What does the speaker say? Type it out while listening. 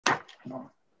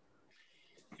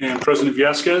And President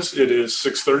Villescaz, it is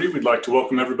 6:30. We'd like to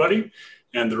welcome everybody,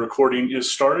 and the recording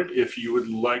is started if you would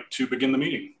like to begin the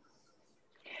meeting.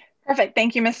 Perfect.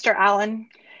 Thank you, Mr. Allen.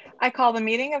 I call the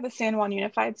meeting of the San Juan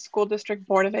Unified School District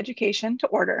Board of Education to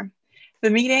order. The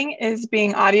meeting is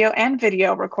being audio and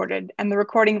video recorded, and the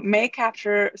recording may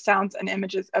capture sounds and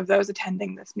images of those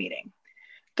attending this meeting.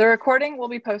 The recording will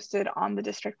be posted on the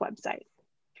district website.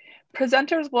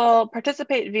 Presenters will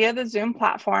participate via the Zoom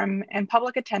platform, and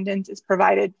public attendance is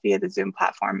provided via the Zoom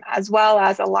platform, as well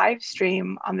as a live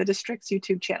stream on the district's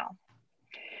YouTube channel.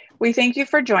 We thank you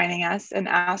for joining us and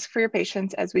ask for your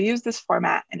patience as we use this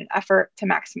format in an effort to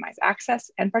maximize access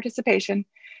and participation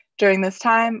during this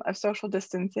time of social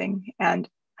distancing and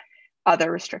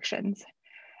other restrictions.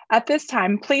 At this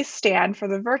time, please stand for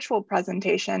the virtual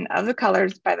presentation of the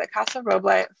colors by the Casa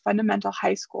Roble Fundamental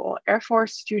High School Air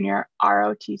Force Junior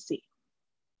ROTC.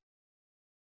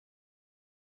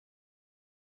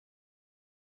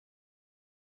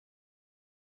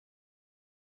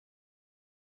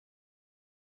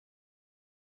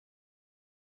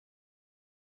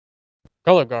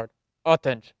 Color guard,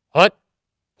 attention, hut,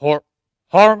 port,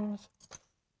 arms,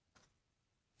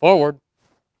 forward,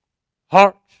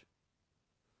 march.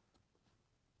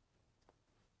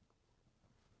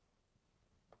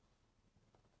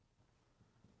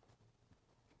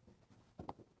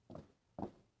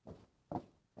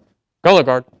 Color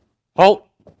guard, halt,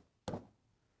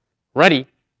 ready,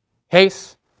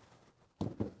 haste.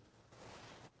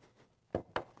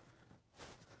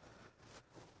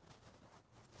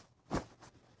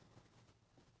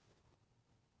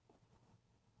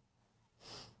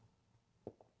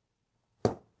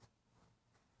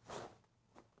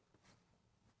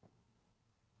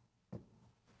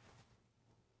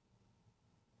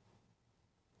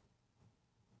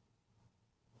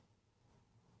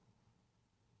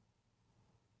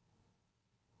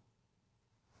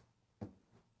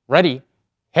 Ready,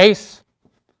 haste,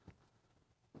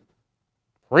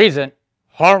 present,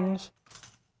 arms.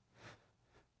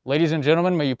 Ladies and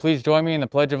gentlemen, may you please join me in the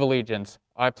Pledge of Allegiance.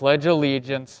 I pledge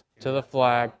allegiance to the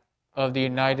flag of the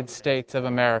United States of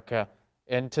America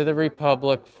and to the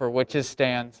republic for which it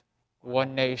stands,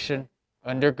 one nation,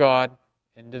 under God,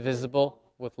 indivisible,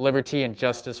 with liberty and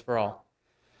justice for all.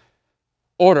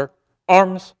 Order,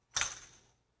 arms.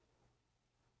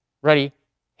 Ready,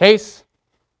 haste.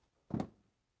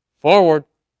 Forward,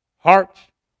 march.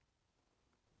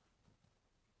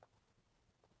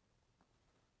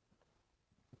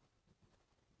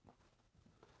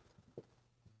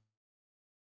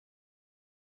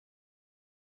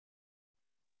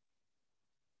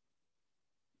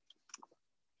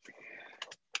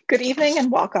 Good evening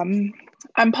and welcome.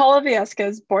 I'm Paula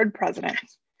Villescaz, Board President.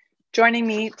 Joining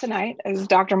me tonight is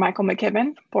Dr. Michael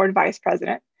McKibben, Board Vice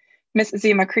President, Ms.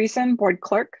 Zima Creason, Board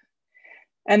Clerk,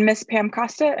 and Ms. Pam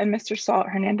Costa and Mr. Saul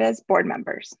Hernandez, board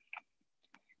members.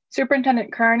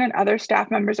 Superintendent Kern and other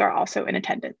staff members are also in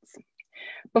attendance.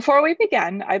 Before we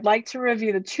begin, I'd like to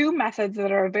review the two methods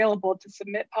that are available to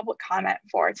submit public comment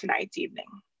for tonight's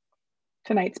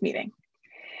meeting.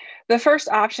 The first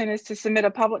option is to submit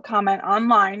a public comment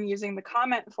online using the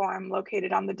comment form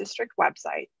located on the district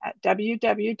website at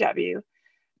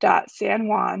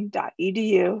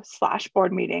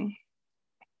www.sanjuan.edu/boardmeeting.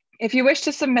 If you wish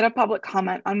to submit a public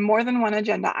comment on more than one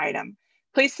agenda item,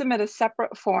 please submit a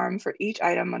separate form for each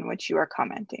item on which you are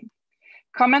commenting.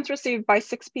 Comments received by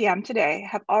 6 p.m. today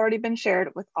have already been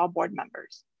shared with all board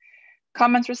members.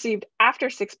 Comments received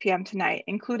after 6 p.m. tonight,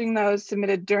 including those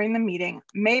submitted during the meeting,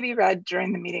 may be read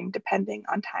during the meeting depending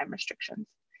on time restrictions.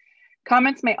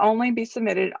 Comments may only be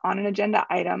submitted on an agenda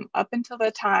item up until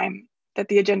the time that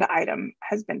the agenda item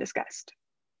has been discussed.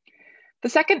 The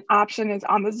second option is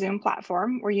on the Zoom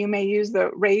platform, where you may use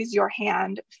the raise your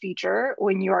hand feature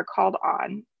when you are called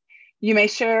on. You may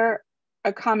share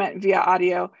a comment via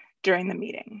audio during the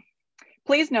meeting.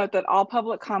 Please note that all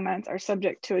public comments are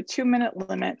subject to a 2-minute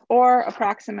limit or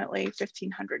approximately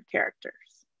 1,500 characters.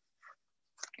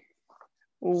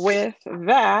 With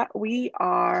that, we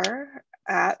are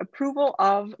at approval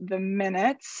of the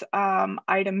minutes,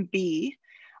 item B.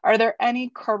 Are there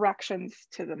any corrections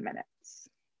to the minutes?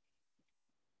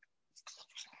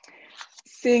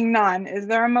 Seeing none, is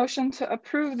there a motion to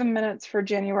approve the minutes for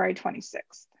January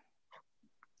 26th?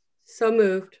 So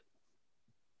moved.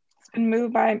 It's been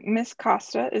moved by Ms.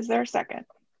 Costa. Is there a second?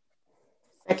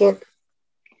 Second.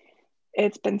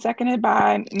 It's been seconded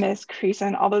by Ms.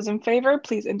 Creason. All those in favor,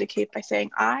 please indicate by saying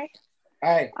aye.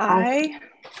 Aye. Aye.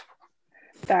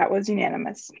 That was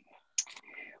unanimous.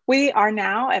 We are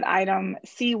now at item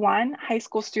C1, High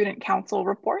School Student Council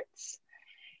reports.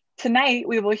 Tonight,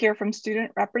 we will hear from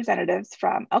student representatives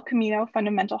from El Camino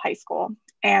Fundamental High School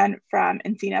and from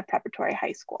Encina Preparatory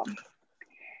High School.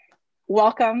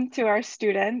 Welcome to our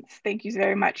students. Thank you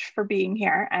very much for being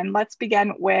here. And let's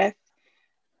begin with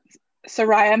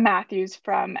Soraya Matthews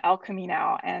from El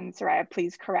Camino. And Soraya,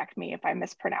 please correct me if I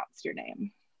mispronounced your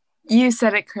name. You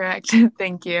said it correct.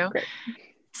 Thank you. Great.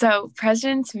 So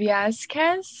President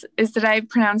Vázquez, did I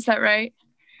pronounce that right?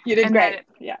 You did And great.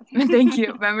 Then, yeah. Thank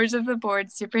you. Members of the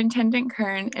board, Superintendent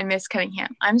Kern, and Ms.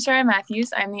 Cunningham. I'm Soraya Matthews.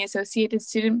 I'm the Associated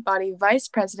Student Body Vice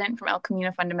President from El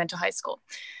Camino Fundamental High School.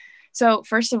 So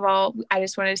first of all, I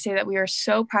just wanted to say that we are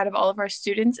so proud of all of our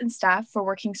students and staff for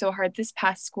working so hard this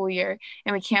past school year,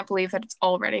 and we can't believe that it's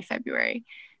already February.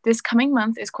 This coming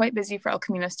month is quite busy for El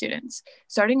Camino students.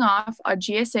 Starting off, our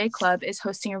GSA club is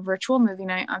hosting a virtual movie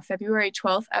night on February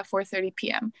 12th at 4:30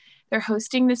 p.m. They're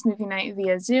hosting this movie night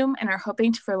via Zoom and are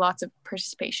hoping for lots of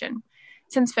participation.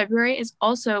 Since February is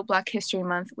also Black History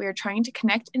Month, we are trying to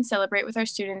connect and celebrate with our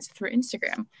students through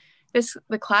Instagram.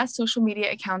 The class social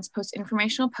media accounts post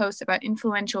informational posts about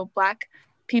influential Black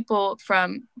people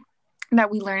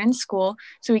that we learn in school,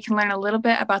 so we can learn a little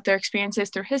bit about their experiences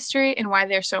through history and why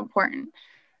they're so important.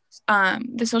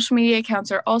 The social media accounts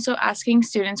are also asking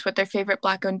students what their favorite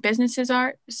Black-owned businesses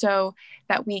are so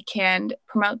that we can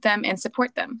promote them and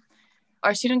support them.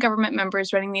 Our student government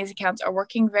members running these accounts are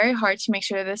working very hard to make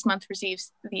sure this month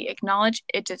receives the acknowledgement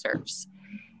it deserves.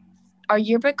 Our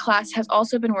yearbook class has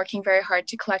also been working very hard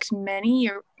to collect many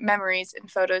memories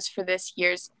and photos for this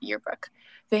year's yearbook.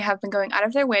 They have been going out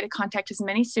of their way to contact as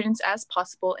many students as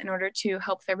possible in order to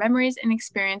help their memories and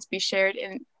experience be shared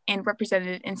and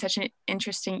represented in such an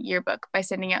interesting yearbook by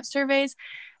sending out surveys,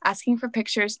 asking for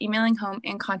pictures, emailing home,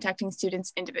 and contacting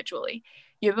students individually.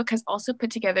 Yearbook has also put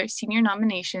together senior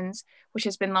nominations, which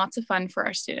has been lots of fun for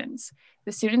our students.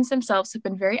 The students themselves have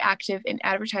been very active in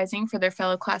advertising for their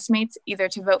fellow classmates, either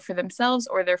to vote for themselves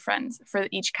or their friends for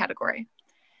each category.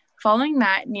 Following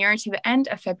that, nearer to the end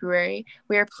of February,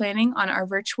 we are planning on our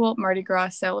virtual Mardi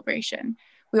Gras celebration.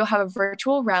 We will have a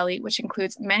virtual rally, which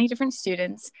includes many different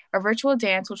students, a virtual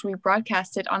dance, which will be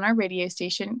broadcasted on our radio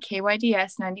station,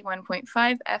 KYDS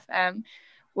 91.5 FM,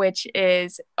 which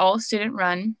is all student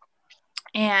run,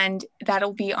 and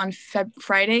that'll be on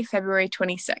Friday, February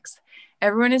 26th.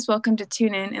 Everyone is welcome to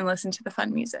tune in and listen to the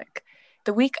fun music.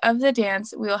 The week of the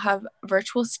dance, we will have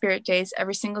virtual spirit days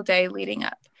every single day leading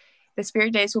up. The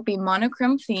spirit days will be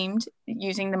monochrome themed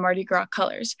using the Mardi Gras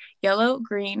colors, yellow,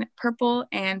 green, purple,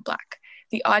 and black.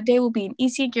 The odd day will be an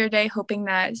EC gear day, hoping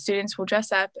that students will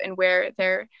dress up and wear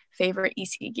their favorite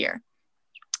EC gear.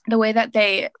 The way that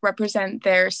they represent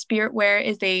their spirit wear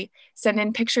is they send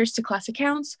in pictures to class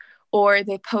accounts, or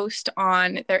they post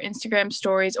on their Instagram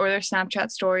stories or their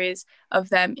Snapchat stories of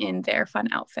them in their fun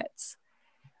outfits.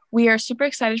 We are super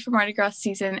excited for Mardi Gras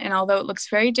season, and although it looks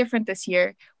very different this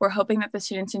year, we're hoping that the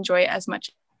students enjoy it as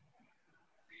much.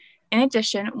 In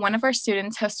addition, one of our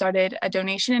students has started a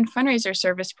donation and fundraiser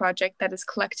service project that is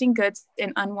collecting goods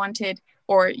and unwanted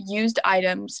or used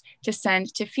items to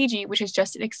send to Fiji, which has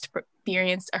just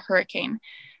experienced a hurricane.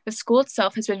 The school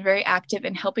itself has been very active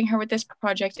in helping her with this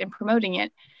project and promoting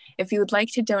it. If you would like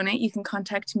to donate, you can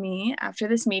contact me after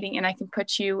this meeting and I can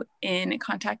put you in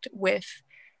contact with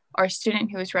our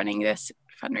student who is running this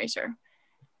fundraiser.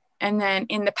 And then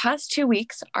in the past 2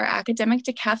 weeks, our academic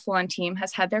decathlon team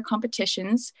has had their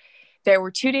competitions. There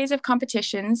were 2 days of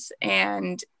competitions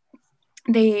and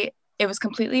it was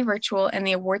completely virtual, and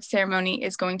the award ceremony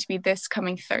is going to be this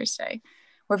coming Thursday.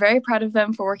 We're very proud of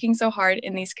them for working so hard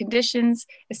in these conditions,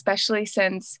 especially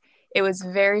since it was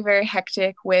very, very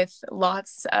hectic with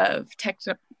lots of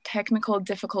technical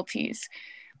difficulties,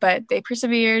 but they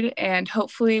persevered and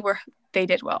hopefully they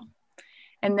did well.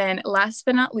 And then last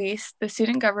but not least, the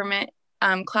student government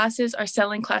classes are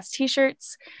selling class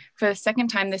t-shirts for the second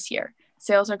time this year.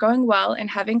 Sales are going well,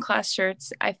 and having class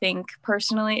shirts, I think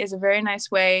personally, is a very nice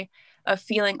way of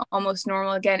feeling almost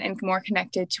normal again and more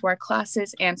connected to our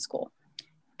classes and school.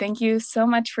 Thank you so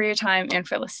much for your time and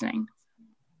for listening.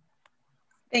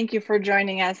 Thank you for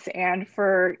joining us and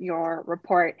for your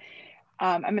report.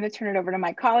 I'm going to turn it over to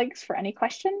my colleagues for any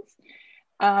questions.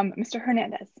 Mr.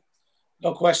 Hernandez.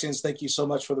 No questions. Thank you so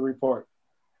much for the report.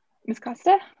 Ms.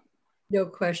 Costa. No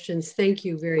questions. Thank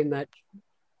you very much.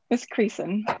 Ms.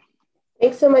 Creason.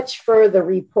 Thanks so much for the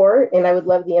report, and I would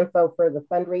love the info for the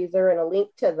fundraiser and a link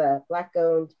to the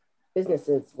Black-owned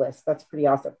businesses list. That's pretty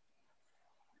awesome.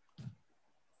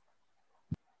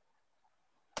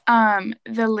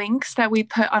 The links that we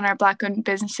put on our Black-owned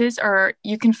businesses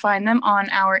you can find them on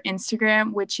our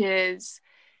Instagram, which is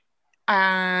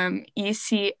ECSG,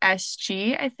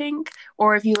 I think,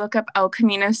 or if you look up El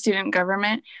Camino Student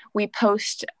Government, we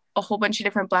post a whole bunch of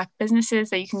different Black businesses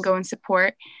that you can go and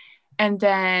support. And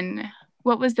then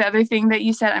what was the other thing that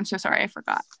you said? I'm so sorry, I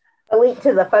forgot. A link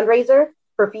to the fundraiser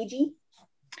for Fiji.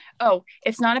 Oh,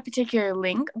 it's not a particular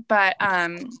link, but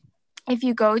if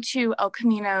you go to El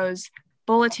Camino's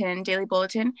bulletin, daily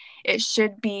bulletin, it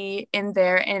should be in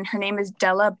there. And her name is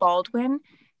Della Baldwin,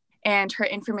 and her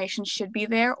information should be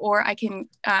there, or I can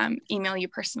email you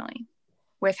personally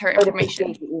with her information. I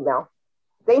would appreciate the email.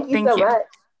 Thank you so much.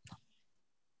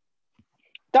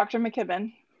 Dr.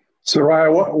 McKibben.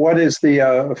 Soraya, what is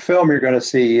the film you're going to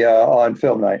see on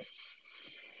film night?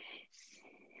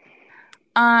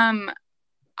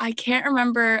 I can't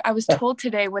remember. I was told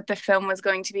today what the film was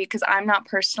going to be because I'm not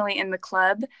personally in the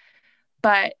club,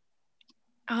 but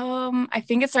I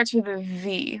think it starts with a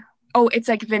V. Oh, it's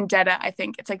like Vendetta, I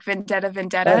think. It's like Vendetta.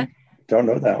 I don't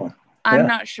know that one. I'm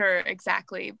not sure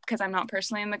exactly because I'm not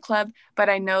personally in the club, but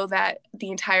I know that the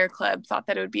entire club thought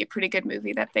that it would be a pretty good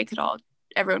movie that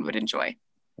everyone would enjoy.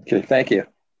 Okay, thank you.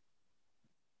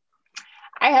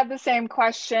 I had the same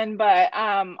question, but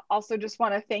also just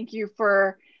want to thank you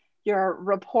for your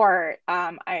report.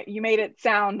 You made it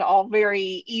sound all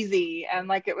very easy and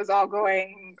like it was all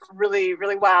going really,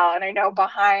 really well. And I know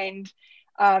behind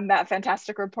that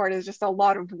fantastic report is just a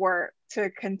lot of work to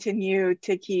continue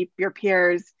to keep your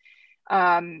peers,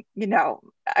 again,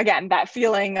 that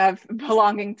feeling of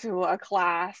belonging to a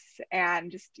class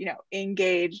and just,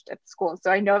 engaged at school.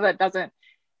 So I know that doesn't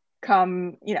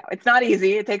come, it's not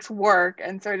easy, it takes work.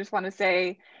 And so I just want to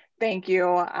say thank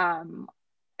you.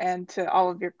 And to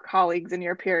all of your colleagues and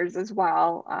your peers as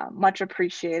well, much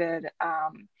appreciated.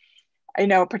 I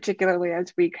know particularly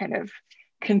as we kind of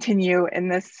continue in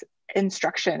this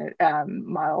instruction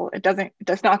model,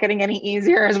 it's not getting any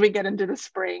easier as we get into the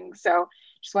spring. So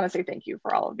just want to say thank you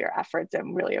for all of your efforts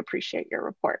and really appreciate your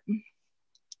report.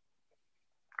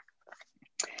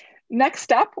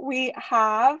 Next up, we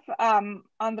have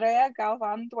Andrea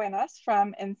Galvan-Duenas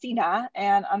from Encina.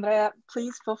 And Andrea,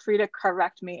 please feel free to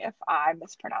correct me if I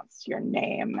mispronounced your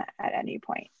name at any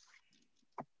point.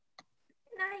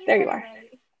 No, there you are.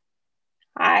 Right.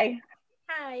 Hi.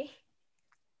 Hi.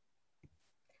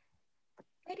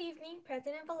 Good evening,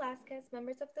 President Velasquez,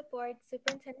 members of the board,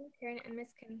 Superintendent Kern, and Ms.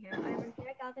 Cunningham. I'm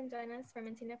Andrea Galvan-Duenas from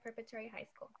Encina Preparatory High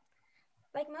School.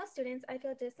 Like most students, I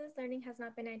feel distance learning has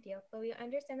not been ideal, but we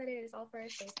understand that it is all for our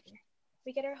safety.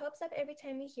 We get our hopes up every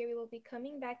time we hear we will be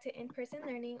coming back to in-person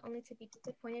learning, only to be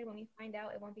disappointed when we find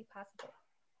out it won't be possible.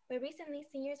 But recently,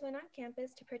 seniors went on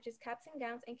campus to purchase caps and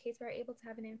gowns in case we are able to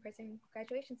have an in-person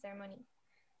graduation ceremony.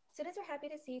 Students are happy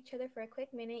to see each other for a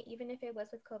quick minute, even if it was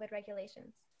with COVID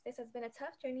regulations. This has been a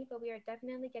tough journey, but we are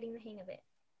definitely getting the hang of it.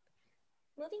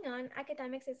 Moving on,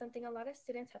 academics is something a lot of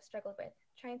students have struggled with,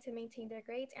 trying to maintain their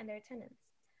grades and their attendance.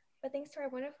 But thanks to our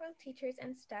wonderful teachers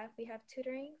and staff, we have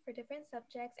tutoring for different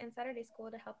subjects and Saturday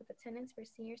school to help with attendance for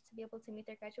seniors to be able to meet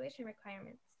their graduation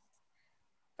requirements.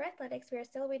 For athletics, we are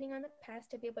still waiting on the pass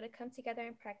to be able to come together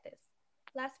and practice.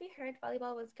 Last we heard,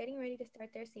 volleyball was getting ready to start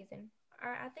their season.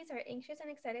 Our athletes are anxious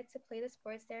and excited to play the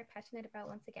sports they are passionate about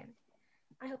once again.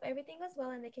 I hope everything goes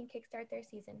well and they can kickstart their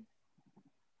season.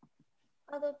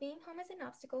 Although being home is an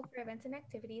obstacle for events and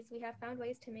activities, we have found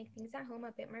ways to make things at home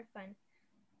a bit more fun.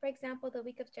 For example, the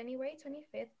week of January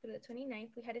 25th through the 29th,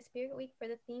 we had a spirit week for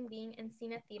the theme being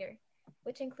Encina Theater,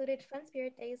 which included fun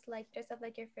spirit days like dress up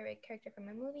like your favorite character from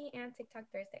a movie and TikTok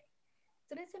Thursday.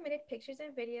 Students submitted pictures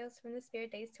and videos from the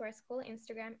spirit days to our school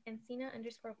Instagram,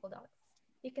 Encina_Bulldogs.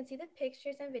 You can see the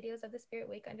pictures and videos of the spirit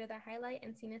week under the highlight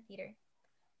Encina Theater.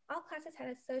 All classes had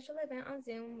a social event on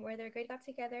Zoom where their grade got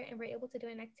together and were able to do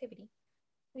an activity.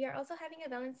 We are also having a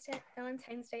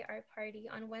Valentine's Day art party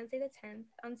on Wednesday the 10th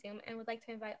on Zoom and would like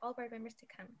to invite all board members to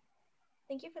come.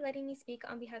 Thank you for letting me speak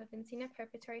on behalf of Encina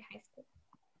Preparatory High School.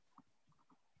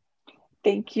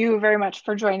 Thank you very much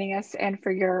for joining us and for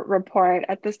your report.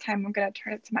 At this time, I'm going to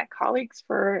turn it to my colleagues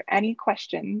for any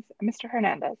questions. Mr.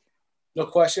 Hernandez. No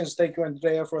questions. Thank you,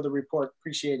 Andrea, for the report.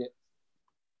 Appreciate it.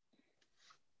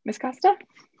 Ms. Costa?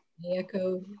 I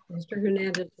echo Mr.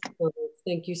 Hernandez.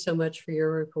 Thank you so much for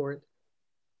your report.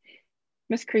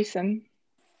 Ms. Creason.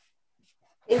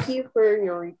 Thank you for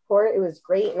your report. It was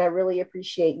great, and I really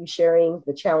appreciate you sharing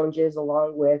the challenges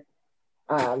along with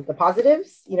the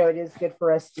positives. It is good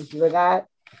for us to hear that,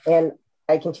 and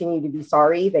I continue to be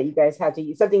sorry that you guys had to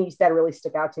use something you said really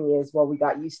stuck out to me as well. We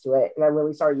got used to it, and I'm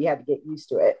really sorry you had to get used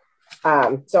to it.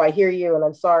 So I hear you, and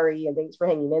I'm sorry, and thanks for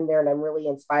hanging in there, and I'm really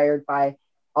inspired by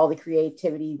all the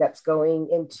creativity that's going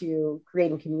into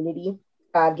creating community,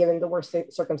 given the worst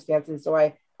circumstances. So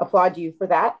I applaud you for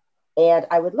that. And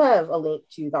I would love a link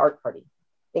to the art party.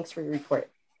 Thanks for your report.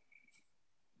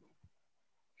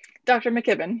 Dr.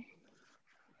 McKibben.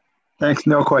 Thanks.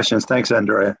 No questions. Thanks,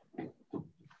 Andrea.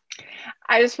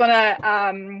 I just want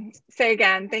to say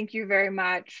again, thank you very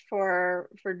much for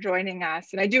joining us.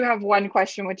 And I do have one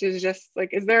question, which is just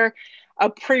like, is there a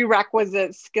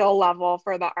prerequisite skill level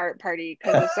for the art party?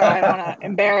 Because so I don't want to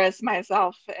embarrass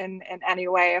myself in any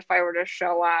way if I were to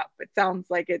show up. It sounds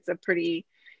like it's a pretty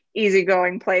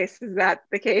easygoing place. Is that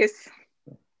the case?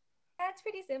 That's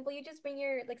pretty simple. You just bring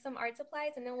your some art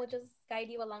supplies and then we'll just guide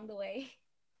you along the way.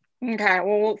 Okay,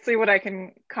 well, we'll see what I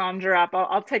can conjure up.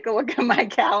 I'll take a look at my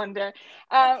calendar.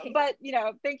 Okay. But,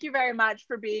 thank you very much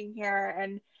for being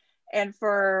here and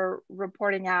for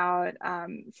reporting out.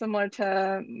 Similar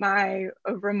to my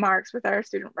remarks with our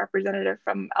student representative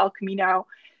from El Camino,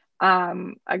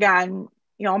 again,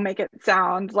 I'll make it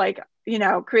sound like,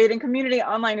 creating community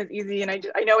online is easy. And I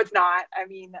know it's not. I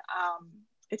mean,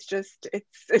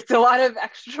 it's a lot of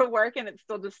extra work and it's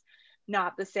still just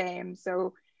not the same.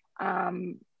 So,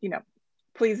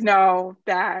 please know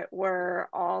that we're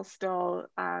all still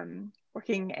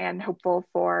working and hopeful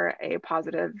for a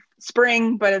positive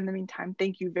spring. But in the meantime,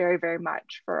 thank you very, very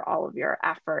much for all of your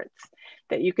efforts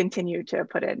that you continue to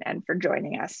put in and for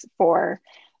joining us for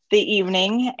the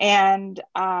evening. And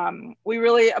we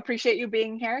really appreciate you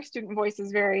being here. Student voice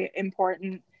is very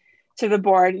important to the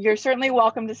board. You're certainly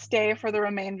welcome to stay for the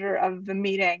remainder of the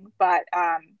meeting, but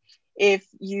if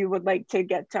you would like to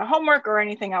get to homework or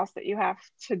anything else that you have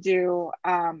to do,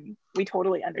 we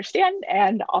totally understand,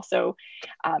 and also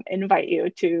invite you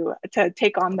to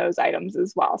take on those items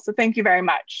as well. So thank you very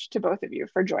much to both of you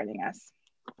for joining us.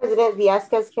 President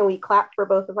Villescaz, can we clap for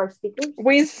both of our speakers?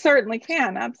 We certainly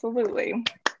can, absolutely.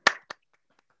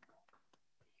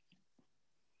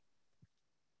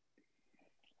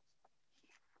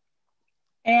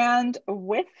 And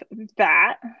with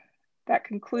that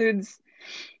concludes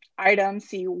item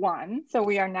C1. So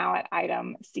we are now at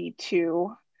item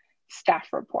C2, staff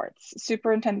reports.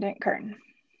 Superintendent Kern.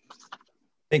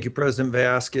 Thank you, President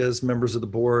Villescaz, members of the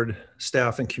board,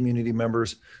 staff, and community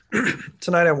members.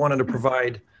 Tonight, I wanted to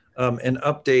provide an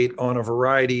update on a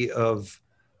variety of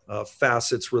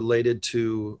facets related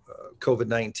to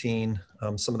COVID-19,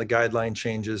 some of the guideline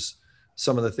changes,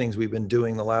 some of the things we've been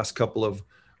doing the last couple of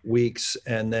weeks,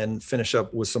 and then finish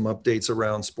up with some updates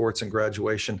around sports and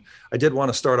graduation. I did want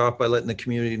to start off by letting the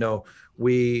community know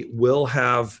we will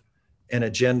have an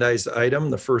agendized item,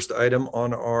 the first item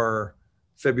on our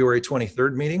February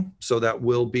 23rd meeting. So that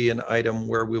will be an item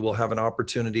where we will have an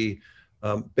opportunity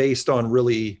based on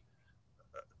really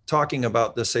talking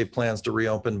about the safe plans to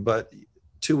reopen, but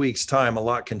 2 weeks time, a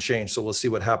lot can change. So we'll see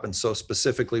what happens. So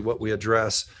specifically what we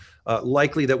address,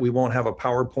 likely that we won't have a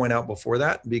PowerPoint out before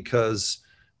that because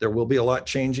there will be a lot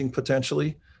changing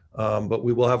potentially, but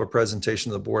we will have a presentation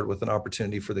to the board with an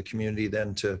opportunity for the community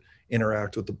then to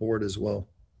interact with the board as well.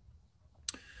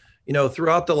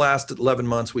 Throughout the last 11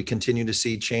 months, we continue to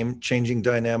see changing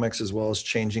dynamics as well as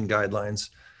changing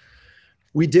guidelines.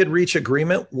 We did reach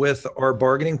agreement with our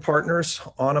bargaining partners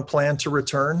on a plan to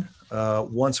return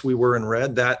once we were in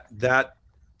red. That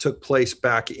took place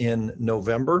back in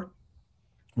November.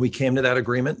 We came to that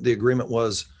agreement. The agreement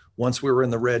was once we were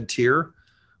in the red tier,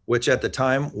 which at the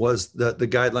time was the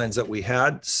guidelines that we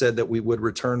had, said that we would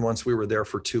return once we were there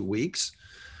for 2 weeks.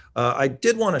 I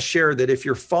did want to share that if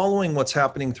you're following what's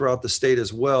happening throughout the state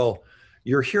as well,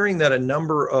 you're hearing that a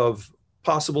number of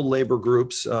possible labor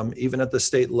groups, even at the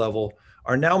state level,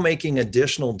 are now making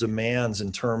additional demands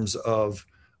in terms of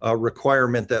a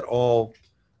requirement that all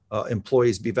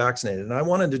employees be vaccinated. And I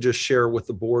wanted to just share with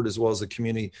the board as well as the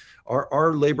community,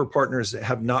 our labor partners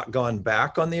have not gone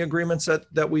back on the agreements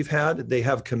that we've had. They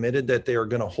have committed that they are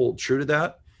going to hold true to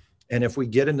that. And if we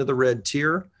get into the red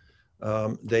tier,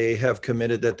 they have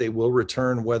committed that they will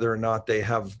return whether or not they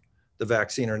have the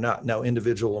vaccine or not. Now,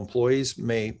 individual employees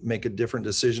may make a different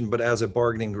decision, but as a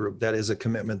bargaining group, that is a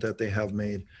commitment that they have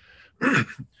made.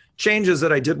 Changes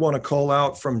that I did want to call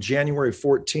out from January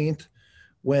 14th,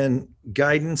 when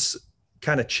guidance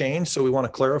kind of changed. So we want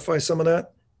to clarify some of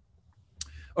that.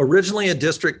 Originally, a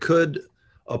district could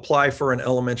apply for an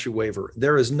elementary waiver.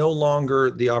 There is no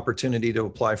longer the opportunity to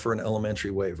apply for an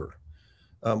elementary waiver.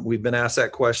 We've been asked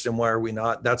that question, why are we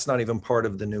not? That's not even part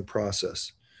of the new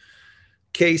process.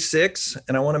 K6,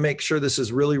 and I want to make sure this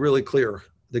is really, really clear.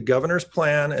 The governor's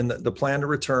plan and the plan to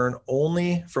return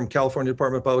only from California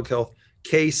Department of Public Health,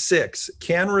 K6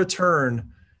 can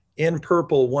return in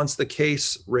purple once the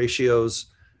case ratios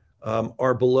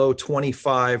are below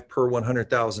 25 per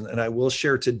 100,000. And I will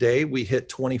share today, we hit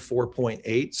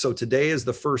 24.8. So today is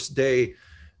the first day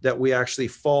that we actually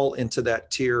fall into that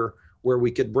tier where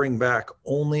we could bring back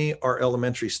only our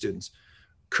elementary students.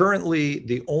 Currently,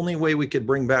 the only way we could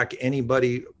bring back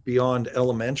anybody beyond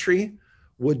elementary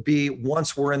would be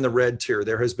once we're in the red tier.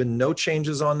 There has been no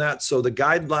changes on that. So the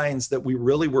guidelines that we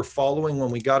really were following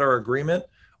when we got our agreement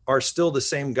are still the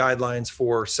same guidelines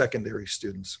for secondary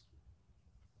students.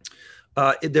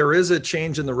 There is a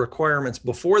change in the requirements.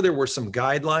 Before, there were some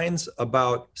guidelines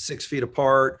about 6 feet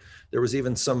apart. There was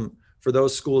even some for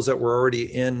those schools that were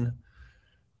already in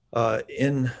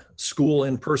school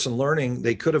in-person learning,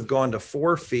 they could have gone to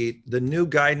 4 feet. The new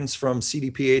guidance from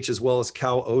CDPH as well as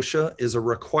Cal OSHA is a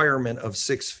requirement of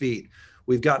 6 feet.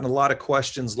 We've gotten a lot of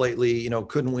questions lately, you know,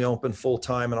 couldn't we open full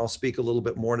time? And I'll speak a little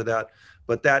bit more to that,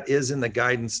 but that is in the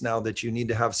guidance now that you need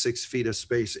to have 6 feet of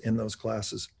space in those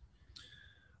classes.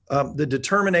 The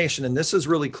determination, and this is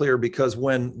really clear because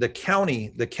when the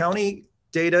county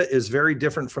data is very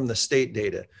different from the state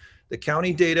data. The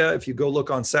county data, if you go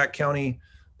look on Sac County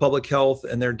Public Health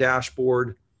and their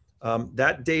dashboard,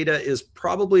 that data is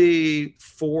probably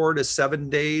 4 to 7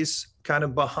 days kind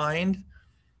of behind.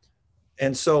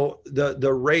 And so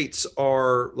the rates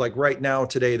are like right now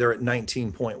today, they're at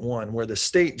 19.1, where the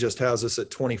state just has us at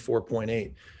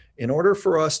 24.8. In order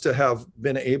for us to have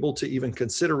been able to even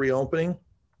consider reopening,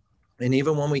 and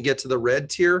even when we get to the red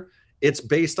tier, it's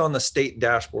based on the state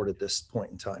dashboard at this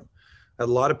point in time. A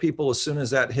lot of people, as soon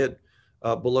as that hit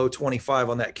below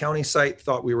 25 on that county site,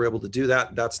 thought we were able to do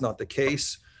that. That's not the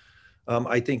case.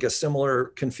 I think a similar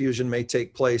confusion may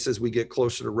take place as we get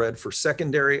closer to red for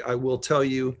secondary. I will tell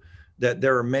you that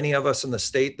there are many of us in the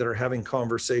state that are having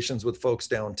conversations with folks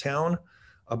downtown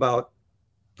about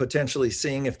potentially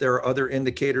seeing if there are other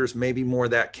indicators, maybe more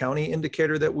that county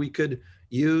indicator that we could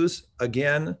use.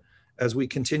 Again, as we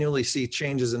continually see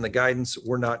changes in the guidance,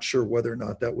 we're not sure whether or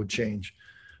not that would change.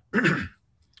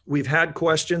 We've had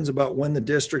questions about when the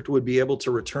district would be able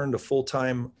to return to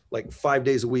full-time, like 5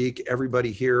 days a week,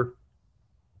 everybody here.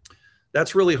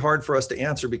 That's really hard for us to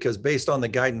answer because based on the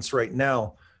guidance right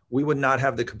now, we would not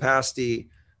have the capacity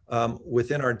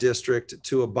within our district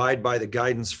to abide by the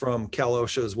guidance from Cal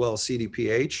OSHA as well as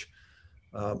CDPH.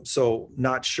 So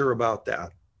not sure about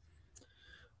that.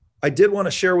 I did want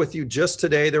to share with you just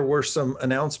today, there were some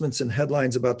announcements and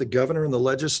headlines about the governor and the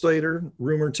legislator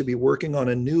rumored to be working on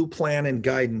a new plan and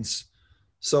guidance.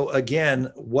 So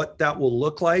again, what that will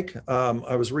look like,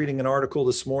 I was reading an article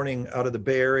this morning out of the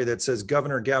Bay Area that says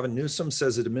Governor Gavin Newsom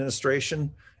says the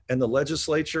administration and the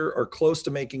legislature are close to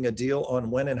making a deal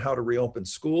on when and how to reopen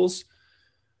schools.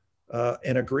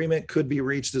 An agreement could be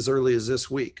reached as early as this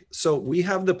week. So we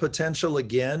have the potential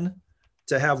again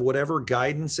to have whatever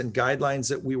guidance and guidelines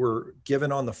that we were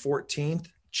given on the 14th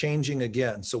changing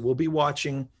again. So we'll be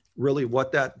watching really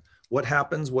what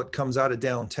happens, what comes out of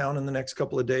downtown in the next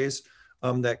couple of days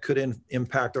that could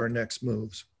impact our next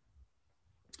moves.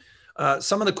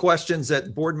 Some of the questions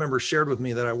that board members shared with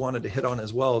me that I wanted to hit on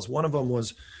as well is one of them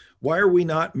was, why are we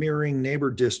not mirroring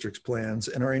neighbor districts plans?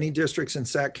 And are any districts in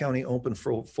Sac County open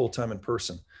for full-time in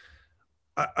person?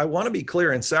 I want to be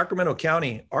clear, in Sacramento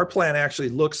County, our plan actually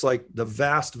looks like the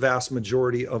vast, vast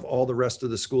majority of all the rest of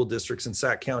the school districts in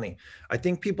Sac County. I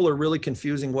think people are really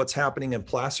confusing what's happening in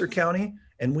Placer County,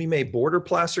 and we may border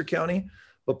Placer County,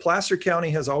 but Placer County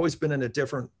has always been in a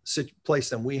different place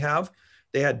than we have.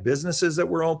 They had businesses that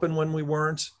were open when we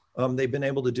weren't. They've been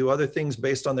able to do other things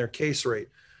based on their case rate.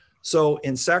 So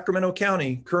in Sacramento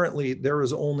County, currently, there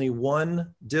is only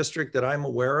one district that I'm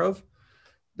aware of.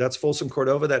 That's Folsom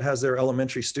Cordova that has their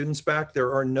elementary students back.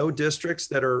 There are no districts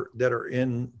that are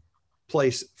in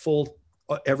place full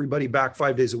everybody back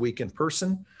 5 days a week in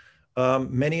person.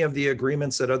 Many of the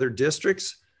agreements at other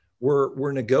districts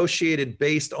were negotiated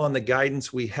based on the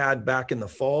guidance we had back in the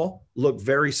fall, look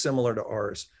very similar to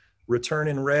ours. Return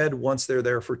in red once they're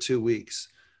there for 2 weeks.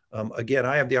 Again,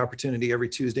 I have the opportunity every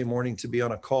Tuesday morning to be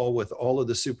on a call with all of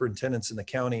the superintendents in the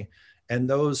county, and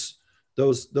those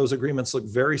agreements look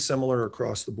very similar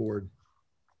across the board.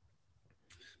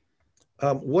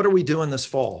 What are we doing this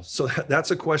fall? So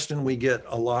that's a question we get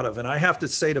a lot of. And I have to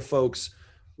say to folks,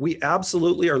 we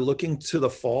absolutely are looking to the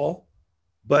fall,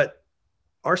 but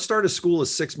our start of school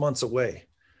is 6 months away.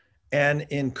 And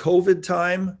in COVID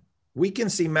time, we can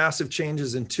see massive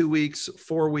changes in 2 weeks,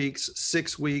 4 weeks,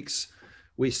 6 weeks.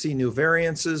 We see new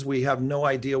variances. We have no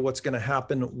idea what's going to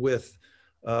happen with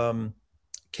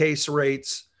case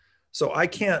rates. So I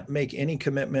can't make any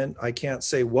commitment. I can't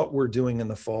say what we're doing in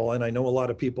the fall. And I know a lot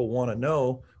of people want to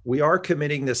know. We are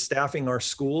committing to staffing our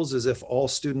schools as if all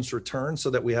students return so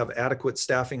that we have adequate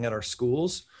staffing at our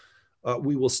schools.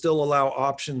 We will still allow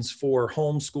options for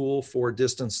homeschool, for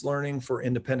distance learning, for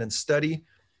independent study.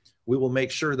 We will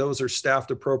make sure those are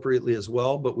staffed appropriately as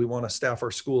well, but we want to staff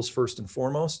our schools first and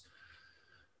foremost.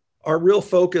 Our real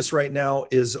focus right now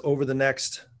is over the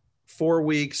next 4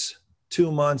 weeks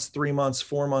 2 months, 3 months,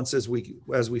 4 months as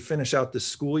we finish out the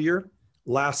school year.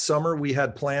 Last summer, we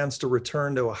had plans to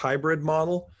return to a hybrid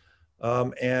model.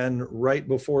 And right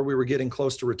before we were getting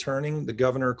close to returning, the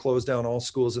governor closed down all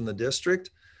schools in the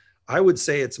district. I would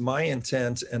say it's my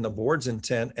intent and the board's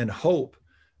intent and hope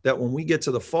that when we get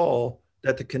to the fall,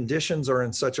 that the conditions are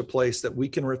in such a place that we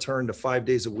can return to 5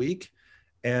 days a week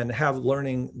and have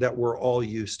learning that we're all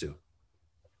used to.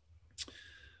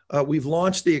 We've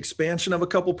launched the expansion of a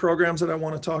couple programs that I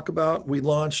want to talk about. We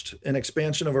launched an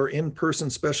expansion of our in-person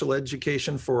special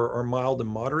education for our mild and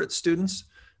moderate students.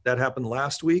 That happened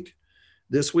last week.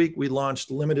 This week, we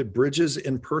launched limited bridges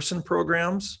in-person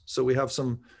programs. So we have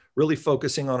some really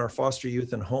focusing on our foster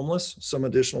youth and homeless, some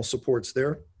additional supports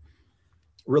there.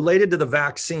 Related to the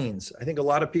vaccines, I think a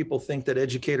lot of people think that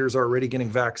educators are already getting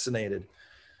vaccinated.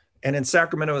 And in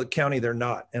Sacramento County, they're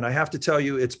not. And I have to tell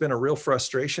you, it's been a real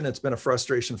frustration. It's been a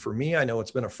frustration for me. I know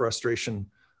it's been a frustration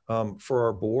for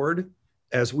our board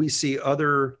as we see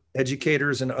other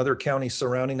educators in other counties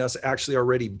surrounding us actually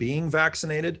already being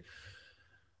vaccinated.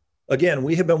 Again,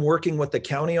 we have been working with the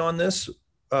county on this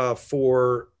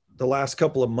for the last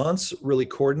couple of months, really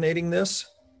coordinating this.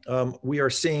 We are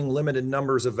seeing limited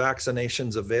numbers of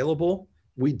vaccinations available.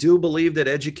 We do believe that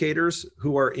educators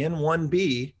who are in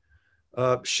 1B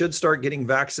should start getting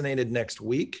vaccinated next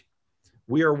week.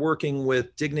 We are working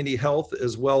with Dignity Health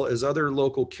as well as other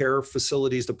local care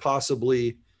facilities to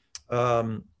possibly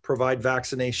provide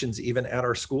vaccinations even at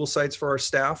our school sites for our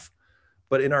staff,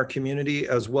 but in our community,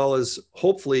 as well as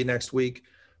hopefully next week,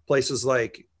 places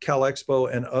like Cal Expo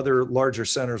and other larger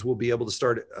centers will be able to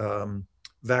start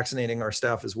vaccinating our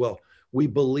staff as well. We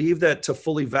believe that to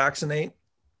fully vaccinate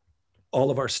all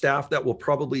of our staff, that will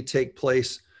probably take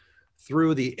place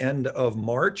through the end of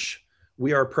March.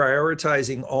 We are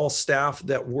prioritizing all staff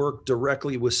that work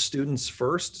directly with students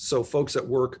first. So folks that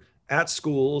work at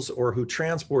schools or who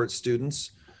transport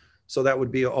students. So that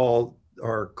would be all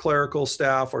our clerical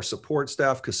staff, our support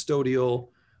staff, custodial,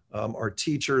 our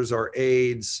teachers, our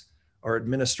aides, our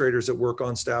administrators that work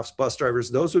on staffs, bus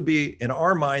drivers. Those would be, in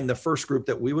our mind, the first group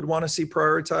that we would want to see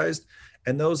prioritized.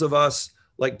 And those of us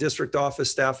like district office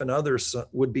staff and others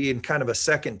would be in kind of a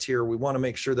second tier. We want to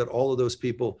make sure that all of those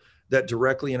people that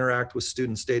directly interact with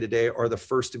students day to day are the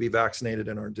first to be vaccinated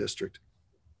in our district.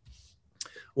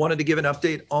 Wanted to give an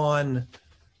update on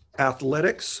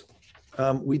athletics.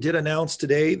 We did announce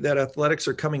today that athletics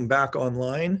are coming back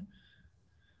online.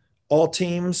 All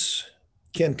teams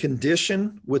can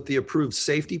condition with the approved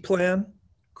safety plan.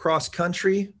 Cross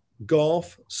country,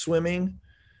 golf, swimming,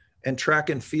 and track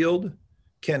and field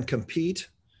can compete.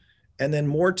 And then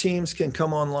more teams can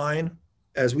come online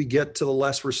as we get to the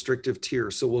less restrictive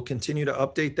tier. So we'll continue to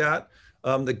update that.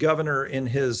 The governor in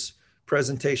his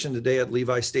presentation today at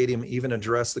Levi Stadium even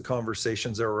addressed the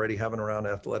conversations they're already having around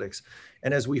athletics.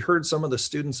 And as we heard some of the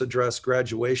students address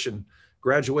graduation,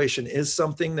 graduation is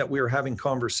something that we are having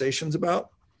conversations about.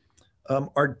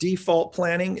 Our default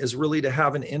planning is really to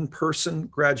have an in-person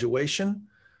graduation.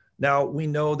 Now, we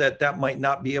know that that might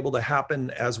not be able to happen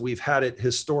as we've had it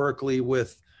historically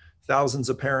with thousands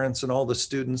of parents and all the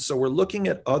students. So we're looking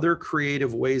at other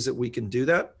creative ways that we can do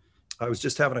that. I was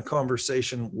just having a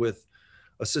conversation with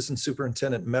Assistant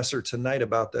Superintendent Messer tonight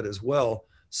about that as well.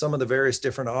 Some of the various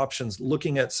different options,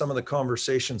 looking at some of the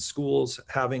conversations schools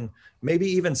having, maybe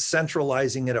even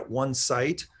centralizing it at one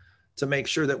site to make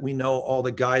sure that we know all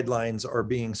the guidelines are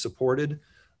being supported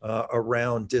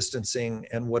around distancing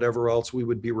and whatever else we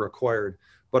would be required.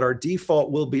 But our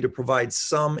default will be to provide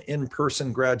some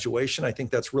in-person graduation. I think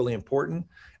that's really important.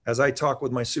 As I talk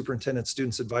with my Superintendent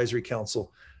Students Advisory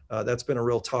Council, that's been a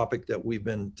real topic that we've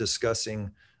been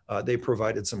discussing. They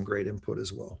provided some great input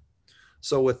as well.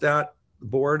 So with that,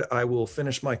 board, I will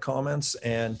finish my comments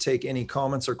and take any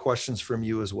comments or questions from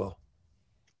you as well.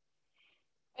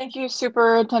 Thank you,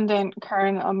 Superintendent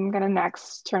Kern. I'm going to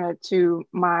next turn it to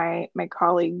my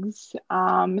colleagues.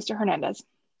 Mr. Hernandez.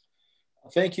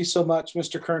 Thank you so much,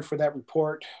 Mr. Kern, for that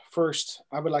report. First,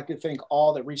 I would like to thank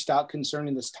all that reached out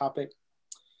concerning this topic.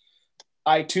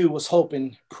 I too was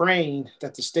hoping, praying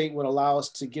that the state would allow us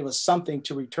to give us something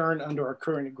to return under our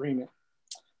current agreement.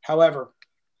 However,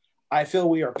 I feel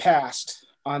we are past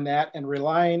on that and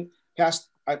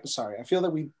I feel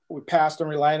that we're past on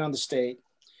relying on the state.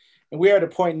 And we are at a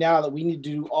point now that we need to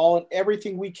do all and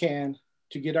everything we can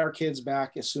to get our kids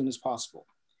back as soon as possible,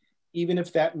 even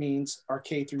if that means our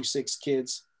K through 6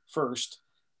 kids first,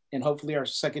 and hopefully our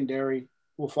secondary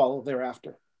will follow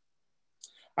thereafter.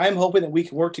 I am hoping that we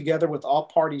can work together with all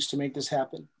parties to make this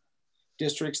happen.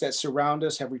 Districts that surround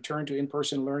us have returned to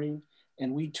in-person learning,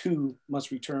 and we too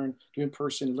must return to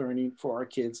in-person learning for our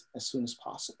kids as soon as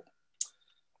possible.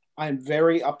 I'm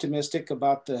very optimistic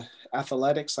about the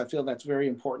athletics. I feel that's very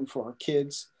important for our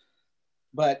kids.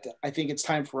 But I think it's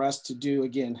time for us to do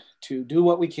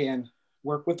what we can,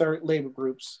 work with our labor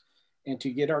groups, and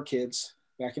to get our kids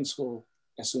back in school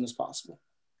as soon as possible.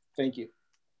 Thank you.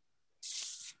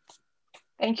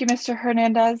 Thank you, Mr.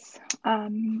 Hernandez.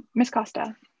 Ms.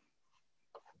 Costa.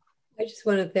 I just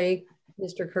want to thank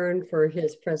Mr. Kern for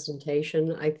his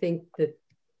presentation. I think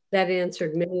that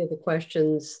answered many of the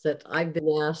questions that I've been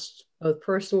asked, both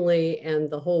personally and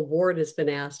the whole board has been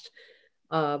asked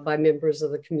by members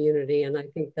of the community. And I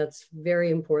think that's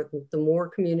very important. The more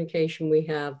communication we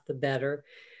have, the better.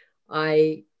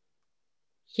 I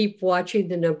keep watching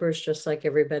the numbers just like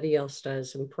everybody else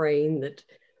does and praying that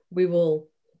we will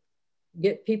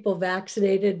get people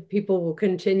vaccinated. People will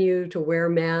continue to wear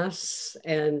masks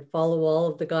and follow all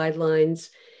of the guidelines,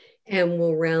 and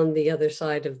we'll round the other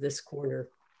side of this corner.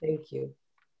 Thank you.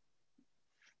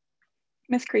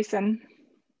 Ms. Creason.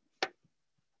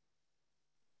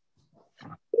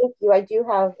 Thank you. I do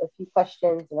have a few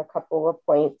questions and a couple of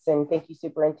points, and thank you,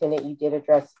 Superintendent. You did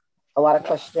address a lot of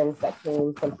questions that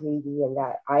came from community and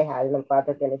that I had, and I'm glad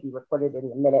they're going to be recorded in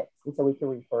the minutes, and so we can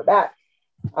refer back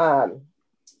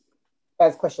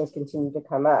as questions continue to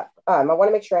come up. I want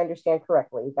to make sure I understand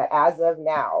correctly that as of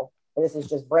now, and this is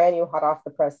just brand new, hot off the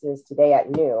presses today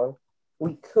at noon,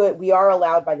 we are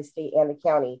allowed by the state and the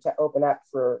county to open up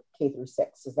for K through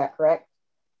 6. Is that correct?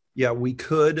 Yeah, we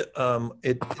could.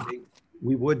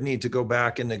 We would need to go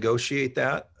back and negotiate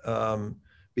that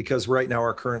because right now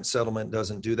our current settlement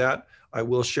doesn't do that. I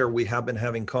will share we have been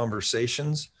having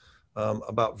conversations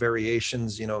about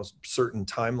variations, certain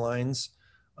timelines,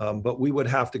 but we would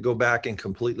have to go back and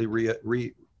completely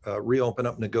reopen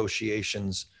up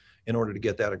negotiations in order to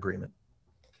get that agreement.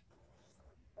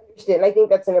 Understood. And I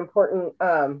think that's an important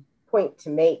point to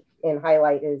make and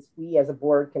highlight is we as a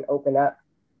board can open up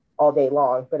all day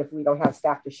long, but if we don't have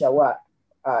staff to show up,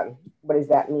 what does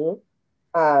that mean?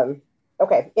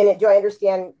 Okay, and do I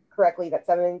understand correctly that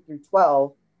 7 through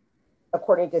 12,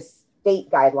 according to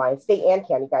state guidelines, state and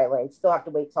county guidelines, still have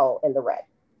to wait till in the red?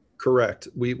 Correct.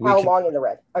 How long in the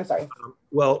red? I'm sorry.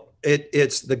 Well,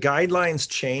 it's the guidelines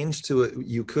changed to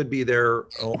you could be there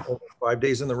 5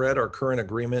 days in the red. Our current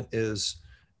agreement is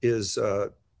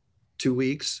 2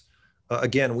 weeks.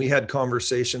 Again, we had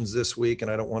conversations this week,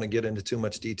 and I don't want to get into too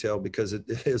much detail because it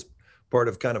is part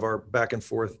of kind of our back and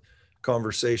forth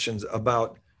conversations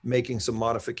about making some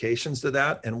modifications to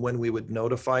that and when we would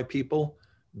notify people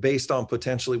based on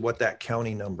potentially what that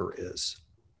county number is.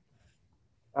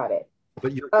 Got it.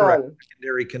 But you're correct,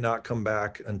 secondary cannot come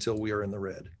back until we are in the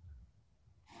red.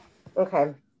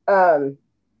 Okay. And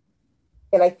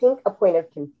I think a point of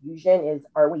confusion is,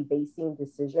 are we basing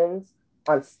decisions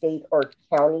on state or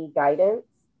county guidance?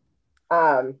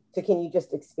 So can you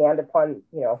just expand upon,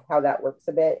 how that works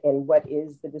a bit and what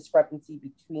is the discrepancy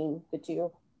between the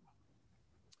two?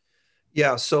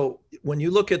 Yeah, so when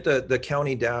you look at the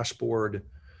county dashboard,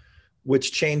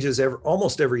 which changes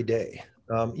almost every day,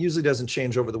 usually doesn't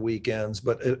change over the weekends,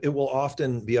 but it will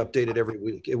often be updated every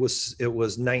week. It was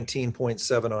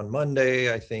 19.7 on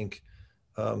Monday, I think.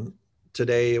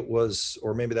 Today it was,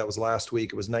 or maybe that was last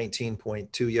week, it was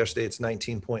 19.2. Yesterday it's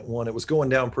 19.1. It was going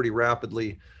down pretty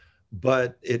rapidly,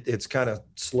 but it's kind of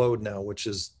slowed now, which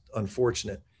is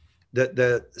unfortunate.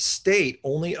 The state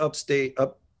only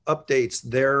updates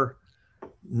their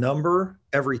number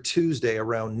every Tuesday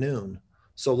around noon.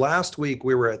 So last week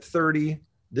we were at 30.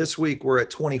 This week we're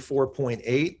at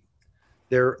 24.8.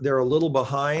 They're a little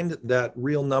behind that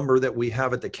real number that we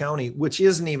have at the county, which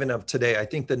isn't even of today. I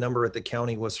think the number at the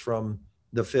county was from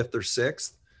the 5th or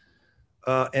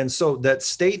 6th. And so that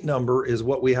state number is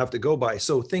what we have to go by.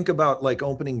 So think about like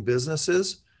opening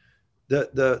businesses,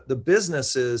 the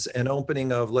businesses and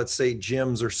opening of, let's say,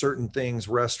 gyms or certain things,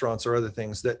 restaurants or other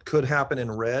things that could happen in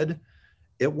red.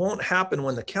 It won't happen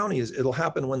when the county is, it'll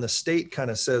happen when the state kind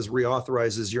of says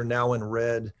reauthorizes, you're now in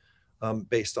red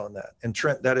based on that. And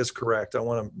Trent, that is correct. I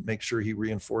want to make sure he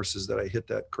reinforces that I hit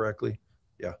that correctly.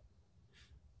 Yeah.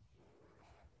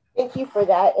 Thank you for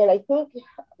that. And I think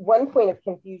one point of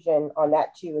confusion on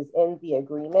that too is in the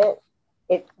agreement,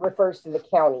 it refers to the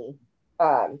county's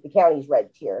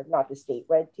red tier, not the state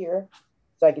red tier.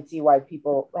 So I could see why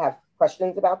people have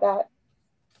questions about that.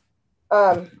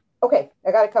 Okay,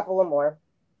 I got a couple of more.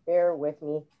 Bear with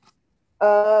me.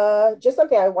 Just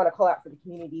something I want to call out for the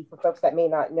community, for folks that may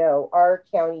not know, our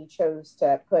county chose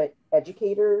to put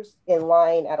educators in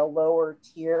line at a lower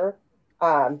tier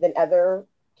than other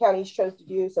counties chose to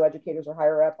do. So educators are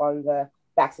higher up on the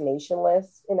vaccination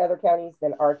list in other counties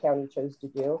than our county chose to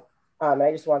do. And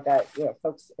I just want that,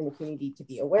 folks in the community to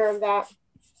be aware of that.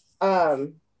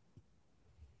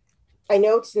 I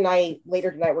know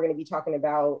later tonight, we're going to be talking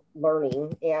about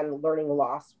learning, and learning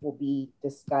loss will be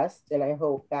discussed. And I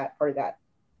hope that part of that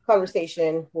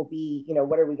conversation will be,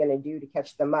 what are we going to do to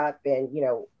catch them up? And,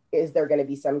 is there going to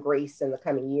be some grace in the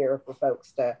coming year for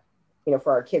folks to,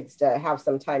 for our kids to have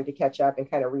some time to catch up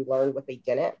and kind of relearn what they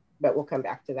didn't? But we'll come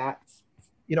back to that.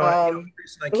 The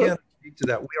reason I can't speak to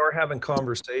that, we are having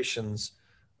conversations,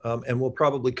 and we'll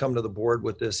probably come to the board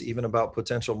with this, even about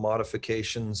potential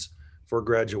modifications for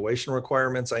graduation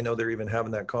requirements. I know they're even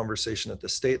having that conversation at the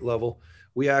state level.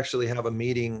 We actually have a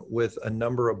meeting with a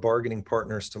number of bargaining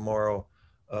partners tomorrow,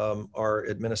 our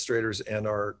administrators and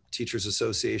our teachers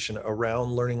association,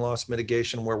 around learning loss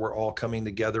mitigation, where we're all coming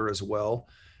together as well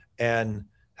and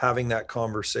having that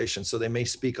conversation. So they may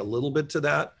speak a little bit to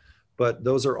that, but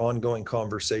those are ongoing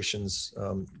conversations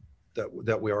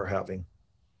that we are having.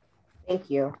 Thank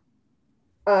you.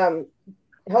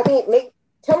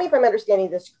 Tell me if I'm understanding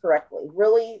this correctly.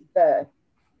 Really, the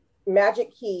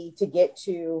magic key to get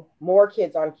to more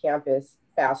kids on campus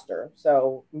faster,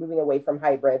 so moving away from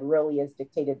hybrid, really is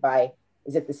dictated by,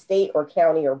 is it the state or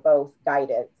county or both,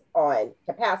 guidance on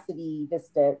capacity,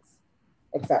 distance,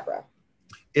 etc.?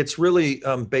 It's really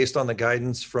based on the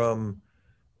guidance from,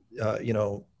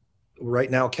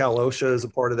 right now, Cal OSHA is a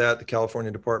part of that, the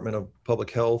California Department of Public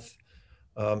Health.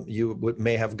 You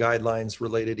may have guidelines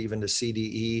related even to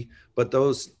CDE, but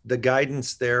the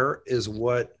guidance there is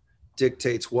what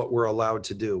dictates what we're allowed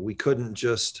to do. We couldn't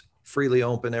just freely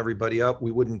open everybody up.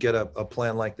 We wouldn't get a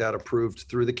plan like that approved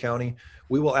through the county.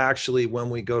 We will actually, when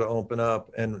we go to open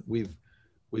up, and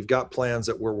we've got plans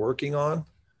that we're working on,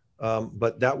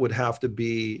 but that would have to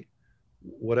be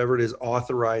whatever it is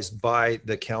authorized by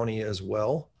the county as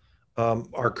well.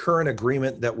 Our current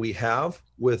agreement that we have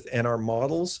and our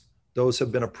models, those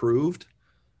have been approved.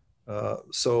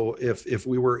 So if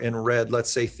we were in red,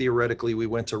 let's say theoretically we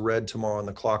went to red tomorrow and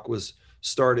the clock was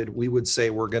started, we would say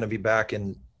we're going to be back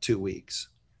in 2 weeks.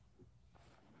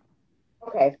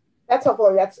 Okay, that's helpful,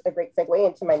 and that's a great segue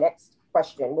into my next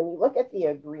question. When you look at the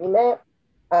agreement,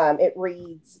 it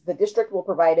reads, the district will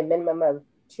provide a minimum of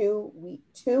 2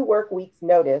 work weeks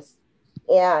notice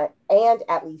and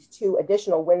at least 2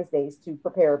 additional Wednesdays to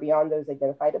prepare beyond those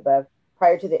identified above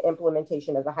prior to the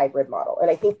implementation of the hybrid model. And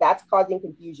I think that's causing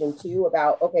confusion too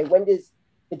about, okay, when does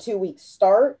the 2 weeks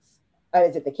start?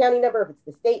 Is it the county number? If it's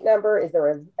the state number, is there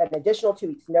an additional 2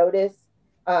 weeks notice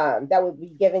that would be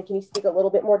given? Can you speak a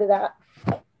little bit more to that?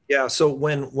 Yeah, so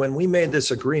when we made this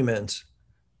agreement,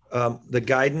 the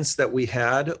guidance that we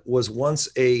had was, once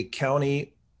a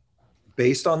county,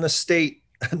 based on the state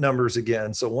numbers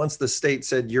again, so once the state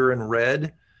said you're in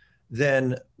red,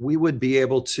 then we would be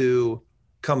able to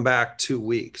come back 2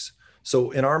 weeks.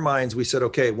 So in our minds, we said,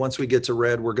 okay, once we get to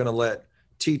red, we're going to let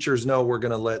teachers know, we're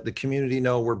going to let the community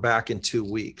know we're back in 2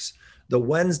 weeks. The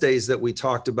Wednesdays that we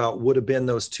talked about would have been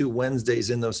those 2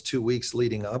 Wednesdays in those 2 weeks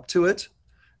leading up to it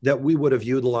that we would have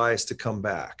utilized to come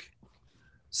back.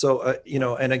 So,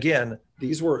 and again,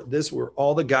 these were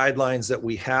all the guidelines that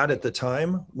we had at the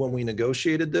time when we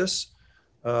negotiated this.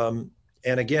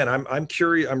 And again, I'm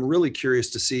curious, I'm really curious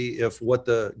to see if what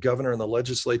the governor and the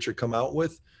legislature come out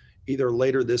with either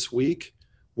later this week,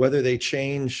 whether they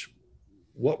change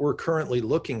what we're currently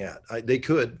looking at. They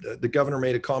could. The governor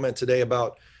made a comment today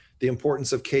about the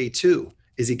importance of K2.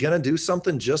 Is he going to do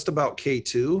something just about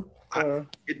K2?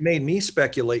 It made me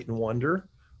speculate and wonder.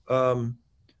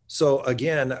 So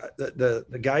again,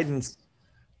 the guidance,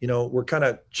 we're kind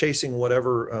of chasing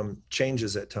whatever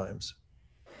changes at times.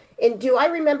 And do I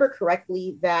remember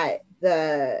correctly that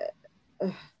the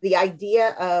idea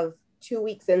of 2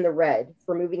 weeks in the red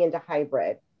for moving into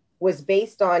hybrid was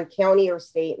based on county or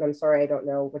state, and I'm sorry, I don't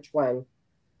know which one,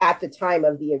 at the time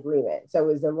of the agreement? So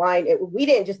it was in line. We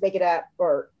didn't just make it up,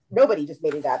 or nobody just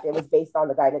made it up. It was based on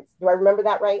the guidance. Do I remember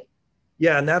that right?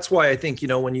 Yeah, and that's why I think,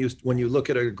 when you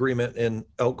look at an agreement in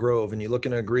Elk Grove, and you look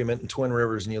at an agreement in Twin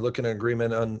Rivers, and you look at an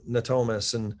agreement on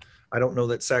Natomas, and I don't know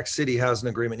that Sac City has an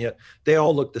agreement yet, they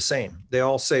all look the same. They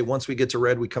all say, once we get to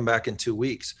red, we come back in 2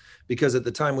 weeks. Because at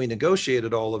the time we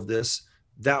negotiated all of this,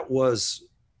 that was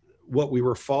what we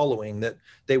were following, that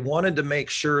they wanted to make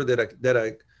sure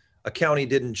that a county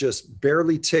didn't just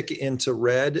barely tick into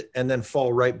red and then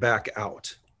fall right back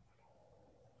out.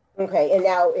 Okay, and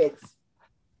now it's,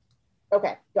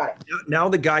 okay, got it. Now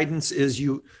the guidance is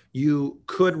you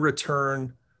could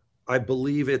return, I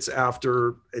believe it's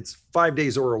 5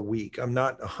 days or a week. I'm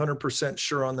not 100%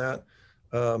 sure on that.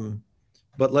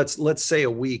 But let's say a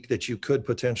week, that you could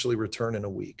potentially return in a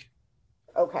week.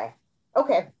 Okay.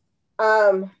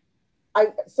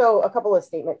 So a couple of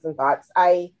statements and thoughts.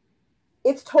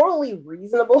 It's totally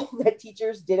reasonable that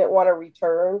teachers didn't want to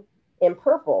return in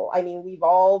purple. I mean, we've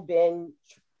all been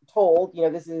told, you know,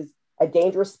 this is a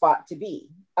dangerous spot to be.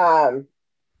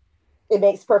 It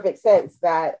makes perfect sense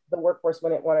that the workforce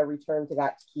wouldn't want to return to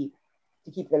that to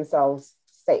keep themselves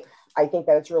safe. I think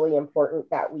that it's really important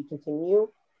that we continue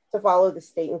to follow the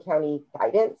state and county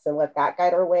guidance and let that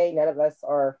guide our way. None of us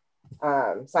are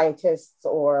scientists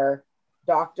or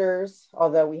doctors,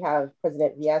 although we have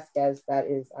President Villescaz that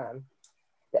is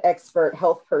the expert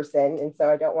health person. And so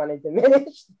I don't want to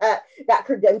diminish that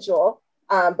credential,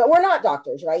 but we're not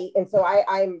doctors, right? And so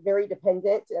I'm very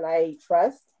dependent and I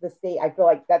trust the state. I feel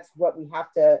like that's what we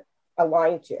have to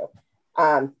align to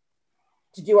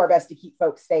do our best to keep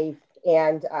folks safe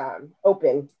and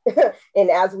open. And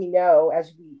as we know,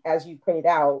 as you pointed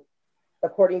out,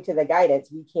 according to the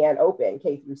guidance, we can open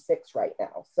K-6 right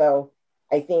now. So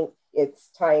I think it's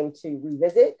time to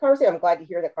revisit conversation. I'm glad to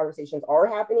hear that conversations are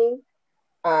happening.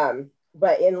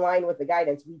 But in line with the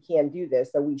guidance, we can do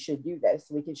this. So we should do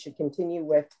this. We should continue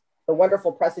with the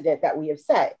wonderful precedent that we have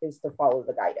set is to follow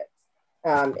the guidance.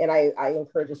 And I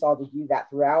encourage us all to do that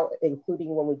throughout,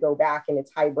 including when we go back and it's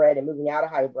hybrid and moving out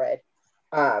of hybrid,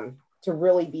 to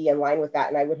really be in line with that.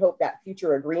 And I would hope that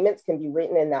future agreements can be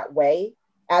written in that way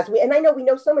and I know we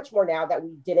know so much more now that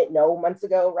we didn't know months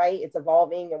ago, right? It's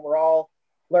evolving and we're all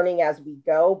learning as we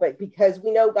go, but because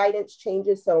we know guidance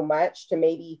changes so much, to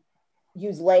maybe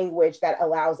use language that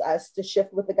allows us to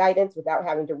shift with the guidance without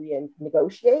having to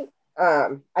renegotiate.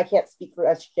 I can't speak for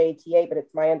SJTA, but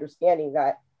it's my understanding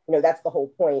that, you know, that's the whole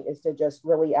point, is to just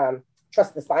really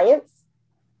trust the science.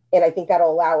 And I think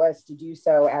that'll allow us to do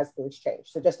so as things change.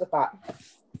 So just a thought.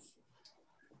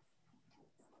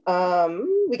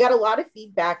 We got a lot of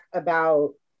feedback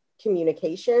about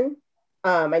communication.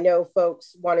 I know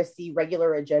folks want to see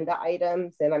regular agenda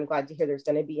items, and I'm glad to hear there's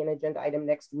going to be an agenda item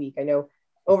next week. I know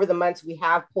over the months we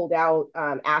have pulled out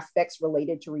aspects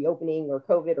related to reopening or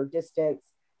COVID or distance,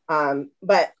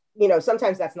 but you know,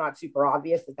 sometimes that's not super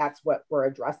obvious that that's what we're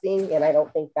addressing. And I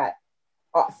don't think that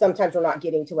sometimes we're not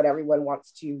getting to what everyone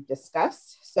wants to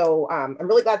discuss. So I'm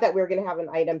really glad that we're going to have an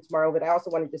item tomorrow, but I also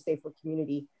wanted to say for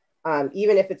community,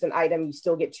 even if it's an item, you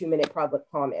still get 2-minute public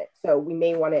comment. So we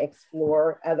may want to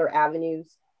explore other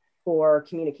avenues for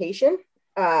communication.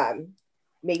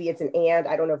 Maybe it's an and,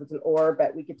 I don't know if it's an or,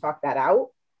 but we could talk that out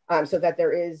so that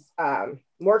there is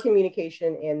more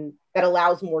communication and that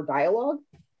allows more dialogue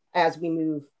as we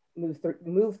move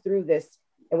through this.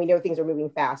 And we know things are moving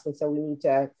fast. And so we need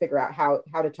to figure out how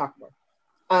to talk more.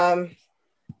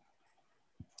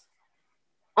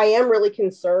 I am really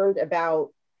concerned about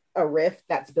a rift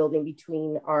that's building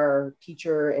between our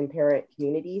teacher and parent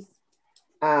communities.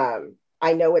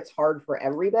 I know it's hard for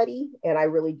everybody, and I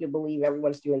really do believe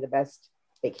everyone's doing the best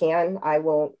they can. I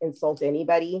won't insult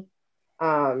anybody,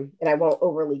 and I won't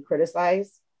overly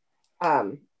criticize.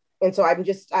 And so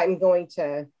I'm going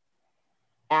to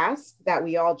ask that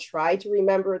we all try to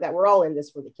remember that we're all in this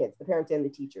for the kids, the parents and the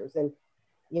teachers. And,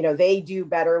 you know, they do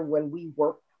better when we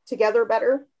work together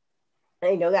better.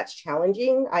 I know that's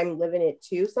challenging. I'm living it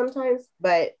too sometimes,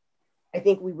 but I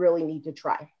think we really need to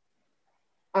try.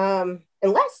 And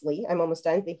lastly, I'm almost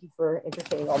done. Thank you for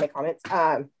entertaining all my comments.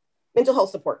 Mental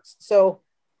health supports. So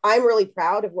I'm really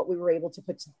proud of what we were able to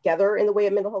put together in the way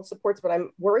of mental health supports, but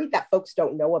I'm worried that folks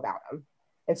don't know about them.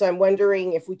 And so I'm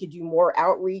wondering if we could do more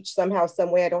outreach somehow,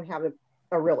 some way. I don't have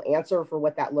a real answer for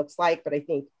what that looks like, but I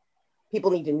think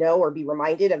people need to know or be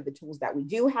reminded of the tools that we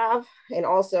do have. And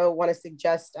also want to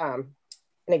suggest, and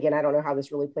again, I don't know how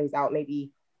this really plays out.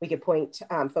 Maybe we could point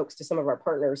folks to some of our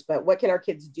partners, but what can our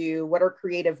kids do? What are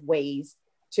creative ways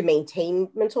to maintain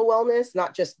mental wellness?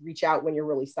 Not just reach out when you're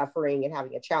really suffering and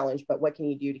having a challenge, but what can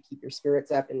you do to keep your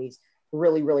spirits up in these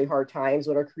really, really hard times?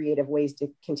 What are creative ways to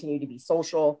continue to be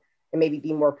social and maybe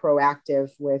be more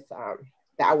proactive with the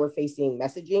outward facing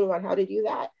messaging on how to do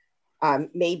that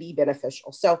may be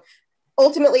beneficial. So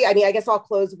ultimately, I mean, I guess I'll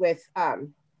close with, I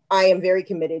am very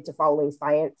committed to following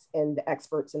science and the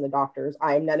experts and the doctors.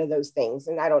 I am none of those things,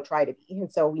 and I don't try to be. And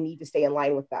so we need to stay in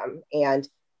line with them. And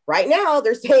right now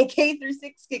they're saying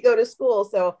K-6 could go to school.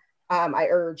 So I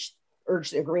urge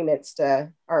agreements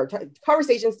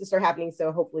conversations to start happening.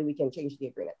 So hopefully we can change the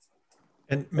agreements.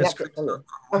 And Ms. Krieger,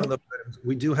 one of the items,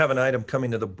 we do have an item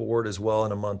coming to the board as well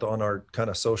in a month on our kind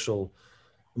of social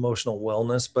emotional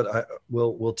wellness, but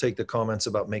we'll take the comments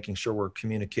about making sure we're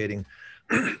communicating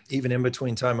even in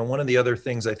between time. And one of the other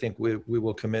things I think we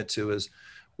will commit to is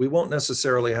we won't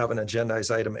necessarily have an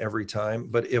agendized item every time,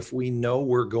 but if we know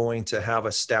we're going to have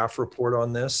a staff report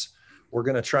on this, we're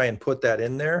going to try and put that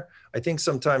in there. I think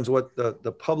sometimes what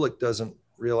the public doesn't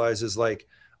realize is, like,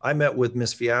 I met with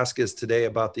Ms. Villescaz today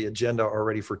about the agenda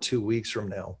already for 2 weeks from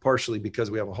now, partially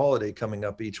because we have a holiday coming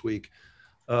up each week.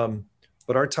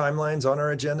 but our timelines on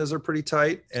our agendas are pretty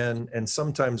tight. And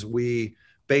sometimes we,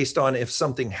 based on if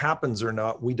something happens or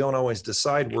not, we don't always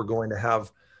decide we're going to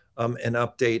have an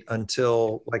update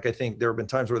until, like, I think there have been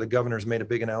times where the governor's made a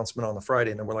big announcement on the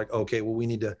Friday and then we're like, okay, well, we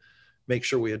need to make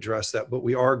sure we address that. But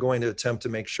we are going to attempt to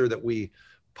make sure that we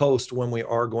post when we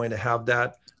are going to have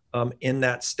that in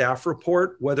that staff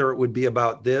report, whether it would be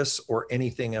about this or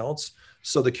anything else.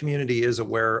 So the community is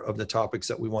aware of the topics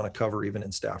that we want to cover, even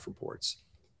in staff reports.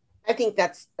 I think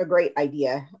that's a great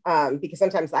idea because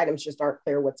sometimes items just aren't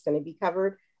clear what's going to be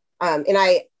covered. And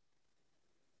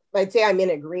I'd say I'm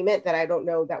in agreement that I don't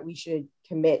know that we should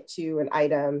commit to an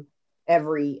item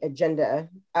every agenda,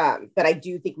 but I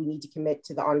do think we need to commit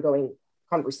to the ongoing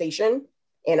conversation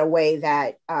in a way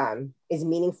that is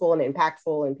meaningful and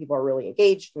impactful, and people are really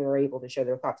engaged and are able to share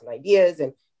their thoughts and ideas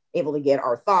and able to get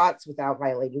our thoughts without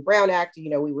violating Brown Act. You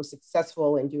know, we were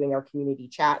successful in doing our community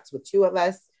chats with 2 of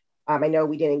us. I know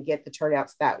we didn't get the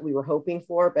turnouts that we were hoping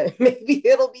for, but maybe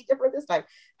it'll be different this time.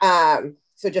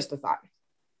 So just a thought.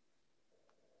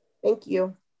 Thank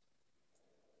you.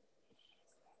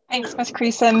 Thanks, Ms.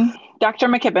 Creason. Dr.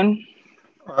 McKibben.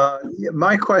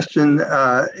 My question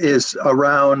is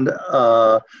around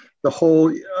the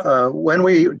whole, when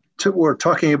we were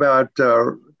talking about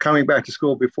coming back to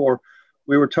school before,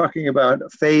 we were talking about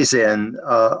phase-in,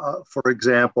 for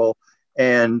example,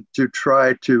 and to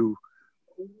try to,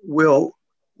 will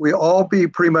we all be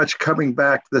pretty much coming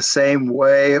back the same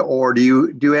way, or do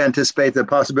you anticipate the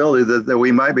possibility that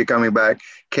we might be coming back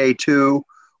K2,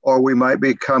 or we might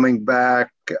be coming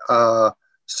back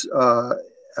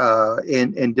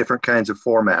in different kinds of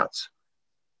formats?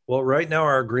 Well, right now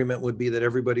our agreement would be that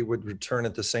everybody would return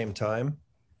at the same time.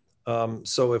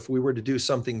 So if we were to do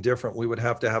something different, we would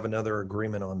have to have another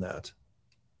agreement on that.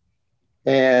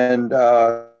 And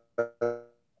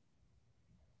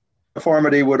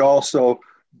uniformity would also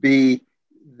be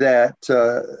that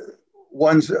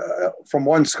from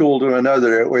one school to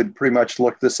another, it would pretty much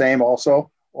look the same also?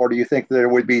 Or do you think there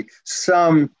would be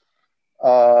some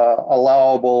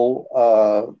allowable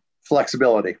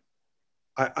flexibility?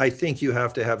 I think you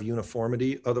have to have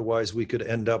uniformity. Otherwise, we could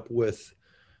end up with,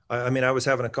 I mean, I was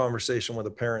having a conversation with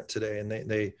a parent today, and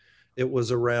it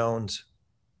was around,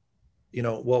 you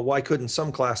know, well, why couldn't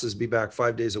some classes be back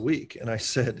 5 days a week? And I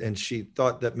said, and she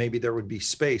thought that maybe there would be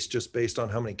space just based on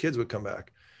how many kids would come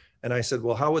back. And I said,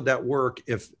 well, how would that work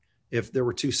if there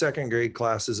were 2 second grade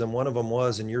classes and one of them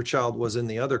was, and your child was in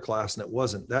the other class and it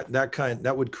wasn't?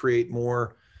 That would create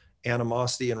more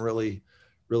animosity and really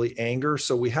anger.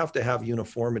 So we have to have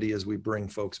uniformity as we bring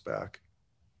folks back.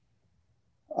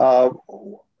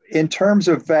 In terms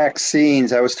of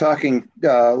vaccines, I was talking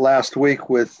last week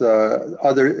with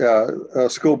other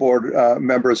school board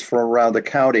members from around the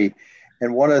county.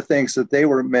 And one of the things that they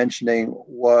were mentioning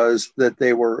was that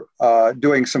they were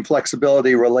doing some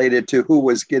flexibility related to who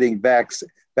was getting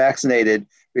vaccinated,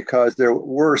 because there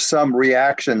were some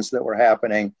reactions that were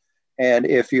happening. And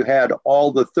if you had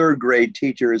all the 3rd grade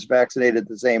teachers vaccinated at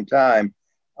the same time,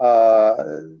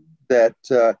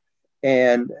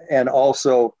 and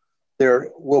also there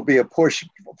will be a push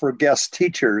for guest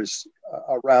teachers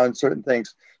around certain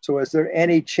things. So is there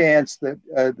any chance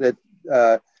that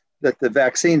the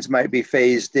vaccines might be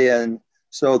phased in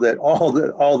so that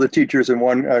all the teachers in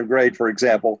 1 grade, for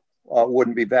example,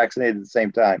 wouldn't be vaccinated at the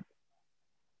same time?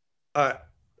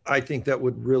 I think that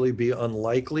would really be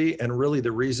unlikely. And really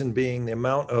the reason being the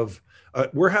amount of,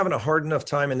 we're having a hard enough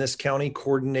time in this county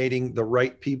coordinating the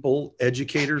right people,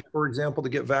 educators, for example, to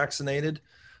get vaccinated.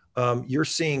 You're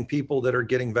seeing people that are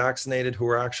getting vaccinated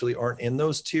who actually aren't in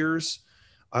those tiers.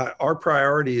 Our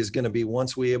priority is going to be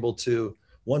once we're able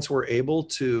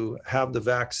to have the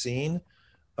vaccine,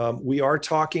 we are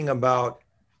talking about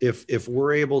if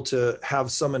we're able to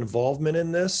have some involvement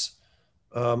in this,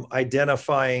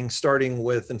 identifying, starting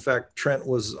with, in fact, Trent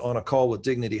was on a call with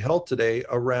Dignity Health today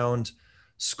around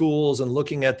schools and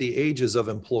looking at the ages of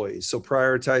employees. So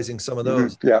prioritizing some of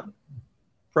those. Mm-hmm. Yeah.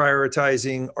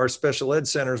 Prioritizing our special ed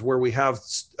centers where we have,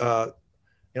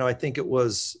 I think it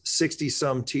was 60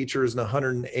 some teachers and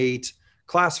 108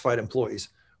 classified employees.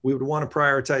 We would want to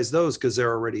prioritize those because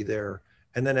they're already there.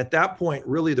 And then at that point,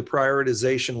 really the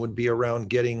prioritization would be around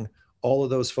getting all of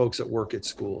those folks that work at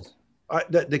schools.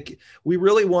 We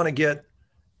really want to get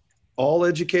all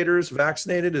educators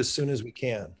vaccinated as soon as we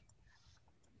can.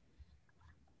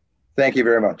 Thank you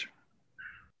very much.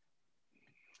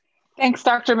 Thanks,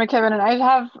 Dr. McKibben. And I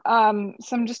have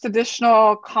some just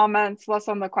additional comments, less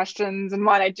on the questions. And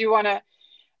one, I do want to,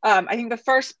 I think the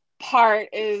first part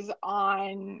is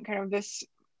on kind of this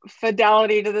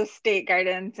fidelity to the state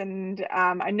guidance. And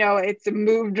I know it's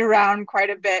moved around quite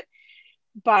a bit.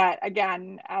 But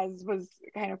again, as was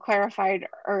kind of clarified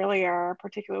earlier,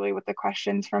 particularly with the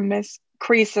questions from Ms.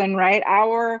 Creason, right?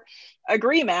 Our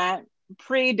agreement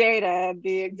predated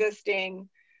the existing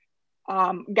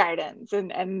guidance.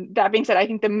 And that being said, I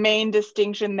think the main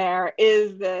distinction there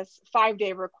is this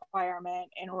 5-day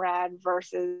requirement in red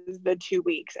versus the 2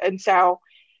 weeks. And so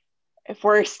if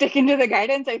we're sticking to the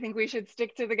guidance, I think we should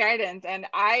stick to the guidance. And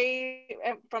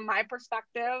from my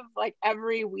perspective, like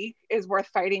every week is worth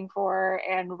fighting for,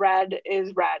 and red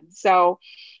is red. So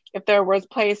if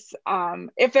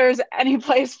there's any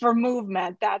place for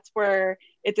movement, that's where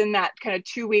it's in that kind of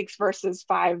 2 weeks versus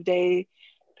 5-day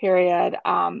period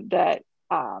that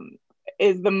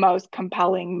is the most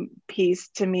compelling piece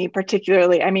to me,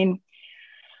 particularly. I mean,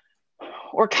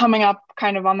 we're coming up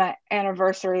kind of on that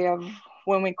anniversary of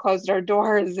when we closed our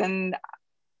doors, and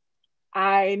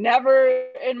I never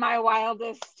in my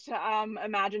wildest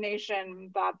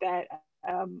imagination thought that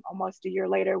almost a year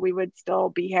later we would still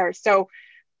be here. So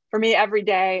for me, every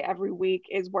day, every week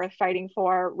is worth fighting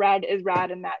for. Red is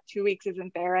red, and that 2 weeks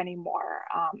isn't there anymore.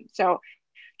 So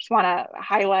just want to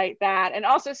highlight that, and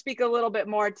also speak a little bit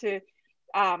more to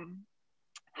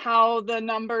how the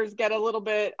numbers get a little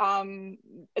bit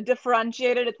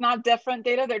differentiated. It's not different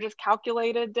data, they're just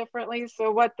calculated differently.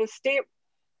 So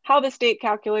how the state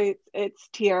calculates its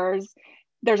tiers,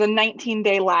 there's a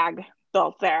 19-day lag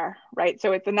built there, right?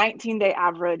 So it's a 19-day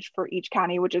average for each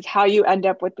county, which is how you end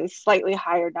up with this slightly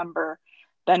higher number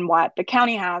than what the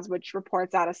county has, which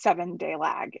reports out a 7-day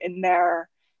lag in their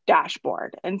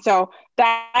dashboard. And so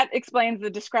that explains the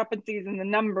discrepancies in the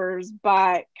numbers,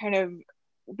 but kind of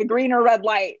the green or red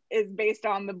light is based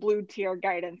on the blue tier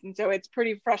guidance. And so it's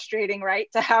pretty frustrating, right,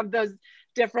 to have those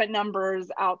different numbers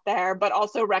out there, but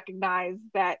also recognize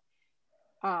that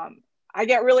I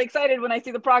get really excited when I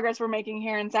see the progress we're making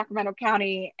here in Sacramento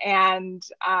County. And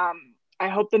I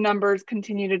hope the numbers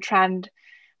continue to trend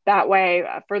that way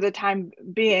for the time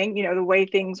being. You know, the way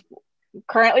things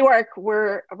currently work,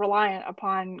 we're reliant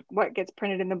upon what gets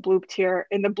printed in the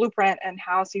blueprint and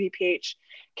how CDPH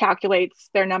calculates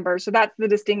their numbers. So that's the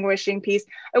distinguishing piece.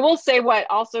 I will say what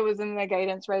also is in the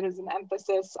guidance, right, is an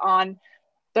emphasis on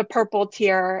the purple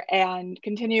tier and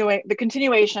the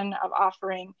continuation of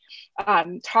offering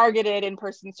targeted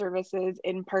in-person services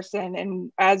in person.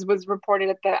 And as was reported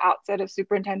at the outset of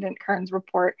Superintendent Kern's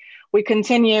report, we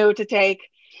continue to take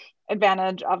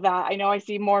advantage of that. I know I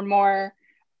see more and more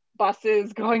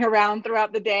buses going around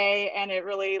throughout the day, and it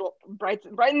really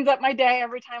brightens up my day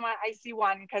every time I see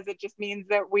one, because it just means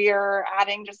that we are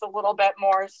adding just a little bit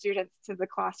more students to the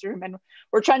classroom, and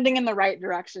we're trending in the right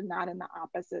direction, not in the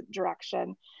opposite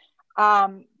direction.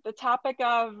 The topic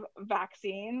of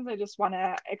vaccines, I just want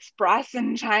to express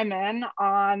and chime in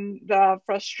on the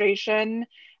frustration.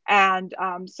 And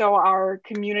so our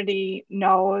community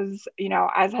knows, you know,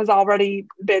 as has already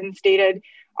been stated,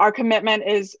 our commitment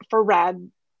is for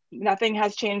red. Nothing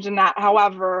has changed in that.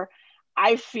 However,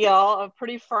 I feel a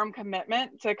pretty firm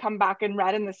commitment to come back in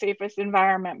red in the safest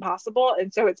environment possible.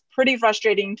 And so it's pretty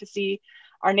frustrating to see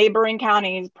our neighboring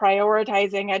counties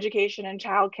prioritizing education and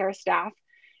childcare staff.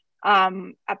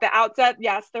 At the outset,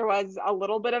 yes, there was a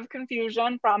little bit of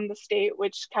confusion from the state,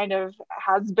 which kind of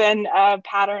has been a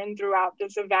pattern throughout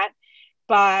this event.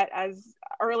 But as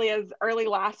early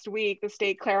last week, the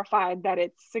state clarified that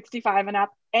it's 65 and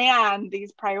up and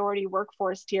these priority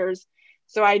workforce tiers.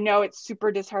 So I know it's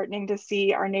super disheartening to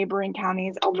see our neighboring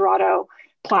counties, El Dorado,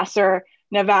 Placer,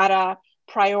 Nevada,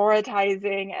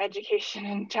 prioritizing education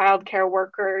and childcare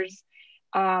workers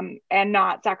and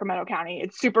not Sacramento County.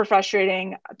 It's super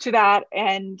frustrating to that.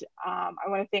 And I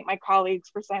want to thank my colleagues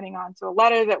for signing on to a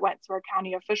letter that went to our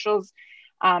county officials.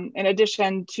 In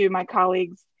addition to my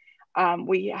colleagues,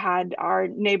 we had our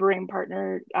neighboring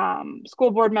partner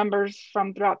school board members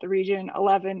from throughout the region,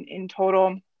 11 in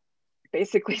total,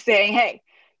 basically saying, hey,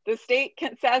 the state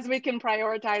says we can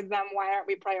prioritize them. Why aren't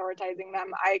we prioritizing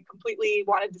them? I completely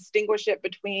want to distinguish it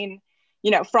between,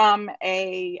 you know, from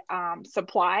a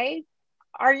supply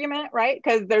argument, right?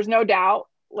 Because there's no doubt,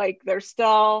 like there's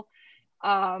still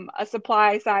a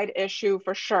supply side issue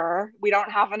for sure. We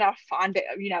don't have enough on,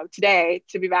 you know, today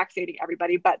to be vaccinating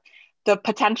everybody, but the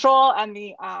potential and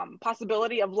the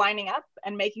possibility of lining up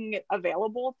and making it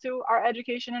available to our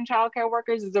education and childcare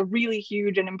workers is a really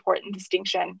huge and important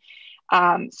distinction.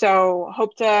 So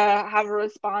hope to have a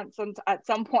response at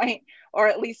some point, or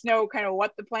at least know kind of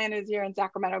what the plan is here in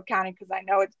Sacramento County, because I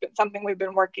know it's been something we've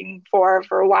been working for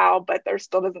a while, but there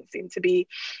still doesn't seem to be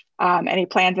any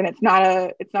plans, and it's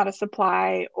not a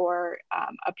supply or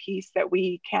a piece that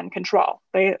we can control.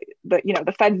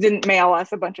 The feds didn't mail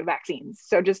us a bunch of vaccines,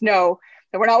 so just know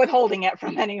we're not withholding it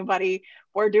from anybody.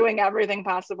 We're doing everything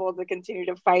possible to continue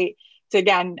to fight to,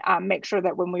 again, make sure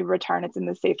that when we return, it's in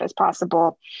the safest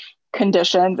possible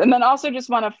conditions. And then also just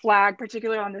want to flag,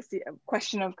 particularly on this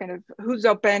question of kind of who's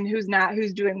open, who's not,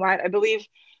 who's doing what. I believe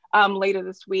later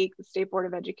this week, the State Board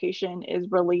of Education is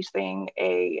releasing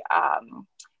a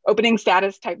opening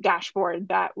status type dashboard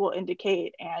that will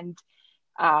indicate and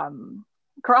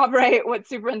corroborate what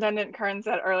Superintendent Kern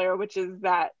said earlier, which is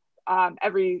that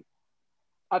every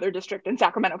other district in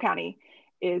Sacramento County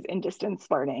is in distance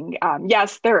learning.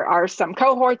 Yes, there are some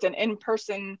cohorts and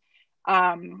in-person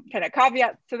kind of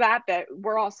caveats to that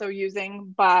we're also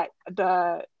using, but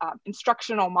the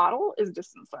instructional model is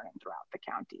distance learning throughout the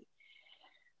county.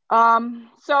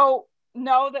 So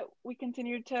know that we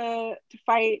continue to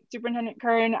fight. Superintendent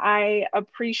Kern, I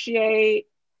appreciate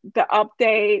the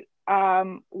update.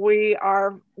 We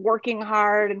are working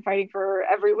hard and fighting for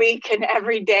every week and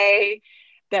every day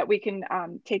that we can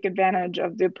take advantage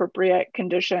of the appropriate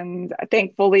conditions.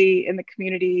 Thankfully, in the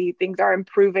community, things are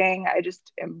improving. I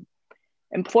just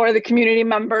implore the community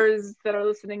members that are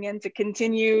listening in to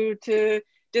continue to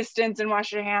distance and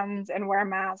wash your hands and wear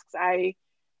masks. I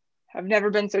have never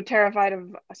been so terrified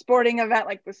of a sporting event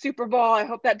like the Super Bowl. I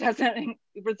hope that doesn't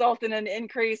result in an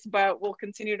increase, but we'll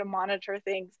continue to monitor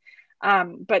things.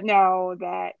 But know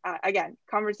that, again,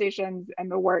 conversations and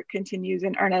the work continues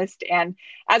in earnest. And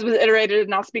as was iterated,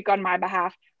 and I'll speak on my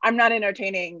behalf, I'm not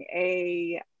entertaining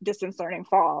a distance learning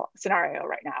fall scenario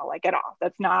right now, like at all.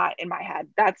 That's not in my head.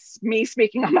 That's me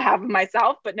speaking on behalf of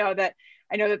myself, but know that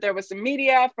I know that there was some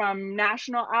media from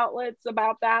national outlets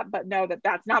about that, but know that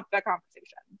that's not the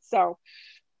conversation. So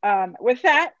with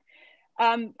that,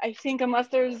 I think unless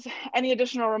there's any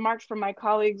additional remarks from my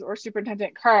colleagues or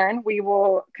Superintendent Kern, we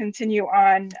will continue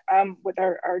on with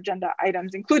our agenda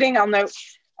items, including, I'll note,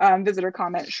 visitor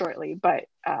comments shortly, but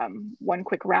one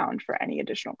quick round for any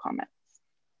additional comments.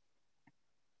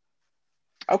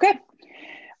 Okay.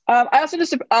 I also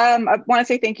just I want to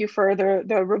say thank you for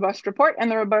the robust report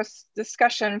and the robust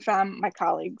discussion from my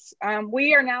colleagues.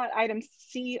 We are now at items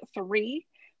C3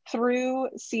 through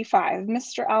C5.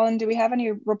 Mr. Allen, do we have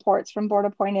any reports from board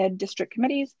appointed district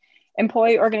committees,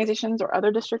 employee organizations, or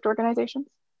other district organizations?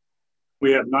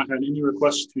 We have not had any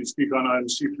requests to speak on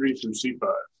items C3 through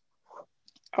C5.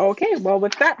 Okay, well,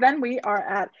 with that, then we are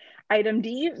at item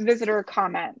D, visitor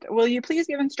comment. Will you please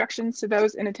give instructions to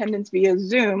those in attendance via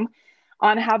Zoom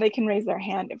on how they can raise their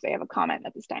hand if they have a comment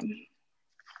at this time?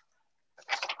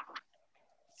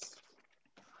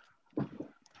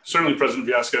 Certainly, President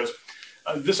Villescaz.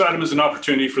 This item is an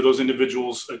opportunity for those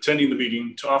individuals attending the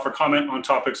meeting to offer comment on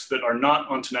topics that are not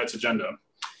on tonight's agenda.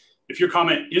 If your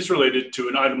comment is related to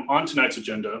an item on tonight's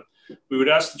agenda, we would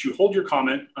ask that you hold your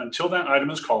comment until that item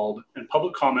is called, and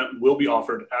public comment will be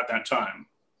offered at that time.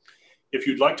 If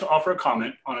you'd like to offer a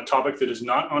comment on a topic that is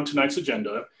not on tonight's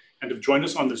agenda and have joined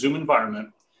us on the Zoom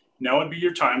environment, now would be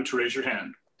your time to raise your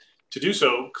hand. To do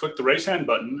so, click the raise hand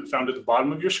button found at the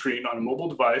bottom of your screen on a mobile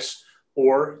device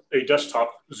or a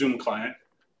desktop Zoom client,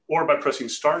 or by pressing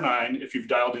 *9 if you've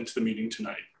dialed into the meeting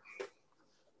tonight.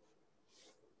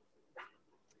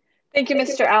 Thank you,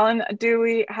 Mr. Allen. Do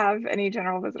we have any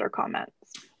general visitor comments?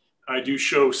 I do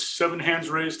show 7 hands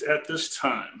raised at this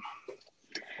time.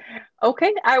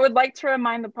 Okay, I would like to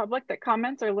remind the public that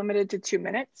comments are limited to 2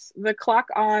 minutes. The clock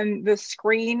on the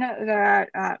screen that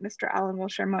Mr. Allen will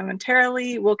share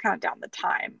momentarily will count down the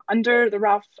time. Under the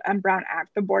Ralph M. Brown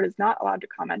Act, the board is not allowed to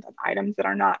comment on items that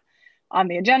are not on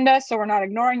the agenda, so we're not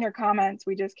ignoring your comments.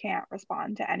 We just can't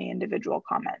respond to any individual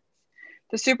comments.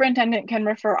 The superintendent can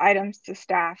refer items to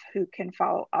staff who can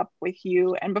follow up with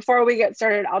you. And before we get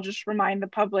started, I'll just remind the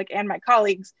public and my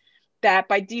colleagues that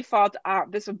by default,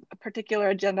 this particular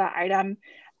agenda item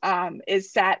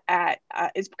is set at,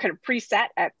 is kind of preset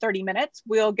at 30 minutes.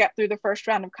 We'll get through the first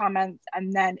round of comments,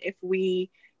 and then if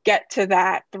we get to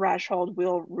that threshold,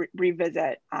 we'll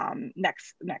revisit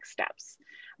next steps.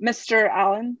 Mr.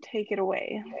 Allen, take it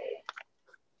away.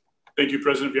 Thank you,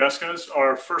 President Villescaz.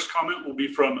 Our first comment will be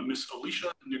from Ms.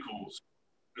 Alicia Nichols.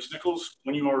 Ms. Nichols,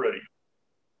 when you are ready.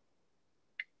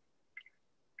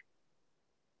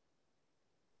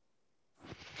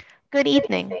 Good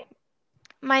evening.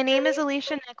 My name is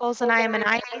Alicia Nichols, and I am an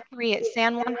IA3 at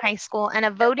San Juan High School and a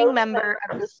voting member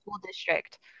of the school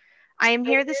district. I am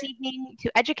here this evening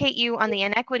to educate you on the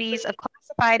inequities of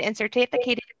classified and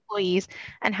certificated employees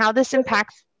and how this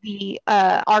impacts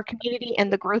our community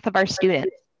and the growth of our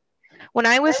students. When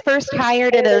I was first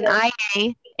hired at an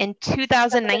IA in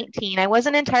 2019, I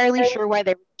wasn't entirely sure why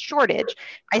there was a shortage.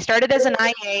 I started as an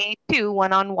IA2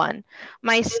 one-on-one.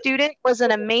 My student was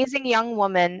an amazing young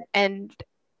woman, and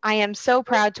I am so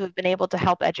proud to have been able to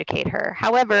help educate her.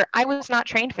 However, I was not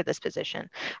trained for this position.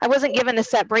 I wasn't given a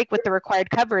set break with the required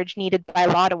coverage needed by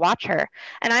law to watch her,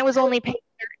 and I was only paid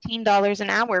 $13 an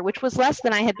hour, which was less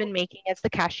than I had been making as the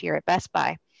cashier at Best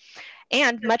Buy,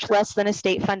 and much less than a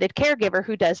state-funded caregiver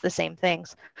who does the same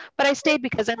things. But I stayed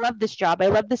because I love this job, I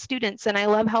love the students, and I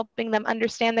love helping them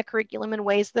understand the curriculum in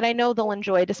ways that I know they'll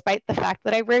enjoy, despite the fact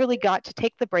that I rarely got to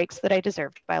take the breaks that I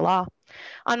deserved by law.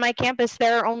 On my campus,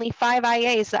 there are only 5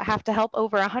 IAs that have to help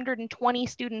over 120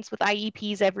 students with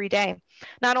IEPs every day.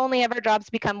 Not only have our jobs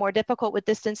become more difficult with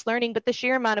distance learning, but the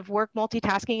sheer amount of work,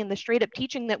 multitasking, and the straight up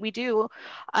teaching that we do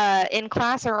in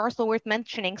class are also worth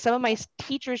mentioning. Some of my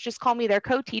teachers just call me their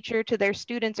co-teacher to their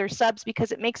students or subs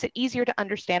because it makes it easier to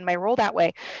understand my role that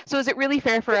way. So is it really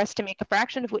fair for us to make a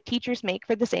fraction of what teachers make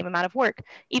for the same amount of work?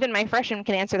 Even my freshmen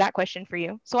can answer that question for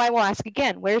you. So I will ask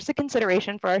again, where's the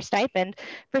consideration for our stipend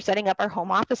for setting up our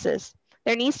home offices?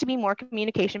 There needs to be more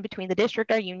communication between the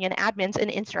district, our union, admins,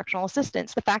 and instructional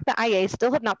assistants. The fact that IAs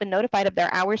still have not been notified of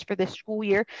their hours for this school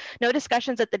year, no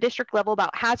discussions at the district level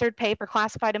about hazard pay for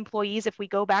classified employees if we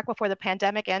go back before the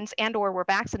pandemic ends and or we're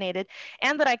vaccinated,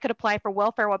 and that I could apply for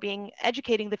welfare while being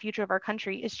educating the future of our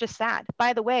country is just sad.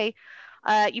 By the way,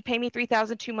 you pay me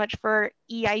 $3,000 too much for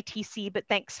EITC, but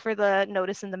thanks for the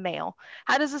notice in the mail.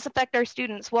 How does this affect our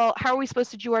students? Well, how are we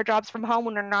supposed to do our jobs from home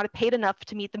when we're not paid enough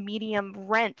to meet the medium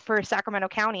rent for Sacramento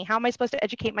County? How am I supposed to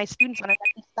educate my students on an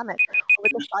empty stomach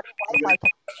with the shoddy Wi-Fi?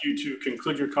 You to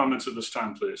conclude your comments at this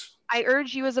time, please. I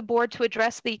urge you as a board to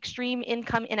address the extreme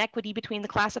income inequity between the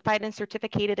classified and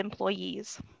certificated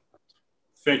employees.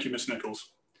 Thank you, Ms.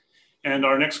 Nichols. And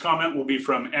our next comment will be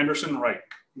from Anderson Reich,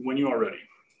 when you are ready.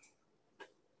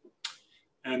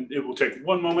 And it will take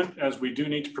one moment as we do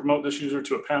need to promote this user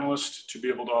to a panelist to be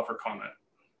able to offer comment.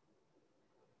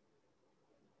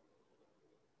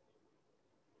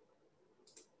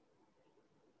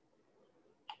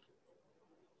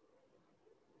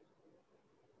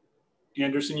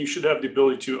 Anderson, you should have the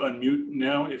ability to unmute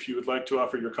now if you would like to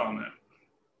offer your comment.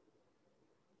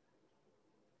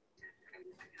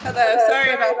 Hello,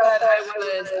 sorry about that. I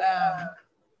was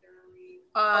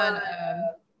on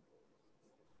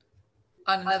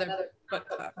another book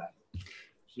club.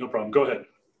 No problem, go ahead.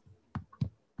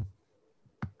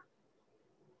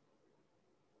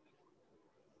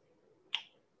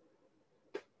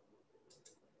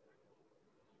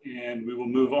 And we will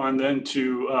move on then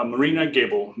to Marina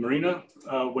Gable. Marina,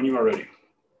 when you are ready.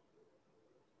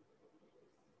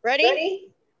 Ready?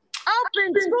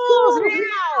 Open schools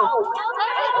now! Open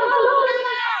schools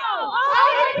now!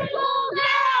 Open schools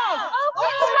now!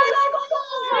 Open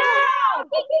schools now!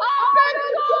 Open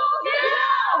schools now!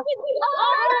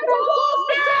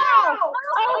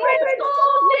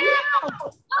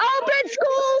 Open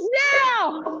schools now!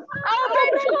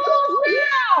 Open schools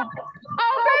now!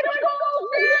 Open schools now! Open schools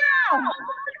now!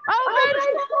 Open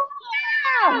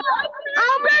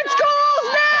schools now! Open schools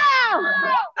now! Open schools now!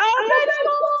 Open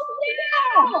schools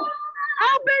now!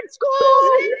 Open schools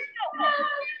now!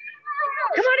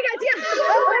 Come on, guys,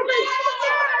 yeah! Open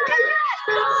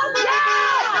schools now!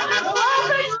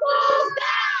 Open schools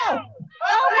now!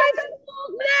 Open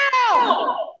schools now!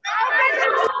 Open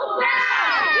schools now!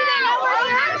 Do they know where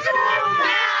we're at?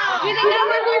 Do they know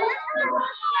where we're at?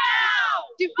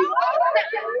 Do you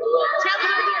tell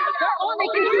them they're only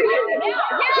contributing? We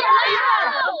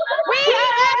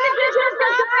are at the district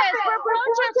office. We're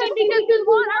protesting because we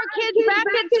want our kids back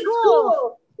at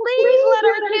school. Please let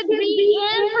our kids be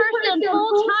in person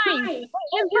full time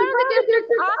in front of the district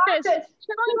office,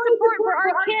 showing support for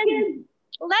our kids.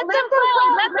 Let them play,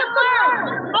 let them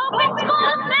learn. Open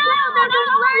schools now. They're not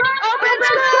learning. Open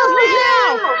schools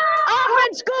now.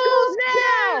 Open schools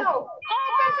now.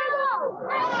 Open schools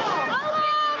now.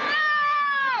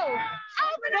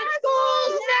 Open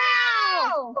schools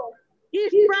now.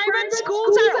 These private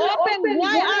schools are open.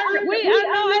 Why are we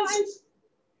not?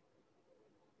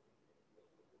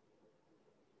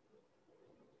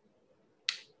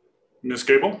 Ms.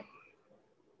 Gable?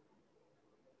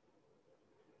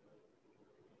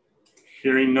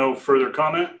 Hearing no further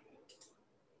comment,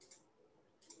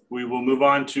 we will move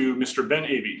on to Mr. Ben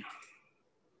Avey.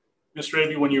 Mr.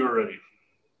 Avey, when you are ready.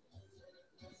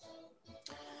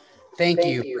 Thank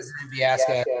you, President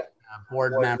Viasca,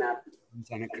 board member,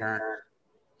 Lieutenant Kern.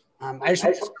 I just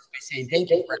want to start by saying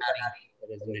thank you for having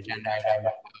it as an agenda item. I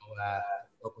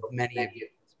spoke with many of you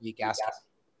this week asking,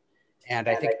 and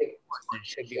I think it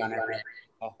should be on every.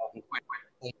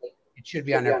 It should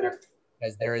be on every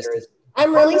because there is this.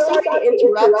 I'm really sorry to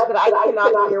interrupt, but I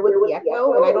cannot hear with the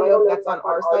echo, and I don't know if that's on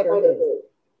our side or his.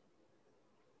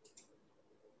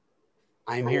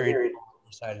 I'm hearing on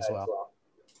our side as well.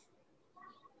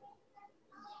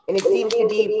 And it seems to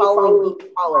be following each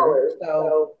caller.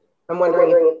 So I'm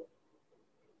wondering.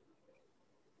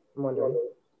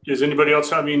 Is anybody else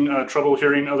having trouble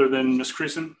hearing other than Ms.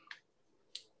 Creason?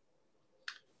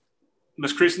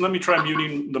 Ms. Creason, let me try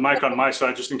muting the mic on my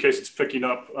side just in case it's picking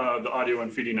up the audio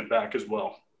and feeding it back as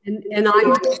well. And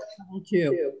I'm having trouble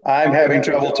too. I'm having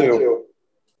trouble too.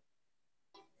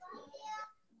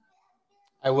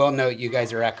 I will note you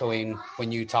guys are echoing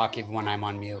when you talk, even when I'm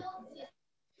on mute.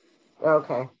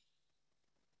 Okay.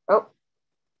 Oh.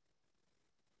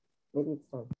 Maybe it's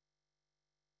done.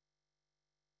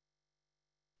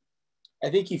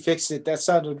 I think he fixed it. That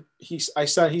sounded, he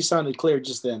sounded clear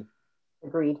just then.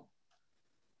 Agreed.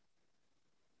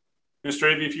 Mr.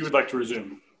 Avey, if you would like to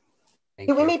resume.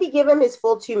 Can we maybe give him his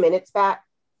full 2 minutes back?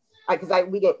 Because I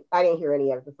didn't hear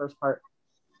any of the first part.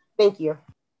 Thank you.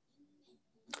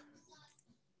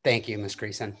 Thank you, Ms.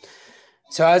 Creason.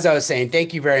 So as I was saying,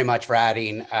 thank you very much for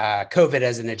adding COVID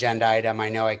as an agenda item. I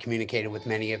know I communicated with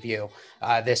many of you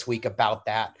this week about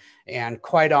that. And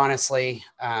quite honestly,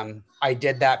 I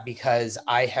did that because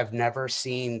I have never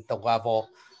seen the level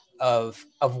of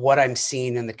what I'm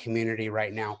seeing in the community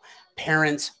right now.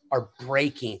 Parents are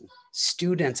breaking.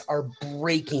 Students are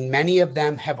breaking. Many of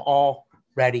them have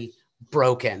already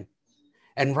broken.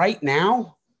 And right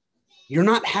now, you're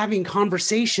not having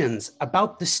conversations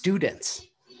about the students.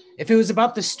 If it was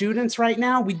about the students right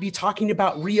now, we'd be talking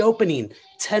about reopening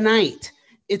tonight.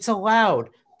 It's allowed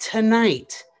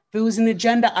tonight. If it was an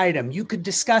agenda item, you could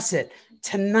discuss it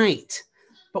tonight,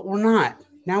 but we're not.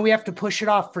 Now we have to push it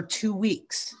off for 2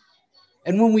 weeks.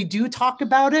 And when we do talk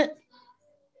about it,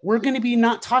 we're going to be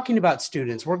not talking about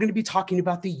students. We're going to be talking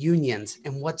about the unions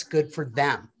and what's good for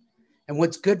them. And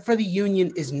what's good for the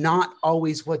union is not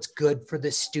always what's good for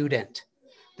the student.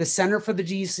 The Center for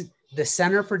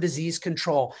Disease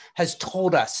Control has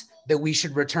told us that we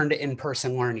should return to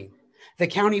in-person learning. The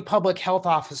county public health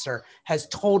officer has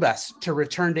told us to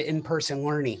return to in-person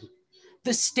learning.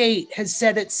 The state has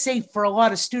said it's safe for a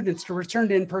lot of students to return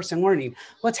to in-person learning.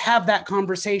 Let's have that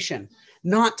conversation,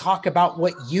 not talk about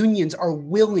what unions are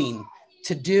willing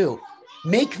to do.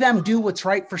 Make them do what's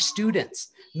right for students.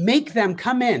 Make them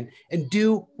come in and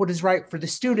do what is right for the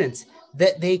students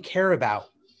that they care about.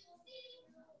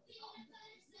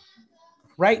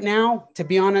 Right now, to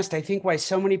be honest, I think why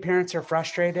so many parents are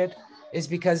frustrated is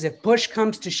because if push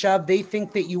comes to shove, they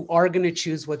think that you are going to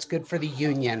choose what's good for the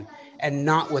union and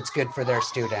not what's good for their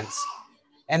students.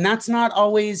 And that's not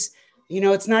always,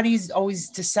 it's not easy always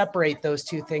to separate those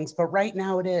two things, but right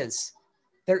now it is.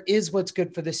 There is what's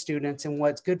good for the students, and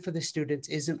what's good for the students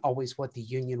isn't always what the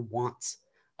union wants.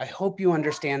 I hope you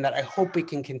understand that. I hope we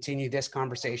can continue this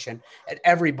conversation at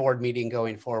every board meeting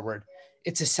going forward.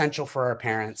 It's essential for our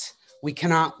parents. We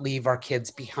cannot leave our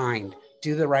kids behind.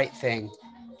 Do the right thing.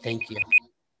 Thank you.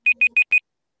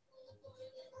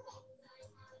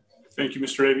 Thank you,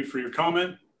 Mr. Avey, for your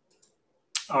comment.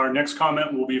 Our next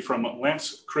comment will be from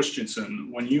Lance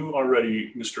Christensen. When you are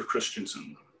ready, Mr.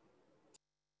 Christensen.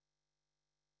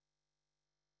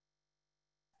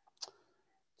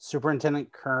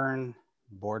 Superintendent Kern,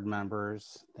 board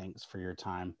members, thanks for your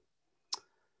time.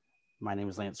 My name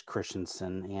is Lance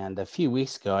Christensen, and a few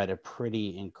weeks ago, I had a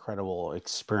pretty incredible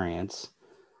experience.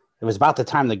 It was about the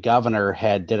time the governor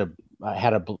had a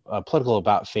political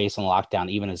about-face on lockdown,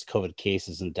 even as COVID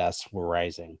cases and deaths were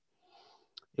rising.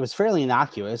 It was fairly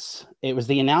innocuous. It was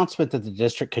the announcement that the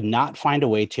district could not find a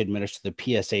way to administer the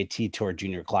PSAT to our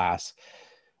junior class,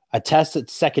 a test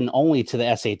that's second only to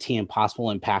the SAT and possible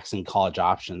impacts in college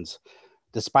options.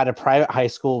 Despite a private high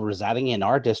school residing in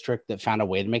our district that found a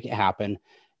way to make it happen,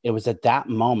 it was at that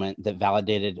moment that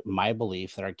validated my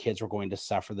belief that our kids were going to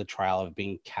suffer the trial of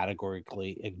being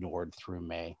categorically ignored through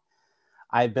May.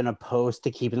 I've been opposed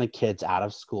to keeping the kids out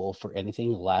of school for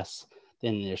anything less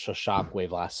than the initial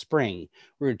shockwave last spring.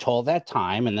 We were told at that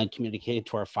time and then communicated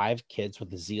to our 5 kids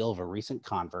with the zeal of a recent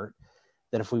convert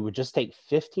that if we would just take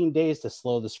 15 days to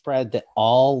slow the spread, that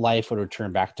all life would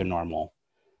return back to normal.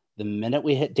 The minute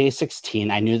we hit day 16,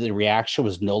 I knew the reaction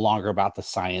was no longer about the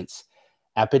science,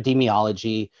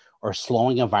 epidemiology, or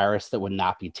slowing a virus that would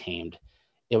not be tamed.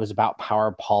 It was about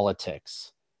power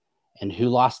politics. And who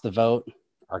lost the vote?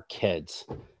 Our kids.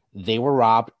 They were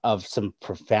robbed of some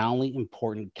profoundly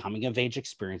important coming of age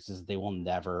experiences they will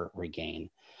never regain.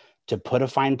 To put a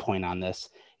fine point on this,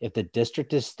 if the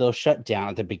district is still shut down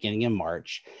at the beginning of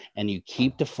March and you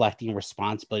keep deflecting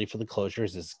responsibility for the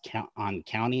closures on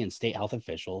county and state health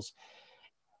officials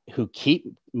who keep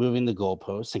moving the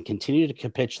goalposts and continue to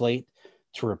capitulate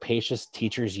to rapacious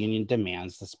teachers' union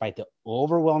demands, despite the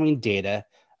overwhelming data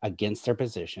against their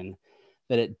position,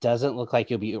 that it doesn't look like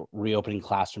you'll be reopening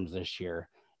classrooms this year,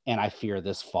 and I fear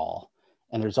this fall.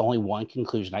 And there's only one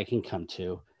conclusion I can come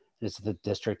to, and it's that the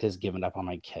district has given up on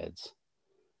my kids.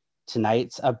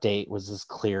 Tonight's update was as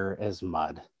clear as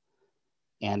mud.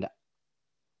 And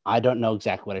I don't know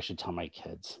exactly what I should tell my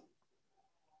kids.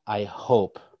 I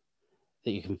hope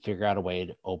that you can figure out a way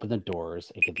to open the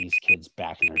doors and get these kids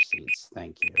back in their seats.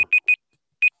 Thank you.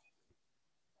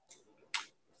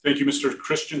 Thank you, Mr.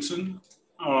 Christensen.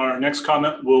 Our next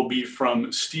comment will be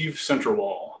from Steve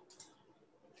Centerwall.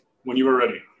 When you are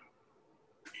ready.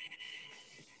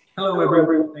 Hello,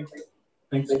 everyone.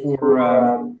 Thanks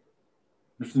for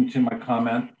listening to my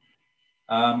comment.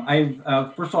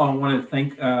 First of all, I want to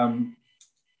thank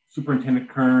Superintendent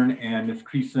Kern and Ms.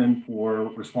 Creason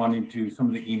for responding to some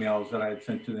of the emails that I had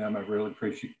sent to them. I really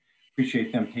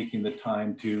appreciate them taking the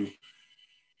time to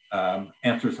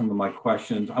answer some of my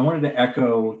questions. I wanted to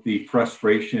echo the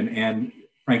frustration and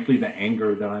frankly, the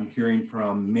anger that I'm hearing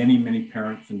from many, many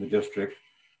parents in the district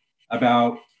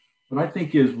about what I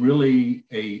think is really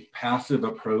a passive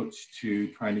approach to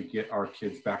trying to get our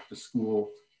kids back to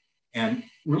school and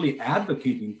really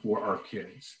advocating for our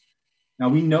kids. Now,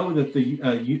 we know that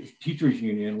the teachers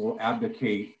union will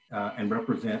advocate and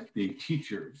represent the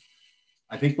teachers.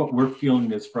 I think what we're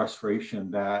feeling is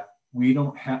frustration that we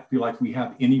don't feel like we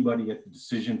have anybody at the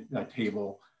decision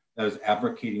table that is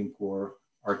advocating for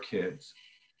our kids.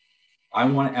 I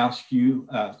want to ask you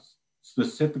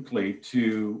specifically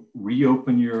to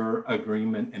reopen your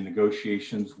agreement and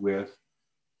negotiations with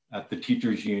the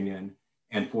teachers union,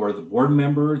 and for the board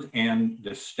members and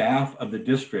the staff of the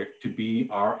district to be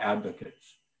our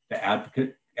advocates,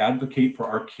 to advocate for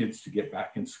our kids to get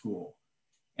back in school.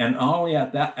 And not only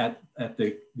at the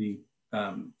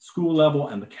school level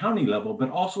and the county level, but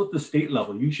also at the state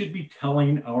level. You should be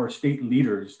telling our state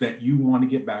leaders that you want to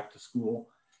get back to school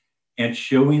and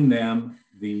showing them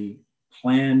the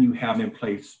plan you have in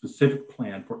place, specific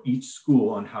plan for each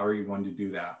school on how are you going to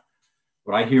do that.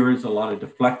 What I hear is a lot of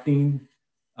deflecting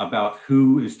about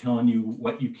who is telling you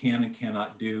what you can and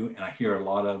cannot do. And I hear a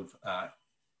lot of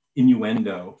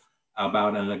innuendo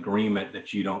about an agreement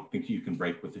that you don't think you can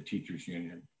break with the teachers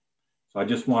union. So I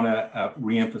just want to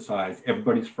reemphasize,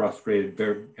 everybody's frustrated,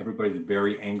 everybody's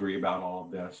very angry about all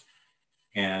of this.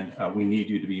 And we need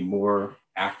you to be more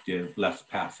active, less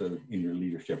passive in your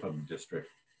leadership of the district.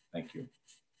 Thank you.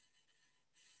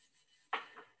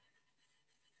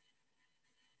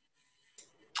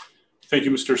 Thank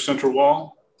you, Mr.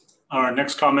 Centerwall. Our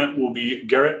next comment will be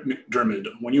Garrett McDermott,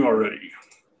 when you are ready.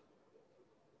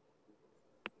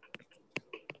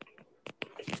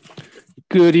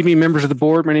 Good evening, members of the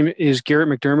board. My name is Garrett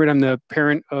McDermott. I'm the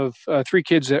parent of 3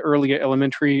 kids at Early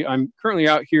Elementary. I'm currently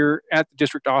out here at the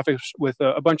district office with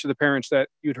a bunch of the parents that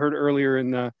you'd heard earlier,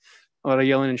 and a lot of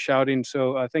yelling and shouting.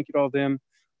 So thank you to all of them.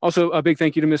 Also, a big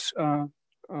thank you to Ms.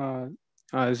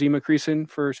 Zima Creason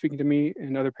for speaking to me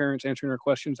and other parents, answering our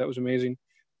questions. That was amazing.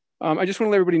 I just want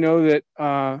to let everybody know that,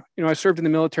 I served in the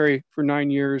military for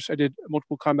 9 years. I did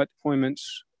multiple combat deployments.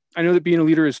 I know that being a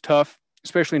leader is tough,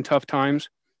 especially in tough times.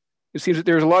 It seems that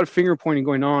there's a lot of finger pointing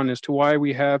going on as to why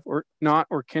we have or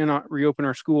cannot reopen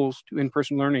our schools to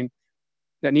in-person learning.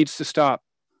 That needs to stop.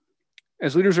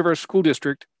 As leaders of our school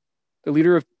district, the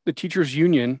leader of the teachers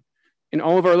union, and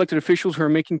all of our elected officials who are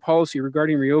making policy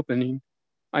regarding reopening,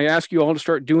 I ask you all to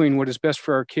start doing what is best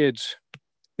for our kids.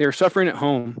 They are suffering at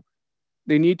home.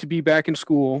 They need to be back in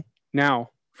school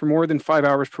now for more than 5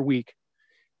 hours per week.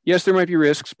 Yes, there might be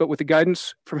risks, but with the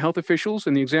guidance from health officials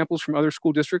and the examples from other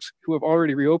school districts who have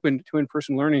already reopened to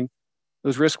in-person learning,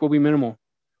 those risks will be minimal.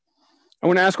 I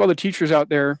want to ask all the teachers out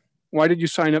there, why did you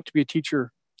sign up to be a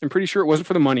teacher? I'm pretty sure it wasn't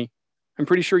for the money. I'm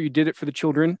pretty sure you did it for the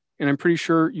children, and I'm pretty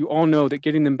sure you all know that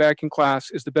getting them back in class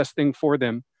is the best thing for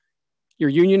them. Your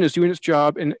union is doing its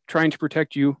job and trying to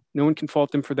protect you. No one can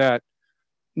fault them for that.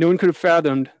 No one could have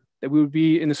fathomed that we would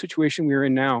be in the situation we are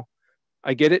in now.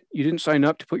 I get it. You didn't sign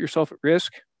up to put yourself at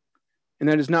risk, and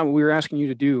that is not what we were asking you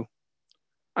to do.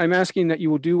 I'm asking that you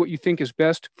will do what you think is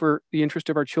best for the interest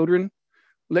of our children.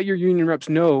 Let your union reps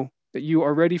know that you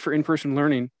are ready for in-person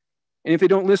learning. And if they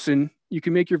don't listen, you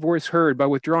can make your voice heard by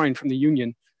withdrawing from the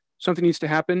union. Something needs to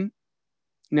happen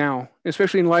now,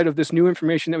 especially in light of this new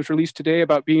information that was released today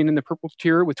about being in the purple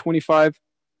tier with 25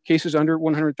 cases under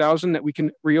 100,000 that we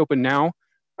can reopen now.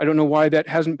 I don't know why that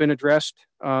hasn't been addressed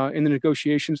in the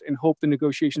negotiations, and hope the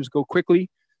negotiations go quickly.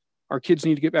 Our kids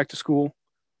need to get back to school.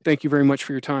 Thank you very much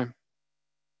for your time.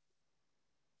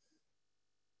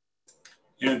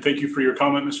 And thank you for your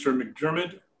comment, Mr.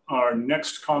 McDermott. Our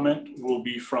next comment will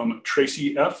be from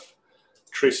Tracy F.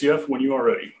 Tracy F., when you are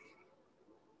ready.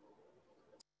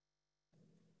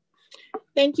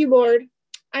 Thank you, board.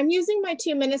 I'm using my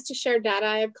 2 minutes to share data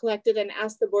I have collected and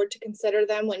ask the board to consider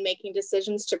them when making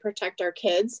decisions to protect our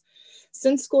kids.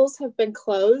 Since schools have been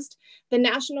closed, the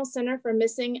National Center for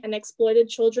Missing and Exploited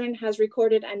Children has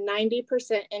recorded a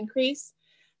 90% increase.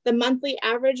 The monthly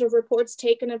average of reports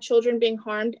taken of children being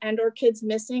harmed and/or kids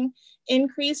missing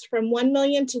increased from 1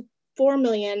 million to 4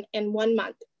 million in 1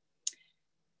 month.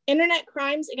 Internet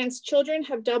crimes against children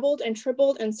have doubled and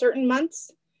tripled in certain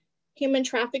months. Human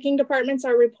trafficking departments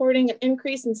are reporting an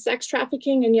increase in sex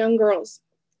trafficking in young girls.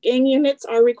 Gang units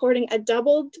are recording a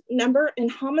doubled number in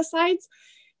homicides,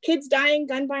 kids dying,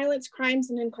 gun violence, crimes,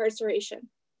 and incarceration.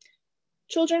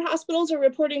 Children's hospitals are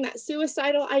reporting that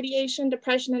suicidal ideation,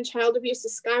 depression, and child abuse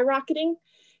is skyrocketing.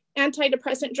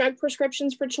 Antidepressant drug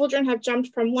prescriptions for children have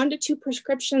jumped from 1 to 2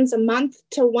 prescriptions a month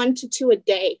to 1 to 2 a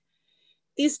day.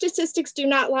 These statistics do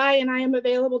not lie, and I am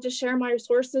available to share my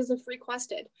sources if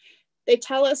requested. They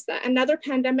tell us that another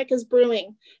pandemic is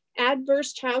brewing.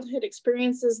 Adverse childhood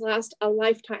experiences last a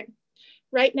lifetime.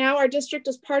 Right now, our district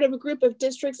is part of a group of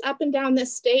districts up and down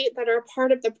this state that are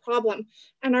part of the problem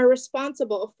and are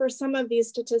responsible for some of these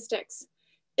statistics.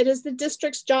 It is the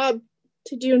district's job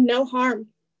to do no harm.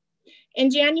 In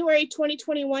January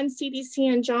 2021,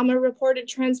 CDC and JAMA reported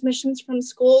transmissions from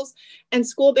schools and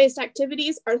school-based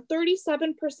activities are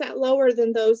 37% lower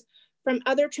than those from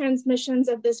other transmissions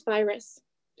of this virus.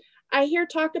 I hear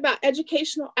talk about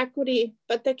educational equity,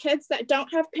 but the kids that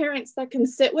don't have parents that can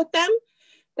sit with them,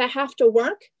 that have to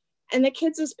work, and the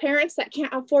kids' parents that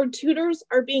can't afford tutors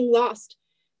are being lost.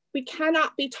 We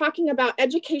cannot be talking about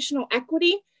educational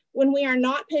equity when we are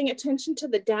not paying attention to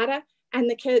the data and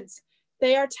the kids.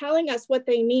 They are telling us what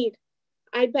they need.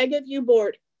 I beg of you,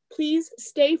 board, please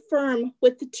stay firm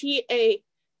with the TA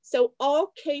so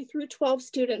all K through 12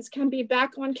 students can be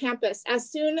back on campus as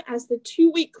soon as the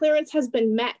 2-week clearance has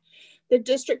been met. The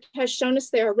district has shown us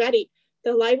they are ready.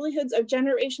 The livelihoods of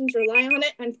generations rely on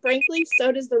it, and frankly,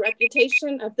 so does the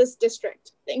reputation of this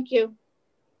district. Thank you.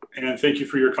 And thank you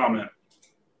for your comment.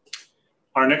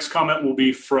 Our next comment will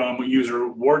be from user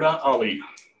Warda Ali.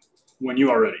 When you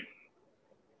are ready.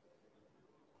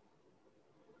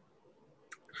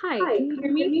 Hi, can you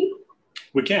hear me?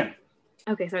 We can.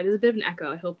 Okay, sorry, there's a bit of an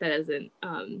echo. I hope that doesn't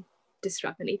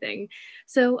disrupt anything.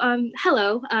 So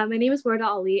hello, my name is Warda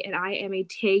Ali, and I am a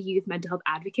TAY Youth Mental Health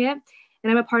Advocate,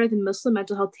 and I'm a part of the Muslim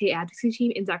Mental Health TAY Advocacy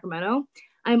Team in Sacramento.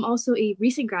 I'm also a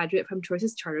recent graduate from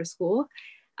Choices Charter School.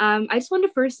 I just wanted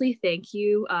to firstly thank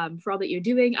you for all that you're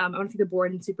doing. I want to thank the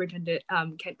board and Superintendent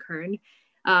Kent Kern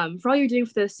for all you're doing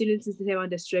for the students in the San Juan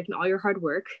District and all your hard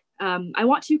work. I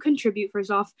want to contribute first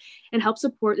off and help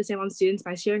support the San Juan students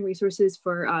by sharing resources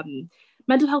for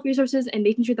mental health resources and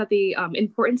making sure that the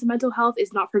importance of mental health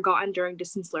is not forgotten during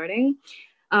distance learning.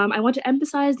 I want to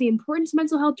emphasize the importance of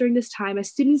mental health during this time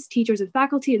as students, teachers, and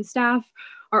faculty and staff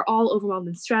are all overwhelmed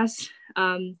and stressed.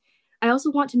 I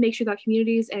also want to make sure that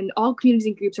communities and all communities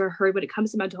and groups are heard when it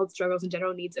comes to mental health struggles and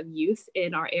general needs of youth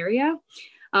in our area.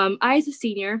 I, as a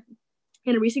senior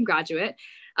and a recent graduate,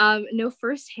 know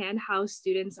firsthand how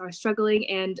students are struggling,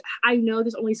 and I know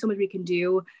there's only so much we can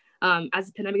do as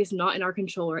the pandemic is not in our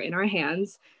control or in our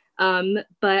hands.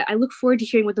 But I look forward to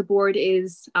hearing what the board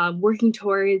is working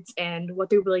towards and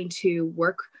what they're willing to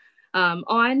work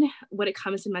on when it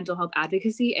comes to mental health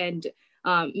advocacy and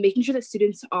making sure that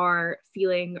students are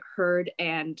feeling heard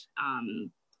and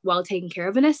well taken care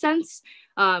of in a sense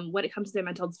when it comes to their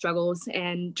mental health struggles,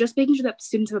 and just making sure that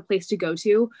students have a place to go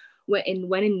to when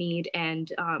in need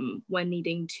and when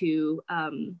needing to,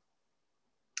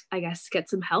 I guess, get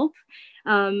some help.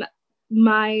 One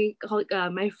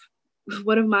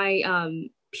of my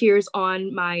peers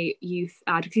on my youth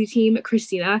advocacy team,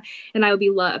 Christina, and I would be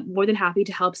more than happy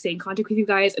to help stay in contact with you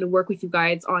guys and work with you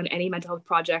guys on any mental health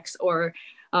projects, or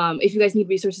if you guys need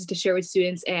resources to share with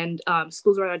students and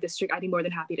schools around our district, I'd be more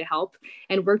than happy to help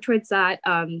and work towards that.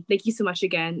 Thank you so much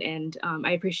again, and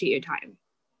I appreciate your time.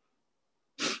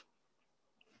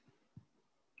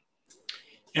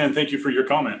 And thank you for your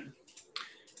comment.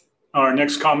 Our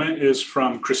next comment is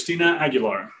from Christina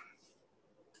Aguilar.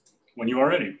 When you are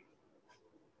ready.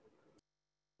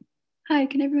 Hi,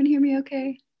 can everyone hear me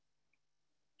okay?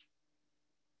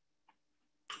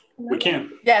 We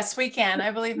can. Yes, we can.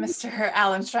 I believe Mr.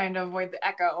 Allen's trying to avoid the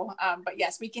echo, but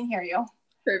yes, we can hear you.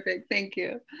 Perfect, thank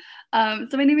you.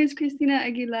 So my name is Christina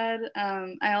Aguilar.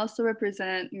 I also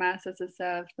represent MAS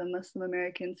SSF, the Muslim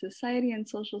American Society and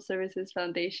Social Services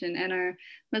Foundation, and our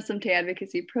Muslim TAY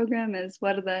Advocacy Program, as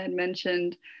Warda had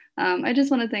mentioned. I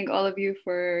just want to thank all of you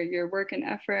for your work and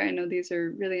effort. I know these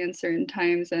are really uncertain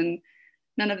times and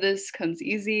none of this comes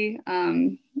easy.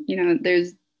 You know,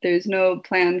 there's no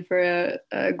plan for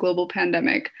a global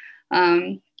pandemic.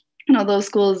 And And although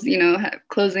schools,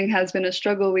 closing has been a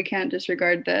struggle, we can't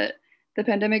disregard that the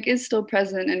pandemic is still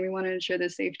present, and we want to ensure the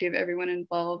safety of everyone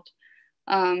involved.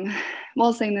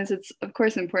 While saying this, it's of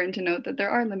course important to note that there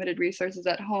are limited resources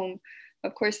at home.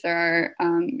 Of course there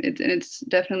are, it's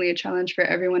definitely a challenge for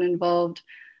everyone involved.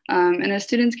 And as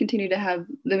students continue to have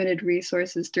limited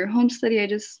resources through home study, I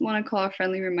just want to call a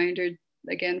friendly reminder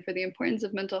again for the importance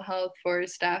of mental health for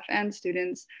staff and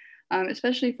students,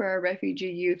 especially for our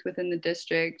refugee youth within the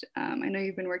district. I know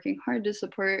you've been working hard to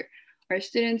support our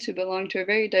students who belong to a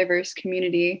very diverse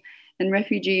community, and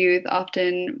refugee youth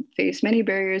often face many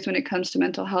barriers when it comes to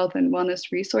mental health and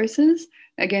wellness resources.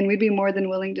 Again, we'd be more than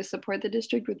willing to support the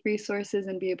district with resources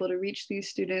and be able to reach these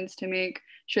students to make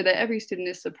sure that every student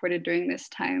is supported during this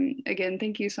time. Again,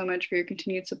 thank you so much for your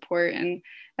continued support and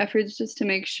efforts just to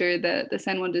make sure that the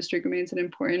San Juan district remains an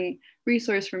important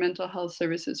resource for mental health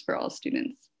services for all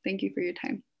students. Thank you for your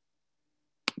time.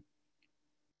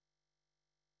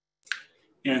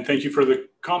 And thank you for the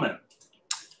comment.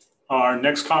 Our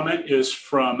next comment is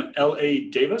from L.A.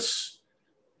 Davis,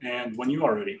 and when you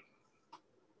are ready.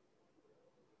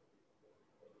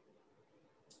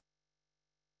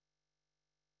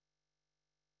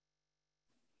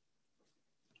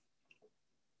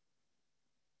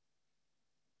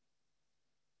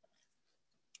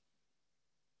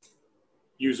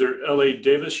 User L.A.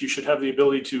 Davis, you should have the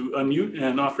ability to unmute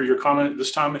and offer your comment at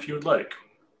this time if you would like.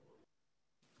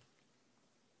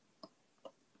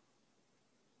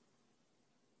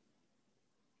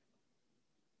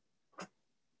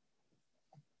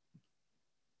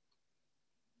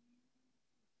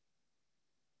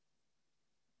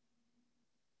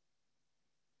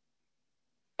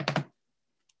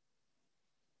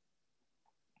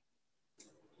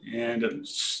 And it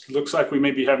looks like we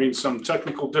may be having some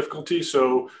technical difficulty,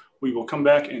 so we will come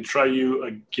back and try you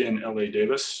again, L.A.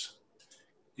 Davis.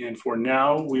 And for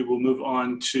now, we will move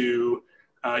on to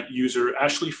user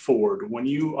Ashley Ford, when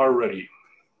you are ready.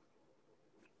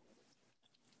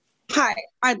 Hi,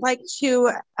 I'd like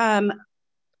to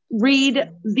read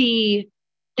the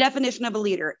definition of a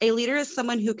leader. A leader is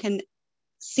someone who can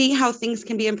see how things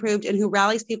can be improved and who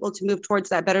rallies people to move towards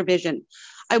that better vision.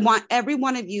 I want every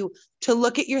one of you to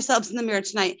look at yourselves in the mirror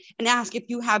tonight and ask if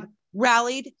you have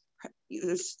rallied,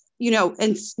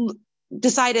 and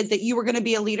decided that you were going to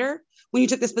be a leader when you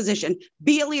took this position.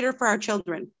 Be a leader for our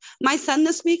children. My son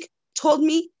this week told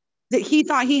me that he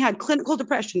thought he had clinical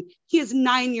depression. He is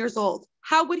 9 years old.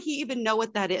 How would he even know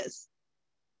what that is?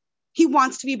 He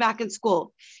wants to be back in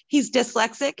school. He's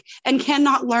dyslexic and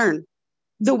cannot learn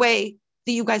the way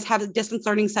that you guys have a distance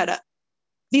learning set up.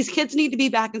 These kids need to be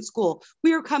back in school.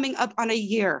 We are coming up on a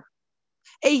year,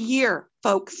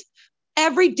 folks.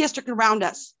 Every district around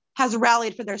us has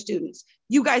rallied for their students.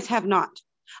 You guys have not.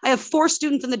 I have 4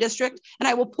 students in the district, and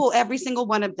I will pull every single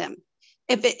one of them.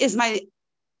 If it is my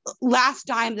last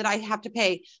dime that I have to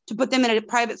pay to put them in a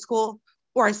private school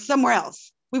or somewhere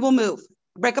else, we will move,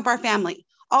 break up our family,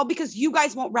 all because you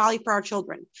guys won't rally for our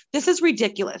children. This is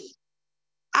ridiculous.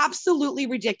 Absolutely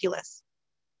ridiculous.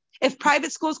 If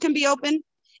private schools can be open,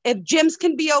 if gyms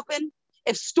can be open,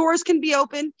 if stores can be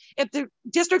open, if the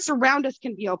districts around us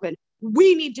can be open,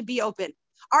 we need to be open.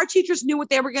 Our teachers knew what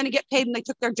they were going to get paid when they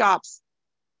took their jobs.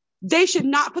 They should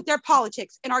not put their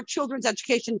politics in our children's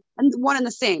education and one and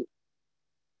the same.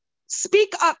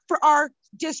 Speak up for our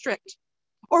district,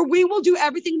 or we will do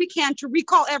everything we can to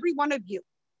recall every one of you.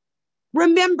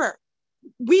 Remember,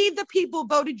 we the people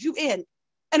voted you in,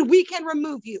 and we can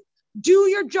remove you. Do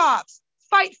your jobs.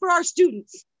 Fight for our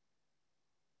students.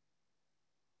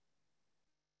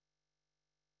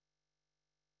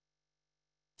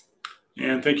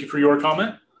 And thank you for your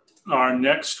comment. Our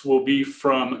next will be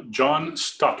from John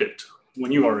Stockett,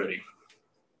 when you are ready.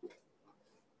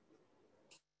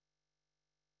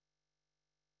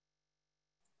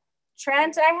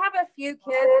 Trent, I have a few kids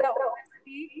that want to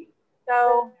speak,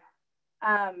 so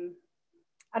I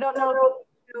don't know if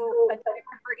you do a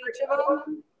timer for each of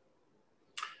them.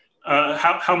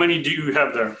 How many do you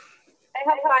have there? I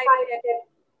have 5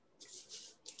 kids.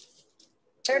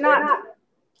 They're not,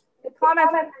 the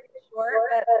comments are pretty short,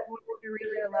 but I want to read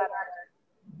their letter.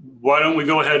 Why don't we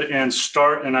go ahead and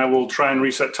start, and I will try and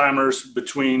reset timers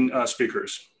between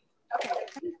speakers. Okay.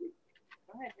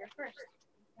 Go ahead, you're first.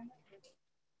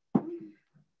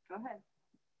 Go ahead.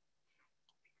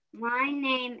 My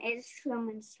name is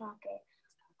Truman Stockett.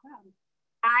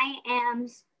 I am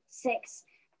 6.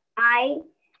 I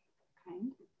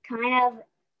kind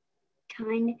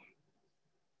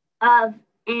of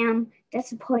am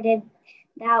disappointed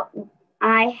that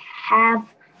I have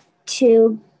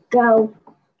to go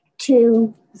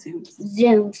to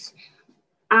Zooms.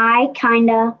 I kind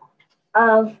of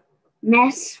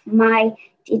miss my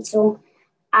teacher.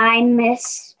 I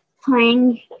miss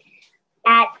playing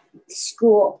at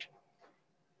school.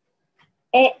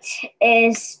 It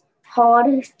is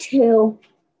hard to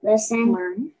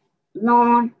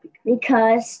learn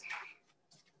because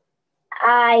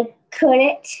I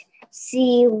couldn't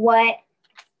see what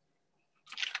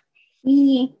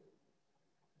he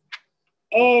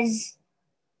is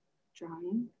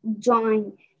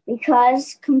drawing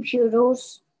because computer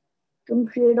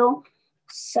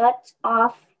shut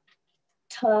off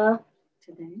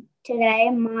today.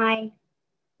 My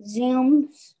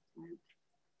Zooms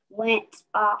went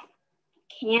off.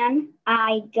 Can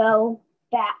I go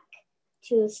back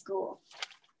to school?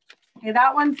 Okay,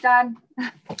 that one's done.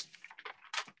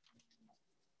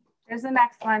 There's the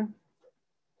next one.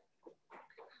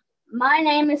 My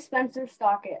name is Spencer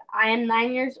Stockett. I am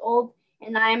 9 years old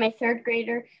and I am a third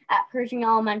grader at Pershing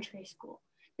Elementary School.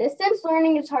 Distance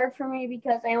learning is hard for me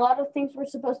because a lot of things we're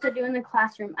supposed to do in the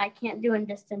classroom I can't do in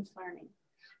distance learning.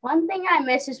 One thing I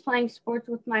miss is playing sports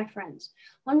with my friends.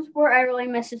 One sport I really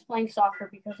miss is playing soccer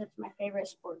because it's my favorite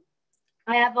sport.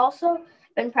 I have also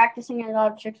been practicing a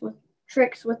lot of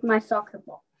tricks with my soccer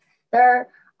ball. There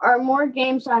are more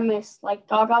games I miss, like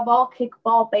gaga ball,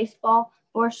 kickball, baseball,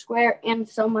 foursquare, and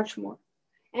so much more.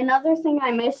 Another thing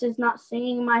I miss is not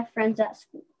seeing my friends at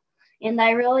school, and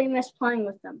I really miss playing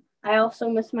with them. I also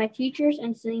miss my teachers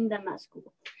and seeing them at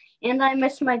school, and I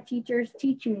miss my teachers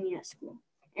teaching me at school.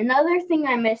 Another thing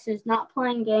I miss is not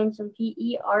playing games in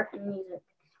PE, art, and music.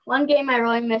 One game I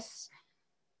really miss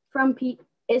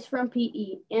is from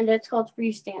PE, and it's called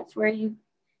Freeze Dance, where you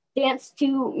dance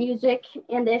to music,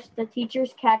 and if the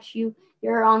teachers catch you,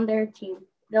 you're on their team.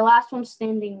 The last one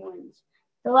standing wins.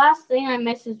 The last thing I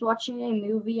miss is watching a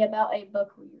movie about a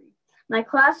book we read. My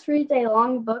class reads a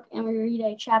long book, and we read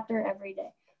a chapter every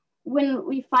day. When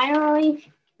we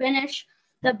finally finish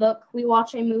the book, we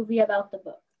watch a movie about the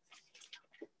book.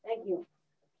 Thank you.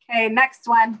 Okay, next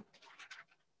one.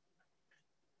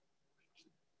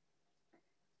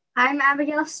 I'm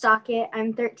Abigail Stockett.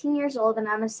 I'm 13 years old and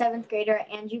I'm a 7th grader at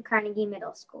Andrew Carnegie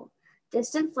Middle School.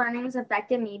 Distance learning has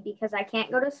affected me because I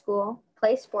can't go to school,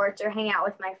 play sports, or hang out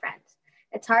with my friends.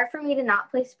 It's hard for me to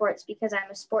not play sports because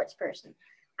I'm a sports person.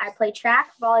 I play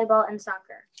track, volleyball, and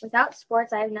soccer. Without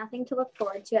sports, I have nothing to look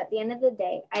forward to at the end of the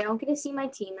day. I don't get to see my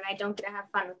team and I don't get to have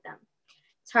fun with them.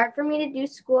 It's hard for me to do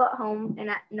school at home and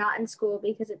not in school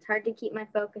because it's hard to keep my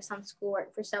focus on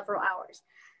schoolwork for several hours.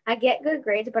 I get good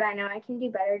grades, but I know I can do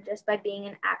better just by being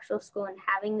in actual school and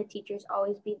having the teachers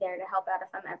always be there to help out if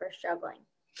I'm ever struggling.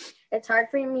 It's hard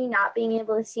for me not being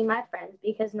able to see my friends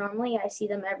because normally I see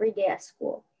them every day at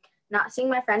school. Not seeing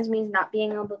my friends means not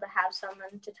being able to have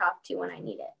someone to talk to when I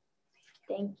need it.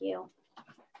 Thank you.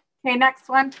 Okay, next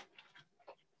one.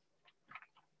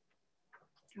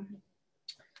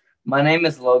 My name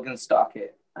is Logan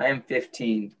Stockett. I am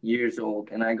 15 years old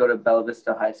and I go to Bella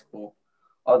Vista High School.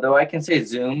 Although I can say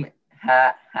Zoom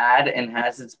had and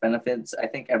has its benefits, I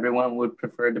think everyone would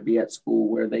prefer to be at school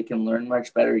where they can learn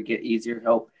much better, get easier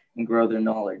help, and grow their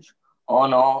knowledge. All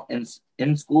in all,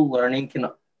 in-school learning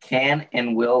can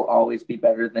and will always be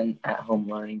better than at-home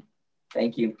learning.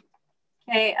 Thank you.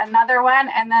 Okay, another one,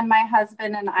 and then my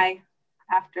husband and I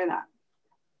after that.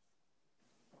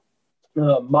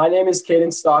 My name is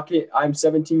Caden Stockett. I'm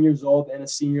 17 years old and a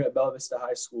senior at Bella Vista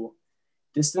High School.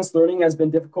 Distance learning has been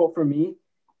difficult for me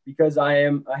because I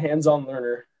am a hands-on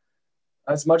learner.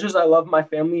 As much as I love my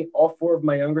family, all 4 of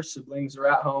my younger siblings are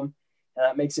at home, and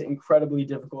that makes it incredibly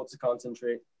difficult to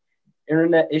concentrate.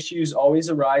 Internet issues always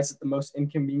arise at the most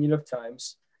inconvenient of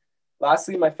times.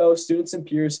 Lastly, my fellow students and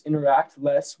peers interact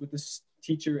less with the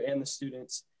teacher and the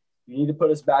students. You need to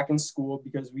put us back in school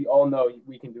because we all know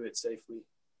we can do it safely.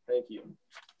 Thank you.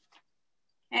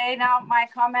 Okay, now my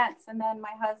comments and then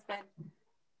my husband.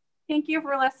 Thank you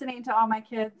for listening to all my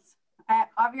kids.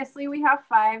 Obviously, we have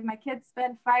 5. My kids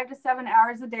spend 5 to 7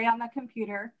 hours a day on the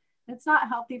computer. It's not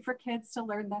healthy for kids to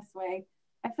learn this way.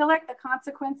 I feel like the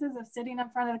consequences of sitting in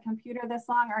front of the computer this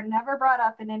long are never brought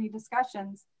up in any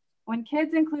discussions. When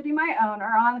kids, including my own,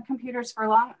 are on the computers for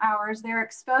long hours, they're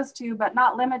exposed to, but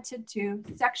not limited to,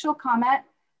 sexual comment,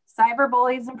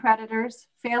 cyberbullies and predators,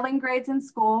 failing grades in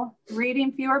school,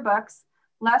 reading fewer books,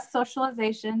 less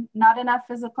socialization, not enough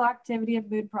physical activity,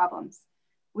 and mood problems.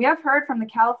 We have heard from the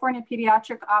California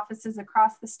pediatric offices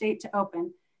across the state to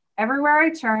open. Everywhere I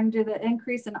turn, due to the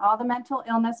increase in all the mental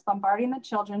illness bombarding the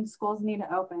children, schools need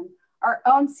to open. Our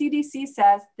own CDC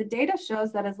says the data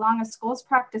shows that as long as schools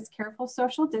practice careful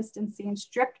social distancing,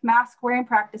 strict mask wearing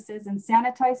practices, and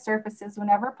sanitize surfaces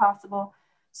whenever possible,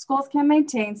 schools can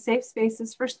maintain safe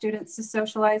spaces for students to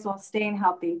socialize while staying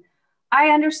healthy. I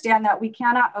understand that we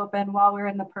cannot open while we're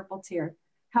in the purple tier.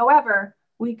 However,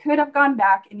 we could have gone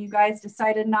back and you guys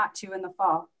decided not to in the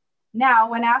fall. Now,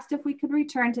 when asked if we could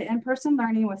return to in-person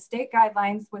learning with state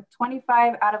guidelines with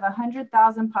 25 out of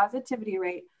 100,000 positivity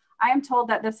rate, I am told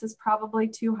that this is probably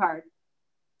too hard.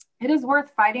 It is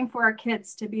worth fighting for our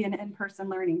kids to be in in-person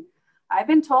learning. I've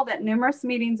been told at numerous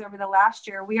meetings over the last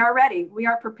year, we are ready, we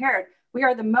are prepared. We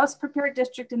are the most prepared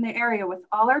district in the area with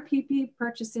all our PPE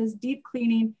purchases, deep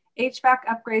cleaning, HVAC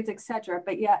upgrades, etc.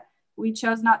 But yet we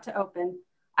chose not to open.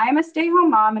 I am a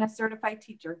stay-home mom and a certified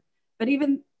teacher. But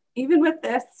even with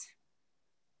this,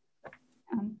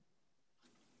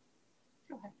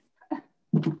 go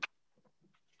ahead.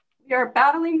 We are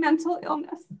battling mental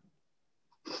illness.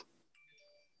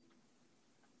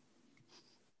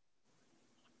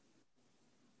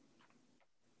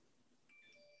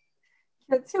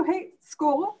 Kids who hate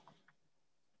school,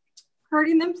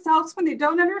 hurting themselves when they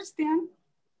don't understand,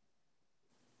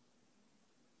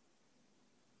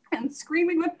 and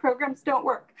screaming when programs don't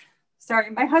work. Sorry,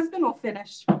 my husband will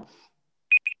finish.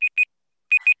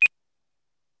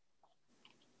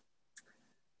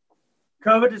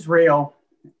 COVID is real.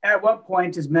 At what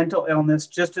point is mental illness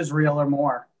just as real or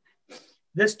more?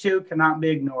 This too cannot be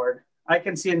ignored. I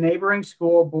can see a neighboring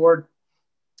school board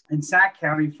in Sac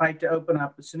County fight to open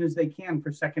up as soon as they can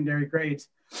for secondary grades.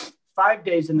 5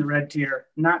 days in the red tier,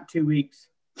 not 2 weeks.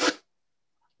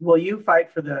 Will you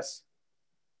fight for this?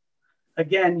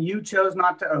 Again, you chose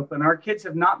not to open. Our kids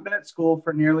have not been at school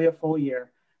for nearly a full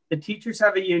year. The teachers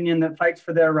have a union that fights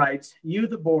for their rights. You,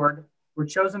 the board, were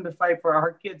chosen to fight for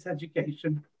our kids'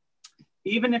 education.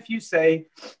 Even if you say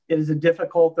it is a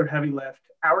difficult or heavy lift,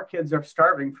 our kids are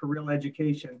starving for real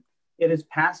education. It is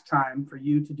past time for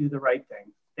you to do the right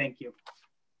thing. Thank you.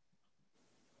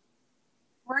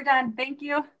 We're done. Thank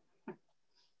you.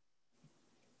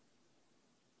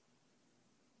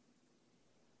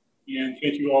 And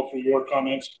thank you all for your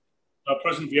comments.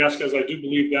 President Villasquez, I do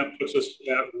believe that puts us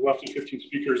at roughly 15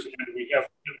 speakers, and we have a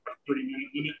 30-minute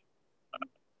limit.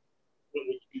 What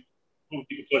would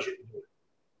be the pleasure of the board?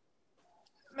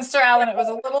 Mr. Allen, it was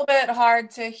a little bit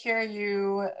hard to hear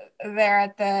you there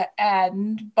at the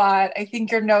end, but I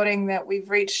think you're noting that we've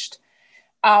reached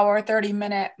our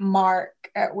 30-minute mark,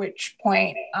 at which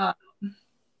point,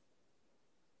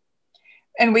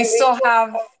 and we still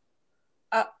have,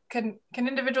 can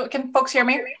folks hear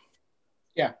me?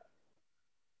 Yeah.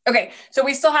 Okay, so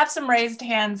we still have some raised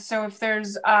hands. So if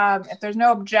there's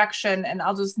no objection, and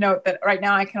I'll just note that right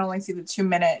now I can only see the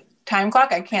 2-minute time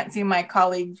clock. I can't see my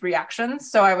colleagues'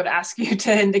 reactions. So I would ask you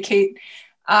to indicate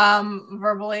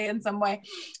verbally in some way.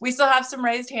 We still have some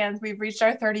raised hands. We've reached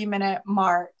our 30-minute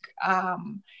mark.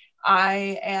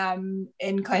 I am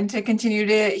inclined to continue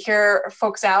to hear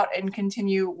folks out and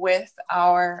continue with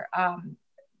our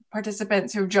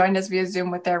participants who've joined us via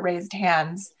Zoom with their raised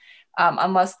hands,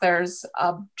 unless there's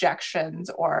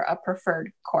objections or a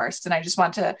preferred course. And I just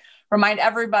want to remind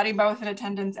everybody, both in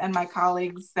attendance and my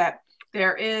colleagues, that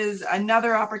there is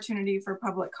another opportunity for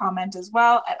public comment as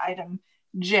well at item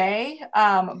J,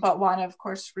 but want to, of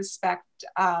course, respect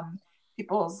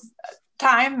people's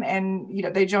time, and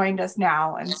they joined us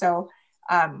now. And so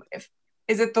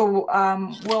is it the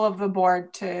will of the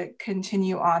board to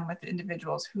continue on with the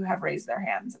individuals who have raised their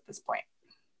hands at this point?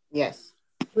 Yes.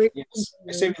 Yes.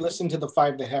 I say we listen to the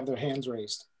 5 that have their hands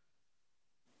raised.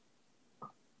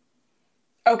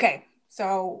 Okay,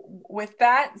 so with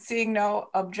that, seeing no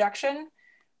objection,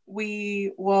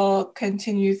 we will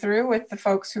continue through with the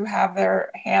folks who have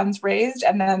their hands raised,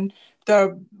 and then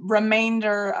the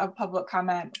remainder of public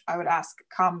comment, I would ask,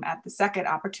 come at the second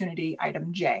opportunity,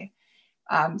 item J.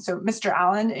 So Mr.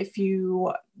 Allen, if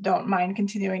you don't mind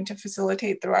continuing to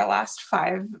facilitate through our last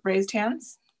 5 raised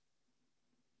hands.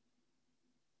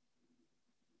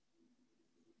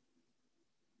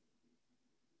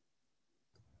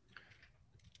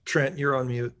 Trent, you're on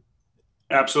mute.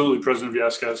 Absolutely, President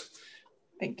Villasquez.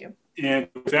 Thank you. And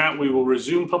with that, we will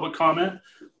resume public comment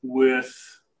with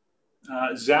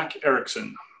Zach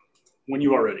Erickson, when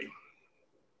you are ready.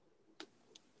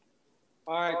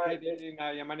 All right, good evening.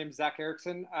 My name is Zach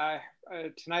Erickson.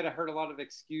 Tonight I heard a lot of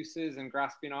excuses and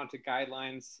grasping onto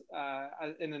guidelines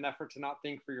in an effort to not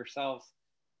think for yourselves.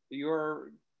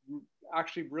 You're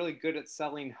actually really good at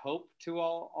selling hope to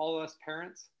all us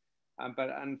parents, but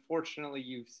unfortunately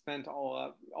you've spent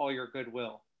all your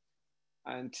goodwill.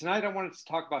 And tonight I wanted to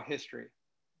talk about history.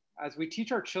 As we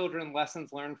teach our children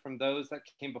lessons learned from those that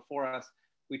came before us,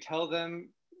 we tell them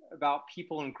about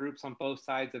people and groups on both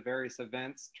sides of various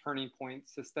events, turning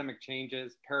points, systemic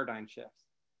changes, paradigm shifts.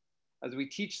 As we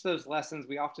teach those lessons,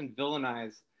 we often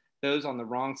villainize those on the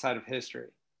wrong side of history.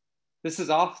 This is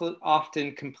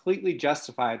often completely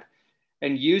justified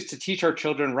and used to teach our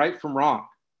children right from wrong,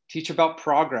 teach about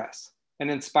progress, and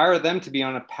inspire them to be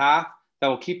on a path that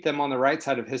will keep them on the right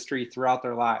side of history throughout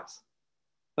their lives.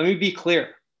 Let me be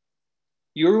clear.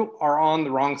 You are on the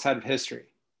wrong side of history.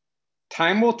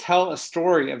 Time will tell a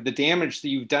story of the damage that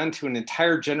you've done to an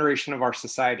entire generation of our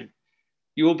society.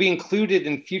 You will be included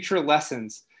in future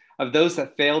lessons of those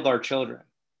that failed our children,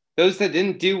 those that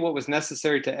didn't do what was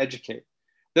necessary to educate,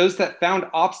 those that found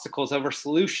obstacles over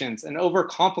solutions and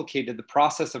overcomplicated the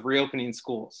process of reopening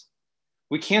schools.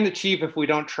 We can't achieve if we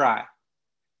don't try.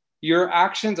 Your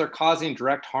actions are causing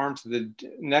direct harm to the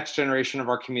next generation of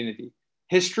our community.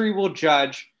 History will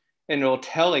judge and it will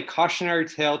tell a cautionary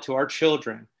tale to our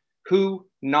children who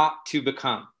not to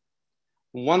become.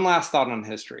 One last thought on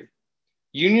history.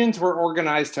 Unions were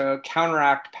organized to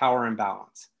counteract power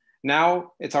imbalance.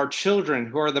 Now it's our children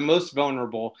who are the most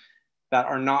vulnerable that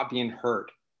are not being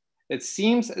heard. It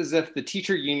seems as if the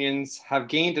teacher unions have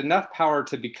gained enough power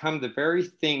to become the very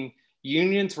thing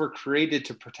unions were created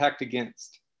to protect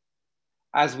against.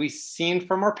 As we've seen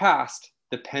from our past,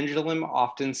 the pendulum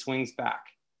often swings back.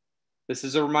 This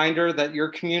is a reminder that your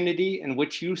community in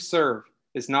which you serve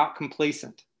is not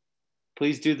complacent.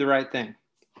 Please do the right thing.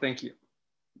 Thank you.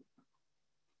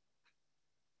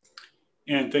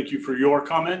 And thank you for your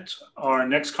comment. Our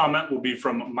next comment will be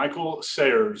from Michael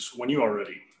Sayers, when you are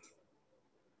ready.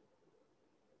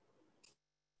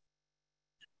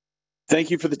 Thank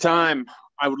you for the time.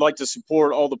 I would like to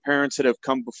support all the parents that have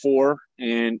come before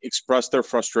and express their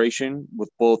frustration with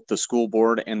both the school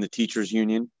board and the teachers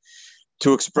union,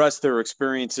 to express their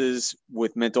experiences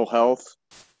with mental health,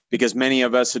 because many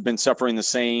of us have been suffering the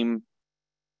same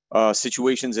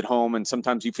situations at home, and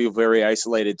sometimes you feel very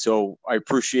isolated. So I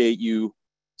appreciate you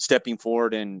stepping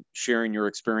forward and sharing your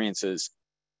experiences.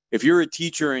 If you're a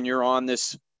teacher and you're on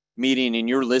this meeting and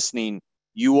you're listening,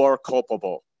 you are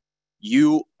culpable.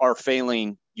 You are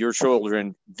failing your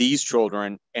children, these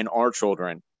children, and our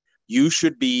children. You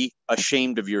should be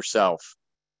ashamed of yourself,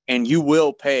 and you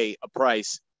will pay a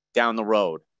price down the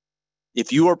road.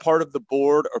 If you are part of the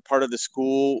board or part of the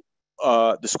school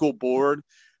board,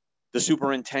 the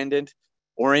superintendent,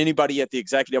 or anybody at the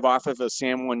executive office of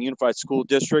San Juan Unified School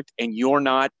District, and you're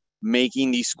not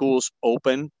making these schools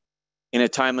open in a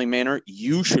timely manner,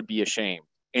 you should be ashamed,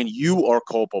 and you are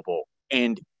culpable,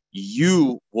 and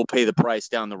you will pay the price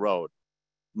down the road.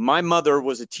 My mother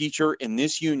was a teacher in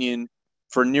this union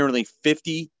for nearly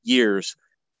 50 years.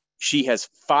 She has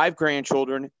 5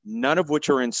 grandchildren, none of which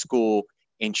are in school,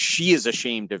 and she is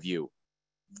ashamed of you.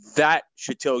 That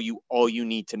should tell you all you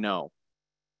need to know.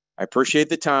 I appreciate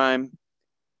the time.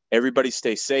 Everybody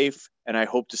stay safe, and I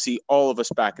hope to see all of us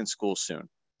back in school soon.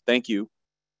 Thank you.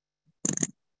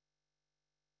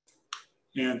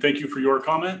 And thank you for your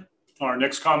comment. Our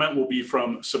next comment will be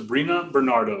from Sabrina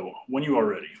Bernardo, when you are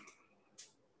ready.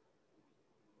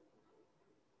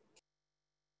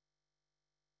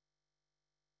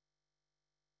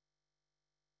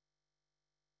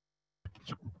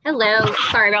 Hello,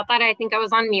 sorry about that. I think I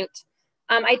was on mute.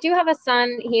 I do have a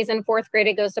son. He's in 4th grade.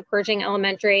 It goes to Pershing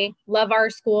Elementary. Love our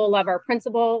school, love our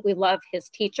principal. We love his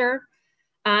teacher.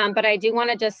 But I do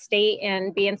want to just state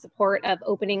and be in support of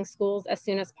opening schools as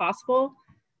soon as possible.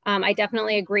 I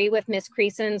definitely agree with Ms.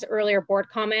 Creason's earlier board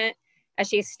comment, as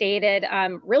she stated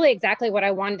really exactly what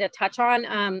I wanted to touch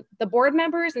on. The board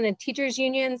members and the teachers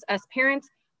unions, as parents,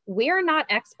 we are not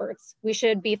experts. We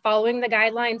should be following the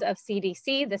guidelines of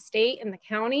CDC, the state, and the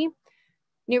county.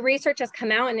 New research has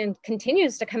come out and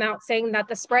continues to come out saying that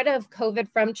the spread of COVID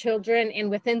from children and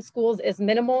within schools is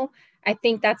minimal. I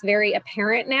think that's very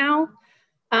apparent now.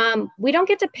 We don't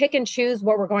get to pick and choose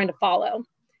what we're going to follow.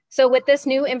 So with this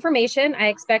new information, I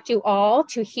expect you all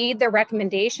to heed the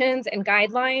recommendations and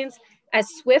guidelines as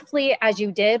swiftly as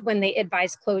you did when they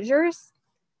advised closures.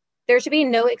 There should be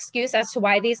no excuse as to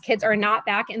why these kids are not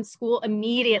back in school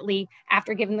immediately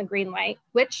after giving the green light,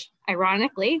 which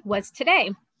ironically was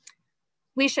today.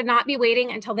 We should not be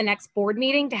waiting until the next board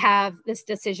meeting to have this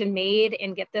decision made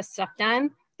and get this stuff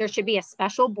done. There should be a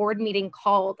special board meeting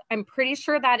called. I'm pretty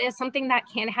sure that is something that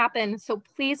can happen. So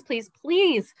please, please,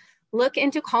 please look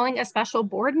into calling a special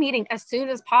board meeting as soon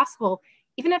as possible.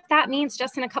 Even if that means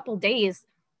just in a couple days,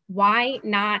 why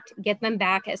not get them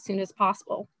back as soon as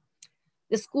possible?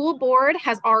 The school board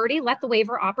has already let the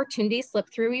waiver opportunity slip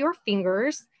through your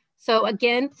fingers. So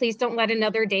again, please don't let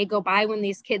another day go by when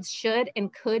these kids should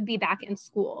and could be back in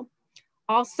school.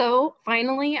 Also,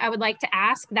 finally, I would like to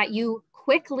ask that you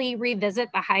quickly revisit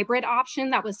the hybrid option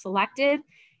that was selected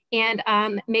and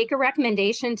make a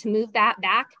recommendation to move that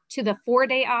back to the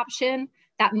 4-day option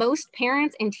that most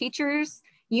parents and teachers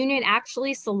union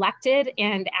actually selected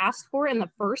and asked for in the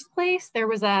first place. There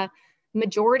was a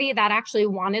majority that actually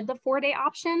wanted the 4-day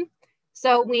option.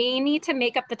 So we need to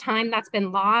make up the time that's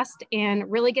been lost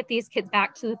and really get these kids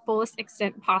back to the fullest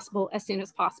extent possible as soon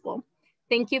as possible.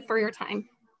 Thank you for your time.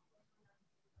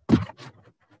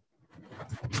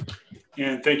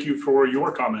 And thank you for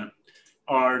your comment.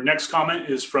 Our next comment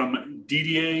is from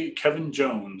DDA Kevin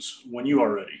Jones. When you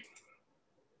are ready.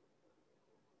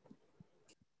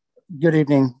 Good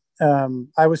evening.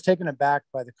 I was taken aback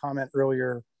by the comment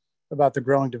earlier about the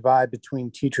growing divide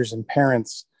between teachers and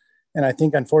parents. And I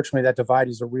think, unfortunately, that divide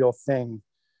is a real thing.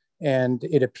 And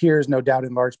it appears, no doubt,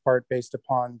 in large part based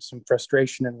upon some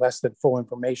frustration and less than full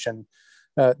information.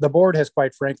 The board has,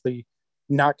 quite frankly,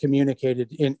 not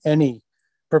communicated in any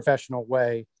professional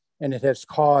way, and it has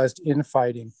caused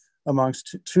infighting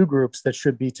amongst two groups that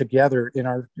should be together in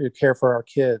our care for our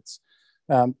kids.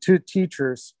 To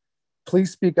teachers,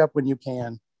 please speak up when you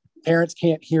can. Parents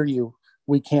can't hear you.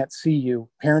 We can't see you.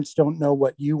 Parents don't know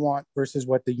what you want versus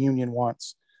what the union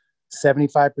wants.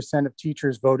 75% of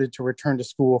teachers voted to return to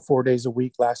school 4 days a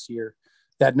week last year.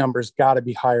 That number's got to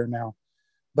be higher now.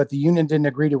 But the union didn't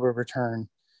agree to a return.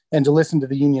 And to listen to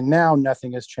the union now,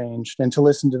 nothing has changed. And to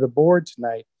listen to the board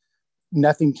tonight,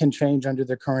 nothing can change under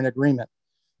the current agreement.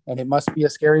 And it must be a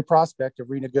scary prospect of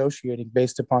renegotiating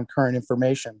based upon current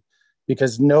information,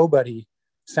 because nobody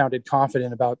sounded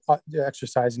confident about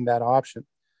exercising that option.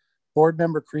 Board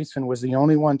member Creason was the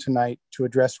only one tonight to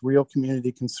address real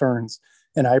community concerns,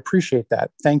 and I appreciate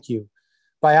that. Thank you.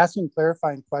 By asking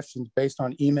clarifying questions based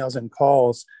on emails and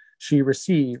calls she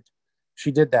received,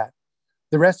 she did that.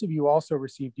 The rest of you also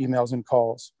received emails and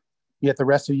calls, yet the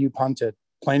rest of you punted.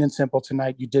 Plain and simple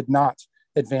tonight, you did not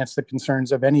advance the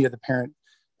concerns of any of the parent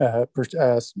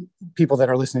people that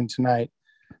are listening tonight.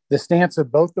 The stance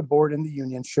of both the board and the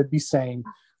union should be saying,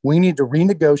 we need to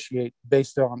renegotiate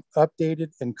based on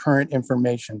updated and current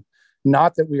information,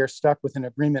 not that we are stuck with an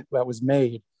agreement that was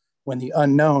made when the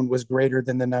unknown was greater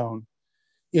than the known.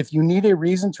 If you need a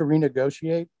reason to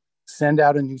renegotiate, send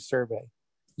out a new survey.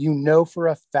 You know for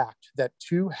a fact that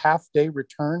 2 half-day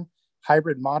return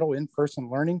hybrid model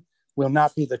in-person learning will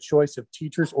not be the choice of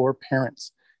teachers or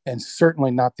parents, and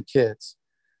certainly not the kids.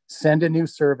 Send a new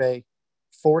survey,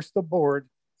 force the board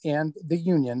and the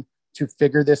union to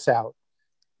figure this out.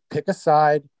 Pick a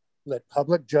side, let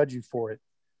public judge you for it.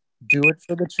 Do it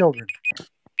for the children.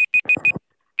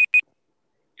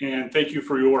 And thank you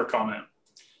for your comment.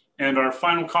 And our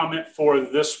final comment for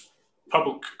this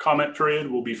public comment period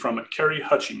will be from Carrie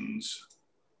Hutchings.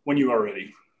 When you are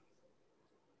ready.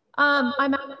 I'm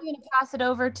actually going to pass it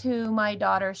over to my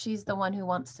daughter. She's the one who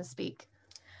wants to speak.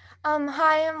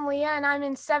 Hi, I'm Leah, and I'm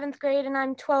in 7th grade, and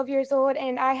I'm 12 years old,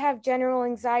 and I have general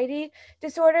anxiety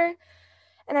disorder.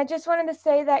 And I just wanted to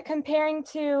say that comparing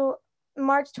to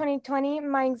March 2020,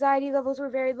 my anxiety levels were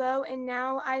very low, and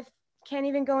now I can't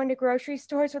even go into grocery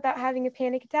stores without having a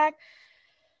panic attack.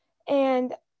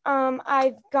 And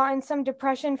I've gotten some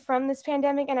depression from this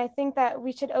pandemic, and I think that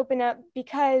we should open up,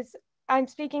 because I'm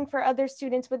speaking for other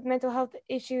students with mental health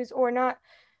issues or not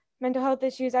mental health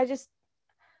issues.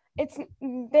 It's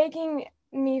making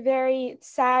me very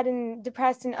sad and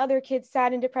depressed, and other kids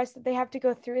sad and depressed that they have to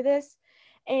go through this.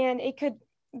 And it could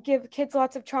give kids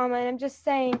lots of trauma. And I'm just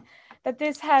saying that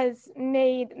this has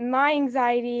made my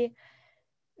anxiety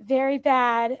very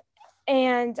bad.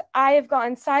 And I have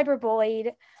gotten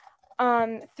cyberbullied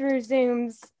through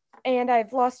Zooms, and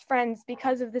I've lost friends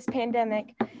because of this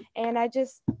pandemic. And I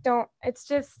just don't,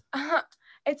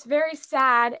 it's very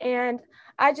sad. And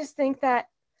I just think that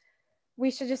we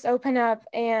should just open up.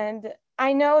 And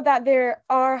I know that there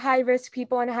are high-risk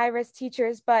people and high-risk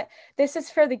teachers, but this is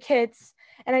for the kids.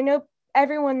 And I know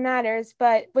everyone matters,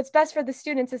 but what's best for the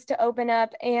students is to open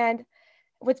up, and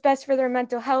what's best for their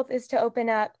mental health is to open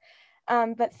up.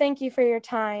 But thank you for your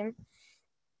time.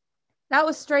 That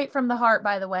was straight from the heart,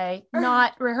 by the way,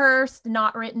 not rehearsed,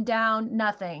 not written down,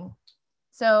 nothing.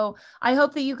 So I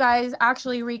hope that you guys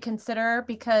actually reconsider,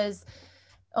 because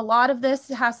a lot of this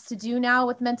has to do now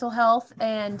with mental health,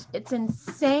 and it's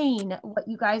insane what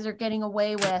you guys are getting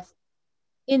away with.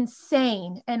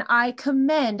 Insane. And I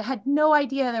had no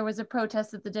idea there was a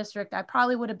protest at the district. I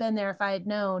probably would have been there if I had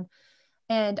known.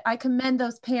 And I commend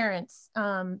those parents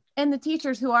and the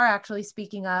teachers who are actually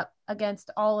speaking up against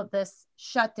all of this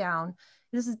shutdown.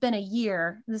 This has been a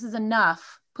year. This is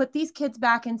enough. Put these kids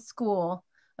back in school.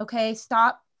 Okay,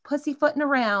 stop pussyfooting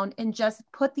around and just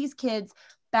put these kids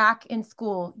back in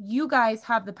school. You guys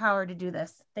have the power to do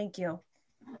this. Thank you.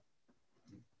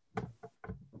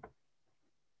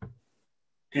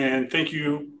 And thank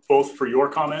you both for your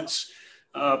comments.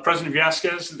 President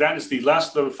Vasquez, that is the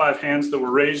last of the 5 hands that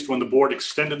were raised when the board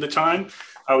extended the time.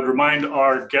 I would remind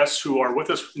our guests who are with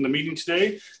us in the meeting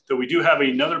today that we do have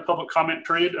another public comment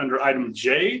period under item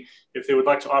J. If they would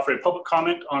like to offer a public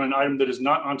comment on an item that is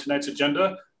not on tonight's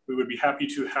agenda, we would be happy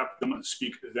to have them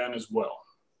speak then as well.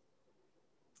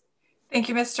 Thank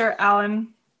you, Mr.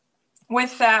 Allen.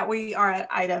 With that, we are at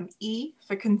item E,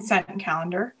 the consent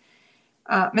calendar.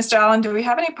 Mr. Allen, do we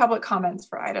have any public comments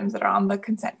for items that are on the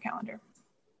consent calendar?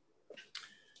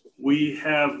 We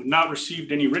have not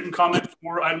received any written comment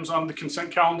for items on the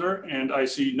consent calendar, and I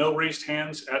see no raised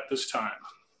hands at this time.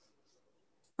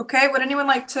 Okay, would anyone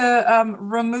like to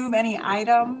remove any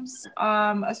items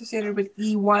associated with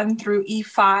E1 through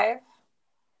E5?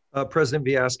 President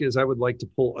Vasquez, I would like to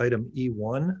pull item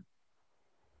E1.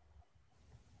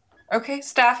 Okay,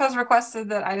 staff has requested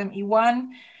that item E1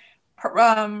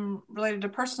 related to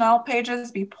personnel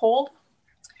pages be pulled.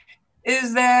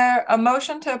 Is there a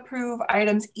motion to approve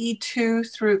items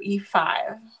E2 through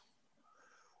E5?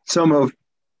 So moved.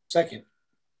 Second.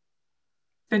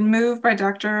 Been moved by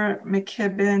Dr.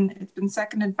 McKibben. It's been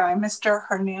seconded by Mr.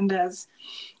 Hernandez.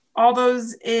 All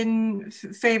those in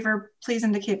favor, please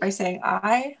indicate by saying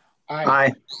aye.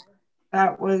 Aye.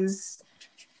 That was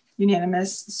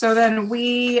unanimous. So then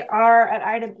we are at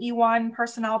item E1,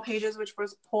 personnel pages, which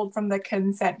was pulled from the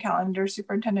consent calendar.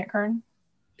 Superintendent Kern.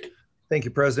 Thank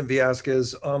you, President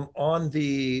Vasquez. On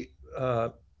the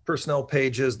personnel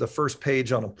pages, the first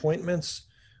page on appointments,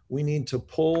 we need to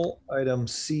pull item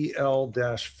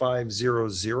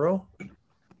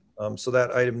CL-500. So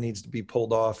that item needs to be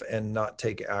pulled off and not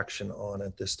take action on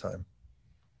at this time.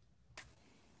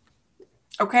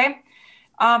 Okay.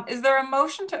 Is there a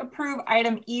motion to approve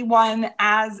item E1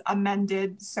 as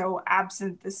amended, so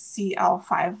absent the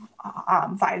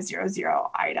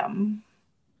CL500 item?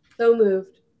 So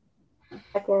moved.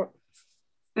 Second.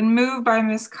 Been moved by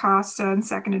Ms. Costa and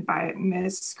seconded by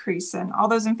Ms. Creason. All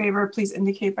those in favor, please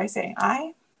indicate by saying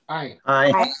aye. Aye.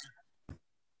 Aye.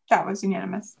 That was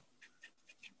unanimous.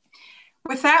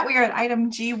 With that, we are at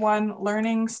item G1,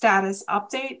 learning status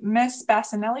update. Ms.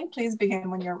 Bassinelli, please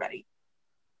begin when you're ready.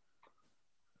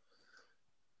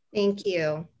 Thank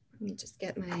you. Let me just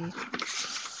get my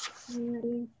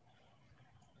ready.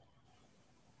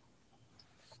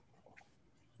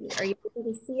 Are you able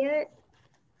to see it?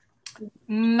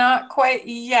 Not quite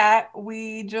yet.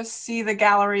 We just see the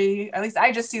gallery. At least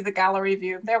I just see the gallery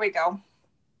view. There we go.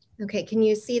 Okay, can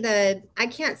you see I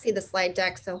can't see the slide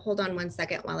deck, so hold on one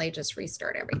second while I just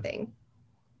restart everything.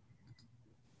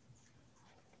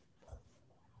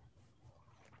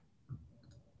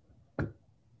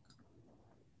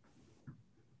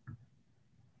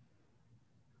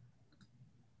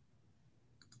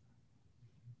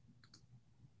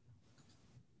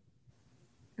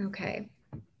 Okay.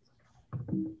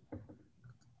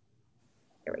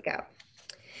 Here we go.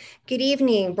 Good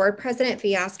evening, Board President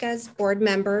Vasquez, board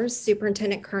members,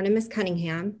 Superintendent Kern, and Ms.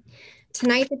 Cunningham.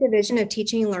 Tonight, the Division of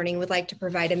Teaching and Learning would like to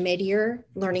provide a mid-year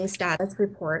learning status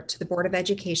report to the Board of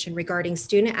Education regarding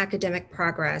student academic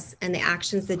progress and the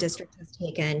actions the district has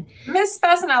taken. Ms.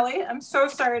 Bassinelli, I'm so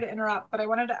sorry to interrupt, but I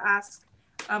wanted to ask,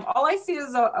 all I see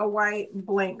is a white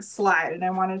blank slide, and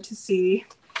I wanted to see.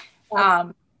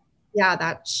 Yeah,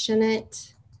 that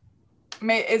shouldn't.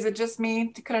 Is it just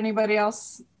me? Could anybody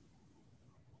else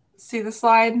see the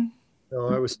slide? No,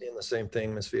 I was seeing the same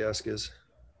thing, Ms. Vasquez.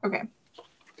 Okay.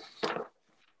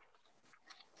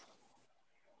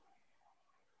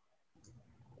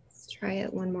 Let's try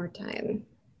it one more time.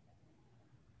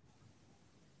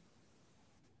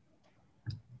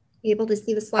 Able to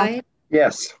see the slide?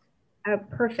 Yes. Oh,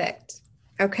 perfect.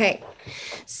 Okay,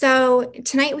 so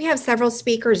tonight we have several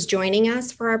speakers joining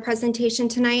us for our presentation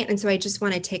tonight, and so I just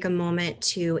want to take a moment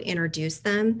to introduce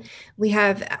them. We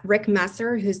have Rick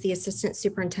Messer, who's the Assistant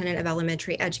Superintendent of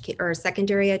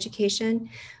Secondary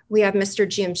Education. We have Mr.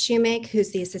 Jim Shoemake,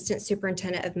 who's the Assistant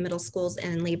Superintendent of Middle Schools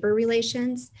and Labor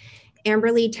Relations.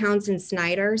 Amberly Townsend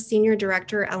Snyder, Senior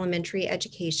Director, Elementary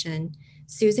Education.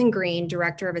 Susan Green,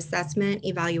 Director of Assessment,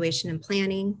 Evaluation, and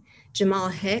Planning. Jamal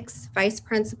Hicks, Vice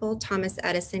Principal, Thomas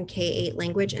Edison K-8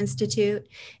 Language Institute,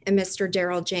 and Mr.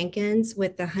 Daryl Jenkins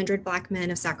with the 100 Black Men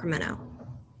of Sacramento.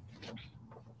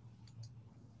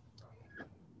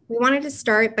 We wanted to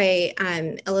start by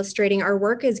illustrating our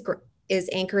work is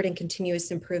anchored in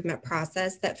continuous improvement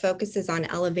process that focuses on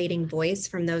elevating voice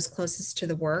from those closest to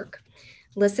the work,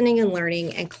 listening and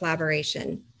learning, and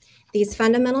collaboration. These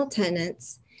fundamental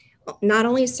tenets not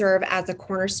only serve as a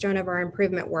cornerstone of our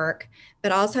improvement work,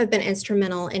 but also have been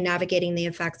instrumental in navigating the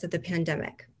effects of the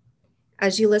pandemic.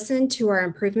 As you listen to our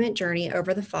improvement journey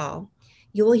over the fall,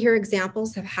 you will hear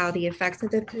examples of how the effects of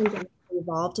the pandemic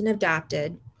evolved and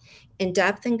adapted in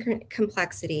depth and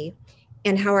complexity,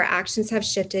 and how our actions have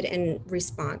shifted in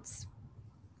response.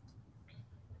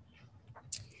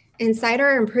 Inside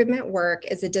our improvement work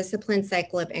is a disciplined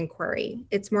cycle of inquiry.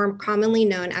 It's more commonly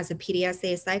known as a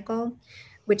PDSA cycle,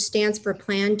 which stands for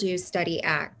Plan, Do, Study,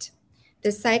 Act.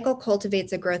 This cycle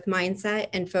cultivates a growth mindset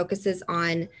and focuses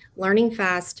on learning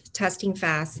fast, testing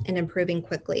fast, and improving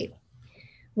quickly.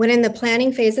 When in the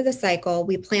planning phase of the cycle,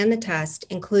 we plan the test,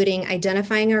 including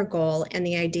identifying our goal and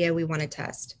the idea we want to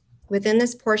test. Within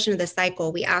this portion of the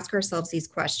cycle, we ask ourselves these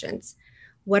questions.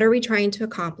 What are we trying to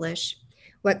accomplish?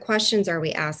 What questions are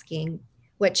we asking?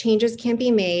 What changes can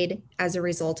be made as a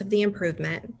result of the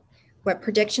improvement? What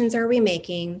predictions are we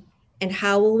making? And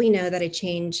how will we know that a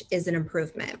change is an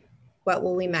improvement? What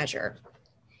will we measure?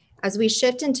 As we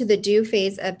shift into the do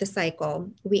phase of the cycle,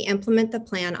 we implement the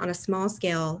plan on a small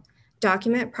scale,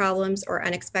 document problems or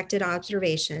unexpected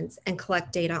observations, and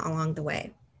collect data along the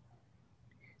way.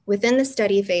 Within the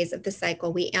study phase of the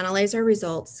cycle, we analyze our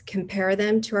results, compare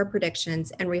them to our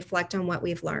predictions, and reflect on what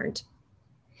we've learned.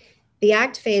 The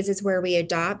act phase is where we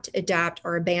adopt, adapt,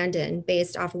 or abandon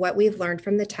based off what we've learned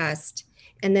from the test,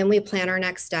 and then we plan our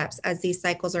next steps as these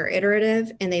cycles are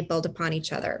iterative and they build upon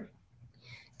each other.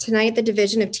 Tonight, the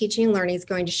Division of Teaching and Learning is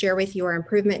going to share with you our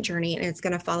improvement journey, and it's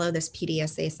going to follow this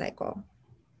PDSA cycle.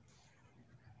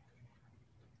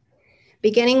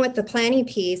 Beginning with the planning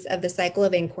piece of the cycle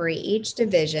of inquiry, each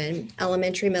division,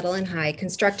 elementary, middle, and high,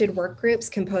 constructed work groups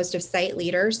composed of site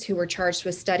leaders who were charged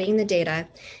with studying the data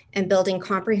and building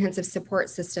comprehensive support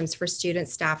systems for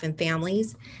students, staff, and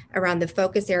families around the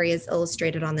focus areas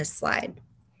illustrated on this slide.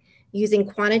 Using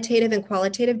quantitative and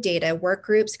qualitative data, work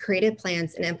groups created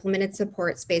plans and implemented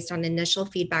supports based on initial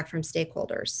feedback from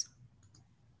stakeholders.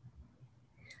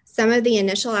 Some of the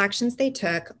initial actions they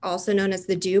took, also known as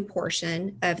the do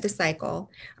portion of the cycle,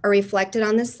 are reflected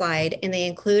on this slide, and they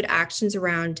include actions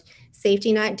around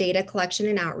safety net data collection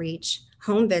and outreach,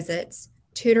 home visits,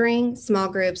 tutoring, small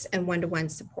groups, and one-to-one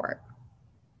support.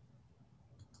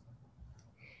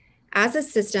 As a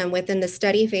system within the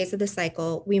study phase of the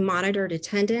cycle, we monitored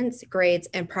attendance, grades,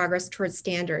 and progress towards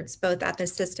standards, both at the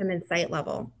system and site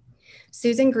level.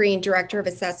 Susan Green, Director of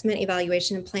Assessment,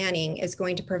 Evaluation, and Planning, is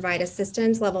going to provide a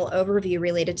systems level overview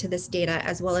related to this data,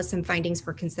 as well as some findings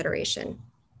for consideration.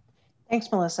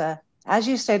 Thanks, Melissa. As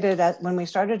you stated when we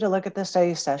started to look at the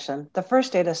study session, the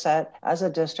first data set as a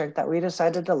district that we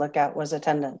decided to look at was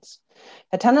attendance.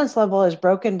 Attendance level is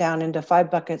broken down into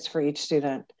 5 buckets for each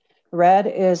student. Red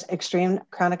is extreme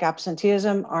chronic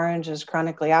absenteeism, orange is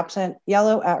chronically absent,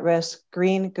 yellow at risk,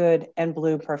 green good, and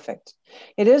blue perfect.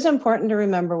 It is important to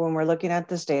remember when we're looking at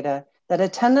this data that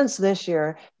attendance this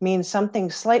year means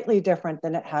something slightly different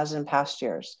than it has in past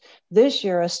years. This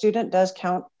year, a student does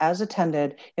count as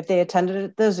attended if they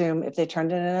attended the Zoom, if they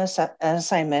turned in an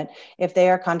assignment, if they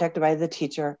are contacted by the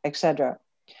teacher, etc.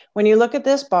 When you look at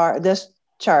this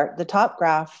chart, the top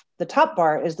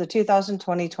bar is the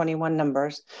 2020-21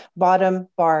 numbers. Bottom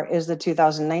bar is the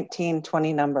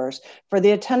 2019-20 numbers for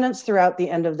the attendance throughout the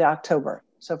end of the October.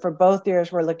 So for both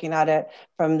years, we're looking at it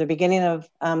from the beginning of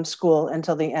school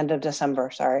until the end of December,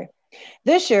 sorry.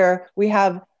 This year, we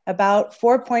have about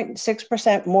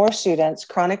 4.6% more students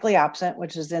chronically absent,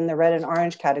 which is in the red and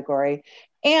orange category,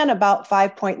 and about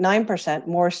 5.9%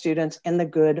 more students in the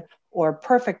good or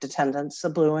perfect attendance, the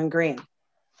blue and green.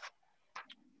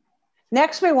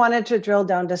 Next, we wanted to drill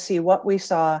down to see what we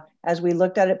saw as we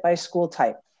looked at it by school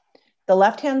type. The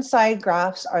left-hand side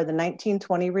graphs are the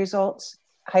 19-20 results,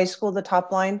 high school, the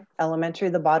top line, elementary,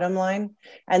 the bottom line,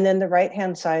 and then the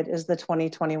right-hand side is the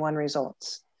 2021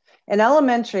 results. In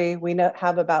elementary, we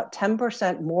have about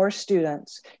 10% more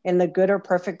students in the good or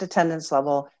perfect attendance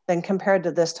level than compared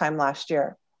to this time last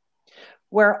year.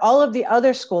 Where all of the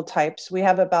other school types, we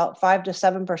have about 5 to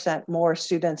 7% more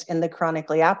students in the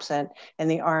chronically absent in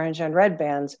the orange and red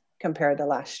bands compared to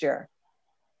last year.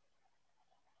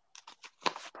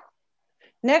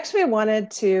 Next, we wanted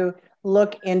to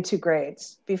look into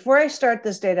grades. Before I start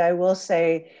this data, I will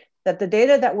say that the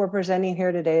data that we're presenting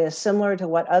here today is similar to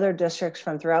what other districts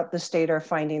from throughout the state are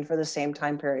finding for the same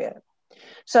time period.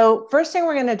 So first thing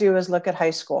we're going to do is look at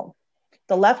high school.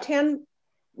 The left-hand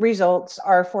results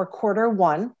are for quarter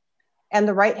 1, and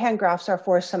the right-hand graphs are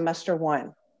for semester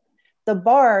 1. The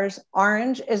bars,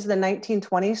 orange is the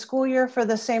 1920 school year for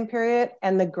the same period,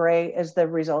 and the gray is the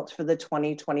results for the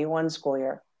 2021 school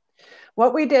year.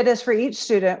 What we did is for each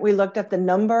student, we looked at the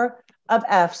number of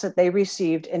Fs that they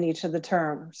received in each of the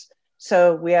terms.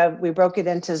 So we broke it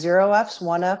into 0 Fs,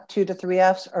 1 F, 2 to 3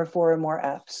 Fs, or 4 or more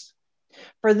Fs.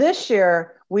 For this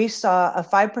year, we saw a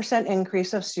 5%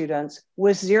 increase of students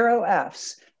with 0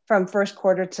 Fs from first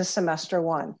quarter to semester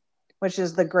 1. which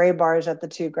is the gray bars at the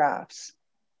two graphs.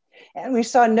 And we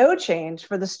saw no change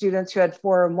for the students who had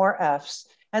 4 or more Fs.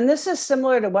 And this is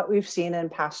similar to what we've seen in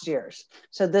past years.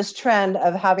 So this trend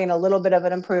of having a little bit of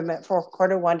an improvement for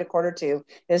quarter 1 to quarter 2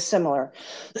 is similar.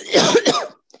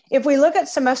 If we look at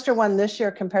semester 1 this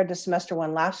year compared to semester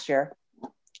 1 last year,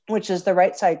 which is the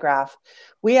right side graph,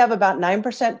 we have about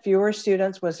 9% fewer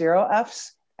students with 0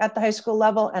 Fs at the high school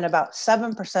level and about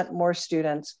 7% more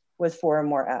students with 4 or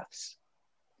more Fs.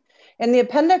 In the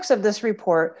appendix of this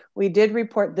report, we did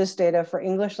report this data for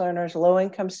English learners,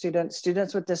 low-income students,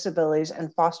 students with disabilities,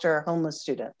 and foster or homeless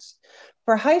students.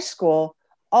 For high school,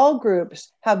 all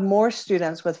groups have more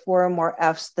students with 4 or more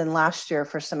Fs than last year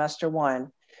for semester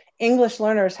 1. English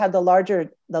learners had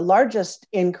the largest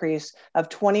increase of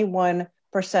 21%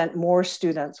 more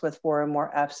students with 4 or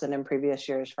more Fs than in previous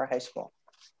years for high school.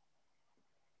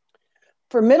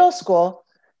 For middle school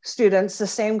students, the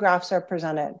same graphs are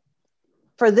presented.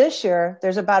 For this year,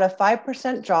 there's about a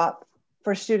 5% drop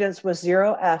for students with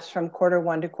 0 Fs from quarter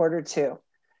 1 to quarter 2.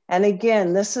 And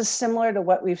again, this is similar to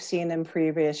what we've seen in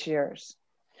previous years.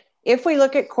 If we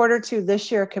look at quarter 2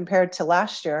 this year compared to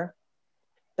last year,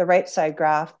 the right side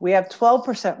graph, we have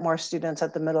 12% more students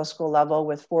at the middle school level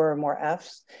with 4 or more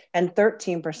Fs and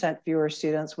 13% fewer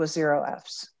students with 0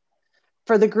 Fs.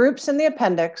 For the groups in the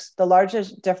appendix, the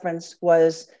largest difference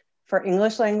was for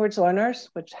English language learners,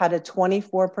 which had a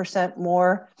 24%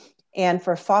 more, and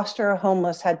for foster or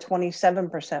homeless had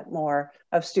 27% more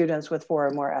of students with 4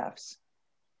 or more Fs.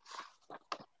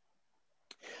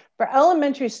 For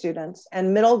elementary students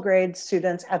and middle grade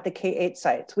students at the K-8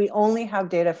 sites, we only have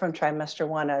data from trimester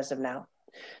 1 as of now.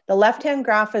 The left-hand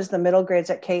graph is the middle grades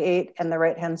at K-8 and the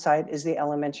right-hand side is the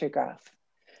elementary graph.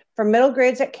 For middle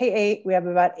grades at K-8, we have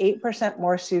about 8%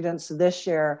 more students this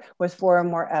year with 4 or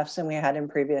more Fs than we had in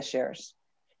previous years.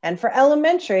 And for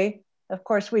elementary, of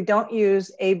course, we don't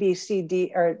use A, B, C,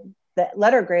 D, or the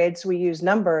letter grades, we use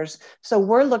numbers. So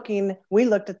we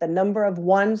looked at the number of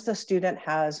ones the student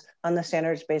has on the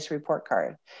standards-based report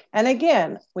card. And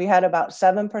again, we had about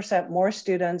 7% more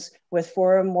students with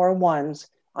 4 or more ones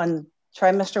on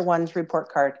trimester 1's report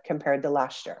card compared to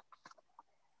last year.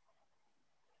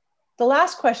 The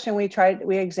last question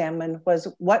we examined was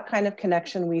what kind of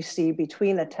connection we see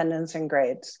between attendance and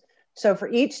grades. So for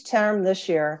each term this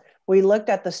year, we looked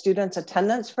at the students'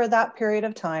 attendance for that period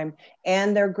of time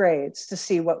and their grades to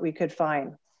see what we could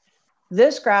find.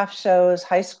 This graph shows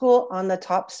high school on the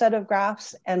top set of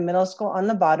graphs and middle school on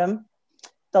the bottom.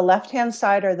 The left-hand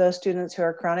side are those students who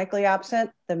are chronically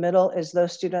absent. The middle is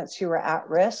those students who are at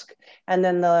risk. And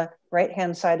then the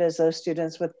right-hand side is those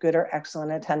students with good or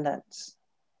excellent attendance.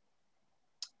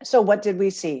 So what did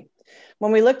we see?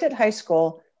 When we looked at high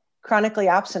school, chronically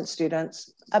absent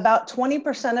students, about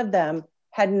 20% of them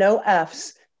had no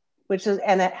Fs, which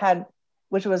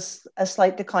was a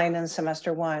slight decline in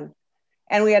semester 1.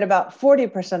 And we had about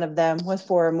 40% of them with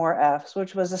 4 or more Fs,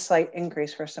 which was a slight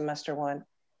increase for semester 1.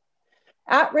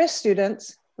 At-risk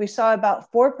students, we saw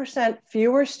about 4%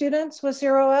 fewer students with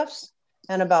 0 Fs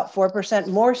and about 4%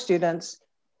 more students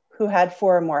who had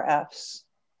 4 or more Fs.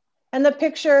 And the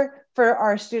picture for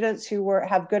our students who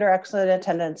have good or excellent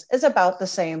attendance is about the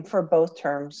same for both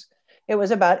terms. It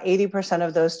was about 80%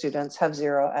 of those students have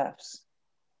 0 Fs.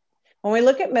 When we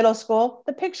look at middle school,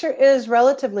 the picture is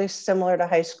relatively similar to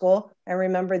high school. And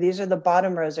remember, these are the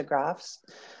bottom rows of graphs.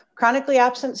 Chronically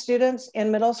absent students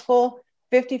in middle school,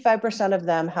 55% of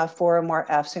them have 4 or more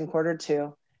Fs in quarter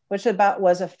 2, which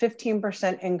was a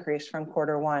 15% increase from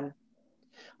quarter 1.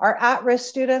 Our at-risk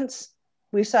students,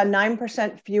 we saw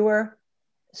 9% fewer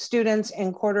students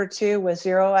in quarter 2 with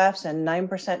 0 Fs and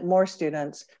 9% more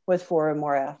students with 4 or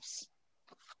more Fs.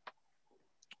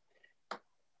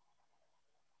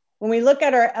 When we look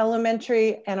at our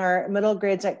elementary and our middle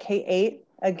grades at K-8,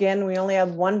 again, we only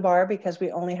have one bar because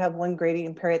we only have one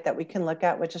grading period that we can look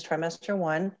at, which is trimester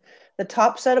 1. The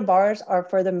top set of bars are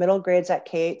for the middle grades at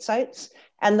K-8 sites,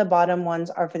 and the bottom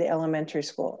ones are for the elementary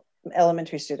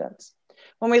students.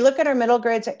 When we look at our middle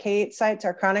grades at K-8 sites,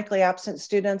 our chronically absent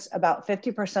students, about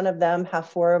 50% of them have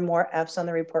 4 or more Fs on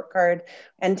the report card,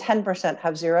 and 10%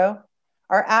 have 0.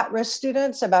 Our at-risk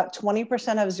students, about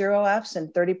 20% have 0 Fs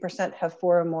and 30% have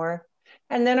 4 or more.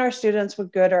 And then our students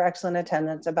with good or excellent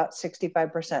attendance, about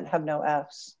 65% have no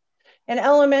Fs. In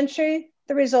elementary,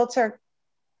 the results are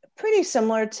pretty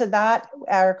similar to that.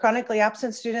 Our chronically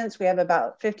absent students, we have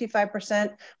about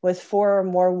 55% with 4 or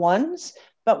more ones,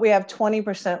 but we have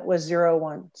 20% with 0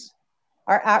 ones.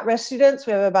 Our at-risk students,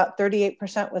 we have about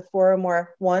 38% with 4 or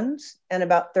more ones and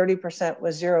about 30%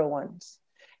 with 0 ones.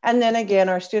 And then again,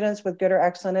 our students with good or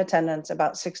excellent attendance,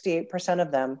 about 68%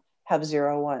 of them have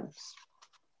 0 ones.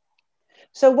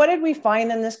 So what did we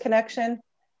find in this connection?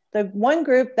 The one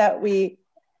group that we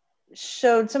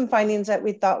showed some findings that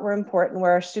we thought were important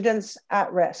were our students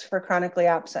at risk for chronically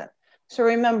absent. So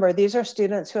remember, these are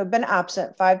students who have been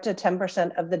absent 5 to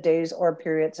 10% of the days or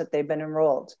periods that they've been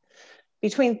enrolled.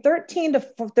 Between 13 to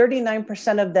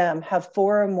 39% of them have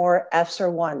 4 or more Fs or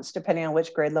 1s, depending on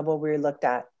which grade level we looked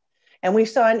at. And we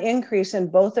saw an increase in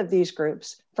both of these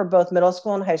groups for both middle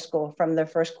school and high school from the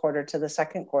first quarter to the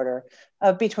second quarter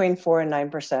of between 4 and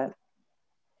 9%.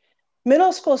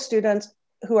 Middle school students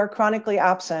who are chronically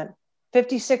absent,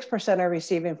 56% are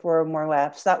receiving 4 or more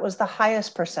Fs. That was the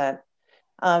highest percent.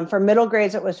 For middle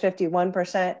grades, it was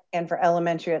 51%, and for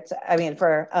elementary,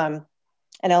 an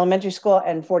elementary school,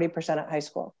 and 40% at high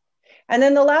school. And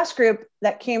then the last group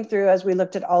that came through as we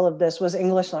looked at all of this was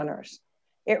English learners.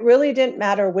 It really didn't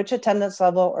matter which attendance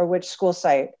level or which school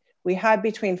site. We had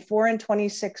between 4 and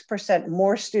 26%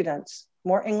 more students,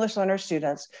 more English learner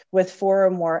students with 4 or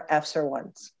more Fs or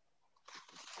 1s.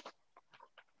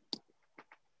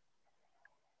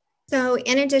 So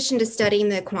in addition to studying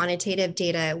the quantitative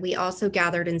data, we also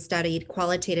gathered and studied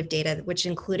qualitative data, which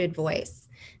included voice.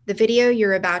 The video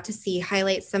you're about to see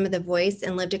highlights some of the voice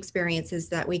and lived experiences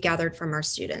that we gathered from our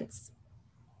students.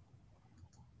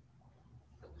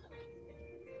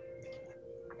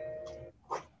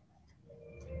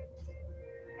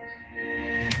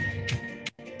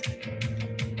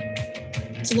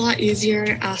 It's a lot easier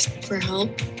to ask for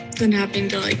help than having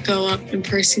to like go up in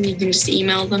person. You can just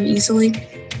email them easily.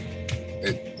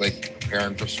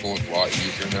 Preparing for school is a lot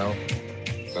easier now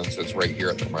since it's right here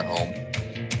at my home.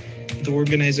 The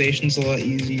organization's a lot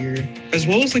easier, as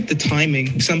well as like the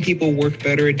timing. Some people work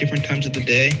better at different times of the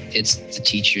day. It's the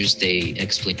teachers, they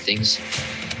explain things.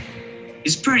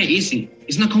 It's pretty easy.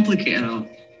 It's not complicated at all.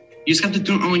 You just have to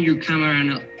turn on your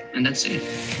camera and that's it.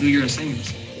 Do your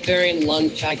assignments. During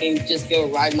lunch, I can just go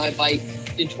ride my bike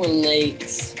to Twin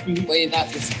Lakes, wave at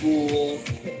the school.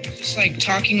 Just like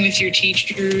talking with your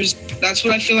teachers. That's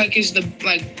what I feel like is the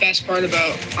best part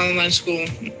about online school.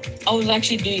 I was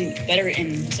actually doing better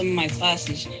in some of my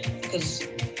classes because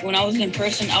when I was in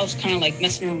person, I was kind of like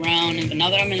messing around. And now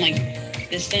that I'm in like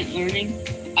distant learning,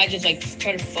 I just like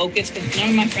try to focus because none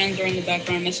of my friends are in the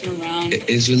background messing around.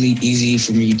 It's really easy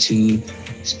for me to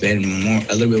spend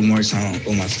a little bit more time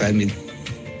with my family.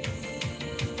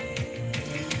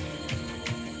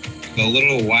 The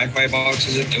little Wi-Fi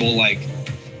boxes, it will like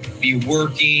be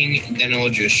working, then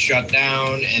it'll just shut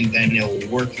down, and then it'll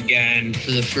work again. For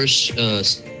the first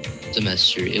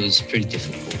semester, it was pretty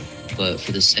difficult, but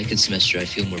for the second semester, I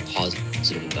feel more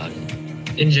positive about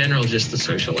it. In general, just the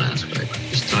social aspect,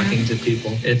 just talking to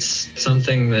people. It's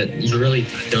something that you really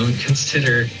don't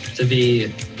consider to be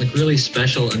like really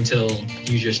special until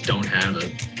you just don't have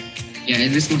it. Yeah,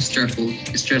 it is more stressful.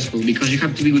 It's stressful because you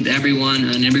have to be with everyone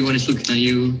and everyone is looking at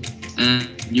you.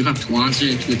 You have to answer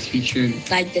it to a teacher.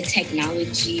 Like the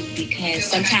technology, because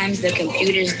sometimes the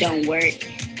computers don't work.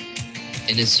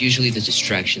 And it's usually the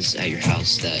distractions at your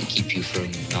house that keep you from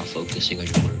not focusing on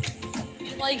your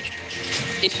work. Like,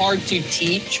 it's hard to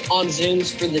teach on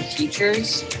Zooms for the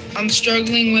teachers. I'm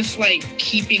struggling with like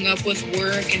keeping up with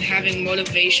work and having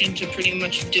motivation to pretty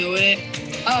much do it.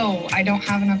 Oh, I don't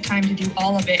have enough time to do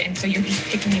all of it, and so you're just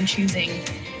picking and choosing.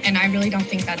 And I really don't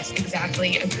think that's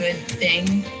exactly a good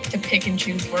thing to pick and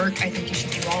choose work. I think you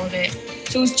should do all of it.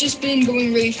 So it's just been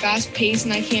going really fast paced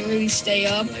and I can't really stay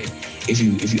up. If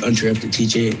you interrupt the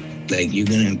teacher, like you're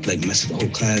gonna like mess up the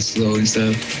whole class flow and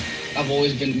stuff. I've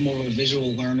always been more of a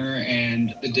visual learner,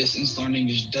 and the distance learning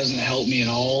just doesn't help me at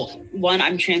all. One,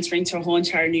 I'm transferring to a whole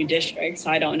entire new district, so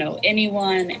I don't know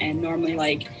anyone. And normally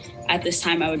like at this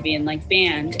time I would be in like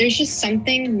band. There's just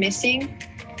something missing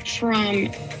from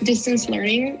distance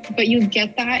learning, but you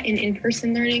get that in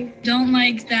in-person learning. Don't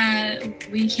like that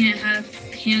we can't have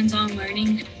hands-on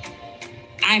learning.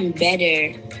 I'm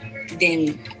better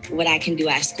than what I can do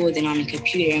at school than on a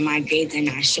computer, and my grades are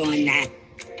not showing that.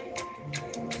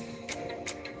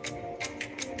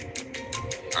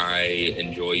 I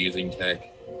enjoy using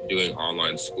tech, doing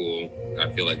online school.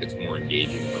 I feel like it's more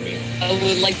engaging for me. I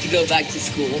would like to go back to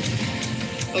school.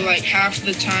 But like half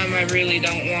the time I really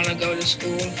don't want to go to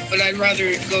school, but I'd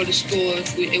rather go to school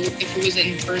if it was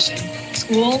in person.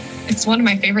 School, it's one of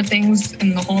my favorite things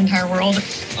in the whole entire world.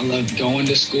 I love going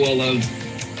to school. I love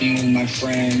being with my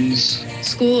friends.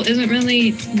 School isn't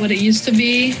really what it used to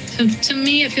be. To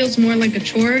me, it feels more like a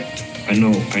chore. I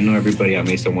know everybody at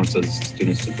Mesa wants us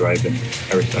students to drive, and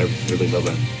I really love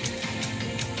it.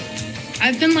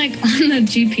 I've been like on the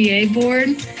GPA board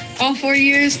all 4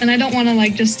 years, and I don't want to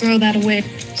like just throw that away.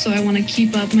 So I want to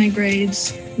keep up my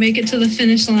grades, make it to the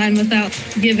finish line without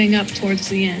giving up towards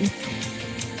the end.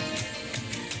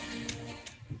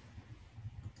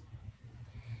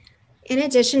 In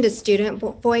addition to student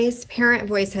voice, parent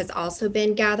voice has also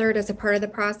been gathered as a part of the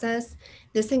process.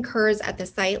 This occurs at the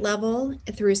site level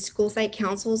through school site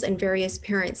councils and various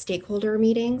parent stakeholder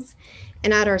meetings,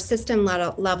 and at our system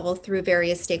level through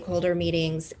various stakeholder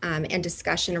meetings and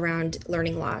discussion around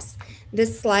learning loss.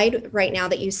 This slide right now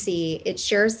that you see, it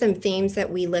shares some themes that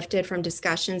we lifted from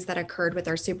discussions that occurred with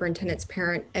our superintendent's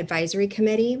parent advisory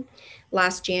committee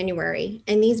last January.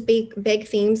 And these big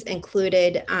themes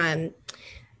included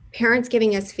parents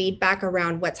giving us feedback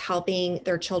around what's helping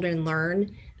their children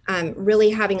learn, really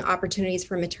having opportunities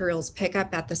for materials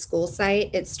pickup at the school site.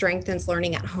 It strengthens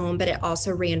learning at home, but it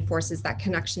also reinforces that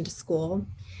connection to school.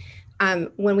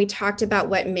 When we talked about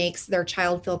what makes their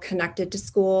child feel connected to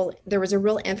school, there was a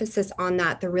real emphasis on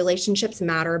that. The relationships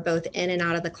matter both in and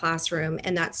out of the classroom,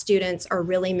 and that students are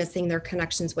really missing their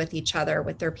connections with each other,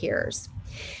 with their peers.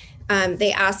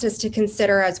 They asked us to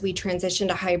consider, as we transition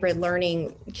to hybrid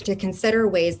learning, to consider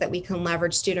ways that we can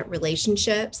leverage student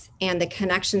relationships and the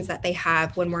connections that they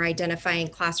have when we're identifying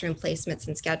classroom placements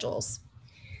and schedules.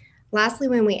 Lastly,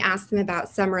 when we asked them about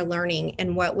summer learning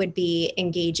and what would be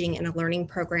engaging in a learning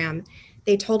program,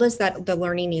 they told us that the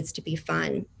learning needs to be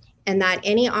fun and that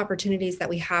any opportunities that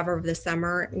we have over the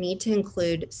summer need to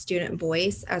include student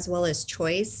voice as well as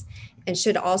choice, and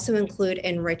should also include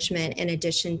enrichment in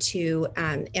addition to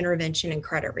intervention and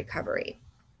credit recovery.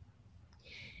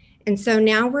 And so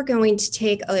now we're going to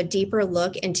take a deeper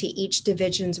look into each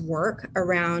division's work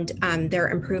around their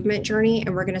improvement journey.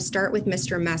 And we're going to start with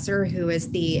Mr. Messer, who is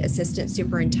the Assistant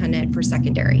Superintendent for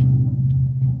Secondary.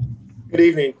 Good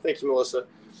evening. Thank you, Melissa.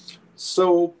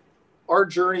 So our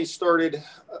journey started,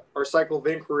 our cycle of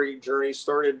inquiry journey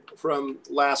started from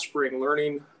last spring,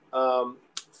 learning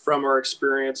from our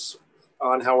experience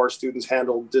on how our students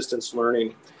handle distance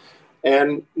learning.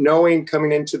 And knowing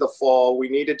coming into the fall, we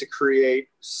needed to create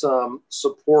some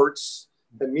supports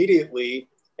immediately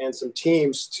and some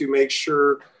teams to make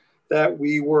sure that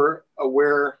we were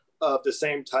aware of the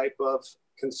same type of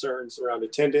concerns around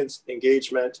attendance,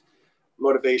 engagement,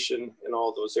 motivation, and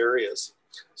all those areas.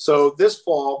 So this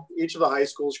fall, each of the high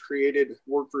schools created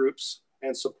work groups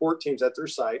and support teams at their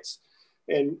sites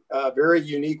in very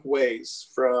unique ways,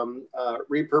 from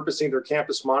repurposing their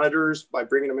campus monitors by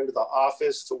bringing them into the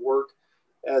office to work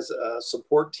as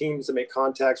support teams to make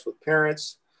contacts with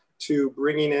parents, to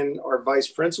bringing in our vice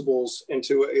principals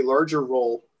into a larger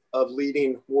role of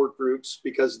leading work groups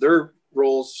because their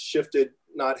roles shifted,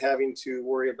 not having to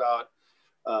worry about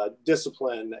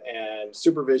discipline and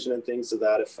supervision and things to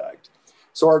that effect.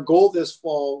 So our goal this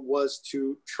fall was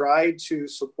to try to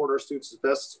support our students as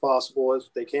best as possible as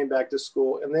they came back to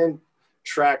school, and then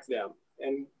track them.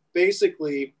 And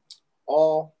basically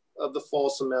all of the fall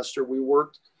semester, we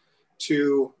worked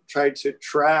to try to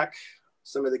track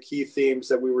some of the key themes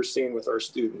that we were seeing with our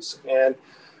students. And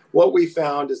what we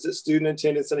found is that student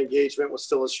attendance and engagement was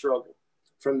still a struggle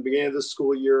from the beginning of the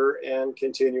school year and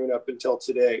continuing up until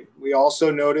today. We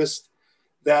also noticed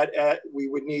that we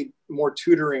would need more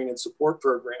tutoring and support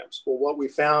programs. Well, what we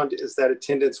found is that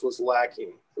attendance was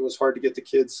lacking. It was hard to get the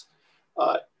kids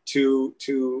to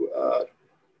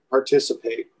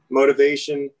participate.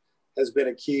 Motivation has been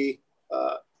a key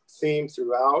theme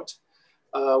throughout.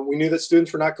 We knew that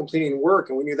students were not completing work,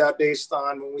 and we knew that based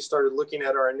on when we started looking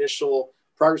at our initial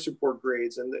progress report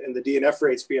grades and the DNF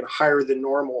rates being higher than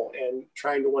normal, and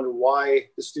trying to wonder why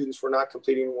the students were not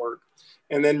completing work.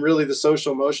 And then really the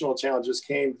social emotional challenges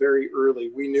came very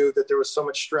early. We knew that there was so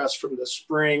much stress from the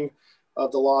spring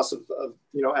of the loss of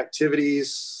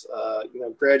activities,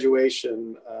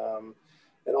 graduation,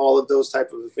 and all of those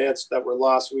type of events that were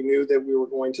lost. We knew that we were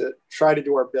going to try to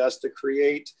do our best to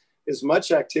create as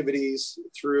much activities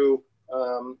through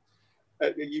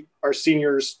our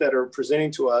seniors that are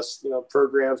presenting to us,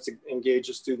 programs to engage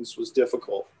the students was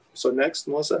difficult. So next,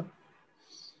 Melissa.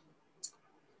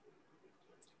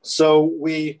 So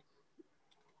we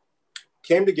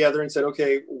came together and said,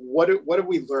 okay, what have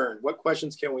we learned? What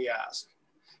questions can we ask?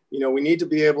 We need to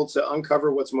be able to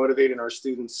uncover what's motivating our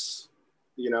students,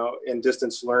 in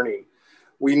distance learning.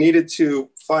 We needed to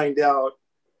find out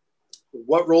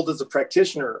what role does a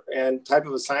practitioner and type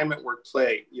of assignment work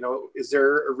play? Is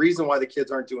there a reason why the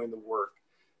kids aren't doing the work?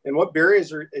 And what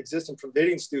barriers exist in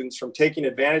preventing students from taking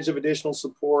advantage of additional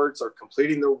supports or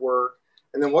completing their work?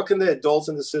 And then what can the adults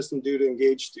in the system do to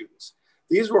engage students?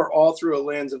 These were all through a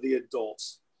lens of the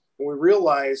adults. And we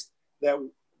realized that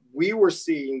we were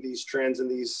seeing these trends and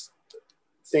these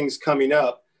things coming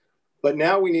up, but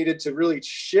now we needed to really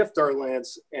shift our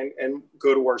lens and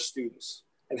go to our students.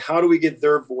 And how do we get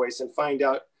their voice and find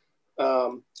out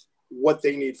what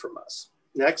they need from us?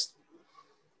 Next.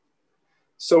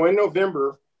 So in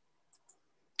November,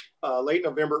 late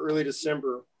November, early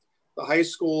December, the high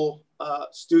school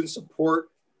student support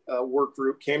work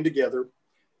group came together,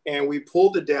 and we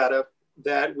pulled the data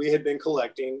that we had been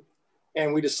collecting,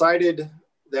 and we decided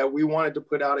that we wanted to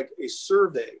put out a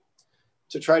survey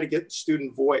to try to get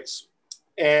student voice.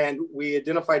 And we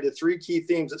identified the 3 key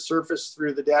themes that surfaced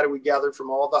through the data we gathered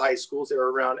from all the high schools. They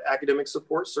were around academic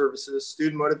support services,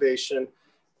 student motivation,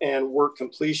 and work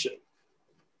completion.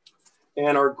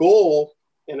 And our goal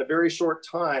in a very short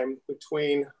time,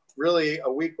 between really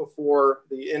a week before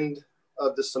the end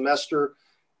of the semester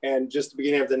and just the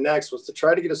beginning of the next, was to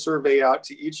try to get a survey out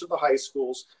to each of the high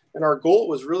schools. And our goal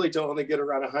was really to only get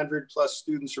around 100 plus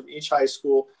students from each high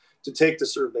school to take the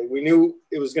survey. We knew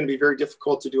it was going to be very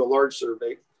difficult to do a large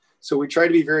survey, so we tried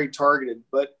to be very targeted.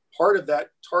 But part of that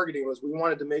targeting was we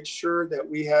wanted to make sure that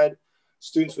we had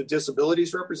students with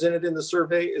disabilities represented in the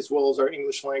survey, as well as our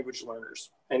English language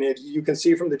learners. And if you can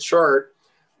see from the chart,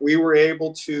 we were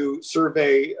able to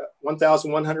survey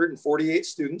 1,148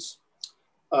 students.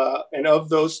 And of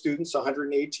those students,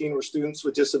 118 were students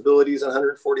with disabilities, and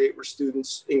 148 were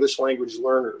students, English language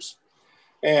learners.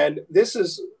 And this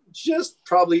is just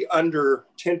probably under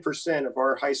 10% of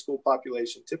our high school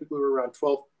population. Typically, we're around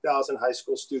 12,000 high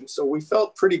school students. So we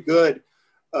felt pretty good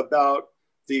about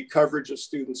the coverage of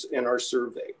students in our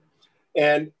survey.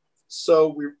 And so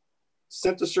we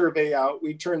sent the survey out.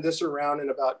 We turned this around in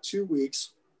about 2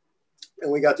 weeks,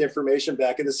 and we got the information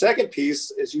back. And the second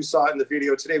piece, as you saw in the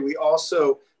video today, we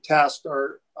also tasked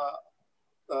our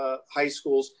high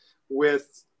schools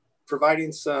with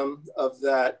providing some of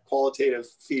that qualitative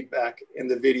feedback in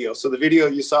the video. So the video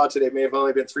you saw today may have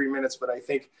only been 3 minutes, but I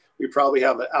think we probably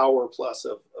have an hour plus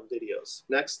of videos.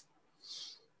 Next.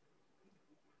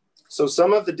 So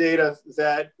some of the data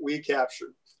that we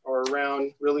captured are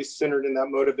around, really centered in that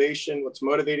motivation, what's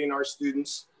motivating our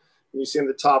students. And you see in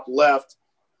the top left,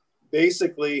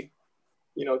 basically,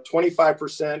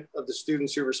 25% of the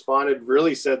students who responded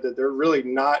really said that they're really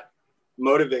not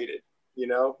motivated.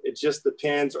 It just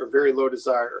depends, or very low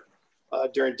desire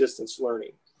during distance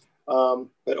learning.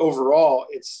 But overall,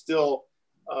 it's still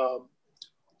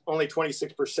only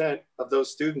 26% of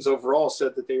those students overall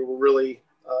said that they were really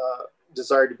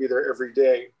desired to be there every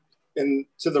day. And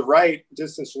to the right, during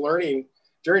distance learning,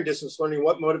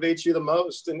 what motivates you the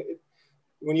most? And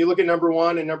when you look at number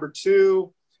 1 and number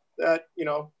 2,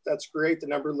 that's great. The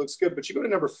number looks good. But you go to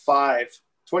number 5,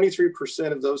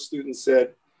 23% of those students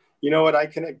said, you know what, I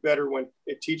connect better when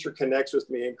a teacher connects with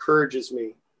me, encourages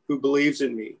me, who believes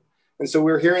in me. And so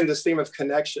we're hearing this theme of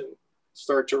connection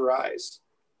start to rise.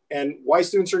 And why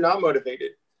students are not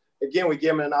motivated. Again, we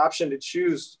give them an option to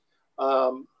choose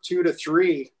 2 to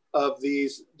 3 of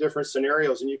these different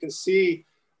scenarios. And you can see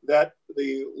that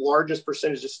the largest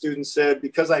percentage of students said,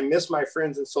 because I miss my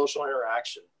friends and social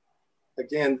interaction.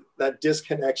 Again, that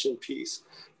disconnection piece.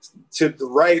 To the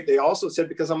right, they also said,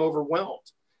 because I'm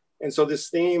overwhelmed. And so this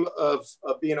theme of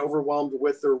being overwhelmed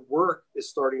with their work is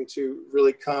starting to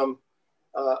really come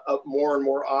up more and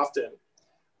more often.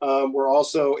 We're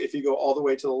also, if you go all the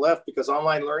way to the left, because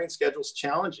online learning schedule is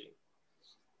challenging.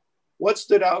 What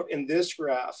stood out in this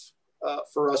graph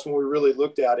for us when we really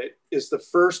looked at it is the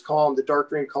first column, the dark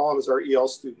green column, is our EL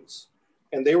students.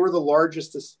 And they were the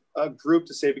largest group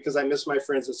to say, because I miss my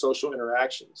friends and social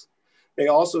interactions. They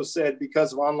also said,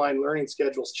 because of online learning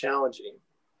schedules challenging.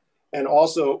 And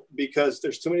also because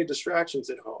there's too many distractions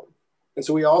at home. And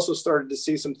so we also started to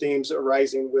see some themes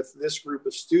arising with this group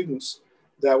of students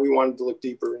that we wanted to look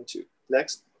deeper into.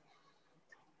 Next.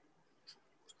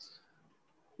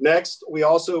 Next, we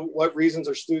also, what reasons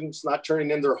are students not turning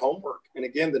in their homework? And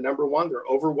again, the number 1, they're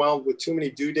overwhelmed with too many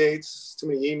due dates, too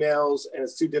many emails, and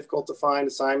it's too difficult to find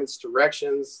assignments,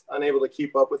 directions, unable to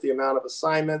keep up with the amount of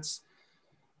assignments.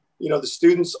 The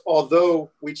students, although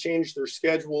we changed their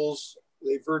schedules,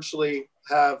 they virtually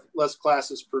have less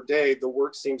classes per day. The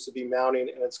work seems to be mounting,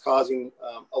 and it's causing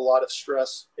a lot of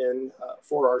stress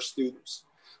for our students.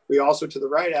 We also, to the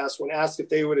right, when asked if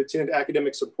they would attend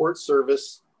academic support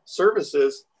services,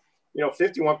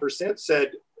 51%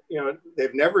 said,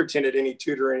 they've never attended any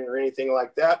tutoring or anything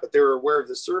like that, but they were aware of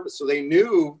the service. So they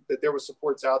knew that there were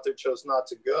supports out there, chose not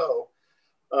to go.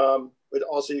 But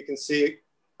also you can see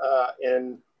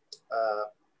in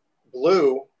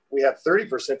blue, we have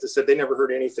 30% that said they never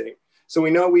heard anything. So we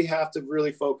know we have to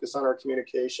really focus on our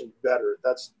communication better.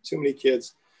 That's too many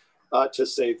kids to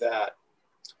say that.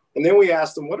 And then we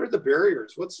asked them, what are the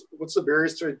barriers? What's the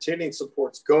barriers to attending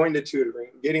supports, going to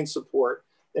tutoring, getting support?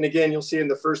 And again, you'll see in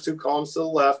the first 2 columns to the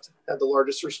left had the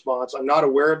largest response. I'm not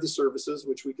aware of the services,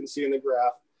 which we can see in the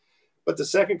graph. But the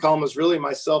second column is really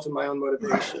myself and my own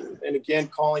motivation. And again,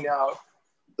 calling out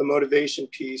the motivation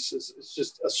piece is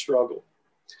just a struggle.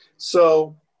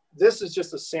 So this is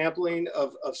just a sampling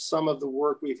of some of the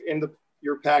work we've in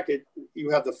your packet.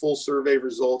 You have the full survey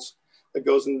results that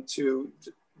goes into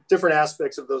different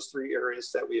aspects of those 3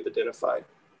 areas that we have identified.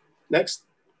 Next.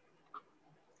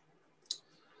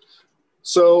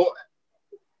 So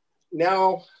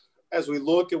now, as we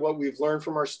look at what we've learned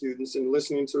from our students and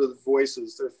listening to the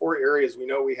voices, there are 4 areas we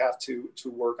know we have to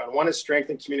work on. One is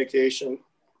strengthen communication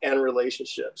and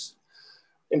relationships.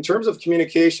 In terms of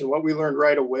communication, what we learned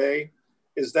right away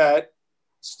is that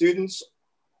students,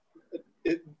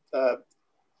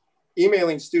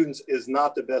 emailing students is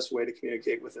not the best way to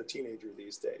communicate with a teenager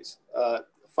these days.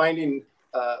 Finding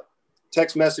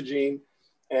text messaging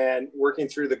and working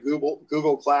through the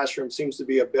Google Classroom seems to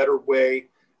be a better way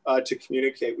to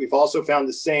communicate. We've also found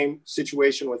the same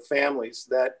situation with families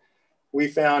that we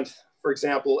found, for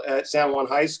example, at San Juan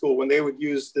High School, when they would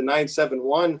use the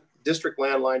 971 district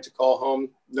landline to call home,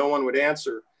 no one would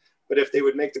answer. But if they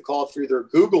would make the call through their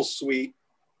Google Suite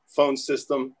phone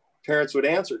system, parents would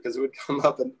answer because it would come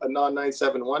up a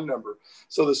non-971 number.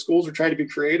 So the schools are trying to be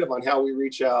creative on how we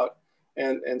reach out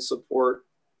and support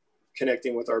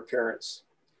connecting with our parents.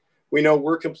 We know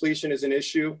work completion is an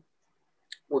issue.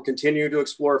 We're continuing to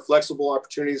explore flexible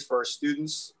opportunities for our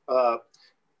students.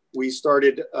 We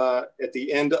started at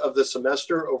the end of the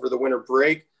semester over the winter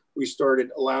break. We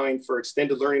started allowing for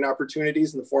extended learning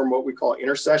opportunities in the form of what we call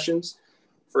intersessions.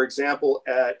 For example,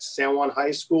 at San Juan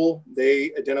High School,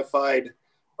 they identified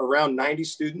around 90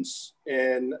 students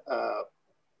and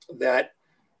that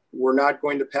were not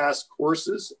going to pass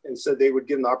courses, and said they would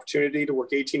give them the opportunity to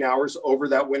work 18 hours over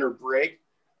that winter break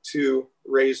to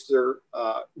raise their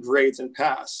grades and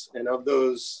pass. And of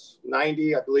those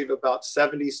 90, I believe about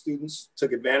 70 students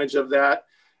took advantage of that,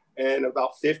 and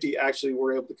about 50 actually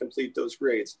were able to complete those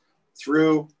grades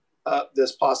through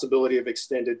this possibility of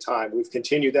extended time. We've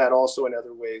continued that also in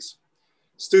other ways.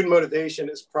 Student motivation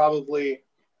is probably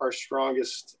our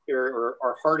strongest area or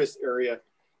our hardest area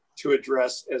to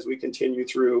address as we continue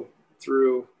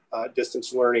through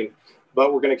distance learning.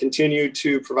 But we're going to continue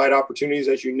to provide opportunities.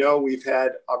 As you know, we've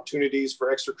had opportunities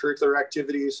for extracurricular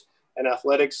activities and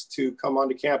athletics to come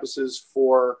onto campuses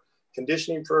for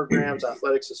conditioning programs.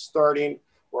 Athletics is starting.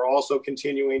 We're also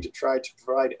continuing to try to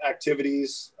provide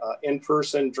activities,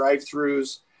 in-person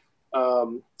drive-throughs.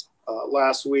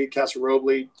 Last week, Casa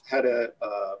Robley had a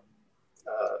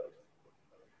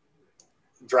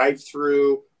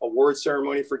drive-through award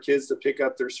ceremony for kids to pick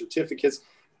up their certificates.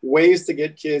 Ways to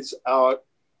get kids out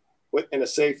in a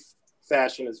safe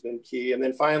fashion has been key. And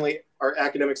then finally, our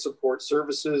academic support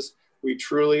services. We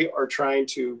truly are trying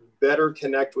to better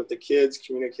connect with the kids,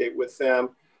 communicate with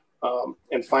them,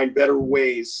 and find better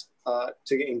ways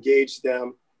to engage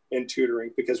them in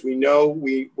tutoring, because we know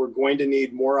we're going to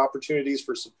need more opportunities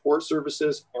for support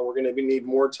services, and we're going to need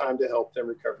more time to help them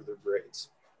recover their grades.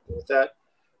 And with that,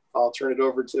 I'll turn it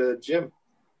over to Jim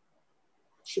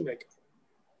Shoemaker.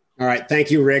 All right, thank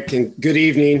you, Rick, and good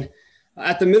evening.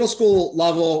 At the middle school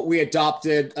level, we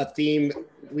adopted a theme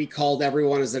we called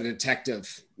everyone as a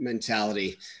detective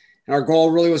mentality. And our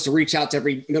goal really was to reach out to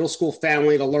every middle school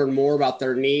family to learn more about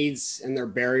their needs and their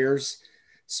barriers.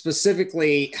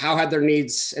 Specifically, how had their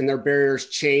needs and their barriers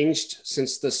changed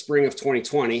since the spring of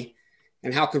 2020,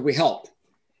 and how could we help?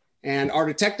 And our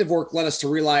detective work led us to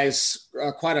realize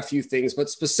quite a few things, but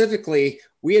specifically,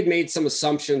 we had made some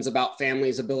assumptions about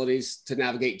families' abilities to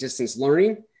navigate distance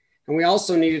learning. And we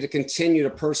also needed to continue to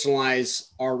personalize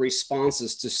our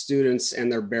responses to students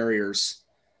and their barriers.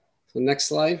 So next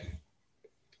slide.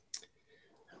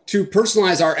 To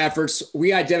personalize our efforts,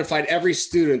 we identified every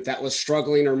student that was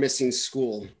struggling or missing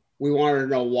school. We wanted to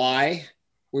know why.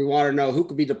 We wanted to know who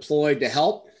could be deployed to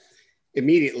help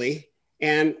immediately,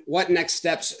 and what next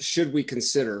steps should we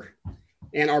consider.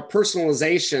 And our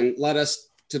personalization led us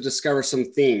to discover some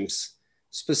themes.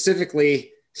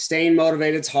 Specifically, staying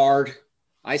motivated is hard,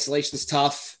 isolation is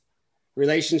tough,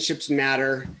 relationships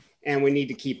matter, and we need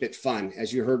to keep it fun.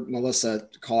 As you heard Melissa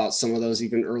call out some of those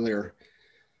even earlier.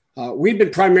 We've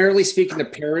been primarily speaking to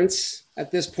parents at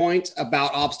this point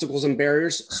about obstacles and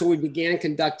barriers, so we began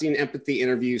conducting empathy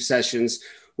interview sessions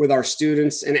with our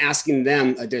students and asking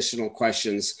them additional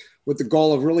questions with the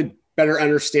goal of really better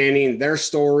understanding their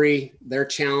story, their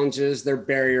challenges, their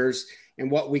barriers, and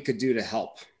what we could do to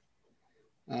help.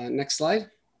 Next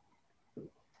slide.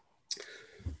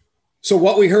 So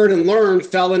what we heard and learned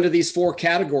fell into these 4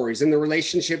 categories. In the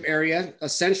relationship area,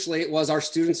 essentially it was our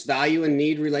students value and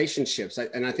need relationships.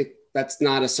 And I think that's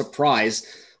not a surprise.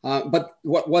 But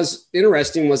what was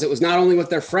interesting was it was not only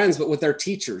with their friends, but with their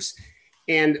teachers.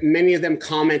 And many of them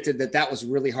commented that that was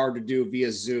really hard to do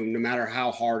via Zoom, no matter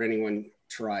how hard anyone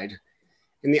tried.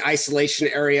 In the isolation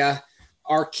area,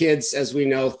 our kids, as we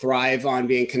know, thrive on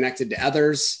being connected to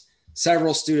others.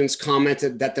 Several students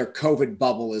commented that their COVID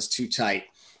bubble is too tight.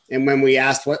 And when we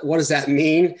asked, what does that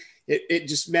mean? It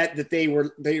just meant that they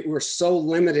were so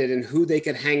limited in who they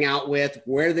could hang out with,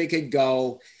 where they could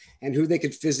go, and who they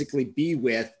could physically be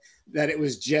with, that it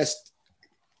was just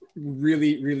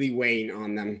really, really weighing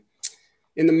on them.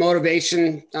 In the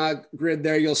motivation grid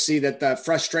there, you'll see that the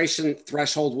frustration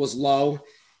threshold was low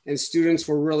and students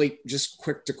were really just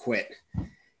quick to quit.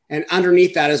 And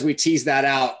underneath that, as we tease that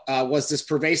out, was this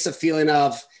pervasive feeling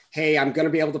of, hey, I'm going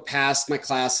to be able to pass my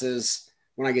classes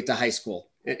when I get to high school.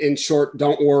 In short,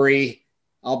 don't worry,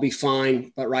 I'll be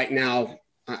fine. But right now,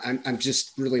 I'm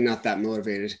just really not that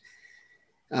motivated.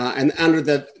 And under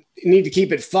the need to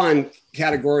keep it fun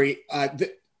category,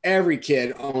 every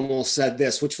kid almost said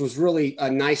this, which was really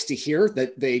nice to hear,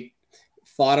 that they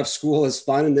thought of school as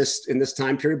fun in this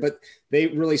time period, but they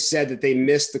really said that they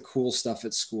missed the cool stuff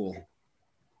at school.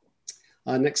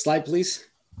 Next slide, please.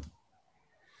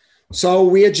 So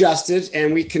we adjusted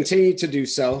and we continue to do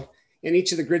so. In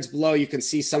each of the grids below, you can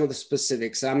see some of the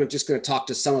specifics. I'm just going to talk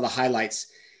to some of the highlights.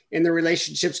 In the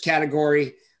relationships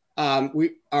category,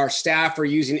 our staff are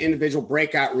using individual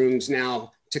breakout rooms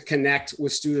now to connect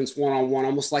with students one-on-one,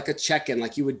 almost like a check-in,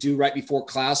 like you would do right before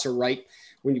class or right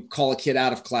when you call a kid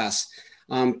out of class.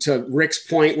 To Rick's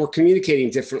point, we're communicating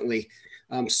differently.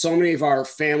 So many of our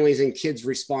families and kids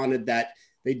responded that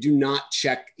they do not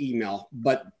check email,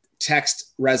 but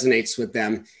text resonates with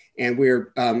them. And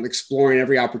we're exploring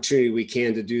every opportunity we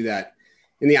can to do that.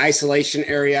 In the isolation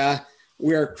area,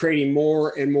 we're creating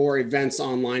more and more events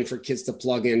online for kids to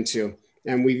plug into.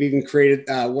 And we've even created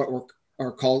what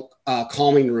are called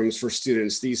calming rooms for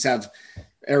students. These have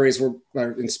areas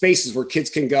in spaces where kids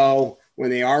can go when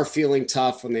they are feeling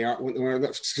tough, when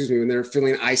they're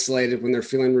feeling isolated, when they're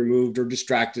feeling removed or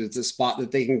distracted. It's a spot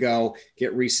that they can go,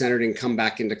 get recentered, and come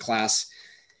back into class.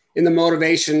 In the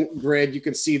motivation grid, you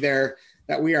can see there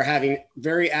that we are having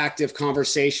very active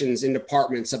conversations in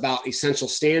departments about essential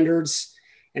standards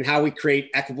and how we create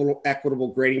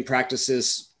equitable grading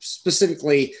practices,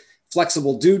 specifically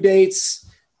flexible due dates,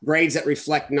 grades that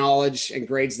reflect knowledge, and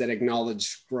grades that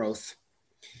acknowledge growth.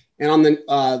 And on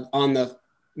the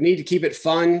need to keep it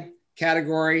fun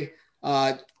category,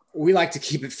 we like to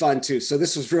keep it fun too. So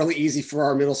this was really easy for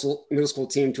our middle school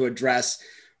team to address.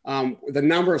 The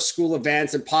number of school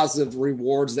events and positive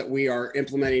rewards that we are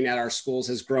implementing at our schools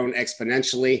has grown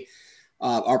exponentially.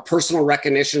 Our personal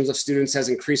recognitions of students has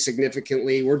increased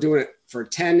significantly. We're doing it for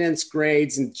attendance,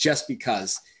 grades, and just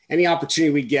because. Any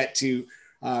opportunity we get to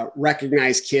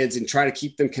recognize kids and try to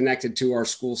keep them connected to our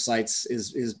school sites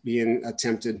is being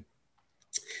attempted.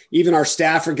 Even our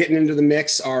staff are getting into the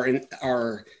mix. Our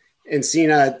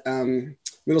Encina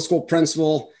middle school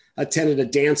principal attended a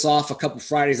dance off a couple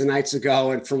Fridays and nights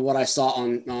ago. And from what I saw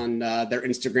on their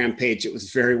Instagram page, it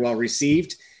was very well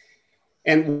received.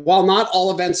 And while not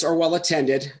all events are well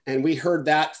attended, and we heard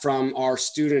that from our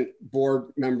student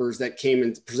board members that came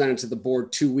and presented to the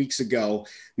board 2 weeks ago,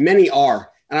 many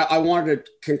are. And I wanted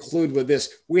to conclude with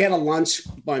this. We had a lunch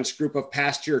bunch group of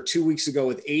past year 2 weeks ago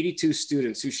with 82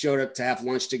 students who showed up to have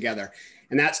lunch together.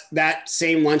 And that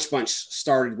same lunch bunch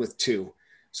started with 2.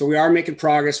 So we are making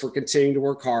progress. We're continuing to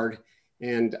work hard.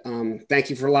 And thank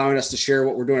you for allowing us to share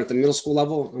what we're doing at the middle school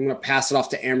level. I'm going to pass it off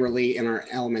to Amberly in our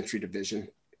elementary division.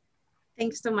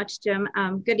 Thanks so much, Jim.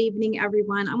 Good evening,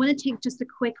 everyone. I want to take just a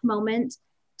quick moment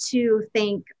to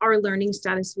thank our learning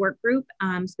status work group,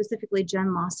 specifically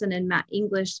Jen Lawson and Matt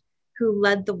English, who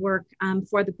led the work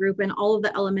for the group, and all of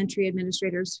the elementary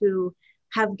administrators who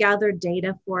have gathered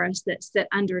data for us that sit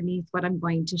underneath what I'm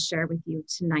going to share with you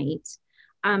tonight.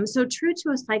 So true to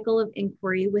a cycle of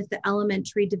inquiry with the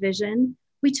elementary division,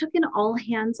 we took an all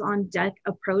hands on deck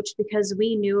approach because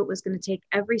we knew it was going to take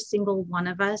every single one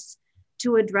of us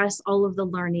to address all of the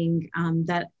learning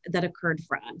that occurred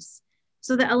for us.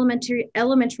 So the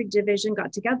elementary division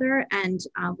got together and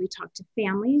we talked to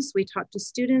families, we talked to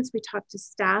students, we talked to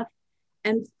staff,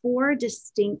 and 4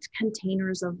 distinct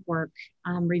containers of work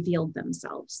revealed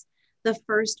themselves. The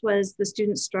first was the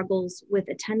student struggles with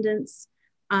attendance,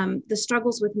 the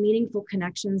struggles with meaningful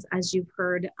connections, as you've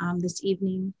heard this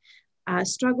evening,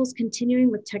 struggles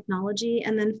continuing with technology,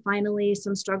 and then finally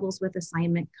some struggles with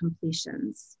assignment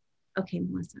completions. Okay,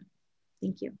 Melissa,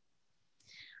 thank you.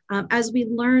 As we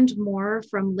learned more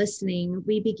from listening,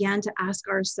 we began to ask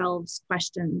ourselves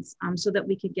questions so that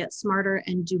we could get smarter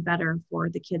and do better for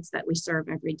the kids that we serve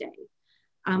every day.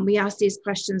 We asked these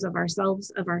questions of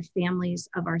ourselves, of our families,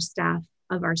 of our staff,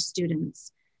 of our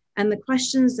students. And the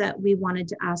questions that we wanted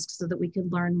to ask so that we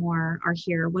could learn more are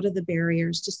here. What are the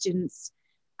barriers to students'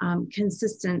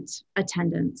 consistent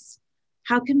attendance?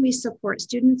 How can we support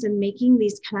students in making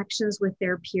these connections with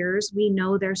their peers? We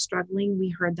know they're struggling. We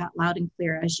heard that loud and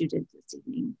clear as you did this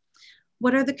evening.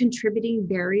 What are the contributing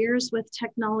barriers with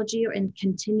technology and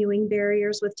continuing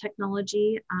barriers with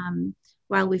technology?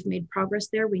 While we've made progress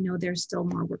there, we know there's still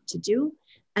more work to do.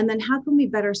 And then how can we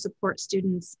better support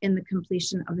students in the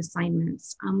completion of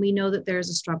assignments? We know that there's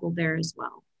a struggle there as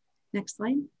well. Next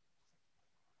slide.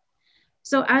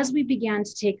 So as we began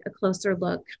to take a closer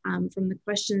look from the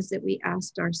questions that we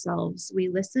asked ourselves, we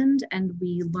listened and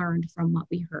we learned from what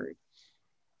we heard.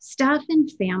 Staff and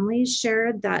families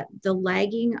shared that the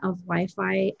lagging of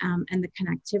Wi-Fi and the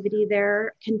connectivity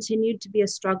there continued to be a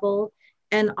struggle,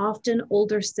 and often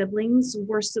older siblings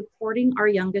were supporting our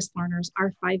youngest learners,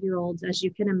 our 5-year-olds, as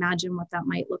you can imagine what that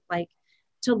might look like,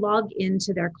 to log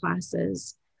into their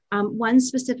classes. One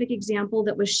specific example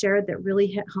that was shared that really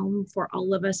hit home for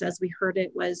all of us as we heard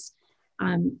it was,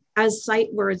 as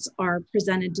sight words are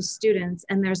presented to students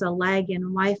and there's a lag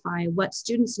in Wi-Fi, what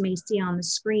students may see on the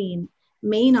screen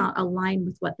may not align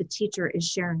with what the teacher is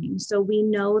sharing. So we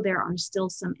know there are still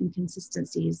some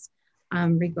inconsistencies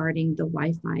regarding the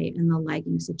Wi-Fi and the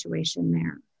lagging situation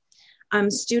there.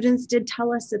 Students did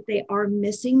tell us that they are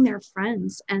missing their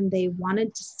friends and they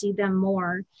wanted to see them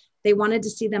more. They wanted to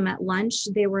see them at lunch.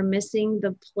 They were missing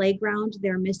the playground.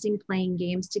 They're missing playing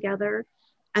games together.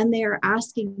 And they are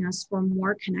asking us for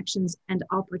more connections and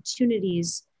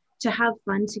opportunities to have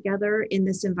fun together in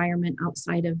this environment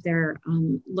outside of their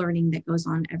learning that goes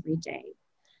on every day.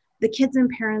 The kids and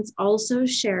parents also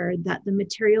shared that the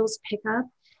materials pickup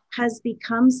has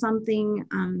become something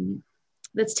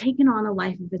that's taken on a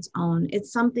life of its own.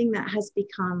 It's something that has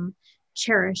become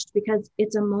cherished because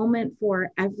it's a moment for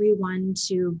everyone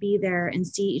to be there and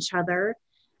see each other,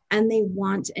 and they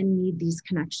want and need these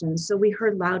connections. So we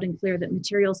heard loud and clear that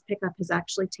materials pickup has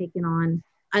actually taken on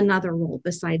another role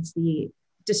besides the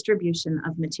distribution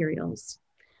of materials.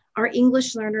 Our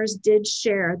English learners did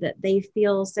share that they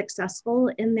feel successful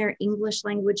in their English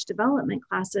language development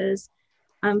classes,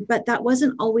 but that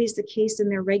wasn't always the case in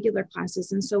their regular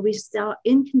classes. And so we saw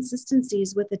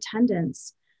inconsistencies with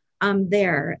attendance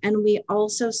there. And we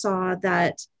also saw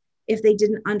that if they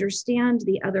didn't understand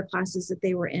the other classes that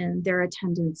they were in, their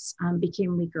attendance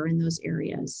became weaker in those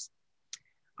areas.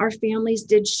 Our families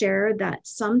did share that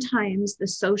sometimes the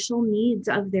social needs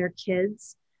of their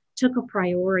kids took a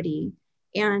priority,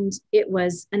 and it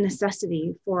was a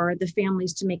necessity for the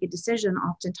families to make a decision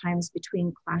oftentimes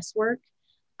between classwork,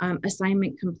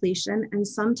 assignment completion, and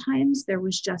sometimes there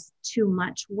was just too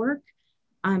much work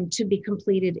to be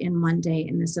completed in one day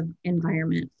in this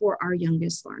environment for our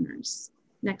youngest learners.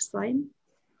 Next slide.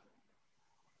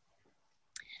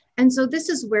 And so this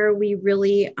is where we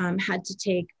really had to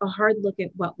take a hard look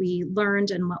at what we learned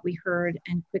and what we heard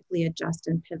and quickly adjust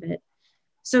and pivot.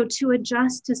 So to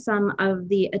adjust to some of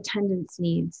the attendance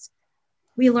needs,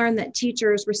 we learned that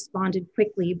teachers responded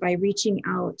quickly by reaching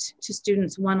out to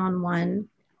students one-on-one,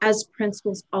 as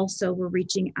principals also were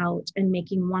reaching out and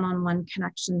making one-on-one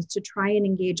connections to try and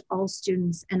engage all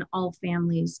students and all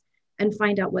families and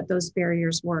find out what those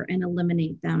barriers were and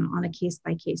eliminate them on a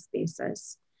case-by-case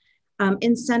basis.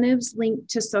 Incentives linked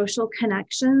to social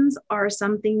connections are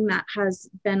something that has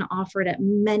been offered at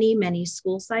many, many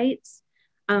school sites.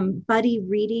 Buddy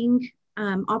reading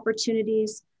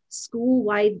opportunities,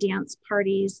 school-wide dance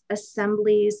parties,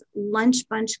 assemblies, lunch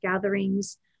bunch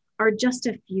gatherings are just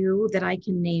a few that I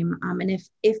can name. And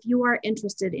if you are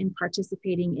interested in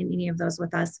participating in any of those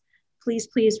with us, please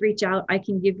reach out. I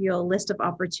can give you a list of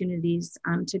opportunities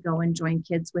to go and join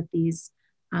kids with these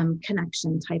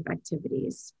connection type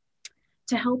activities.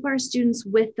 To help our students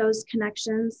with those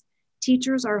connections,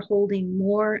 teachers are holding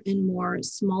more and more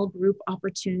small group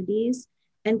opportunities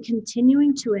and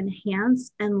continuing to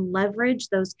enhance and leverage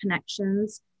those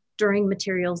connections during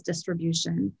materials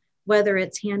distribution, whether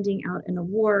it's handing out an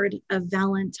award, a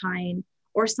Valentine,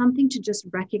 or something to just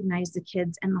recognize the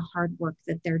kids and the hard work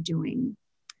that they're doing.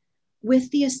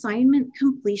 With the assignment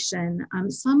completion,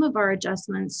 some of our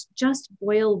adjustments just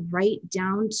boil right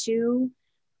down to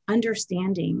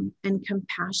understanding and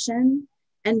compassion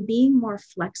and being more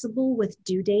flexible with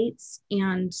due dates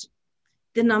and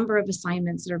the number of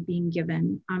assignments that are being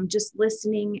given. Just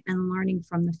listening and learning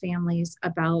from the families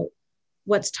about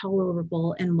what's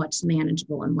tolerable and what's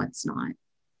manageable and what's not.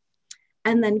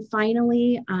 And then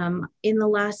finally, in the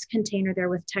last container there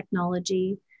with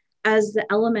technology, as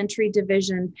the elementary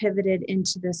division pivoted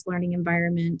into this learning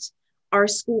environment, our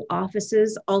school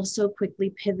offices also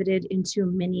quickly pivoted into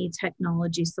mini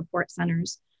technology support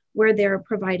centers where they're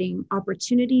providing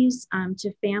opportunities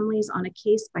to families on a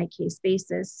case-by-case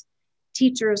basis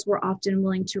Teachers were often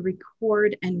willing to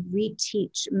record and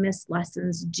reteach missed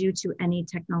lessons due to any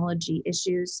technology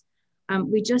issues.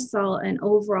 We just saw an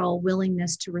overall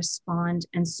willingness to respond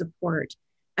and support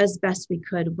as best we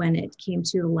could when it came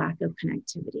to the lack of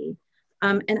connectivity.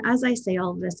 And as I say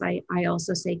all of this, I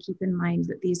also say keep in mind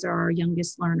that these are our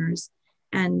youngest learners,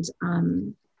 and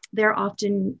they're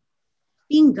often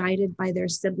being guided by their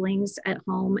siblings at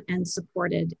home and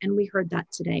supported. And we heard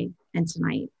that today and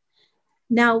tonight.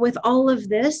 Now, with all of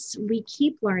this, we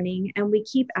keep learning and we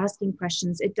keep asking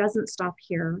questions. It doesn't stop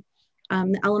here.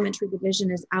 The elementary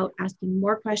division is out asking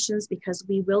more questions because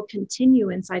we will continue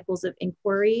in cycles of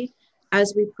inquiry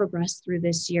as we progress through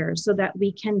this year so that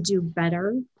we can do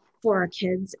better for our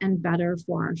kids and better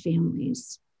for our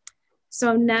families.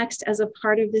 So next, as a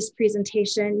part of this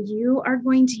presentation, you are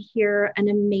going to hear an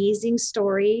amazing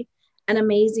story, an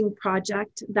amazing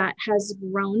project that has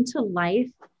grown to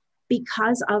life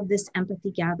because of this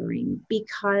empathy gathering,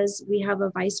 because we have a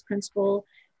vice principal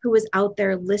who was out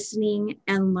there listening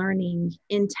and learning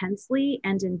intensely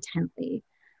and intently.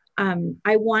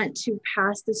 I want to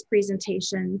pass this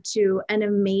presentation to an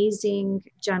amazing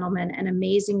gentleman, an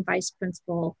amazing vice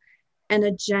principal, and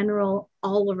a general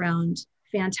all-around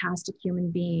fantastic human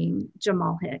being,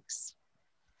 Jamal Hicks.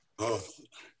 Oh,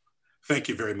 thank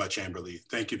you very much, Amberly.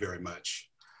 Thank you very much.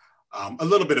 A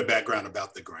little bit of background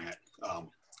about the grant.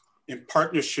 In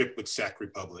partnership with Sac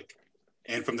Republic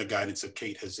and from the guidance of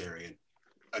Kate Hazarian,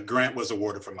 a grant was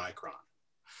awarded for Micron.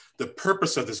 The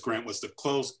purpose of this grant was to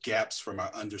close gaps from our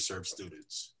underserved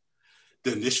students.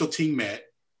 The initial team met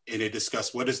and they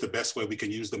discussed what is the best way we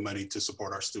can use the money to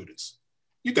support our students.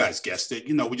 You guys guessed it,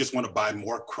 we just want to buy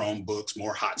more Chromebooks,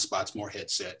 more hotspots, more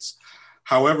headsets.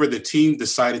 However, the team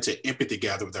decided to empathy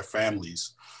gather with their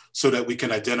families so that we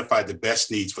can identify the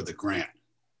best needs for the grant.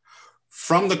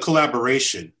 From the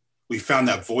collaboration, we found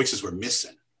that voices were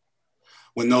missing.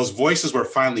 When those voices were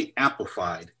finally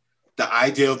amplified, the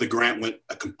idea of the grant went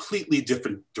a completely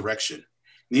different direction.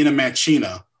 Nina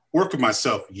Mancina worked with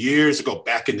myself years ago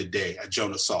back in the day at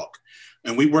Jonas Salk,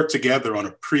 and we worked together on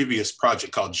a previous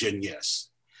project called Gen Yes.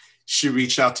 She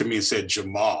reached out to me and said,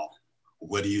 Jamal,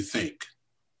 what do you think?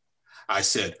 I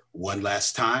said, one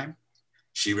last time?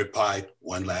 She replied,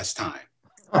 one last time.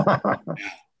 Now,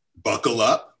 buckle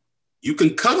up, you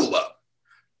can cuddle up.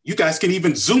 You guys can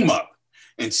even zoom up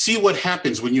and see what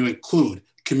happens when you include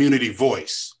community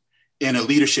voice in a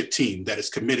leadership team that is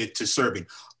committed to serving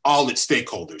all its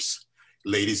stakeholders.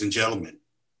 Ladies and gentlemen,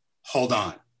 hold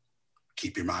on,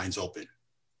 keep your minds open.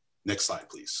 Next slide,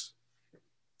 please.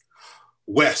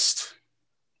 West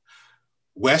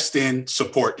in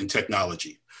support and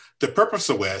technology. The purpose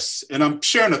of West, and I'm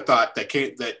sharing a thought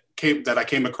that I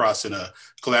came across in a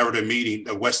collaborative meeting,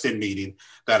 a West End meeting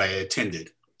that I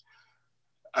attended.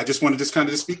 I just wanted to kind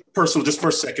of speak personal just for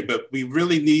a second, but we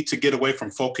really need to get away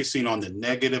from focusing on the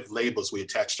negative labels we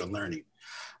attach to learning.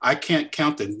 I can't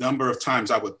count the number of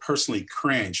times I would personally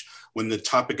cringe when the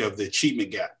topic of the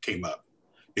achievement gap came up,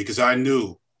 because I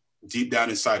knew deep down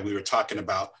inside we were talking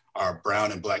about our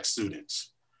brown and Black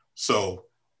students. So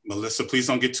Melissa, please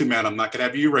don't get too mad. I'm not gonna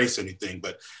have you erase anything,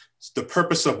 but the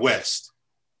purpose of West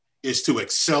is to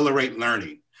accelerate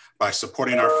learning by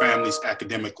supporting our families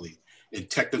academically and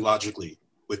technologically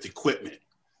with equipment,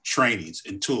 trainings,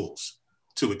 and tools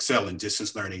to excel in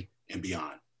distance learning and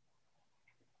beyond.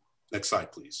 Next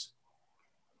slide, please.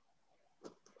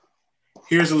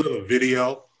 Here's a little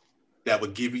video that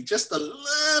would give you just a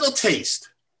little taste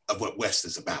of what West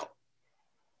is about.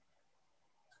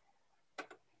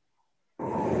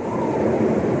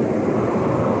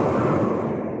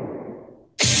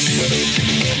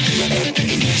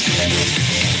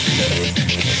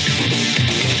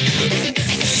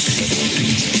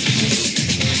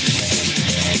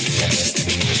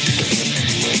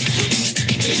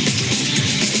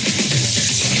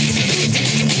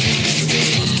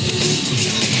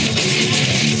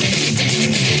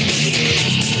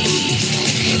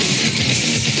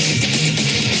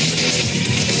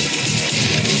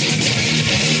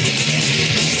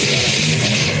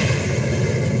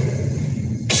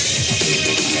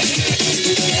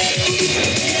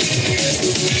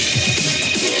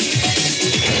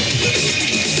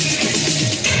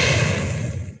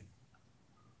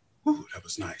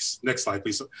 Nice. Next slide,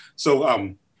 please.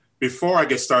 So before I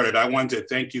get started, I wanted to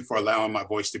thank you for allowing my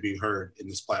voice to be heard in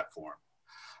this platform.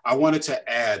 I wanted to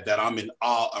add that I'm in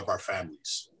awe of our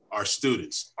families, our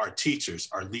students, our teachers,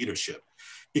 our leadership,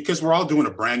 because we're all doing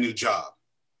a brand new job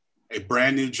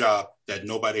that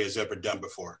nobody has ever done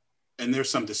before. And there's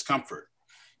some discomfort,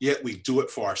 yet we do it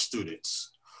for our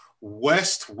students.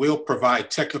 West will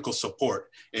provide technical support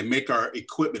and make our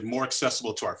equipment more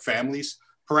accessible to our families,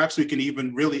 Perhaps we can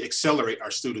even really accelerate our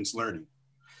students' learning.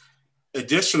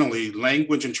 Additionally,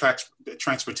 language and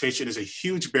transportation is a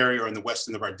huge barrier in the west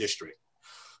end of our district.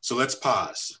 So let's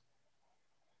pause.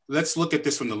 Let's look at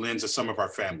this from the lens of some of our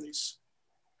families.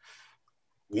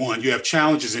 One, you have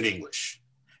challenges in English,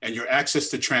 and your access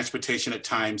to transportation at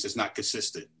times is not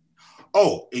consistent.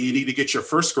 Oh, and you need to get your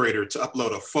first grader to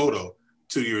upload a photo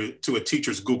to a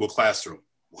teacher's Google Classroom.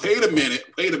 Wait a minute.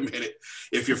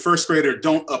 If your first grader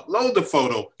don't upload the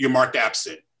photo, you're marked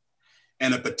absent.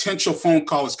 And a potential phone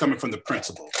call is coming from the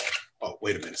principal. Oh,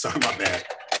 wait a minute, sorry, my bad.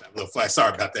 A little flash,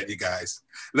 sorry about that, you guys.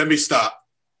 Let me stop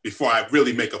before I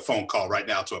really make a phone call right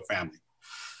now to a family.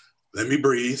 Let me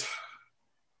breathe.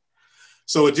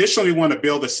 So additionally, we want to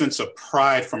build a sense of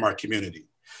pride from our community.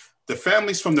 The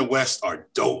families from the West are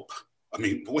dope. I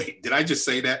mean, wait, did I just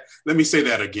say that? Let me say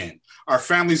that again. Our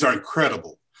families are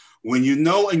incredible. When you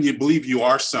know and you believe you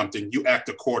are something, you act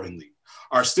accordingly.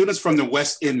 Our students from the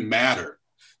West End matter.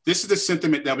 This is the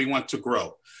sentiment that we want to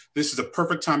grow. This is a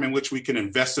perfect time in which we can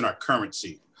invest in our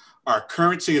currency. Our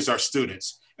currency is our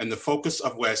students, and the focus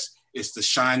of West is to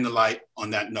shine the light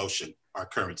on that notion, our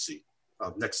currency.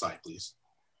 Next slide, please.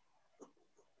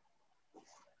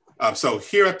 So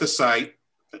here at the site,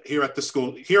 here at the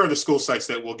school, here are the school sites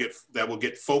that will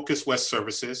get focused West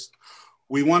services.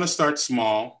 We want to start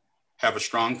small, have a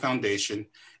strong foundation,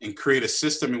 and create a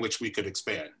system in which we could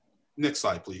expand. Next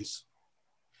slide, please.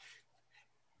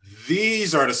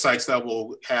 These are the sites that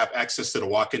will have access to the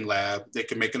walk-in lab. They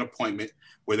can make an appointment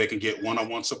where they can get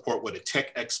one-on-one support with a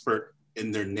tech expert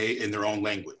in their own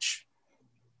language.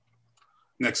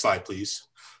 Next slide, please.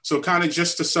 So kind of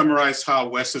just to summarize how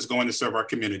West is going to serve our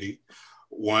community.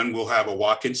 One, we'll have a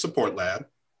walk-in support lab.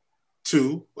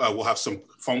 Two, we'll have some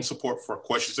phone support for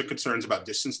questions and concerns about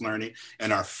distance learning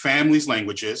and our families'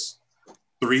 languages.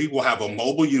 Three, we'll have a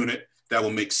mobile unit that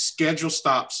will make scheduled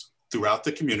stops throughout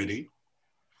the community.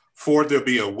 Four, there'll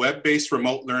be a web-based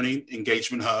remote learning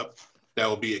engagement hub that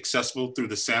will be accessible through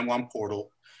the San Juan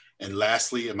portal. And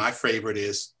lastly, and my favorite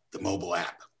is the mobile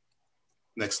app.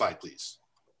 Next slide, please.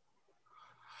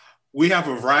 We have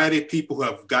a variety of people who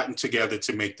have gotten together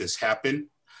to make this happen.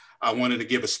 I wanted to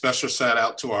give a special shout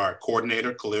out to our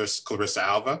coordinator, Clarissa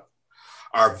Alva,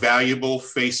 our valuable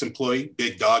FACE employee,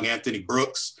 Big Dog Anthony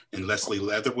Brooks and Leslie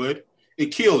Leatherwood,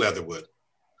 and Keel Leatherwood,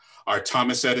 our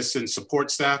Thomas Edison support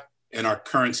staff, and our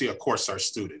currency, of course, our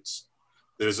students.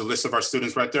 There's a list of our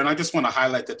students right there. And I just want to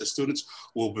highlight that the students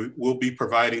will be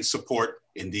providing support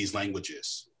in these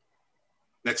languages.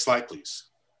 Next slide, please.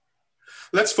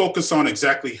 Let's focus on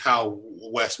exactly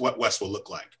what West will look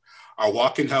like. Our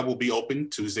walk-in hub will be open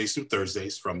Tuesdays through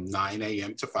Thursdays from 9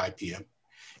 a.m. to 5 p.m.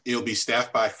 It'll be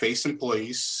staffed by FACE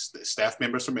employees, staff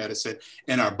members from Edison,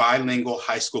 and our bilingual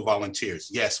high school volunteers.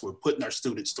 Yes, we're putting our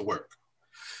students to work.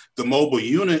 The mobile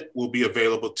unit will be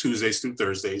available Tuesdays through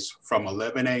Thursdays from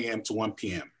 11 a.m. to 1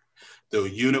 p.m. The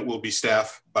unit will be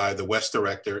staffed by the West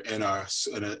director and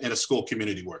a school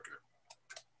community worker.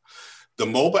 The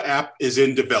mobile app is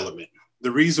in development.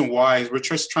 The reason why is we're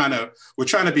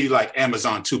trying to be like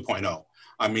Amazon 2.0.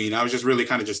 I mean, I was just really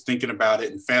kind of just thinking about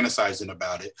it and fantasizing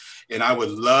about it. And I would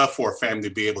love for a family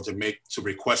to be able to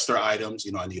request their items.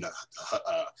 You know, I need a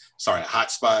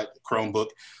hotspot, Chromebook,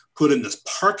 put in this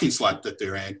parking slot that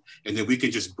they're in, and then we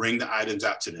can just bring the items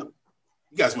out to them.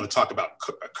 You guys want to talk about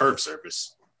curb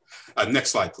service. Next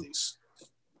slide, please.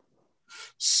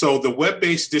 So the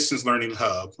web-based distance learning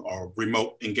hub or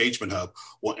remote engagement hub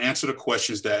will answer the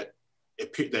questions that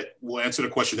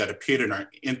appeared in our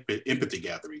empathy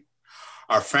gathering.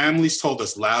 Our families told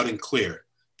us loud and clear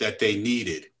that they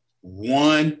needed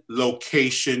one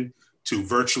location to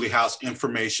virtually house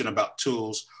information about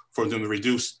tools for them to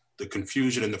reduce the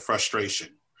confusion and the frustration.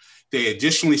 They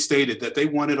additionally stated that they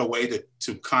wanted a way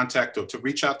to contact or to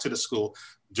reach out to the school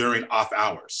during off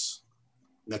hours.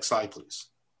 Next slide, please.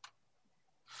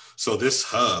 So this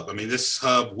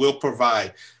hub will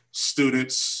provide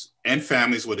students and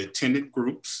families with attendant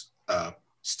groups,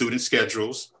 student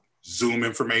schedules, Zoom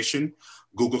information,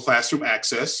 Google Classroom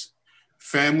access.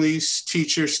 Families,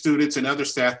 teachers, students, and other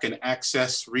staff can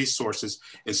access resources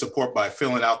and support by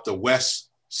filling out the WEST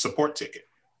support ticket.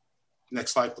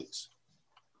 Next slide, please.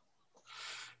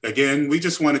 Again, we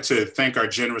just wanted to thank our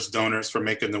generous donors for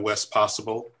making the WEST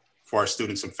possible for our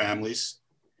students and families.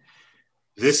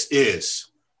 This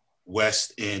is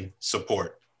WEST in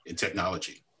support in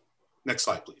technology. Next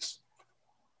slide, please.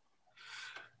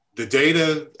 The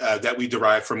data that we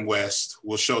derive from WEST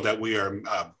will show that we are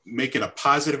making a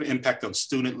positive impact on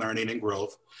student learning and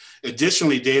growth.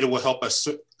 Additionally, data will help us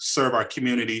serve our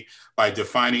community by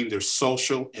defining their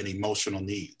social and emotional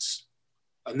needs.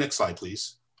 Next slide,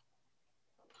 please.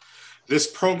 This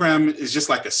program is just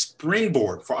like a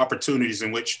springboard for opportunities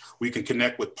in which we can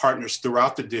connect with partners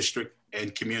throughout the district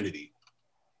and community.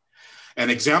 An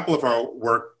example of our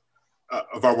work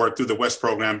through the WEST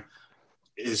program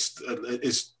is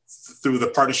through the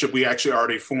partnership we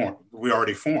already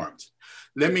formed.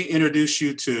 Let me introduce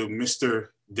you to Mr.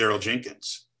 Daryl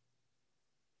Jenkins.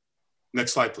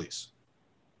 Next slide, please.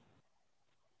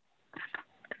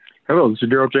 Hello, this is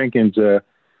Daryl Jenkins,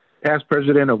 past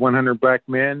president of 100 Black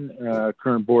Men,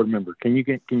 current board member. Can you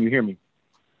hear me?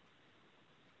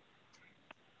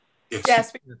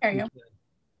 Yes, we can hear you.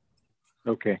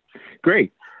 Okay,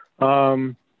 great.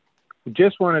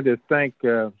 Just wanted to thank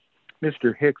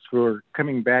Mr. Hicks for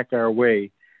coming back our way.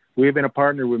 We have been a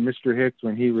partner with Mr. Hicks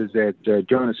when he was at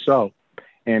Jonas Salt,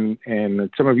 and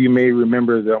some of you may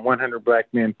remember the 100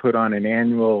 Black Men put on an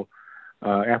annual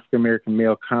African American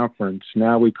male conference.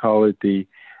 Now we call it the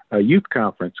youth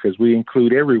conference because we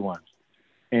include everyone.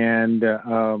 And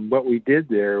what we did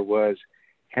there was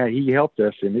he helped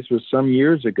us, and this was some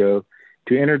years ago,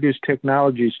 to introduce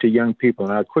technologies to young people.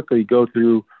 And I'll quickly go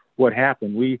through what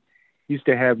happened. We used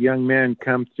to have young men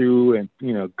come through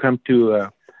and, come to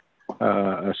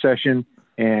a session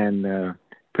and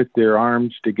put their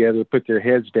arms together, put their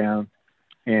heads down,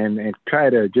 and try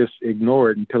to just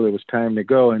ignore it until it was time to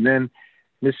go. And then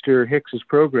Mr. Hicks's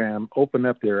program opened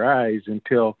up their eyes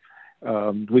until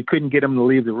we couldn't get them to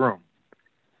leave the room.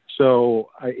 So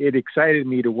it excited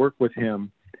me to work with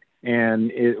him.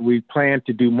 And we plan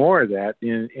to do more of that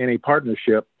in a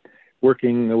partnership,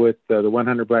 working with the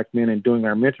 100 Black Men and doing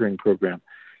our mentoring program.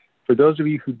 For those of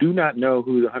you who do not know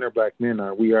who the 100 Black Men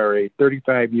are, we are a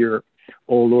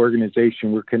 35-year-old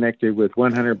organization. We're connected with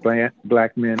 100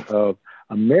 Black Men of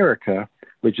America,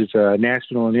 which is a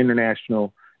national and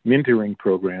international mentoring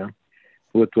program.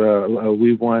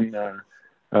 We won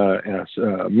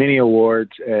many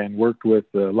awards and worked with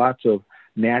lots of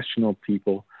national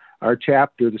people. Our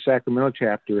chapter, the Sacramento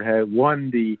chapter, had won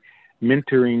the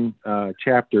Mentoring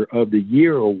Chapter of the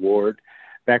Year award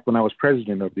back when I was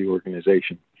president of the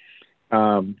organization.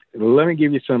 Let me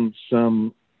give you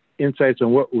some insights on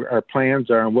what our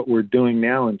plans are and what we're doing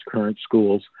now in current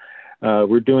schools.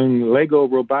 We're doing Lego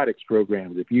robotics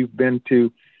programs. If you've been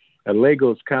to a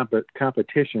Legos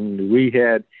competition, we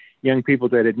had young people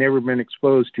that had never been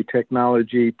exposed to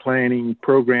technology, planning,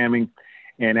 programming,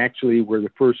 and actually were the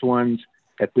first ones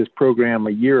at this program a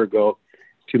year ago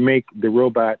to make the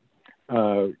robot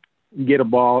get a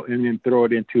ball and then throw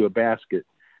it into a basket.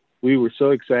 We were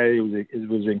so excited. It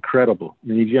was incredible.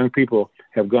 And these young people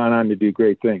have gone on to do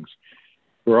great things.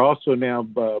 We're also now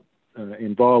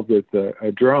involved with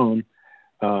a drone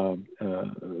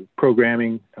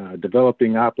programming,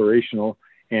 developing operational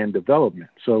and development.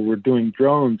 So we're doing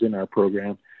drones in our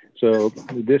program. So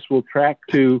this will track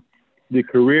to the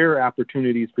career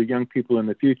opportunities for young people in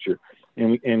the future.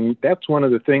 And that's one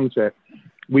of the things that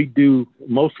we do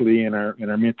mostly in our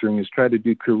mentoring is try to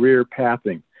do career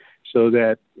pathing so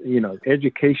that,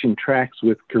 education tracks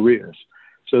with careers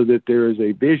so that there is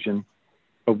a vision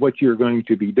of what you're going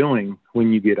to be doing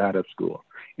when you get out of school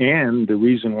and the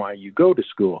reason why you go to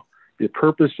school. The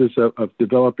purposes of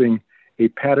developing a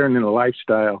pattern and a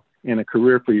lifestyle and a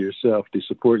career for yourself to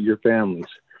support your families.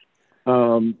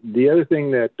 The other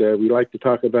thing that we like to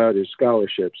talk about is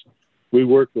scholarships. We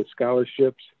work with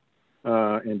scholarships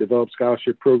and develop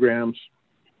scholarship programs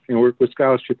and work with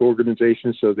scholarship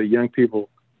organizations so that young people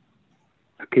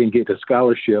can get a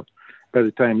scholarship by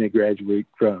the time they graduate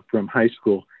from high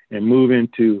school and move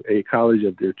into a college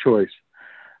of their choice.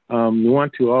 We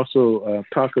want to also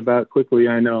talk about quickly,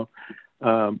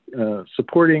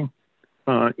 supporting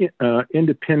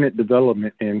independent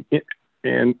development and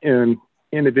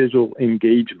individual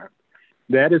engagement.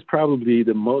 That is probably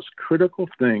the most critical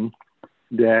thing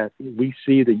that we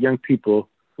see the young people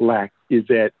lack, is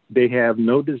that they have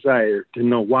no desire to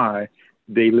know why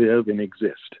they live and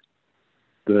exist.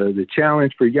 The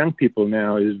challenge for young people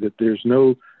now is that there's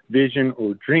no vision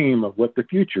or dream of what the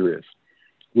future is.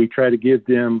 We try to give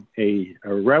them a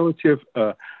relative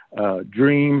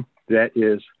dream that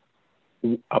is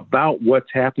about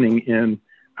what's happening in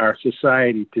our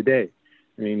society today.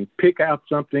 I mean, pick out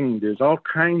something. There's all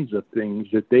kinds of things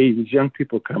that these young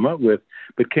people come up with,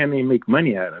 but can they make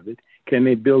money out of it? Can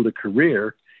they build a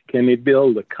career? Can they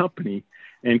build a company?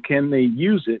 And can they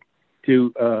use it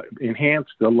to enhance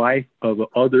the life of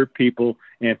other people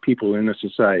and people in the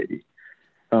society?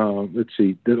 Let's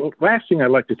see. The last thing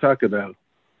I'd like to talk about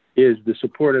is the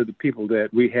support of the people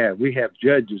that we have. We have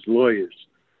judges, lawyers,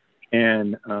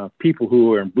 and people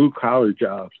who are in blue-collar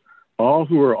jobs,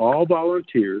 who are all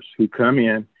volunteers who come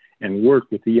in and work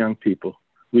with the young people.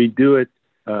 We do it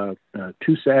 2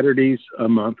 Saturdays a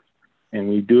month, and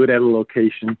we do it at a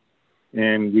location,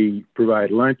 and we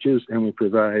provide lunches, and we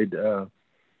provide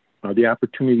the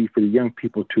opportunity for the young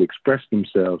people to express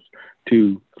themselves,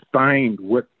 to find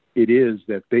what it is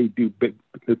that they do,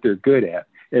 that they're good at,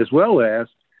 as well as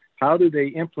how do they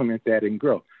implement that and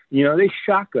grow. You know, they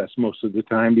shock us most of the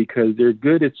time because they're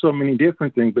good at so many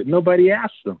different things, but nobody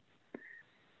asks them.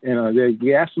 You know,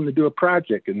 we ask them to do a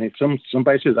project, and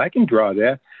somebody says, I can draw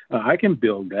that, I can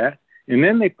build that. And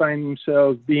then they find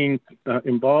themselves being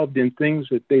involved in things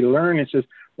that they learn and says,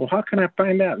 well, how can I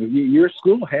find out? Your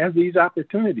school has these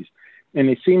opportunities. And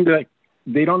they seem to,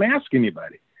 they don't ask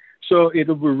anybody. So it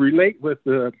will relate with,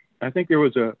 I think there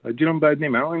was a gentleman by the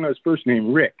name, I don't even know his first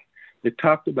name, Rick, that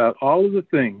talked about all of the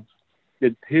things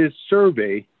that his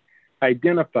survey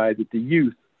identified that the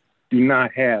youth do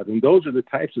not have. And those are the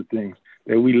types of things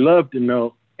that we love to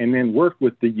know, and then work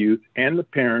with the youth and the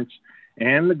parents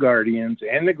and the guardians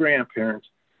and the grandparents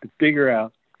to figure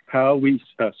out how we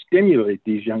stimulate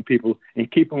these young people and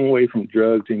keep them away from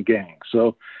drugs and gangs.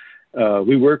 So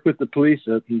we work with the police.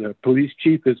 The police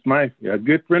chief is a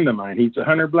good friend of mine. He's a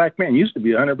Hunter black man. He used to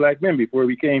be a Hunter black man before he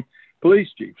became police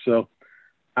chief. So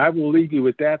I will leave you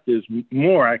with that. There's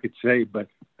more I could say, but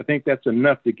I think that's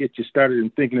enough to get you started in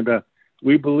thinking about,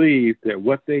 we believe that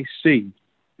what they see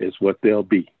is what they'll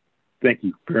be. Thank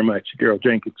you very much, Gerald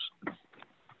Jenkins.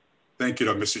 Thank you,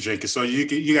 Mr. Jenkins. So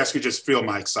you guys can just feel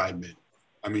my excitement.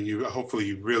 I mean, hopefully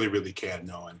you really, really can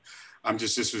know. And I'm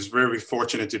just was very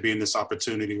fortunate to be in this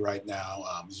opportunity right now.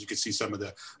 As you can see, some of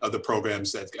the other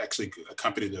programs that actually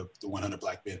accompany the 100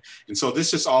 Black Men. And so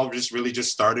this is all really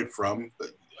started from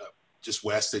just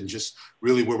West and just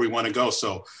really where we want to go.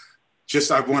 So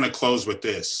I want to close with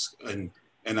this.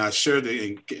 And I shared,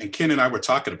 and Ken and I were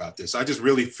talking about this. I just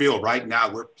really feel right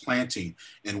now we're planting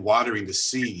and watering the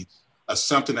seed of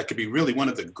something that could be really one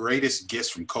of the greatest gifts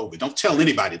from COVID. Don't tell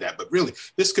anybody that, but really,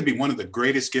 this could be one of the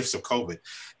greatest gifts of COVID.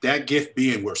 That gift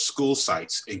being where school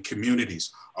sites and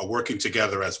communities are working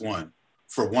together as one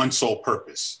for one sole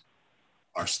purpose,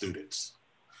 our students.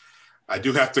 I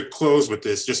do have to close with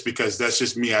this just because that's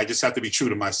just me. I just have to be true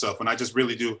to myself. And I just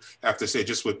really do have to say,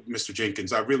 just with Mr.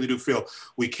 Jenkins, I really do feel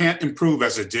we can't improve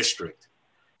as a district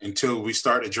until we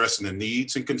start addressing the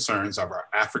needs and concerns of our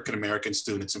African-American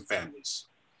students and families.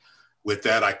 With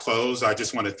that, I close. I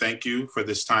just want to thank you for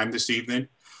this time this evening.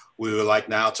 We would like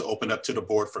now to open up to the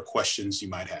board for questions you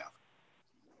might have.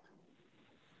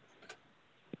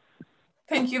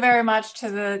 Thank you very much to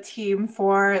the team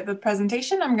for the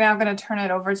presentation. I'm now going to turn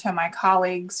it over to my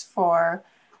colleagues for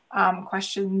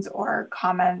questions or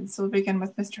comments. We'll begin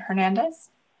with Mr. Hernandez.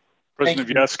 President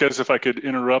Villescaz, if I could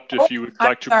interrupt, if you would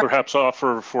like to perhaps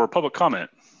offer for public comment.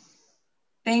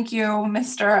 Thank you,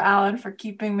 Mr. Allen, for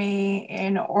keeping me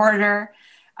in order.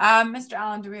 Mr.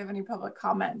 Allen, do we have any public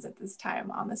comments at this time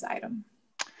on this item?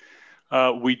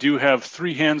 We do have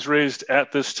 3 hands raised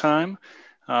at this time.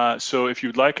 So if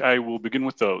you'd like, I will begin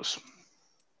with those.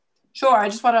 Sure. I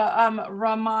just want to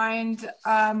remind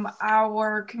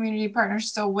our community partners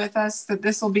still with us that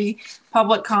this will be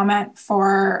public comment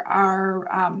for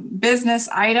our business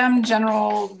item.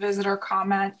 General visitor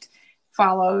comment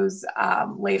follows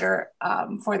later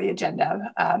for the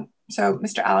agenda. So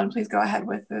Mr. Allen, please go ahead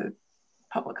with the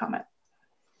public comment.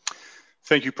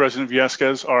 Thank you, President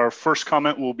Villescaz. Our first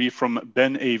comment will be from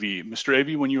Ben Avey. Mr.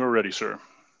 Avey, when you are ready, sir.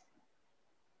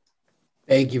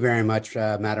 Thank you very much,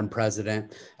 Madam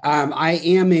President. I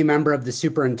am a member of the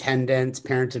Superintendent's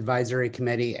Parent Advisory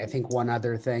Committee. I think one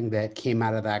other thing that came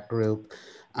out of that group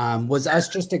was us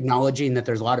just acknowledging that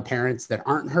there's a lot of parents that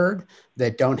aren't heard,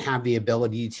 that don't have the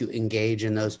ability to engage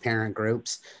in those parent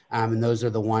groups. And those are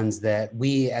the ones that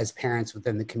we as parents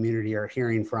within the community are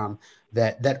hearing from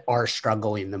that are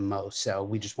struggling the most. So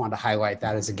we just want to highlight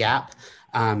that as a gap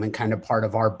and kind of part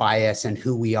of our bias and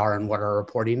who we are and what our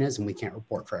reporting is, and we can't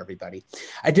report for everybody.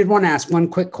 I did want to ask one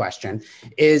quick question,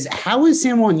 is how is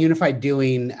San Juan Unified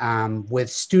doing with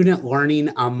student learning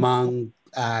among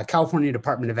California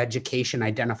Department of Education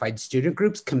identified student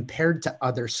groups compared to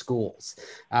other schools?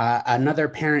 Another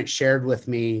parent shared with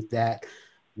me that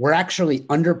we're actually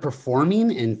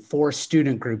underperforming in 4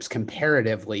 student groups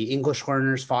comparatively: English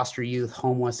learners, foster youth,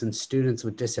 homeless, and students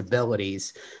with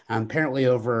disabilities. Apparently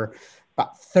over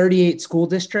about 38 school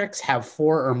districts have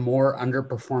 4 or more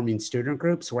underperforming student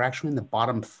groups. We're actually in the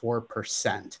bottom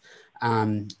 4%.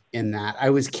 In that. I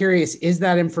was curious, is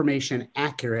that information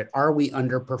accurate? Are we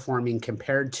underperforming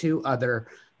compared to other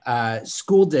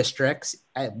school districts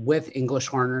with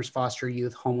English learners, foster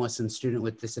youth, homeless, and student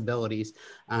with disabilities?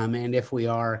 And if we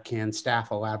are, can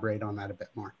staff elaborate on that a bit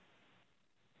more?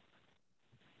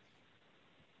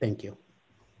 Thank you.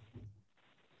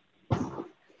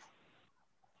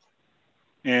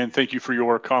 And thank you for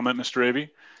your comment, Mr. Avey.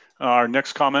 Our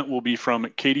next comment will be from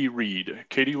Katie Reed.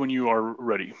 Katie, when you are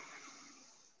ready.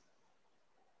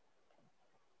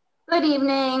 Good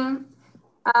evening.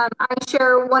 I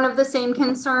share one of the same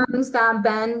concerns that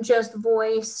Ben just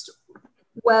voiced,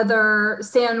 whether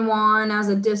San Juan as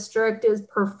a district is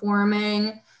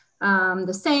performing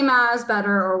the same as,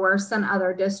 better, or worse than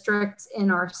other districts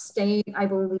in our state. I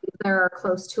believe there are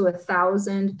close to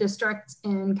 1,000 districts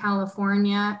in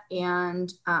California,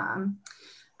 and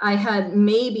I had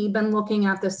maybe been looking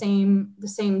at the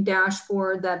same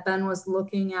dashboard that Ben was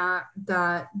looking at,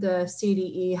 that the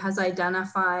CDE has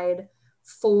identified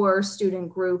 4 student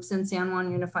groups in San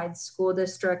Juan Unified School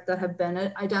District that have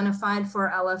been identified for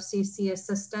LFCC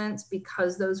assistance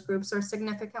because those groups are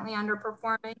significantly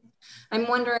underperforming. I'm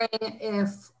wondering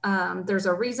if there's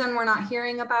a reason we're not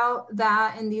hearing about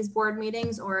that in these board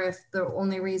meetings, or if the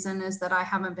only reason is that I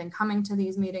haven't been coming to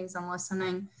these meetings and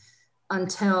listening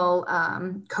until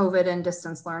COVID and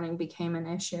distance learning became an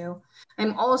issue.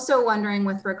 I'm also wondering,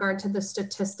 with regard to the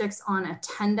statistics on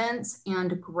attendance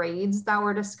and grades that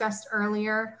were discussed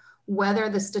earlier, whether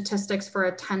the statistics for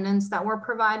attendance that were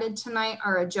provided tonight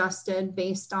are adjusted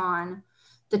based on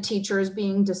the teachers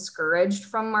being discouraged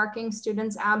from marking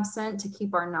students absent to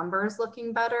keep our numbers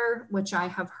looking better, which I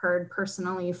have heard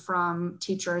personally from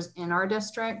teachers in our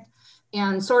district.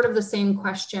 And sort of the same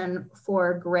question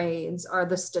for grades. Are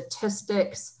the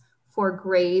statistics for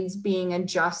grades being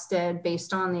adjusted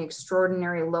based on the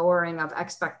extraordinary lowering of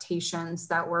expectations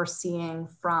that we're seeing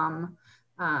from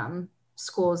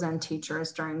schools and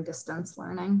teachers during distance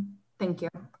learning? Thank you.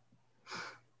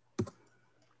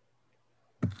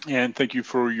 And thank you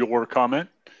for your comment.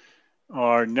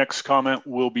 Our next comment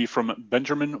will be from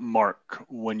Benjamin Mark.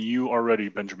 When you are ready,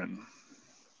 Benjamin.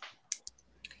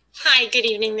 Hi, good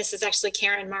evening. This is actually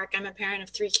Karen Mark. I'm a parent of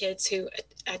 3 kids who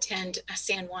attend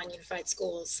San Juan Unified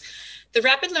Schools. The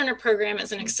Rapid Learner Program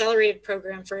is an accelerated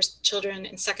program for children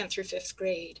in 2nd through 5th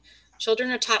grade.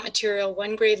 Children are taught material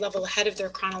 1 grade level ahead of their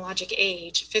chronologic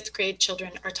age. 5th grade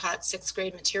children are taught 6th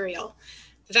grade material.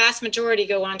 The vast majority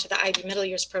go on to the IB Middle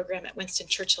Years program at Winston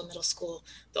Churchill Middle School,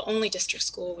 the only district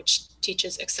school which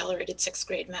teaches accelerated 6th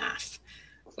grade math.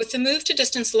 With the move to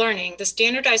distance learning, the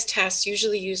standardized tests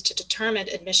usually used to determine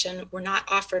admission were not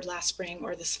offered last spring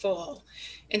or this fall.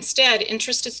 Instead,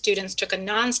 interested students took a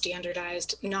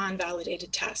non-standardized,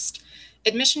 non-validated test.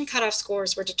 Admission cutoff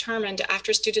scores were determined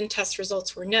after student test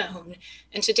results were known,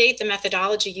 and to date, the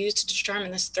methodology used to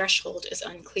determine this threshold is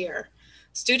unclear.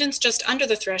 Students just under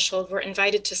the threshold were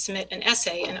invited to submit an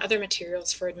essay and other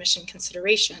materials for admission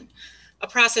consideration, a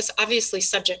process obviously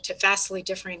subject to vastly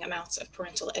differing amounts of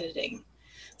parental editing.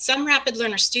 Some rapid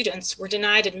learner students were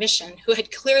denied admission who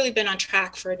had clearly been on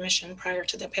track for admission prior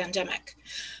to the pandemic.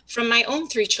 From my own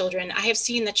 3 children, I have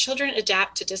seen that children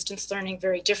adapt to distance learning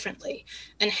very differently,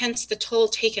 and hence the toll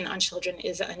taken on children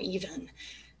is uneven.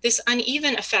 This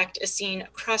uneven effect is seen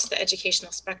across the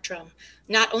educational spectrum,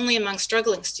 not only among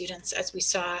struggling students, as we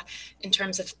saw in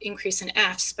terms of increase in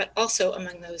Fs, but also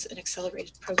among those in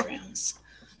accelerated programs.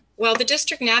 While the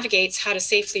district navigates how to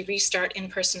safely restart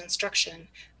in-person instruction,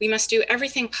 we must do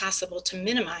everything possible to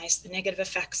minimize the negative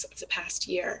effects of the past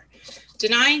year.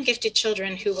 Denying gifted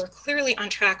children who were clearly on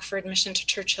track for admission to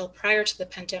Churchill prior to the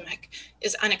pandemic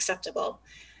is unacceptable.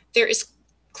 There is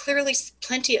clearly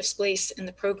plenty of space in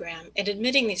the program, and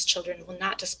admitting these children will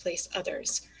not displace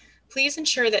others. Please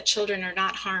ensure that children are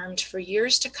not harmed for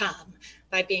years to come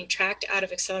by being tracked out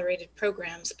of accelerated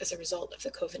programs as a result of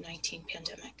the COVID-19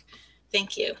 pandemic.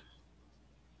 Thank you.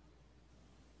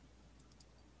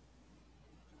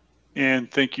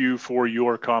 And thank you for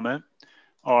your comment.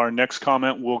 Our next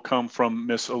comment will come from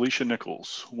Miss Alicia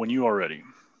Nichols. When you are ready.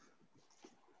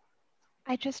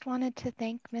 I just wanted to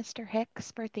thank Mr.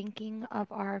 Hicks for thinking of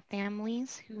our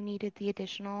families who needed the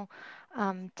additional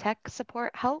tech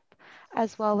support help,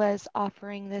 as well as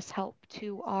offering this help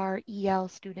to our EL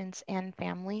students and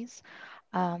families.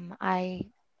 I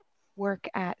work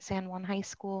at San Juan High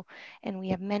School, and we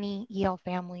have many EL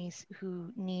families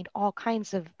who need all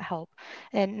kinds of help,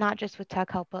 and not just with tech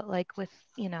help, but like with,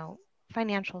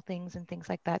 financial things and things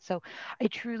like that. So I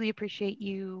truly appreciate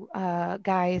you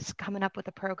guys coming up with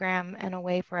a program and a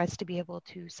way for us to be able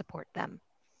to support them.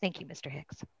 Thank you, Mr.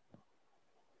 Hicks.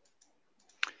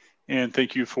 And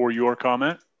thank you for your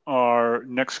comment. Our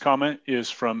next comment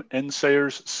is from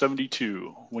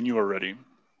Nsayers72. When you are ready.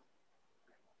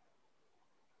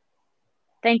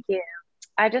 Thank you.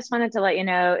 I just wanted to let you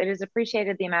know it is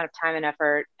appreciated the amount of time and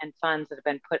effort and funds that have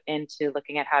been put into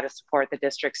looking at how to support the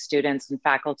district students and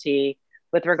faculty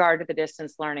with regard to the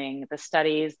distance learning, the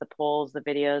studies, the polls, the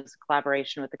videos, the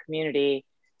collaboration with the community.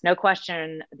 No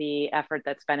question the effort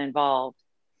that's been involved.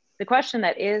 The question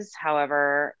that is,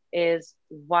 however, is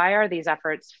why are these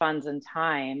efforts, funds, and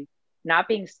time not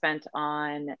being spent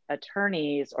on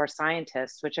attorneys or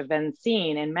scientists, which have been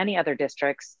seen in many other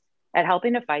districts at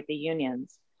helping to fight the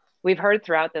unions? We've heard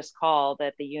throughout this call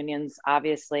that the unions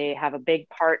obviously have a big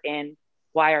part in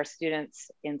why our students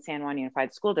in San Juan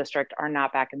Unified School District are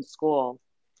not back in school.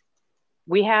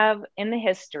 We have, in the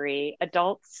history,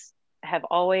 adults have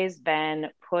always been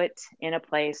put in a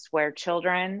place where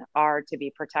children are to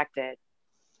be protected.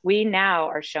 We now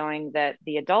are showing that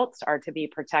the adults are to be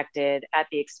protected at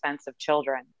the expense of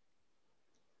children.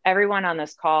 Everyone on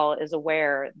this call is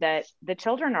aware that the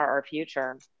children are our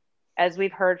future. As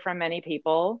we've heard from many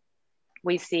people,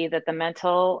 we see that the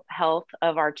mental health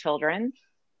of our children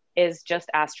is just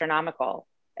astronomical.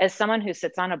 As someone who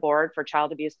sits on a board for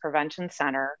Child Abuse Prevention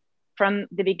Center, from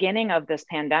the beginning of this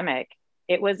pandemic,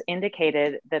 it was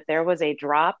indicated that there was a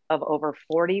drop of over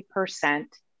 40%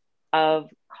 of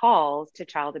calls to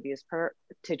child abuse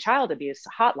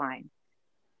hotline.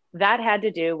 That had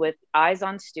to do with eyes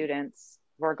on students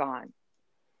were gone.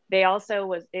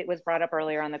 It was brought up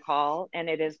earlier on the call, and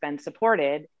it has been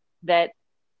supported that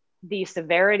the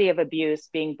severity of abuse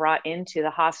being brought into the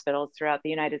hospitals throughout the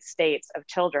United States of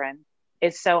children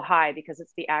is so high because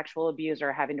it's the actual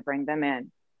abuser having to bring them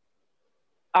in.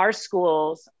 Our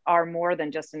schools are more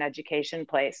than just an education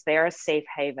place. They are a safe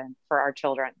haven for our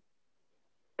children.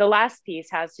 The last piece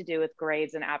has to do with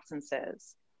grades and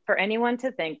absences. For anyone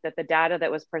to think that the data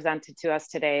that was presented to us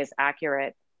today is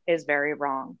accurate is very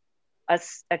wrong.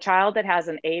 A child that has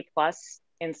an A+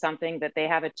 in something that they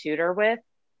have a tutor with,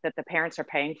 that the parents are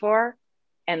paying for,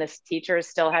 and this teacher is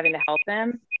still having to help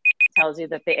them, tells you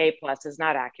that the A+ is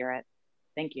not accurate.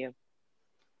 Thank you.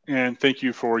 And thank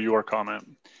you for your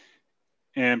comment.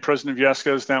 And President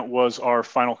Villescaz, that was our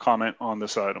final comment on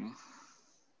this item.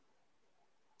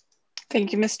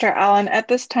 Thank you, Mr. Allen. At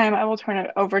this time, I will turn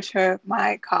it over to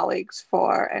my colleagues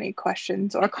for any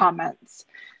questions or comments.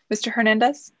 Mr.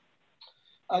 Hernandez?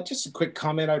 Just a quick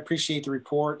comment. I appreciate the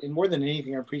report, and more than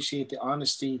anything, I appreciate the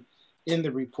honesty in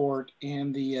the report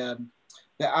and the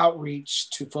outreach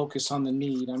to focus on the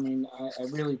need. I mean, I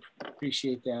really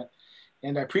appreciate that.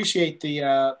 And I appreciate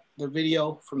the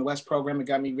video from the West program. It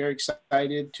got me very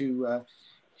excited to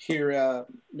hear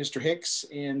Mr. Hicks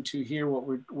and to hear what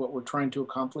we're trying to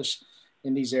accomplish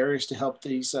in these areas to help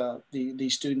these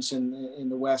students in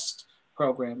the West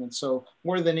program. And so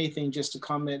more than anything, just a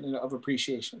comment of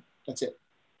appreciation. That's it.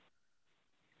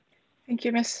 Thank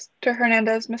you, Mr.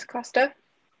 Hernandez. Ms. Costa?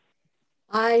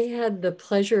 I had the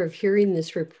pleasure of hearing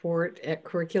this report at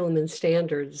Curriculum and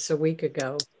Standards a week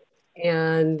ago,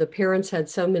 and the parents had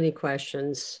so many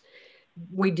questions.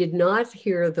 We did not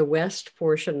hear the West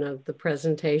portion of the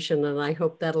presentation, and I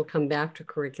hope that'll come back to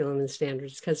Curriculum and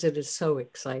Standards because it is so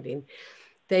exciting.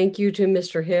 Thank you to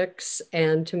Mr. Hicks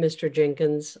and to Mr.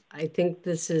 Jenkins. I think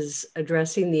this is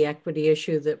addressing the equity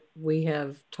issue that we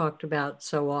have talked about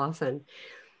so often.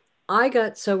 I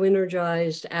got so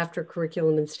energized after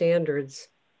Curriculum and Standards.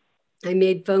 I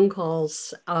made phone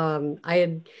calls. I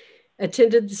had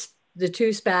attended the 2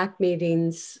 SPAC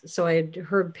meetings, so I had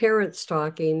heard parents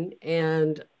talking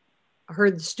and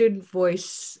heard the student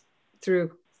voice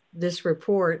through this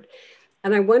report.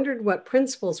 And I wondered what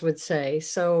principals would say.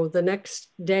 So the next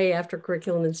day after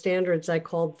Curriculum and Standards, I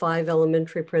called 5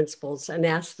 elementary principals and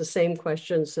asked the same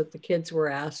questions that the kids were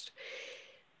asked.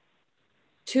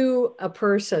 To a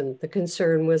person, the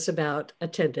concern was about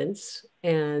attendance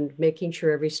and making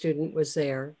sure every student was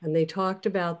there. And they talked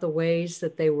about the ways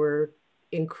that they were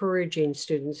encouraging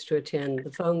students to attend,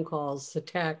 the phone calls, the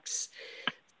texts,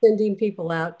 sending people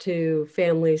out to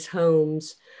families'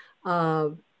 homes.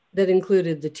 That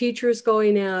included the teachers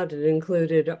going out, it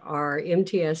included our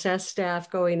MTSS staff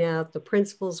going out, the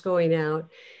principals going out.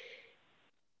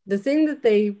 The thing that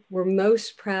they were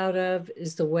most proud of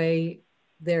is the way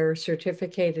their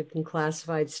certificated and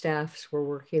classified staffs were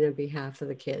working on behalf of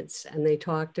the kids. And they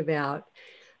talked about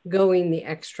going the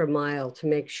extra mile to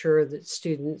make sure that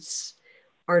students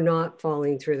are not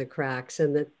falling through the cracks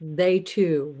and that they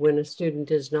too, when a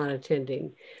student is not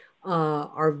attending,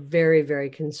 are very, very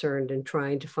concerned and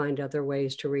trying to find other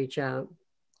ways to reach out.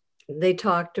 They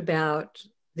talked about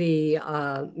the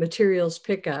materials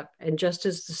pickup, and just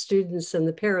as the students and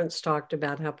the parents talked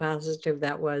about how positive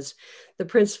that was, the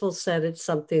principal said it's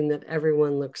something that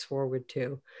everyone looks forward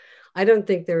to. I don't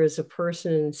think there is a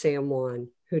person in San Juan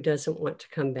who doesn't want to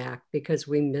come back because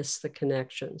we miss the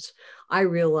connections. I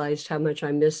realized how much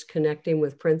I missed connecting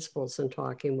with principals and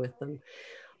talking with them.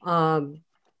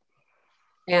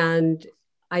 And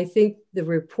I think the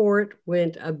report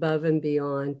went above and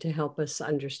beyond to help us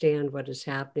understand what is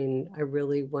happening. I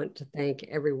really want to thank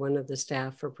every one of the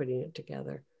staff for putting it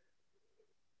together.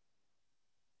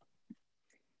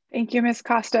 Thank you, Ms.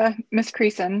 Costa. Ms.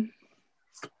 Creason.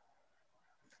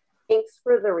 Thanks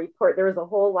for the report. There was a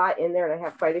whole lot in there and I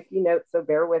have quite a few notes, so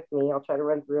bear with me. I'll try to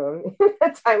run through them in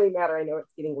a timely manner. I know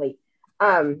it's getting late.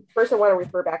 First, I want to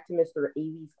refer back to Mr.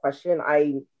 Avey's question.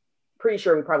 I'm pretty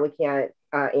sure we probably can't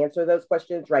answer those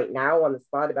questions right now on the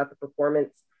spot about the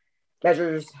performance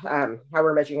measures, how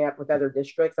we're measuring up with other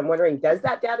districts. I'm wondering, does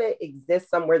that data exist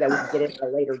somewhere that we can get it at a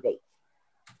later date?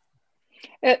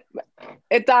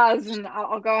 It does, and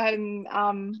I'll go ahead and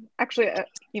actually,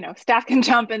 staff can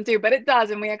jump in too, but it does,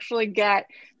 and we actually get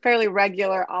fairly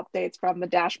regular updates from the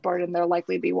dashboard, and there'll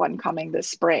likely be one coming this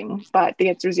spring. But the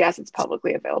answer is yes, it's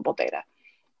publicly available data.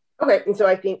 Okay, and so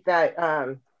I think that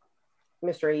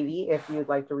Mr. Avey, if you'd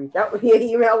like to reach out via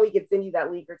email, we can send you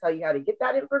that link or tell you how to get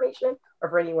that information, or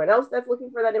for anyone else that's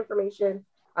looking for that information.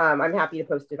 I'm happy to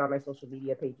post it on my social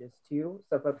media pages too,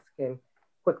 so folks can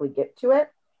quickly get to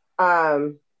it.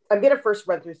 I'm going to first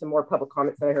run through some more public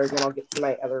comments that I heard, and then I'll get to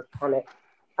my other comment.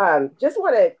 Just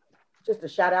a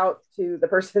shout out to the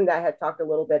person that had talked a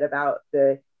little bit about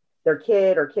their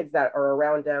kid or kids that are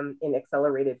around them in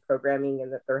accelerated programming,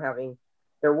 and that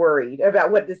they're worried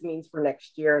about what this means for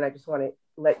next year. And I just want to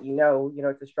let you know,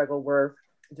 it's a struggle we're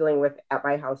dealing with at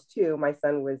my house too. My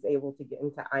son was able to get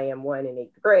into IM1 in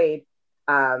 8th grade.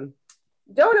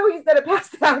 Don't know he's going to pass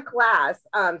that class.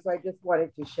 So I just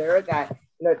wanted to share that.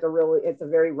 It's a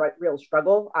very real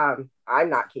struggle. I'm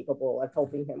not capable of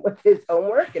helping him with his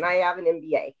homework, and I have an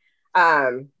MBA.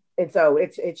 And so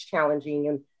it's challenging.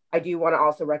 And I do want to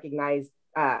also recognize,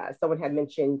 someone had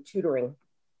mentioned tutoring,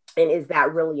 and is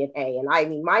that really an A? And I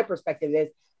mean, my perspective is,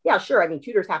 yeah, sure. I mean,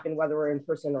 tutors happen whether we're in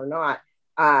person or not.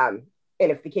 And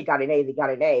if the kid got an A, they got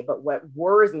an A. But what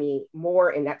worries me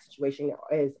more in that situation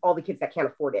is all the kids that can't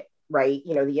afford it, right?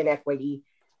 The inequity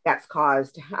that's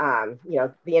caused, the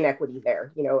inequity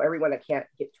there, everyone that can't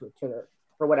get to a tutor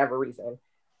for whatever reason,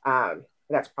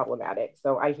 that's problematic.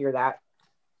 So I hear that.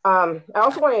 I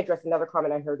also want to address another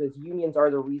comment I heard is unions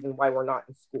are the reason why we're not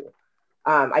in school.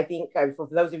 I think for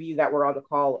those of you that were on the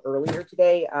call earlier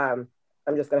today, I'm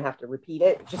just going to have to repeat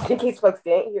it just in case folks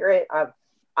didn't hear it.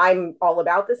 I'm all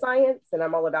about the science, and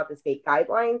I'm all about the state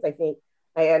guidelines. I think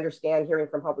I understand hearing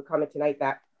from public comment tonight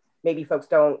that maybe folks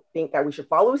don't think that we should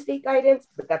follow state guidance,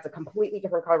 but that's a completely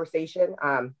different conversation.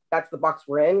 That's the box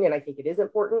we're in, and I think it is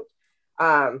important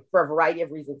for a variety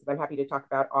of reasons that I'm happy to talk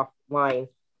about offline.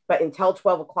 But until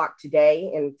 12 o'clock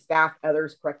today, and staff,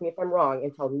 others, correct me if I'm wrong,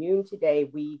 until noon today,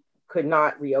 we could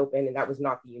not reopen, and that was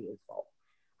not the union's fault.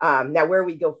 Now, where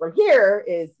we go from here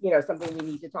is, something we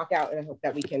need to talk out, and I hope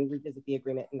that we can revisit the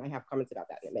agreement, and I have comments about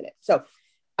that in a minute. So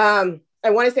I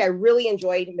want to say I really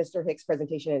enjoyed Mr. Hicks'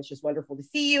 presentation. It's just wonderful to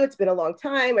see you. It's been a long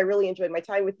time. I really enjoyed my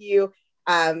time with you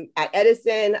at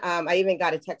Edison. I even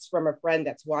got a text from a friend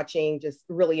that's watching, just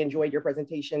really enjoyed your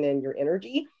presentation and your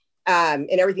energy and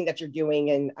everything that you're doing.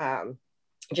 And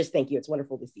just thank you. It's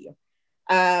wonderful to see you.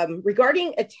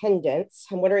 Regarding attendance,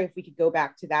 I'm wondering if we could go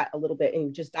back to that a little bit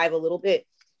and just dive a little bit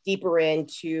deeper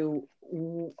into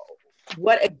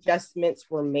what adjustments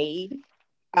were made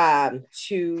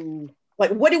to,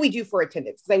 like, what do we do for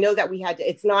attendance? Because I know that we had to,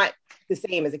 it's not the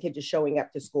same as a kid just showing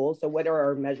up to school. So what are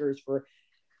our measures for,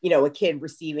 a kid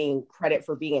receiving credit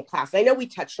for being in class? I know we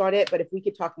touched on it, but if we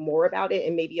could talk more about it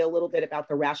and maybe a little bit about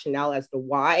the rationale as to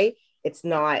why it's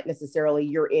not necessarily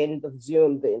you're in the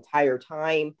Zoom the entire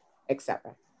time,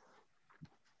 etc.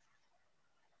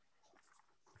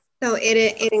 So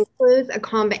it includes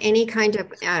any kind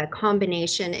of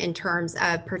combination in terms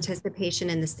of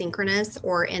participation in the synchronous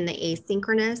or in the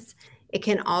asynchronous. It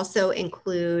can also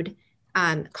include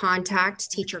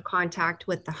teacher contact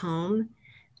with the home.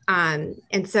 And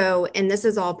this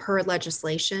is all per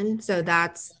legislation. So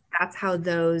that's how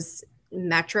those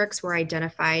metrics were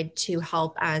identified to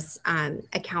help us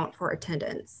account for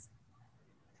attendance.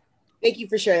 Thank you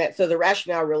for sharing that. So the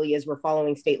rationale really is we're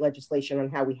following state legislation on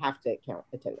how we have to account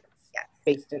attendance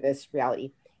based on this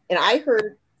reality. And I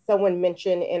heard someone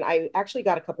mention, and I actually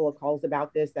got a couple of calls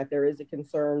about this, that there is a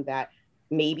concern that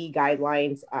maybe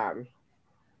guidelines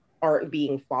aren't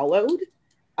being followed.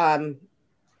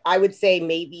 I would say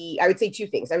two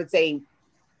things. I would say,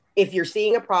 if you're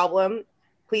seeing a problem,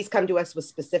 please come to us with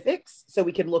specifics so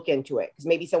we can look into it, because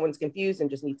maybe someone's confused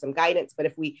and just needs some guidance. But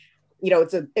if we,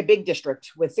 it's a big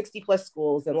district with 60 plus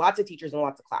schools and lots of teachers and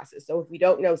lots of classes. So if we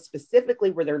don't know specifically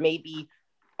where there may be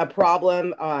a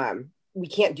problem, we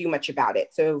can't do much about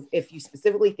it. So if you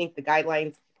specifically think the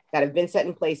guidelines that have been set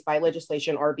in place by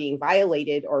legislation are being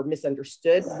violated or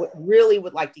misunderstood. Really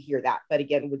would like to hear that, but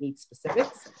again, would need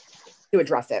specifics to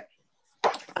address it.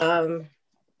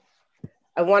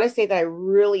 I want to say that I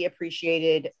really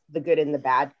appreciated the good and the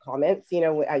bad comments. You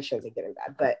know, I shouldn't say good and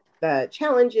bad, but the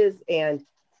challenges and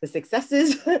the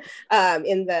successes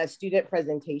in the student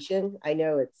presentation. I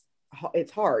know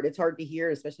it's hard. It's hard to hear,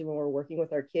 especially when we're working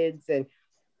with our kids. And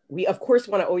we, of course,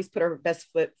 want to always put our best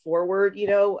foot forward, you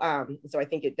know. So I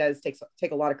think it does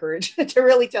take a lot of courage to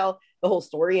really tell the whole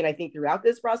story. And I think throughout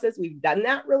this process, we've done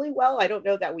that really well. I don't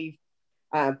know that we've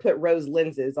put rose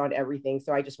lenses on everything.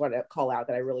 So I just want to call out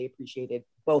that I really appreciated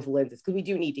both lenses, because we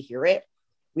do need to hear it.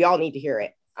 We all need to hear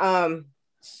it.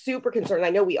 Super concerned. I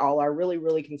know we all are really,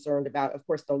 really concerned about, of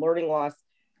course, the learning loss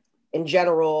in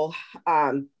general,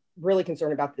 really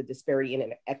concerned about the disparity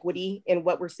and inequity in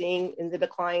what we're seeing in the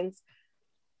declines.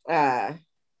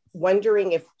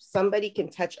 Wondering if somebody can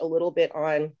touch a little bit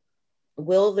on,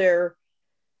 will there,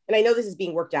 and I know this is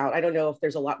being worked out. I don't know if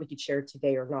there's a lot we could share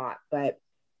today or not, but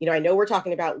you know, I know we're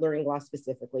talking about learning loss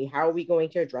specifically. How are we going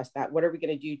to address that? What are we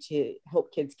going to do to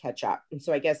help kids catch up? And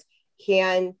so I guess,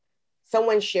 can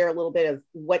someone share a little bit of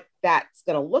what that's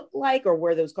going to look like, or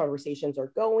where those conversations are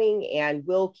going? And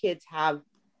will kids have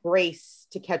grace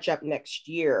to catch up next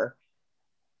year?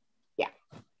 Yeah.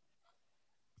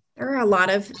 There are a lot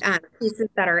of pieces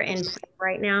that are in play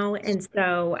right now. And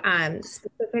so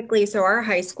specifically, so our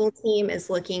high school team is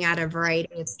looking at a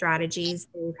variety of strategies.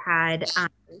 We've had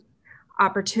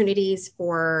opportunities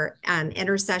for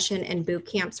intersession and boot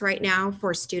camps right now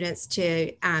for students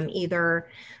to either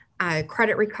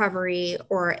credit recovery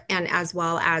and as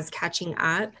well as catching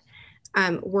up.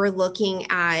 We're looking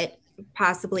at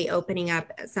possibly opening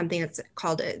up something that's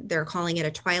called, they're calling it a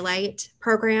Twilight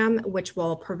program, which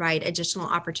will provide additional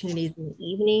opportunities in the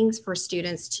evenings for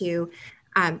students to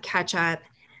catch up.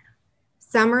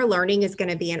 Summer learning is going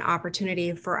to be an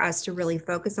opportunity for us to really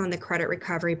focus on the credit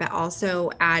recovery, but also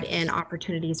add in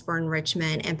opportunities for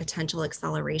enrichment and potential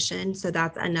acceleration. So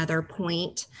that's another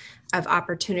point of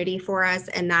opportunity for us.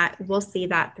 And that we'll see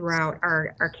that throughout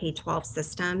our K-12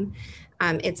 system.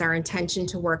 It's our intention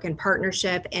to work in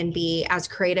partnership and be as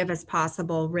creative as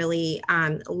possible, really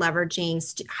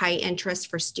leveraging high interest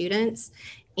for students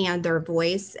and their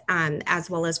voice, as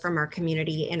well as from our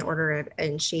community in order of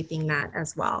in shaping that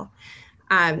as well.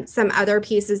 Some other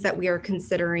pieces that we are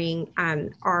considering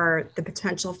are the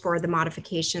potential for the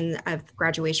modification of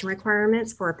graduation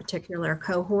requirements for a particular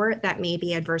cohort that may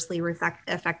be adversely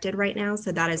affected right now.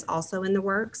 So that is also in the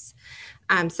works.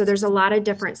 So there's a lot of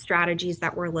different strategies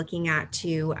that we're looking at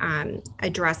to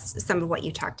address some of what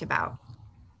you talked about.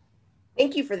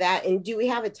 Thank you for that. And do we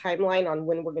have a timeline on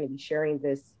when we're going to be sharing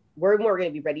this? When we're going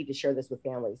to be ready to share this with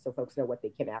families so folks know what they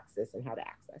can access and how to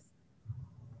access?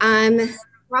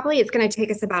 Probably it's going to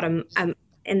take us about in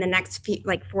the next few,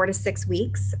 like 4 to 6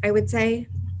 weeks, I would say.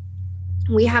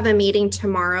 We have a meeting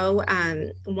tomorrow,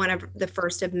 one of the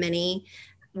first of many.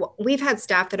 We've had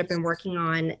staff that have been working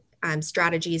on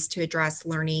strategies to address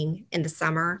learning in the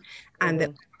summer. But we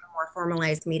have a more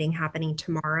formalized meeting happening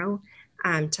tomorrow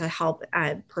to help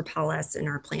propel us in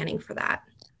our planning for that.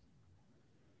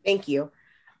 Thank you.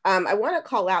 I want to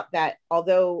call out that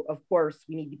although, of course,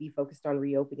 we need to be focused on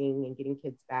reopening and getting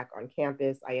kids back on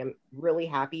campus, I am really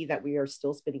happy that we are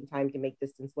still spending time to make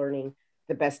distance learning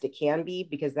the best it can be,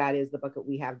 because that is the bucket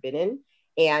we have been in.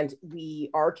 And we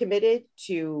are committed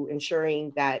to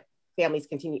ensuring that families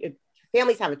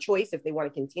have a choice if they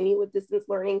want to continue with distance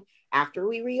learning after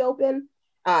we reopen.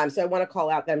 So I want to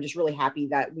call out that I'm just really happy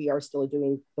that we are still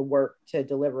doing the work to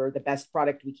deliver the best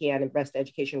product we can and best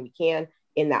education we can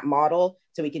in that model.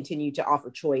 So we continue to offer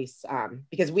choice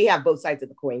because we have both sides of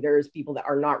the coin. There's people that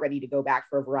are not ready to go back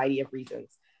for a variety of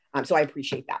reasons. So I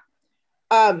appreciate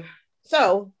that.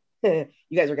 So you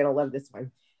guys are going to love this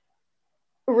one.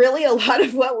 Really, a lot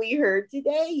of what we heard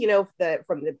today, you know,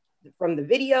 from the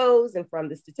videos and from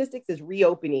the statistics, is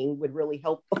reopening would really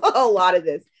help a lot of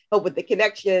this, help with the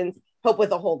connections, help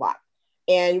with a whole lot.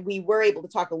 And we were able to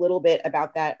talk a little bit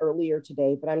about that earlier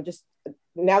today, but I'm just,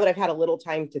 now that I've had a little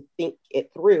time to think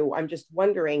it through, I'm just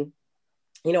wondering,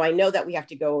 you know, I know that we have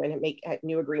to go and make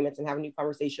new agreements and have new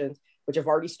conversations, which have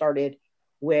already started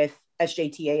with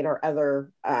SJTA and our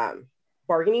other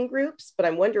bargaining groups, but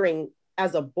I'm wondering,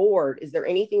 as a board, is there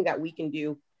anything that we can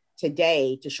do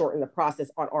today to shorten the process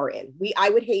on our end?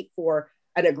 I would hate for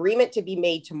an agreement to be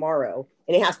made tomorrow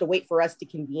and it has to wait for us to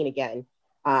convene again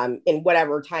in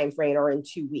whatever time frame or in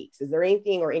 2 weeks. Is there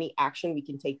anything or any action we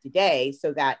can take today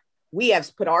so that we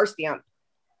have put our stamp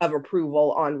of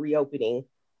approval on reopening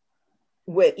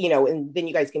with, you know, and then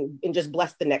you guys can just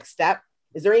bless the next step?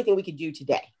 Is there anything we could do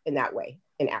today in that way,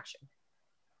 in action?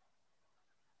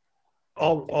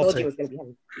 I'll told take you it was going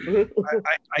to be heavy.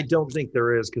 I don't think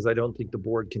there is, because I don't think the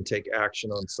board can take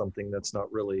action on something that's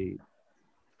not really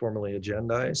formally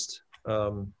agendized.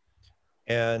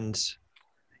 And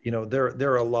you know,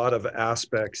 there are a lot of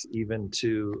aspects even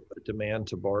to a demand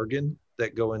to bargain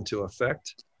that go into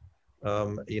effect.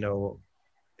 You know,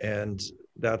 and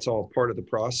that's all part of the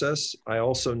process. I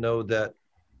also know that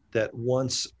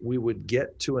once we would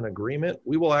get to an agreement,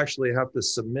 we will actually have to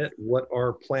submit what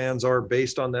our plans are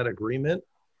based on that agreement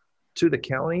to the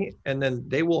county, and then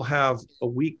they will have a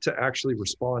week to actually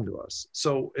respond to us.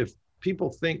 So if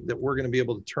people think that we're going to be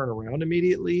able to turn around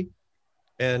immediately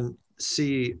and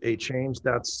see a change,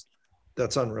 that's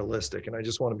unrealistic. And I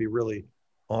just want to be really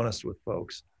honest with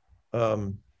folks.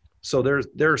 So there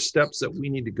are steps that we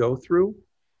need to go through.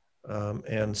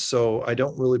 And so I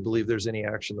don't really believe there's any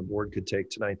action the board could take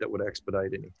tonight that would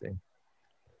expedite anything.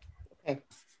 Okay,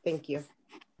 thank you.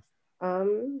 I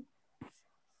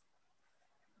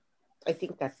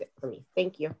think that's it for me.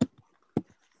 Thank you.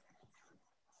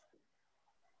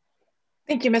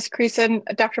 Thank you, Ms. Creason.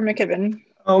 Dr. McKibben.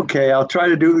 Okay, I'll try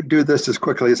to do this as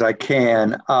quickly as I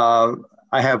can. I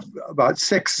have about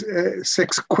six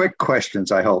quick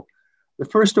questions, I hope. The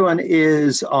first one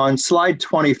is on slide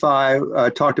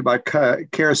 25, talked about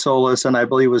Care Solace, and I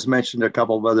believe was mentioned a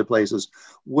couple of other places.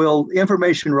 Will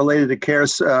information related to Care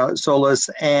Solace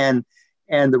and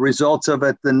the results of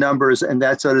it, the numbers and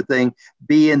that sort of thing,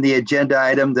 be in the agenda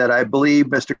item that I believe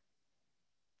Mr.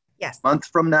 Yes. Month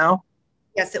from now?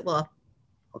 Yes, it will.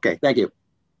 Okay, thank you.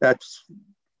 Then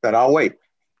I'll wait.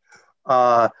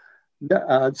 The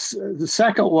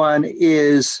second one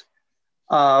is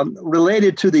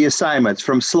related to the assignments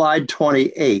from slide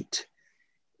 28.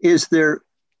 Is there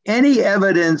any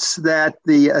evidence that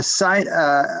the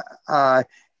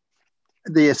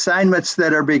assignments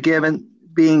that are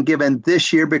being given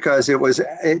this year, because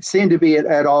it seemed to be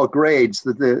at all grades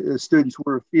that the students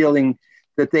were feeling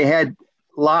that they had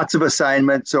lots of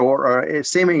assignments, or it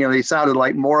seemingly sounded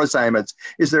like more assignments.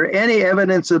 Is there any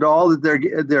evidence at all that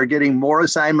they're getting more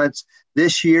assignments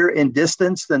this year in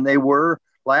distance than they were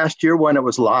last year when it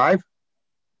was live?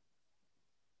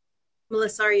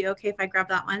 Melissa, are you okay if I grab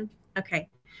that one? Okay.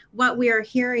 What we are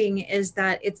hearing is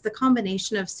that it's the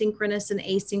combination of synchronous and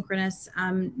asynchronous,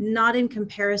 not in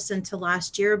comparison to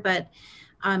last year, but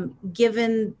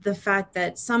given the fact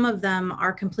that some of them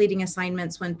are completing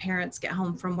assignments when parents get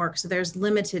home from work. So there's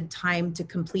limited time to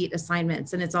complete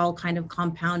assignments, and it's all kind of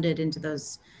compounded into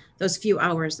those few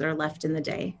hours that are left in the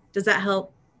day. Does that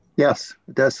help? Yes,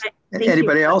 it does.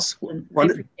 Anybody else? I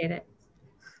appreciate it.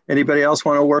 Anybody else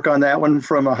want to work on that one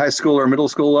from a high school or middle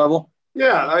school level?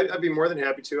 Yeah, I'd be more than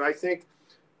happy to. I think,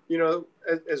 you know,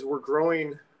 as we're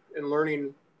growing and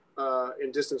learning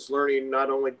in distance learning, not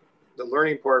only the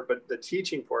learning part, but the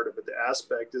teaching part of it, the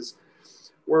aspect is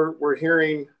we're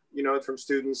hearing, you know, from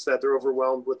students that they're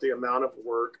overwhelmed with the amount of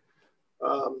work.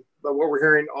 But what we're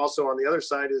hearing also on the other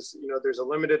side is, you know, there's a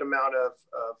limited amount of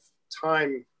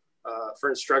time for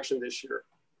instruction this year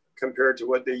compared to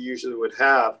what they usually would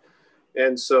have.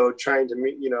 And so trying to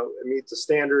meet the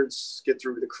standards, get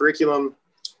through the curriculum,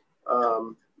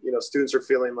 you know, students are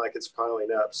feeling like it's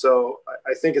piling up. So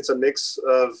I think it's a mix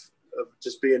of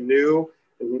just being new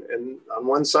and on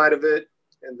one side of it,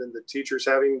 and then the teachers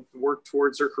having worked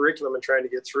towards their curriculum and trying to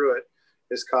get through it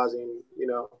is causing, you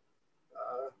know,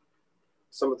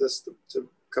 some of this to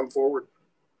come forward.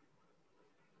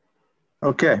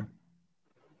 Okay.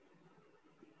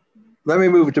 Let me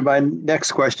move to my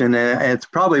next question, and it's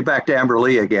probably back to Amber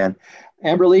Lee again.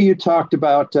 Amber Lee, you talked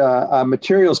about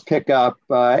materials pickup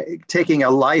taking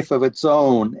a life of its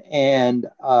own, and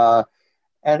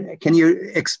can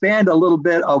you expand a little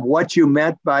bit of what you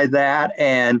meant by that,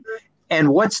 and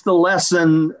what's the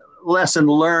lesson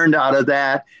learned out of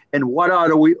that, and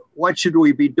what should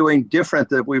we be doing different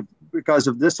because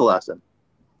of this lesson?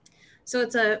 So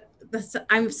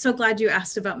I'm so glad you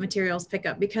asked about materials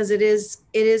pickup, because it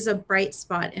is a bright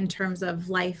spot in terms of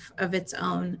life of its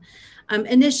own.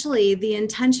 Initially, the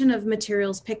intention of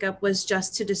materials pickup was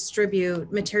just to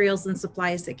distribute materials and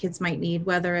supplies that kids might need,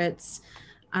 whether it's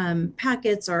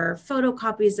packets or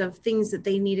photocopies of things that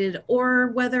they needed, or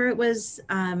whether it was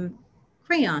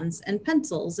crayons and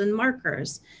pencils and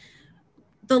markers.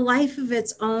 The life of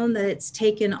its own that it's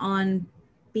taken on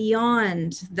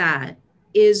beyond that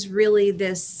is really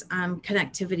this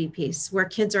connectivity piece, where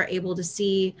kids are able to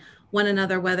see one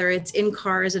another, whether it's in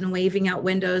cars and waving out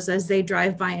windows as they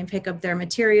drive by and pick up their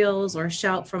materials, or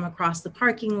shout from across the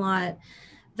parking lot.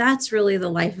 That's really the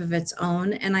life of its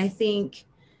own. And I think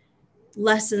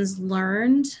lessons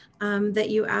learned that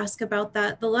you ask about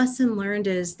that, the lesson learned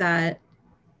is that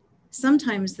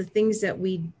sometimes the things that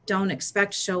we don't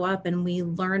expect show up, and we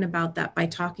learn about that by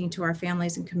talking to our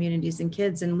families and communities and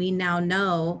kids. And we now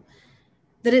know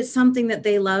that it's something that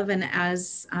they love. And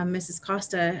as Mrs.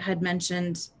 Costa had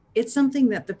mentioned, it's something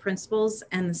that the principals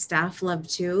and the staff love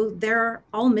too. They're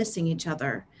all missing each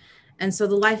other. And so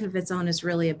the life of its own is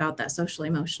really about that social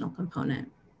emotional component.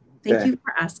 Thank you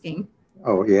for asking.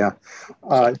 Oh, yeah.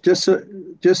 Just so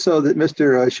that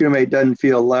Mr. Shumate doesn't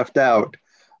feel left out,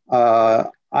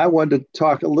 I wanted to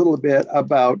talk a little bit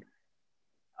about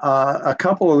a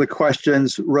couple of the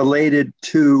questions related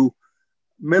to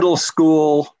middle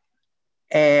school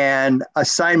and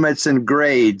assignments and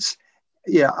grades.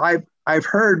 Yeah, I've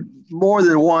heard more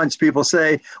than once people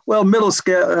say, well, middle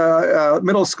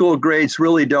school grades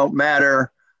really don't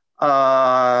matter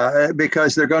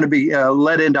because they're going to be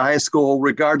let into high school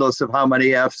regardless of how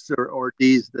many F's or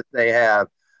D's that they have.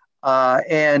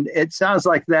 And it sounds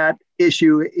like that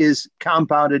issue is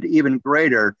compounded even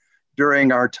greater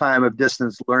during our time of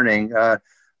distance learning.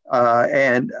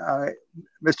 Mr.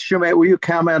 Shumate, will you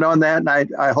comment on that? And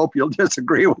I hope you'll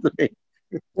disagree with me.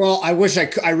 Well, I wish I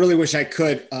could. I really wish I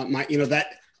could.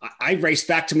 I raced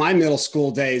back to my middle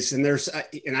school days, and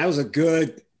I was a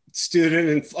good student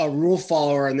and a rule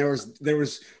follower. And there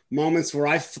was moments where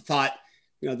I thought,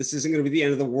 this isn't going to be the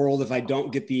end of the world if I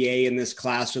don't get the A in this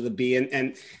class or the B.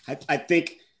 And I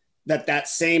think that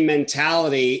same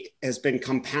mentality has been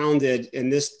compounded in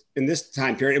this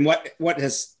time period. And what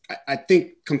has, I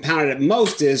think, compounded it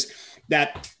most is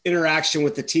that interaction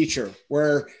with the teacher,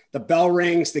 where the bell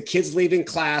rings, the kid's leaving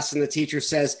class, and the teacher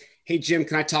says, "Hey, Jim,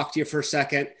 can I talk to you for a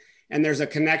second?" And there's a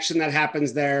connection that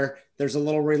happens there. There's a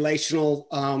little relational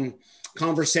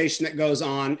conversation that goes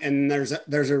on, and there's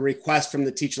a request from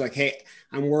the teacher like, "Hey,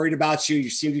 I'm worried about you. You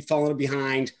seem to be falling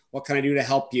behind. What can I do to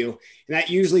help you?" And that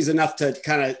usually is enough to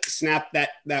kind of snap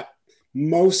that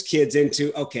most kids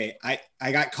into, okay, I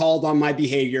got called on my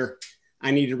behavior. I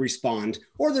need to respond.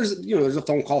 Or there's a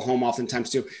phone call home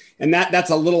oftentimes too. And that's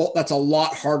a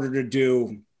lot harder to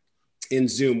do in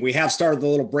Zoom. We have started the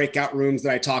little breakout rooms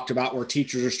that I talked about where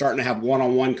teachers are starting to have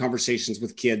one-on-one conversations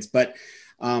with kids, but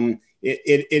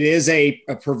it is a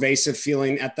pervasive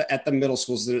feeling at the middle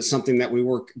schools, that it's something that we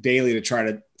work daily to try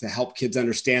to help kids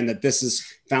understand that this is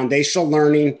foundational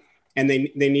learning and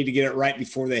they need to get it right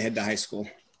before they head to high school.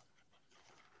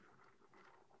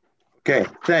 Okay,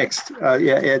 thanks.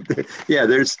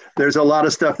 There's a lot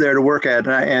of stuff there to work at,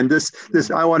 and this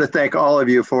I want to thank all of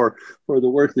you for the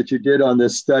work that you did on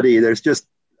this study. There's just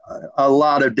a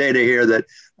lot of data here that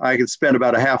I could spend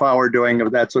about a half hour doing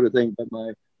of that sort of thing, but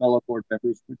my fellow board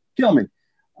members would kill me.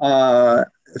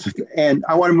 And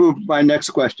I want to move my next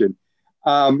question.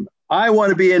 I want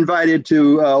to be invited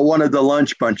to one of the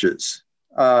lunch bunches,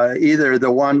 either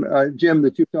the one, Jim,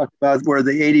 that you talked about, where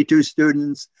the 82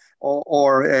 students,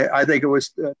 or I think it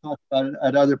was talked about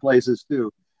at other places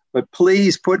too. But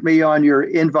please put me on your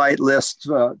invite list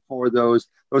for those.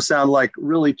 Those sound like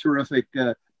really terrific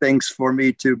things for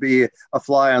me to be a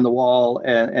fly on the wall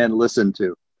and listen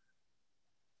to.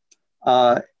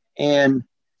 And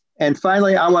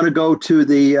finally, I want to go to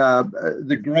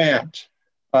the grant,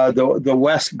 the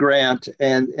West grant,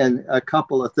 and a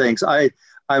couple of things.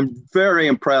 I'm very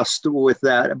impressed with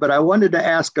that, but I wanted to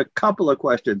ask a couple of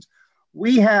questions.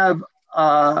 We have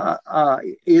either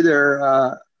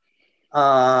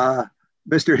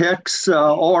Mr. Hicks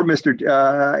or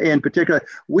Mr. In particular,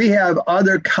 we have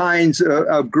other kinds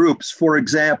of groups, for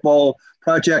example,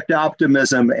 Project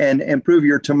Optimism and Improve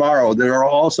Your Tomorrow, that are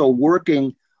also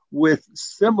working with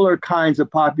similar kinds of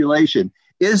population.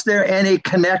 Is there any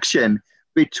connection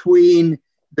between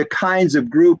the kinds of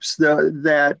groups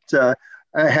that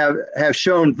have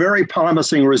shown very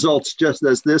promising results, just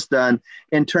as this done,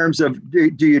 in terms of do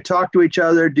you talk to each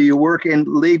other? Do you work in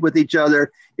league with each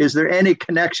other? Is there any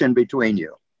connection between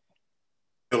you?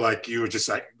 Like you were just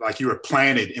like you were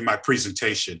planted in my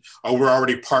presentation. Oh, we're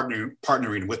already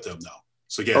partnering with them now.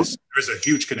 So yes, there's a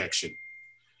huge connection.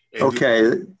 And okay,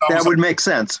 that would make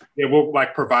sense. Yeah, we'll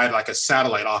provide a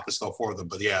satellite office though for them.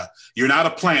 But yeah, you're not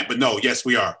a plant, but no, yes,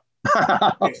 we are.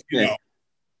 Okay.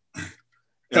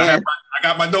 I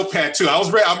got my notepad too.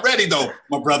 I'm ready though,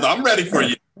 my brother. I'm ready for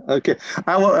you. Okay.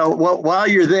 While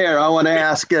you're there, I want to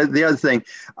ask the other thing.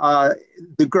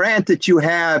 The grant that you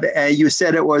have, you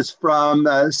said it was from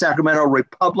Sacramento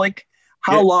Republic.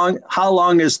 How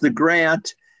long is the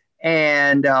grant?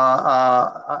 And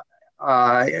because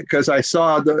I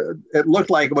saw it looked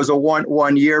like it was a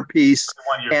one year piece.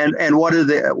 And what are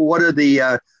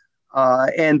the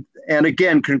and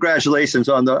again, congratulations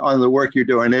on the work you're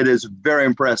doing. It is very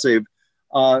impressive.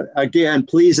 again,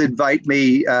 please invite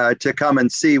me to come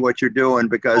and see what you're doing,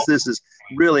 because this is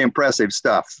really impressive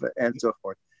stuff and so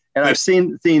forth. And I've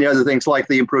seen other things like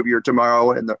the Improve Your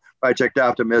Tomorrow and the Project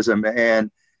Optimism,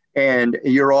 and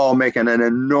you're all making an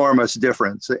enormous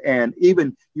difference. And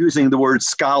even using the word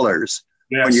scholars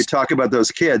when you talk about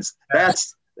those kids,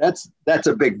 that's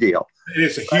a big deal. It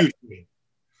is a huge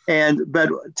thing. But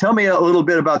tell me a little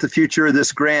bit about the future of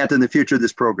this grant and the future of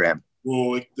this program.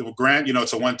 Well, the grant,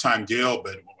 it's a one-time deal,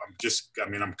 but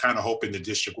I'm kind of hoping the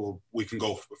district we can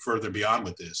go further beyond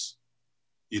with this.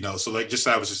 So like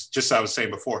I was saying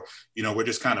before, we're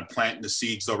just kind of planting the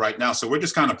seeds though right now. So we're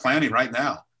just kind of planning right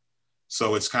now.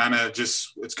 So it's kind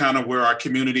of where our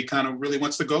community kind of really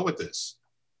wants to go with this.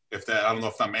 I don't know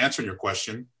if I'm answering your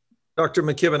question. Dr.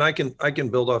 McKibben, I can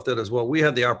build off that as well. We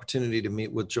had the opportunity to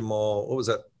meet with Jamal. What was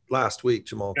that? Last week,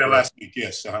 Jamal. Yeah, last week,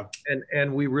 yes.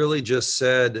 And we really just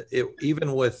said,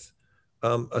 even with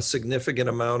a significant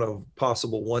amount of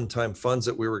possible one-time funds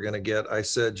that we were going to get, I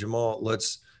said, Jamal,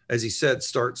 let's, as he said,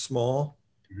 start small,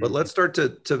 but let's start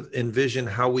to envision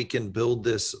how we can build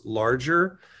this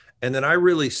larger. And then I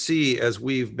really see, as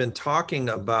we've been talking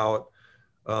about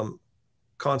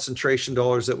concentration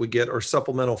dollars that we get or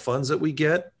supplemental funds that we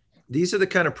get, these are the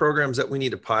kind of programs that we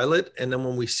need to pilot. And then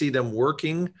when we see them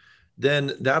working,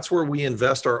 then that's where we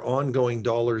invest our ongoing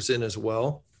dollars in as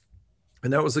well.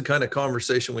 And that was the kind of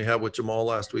conversation we had with Jamal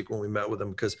last week when we met with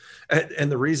him, because,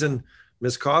 and the reason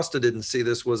Ms. Costa didn't see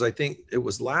this was, I think it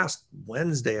was last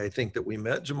Wednesday, I think that we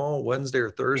met Jamal, Wednesday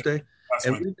or Thursday.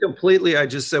 And we completely, I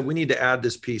just said, we need to add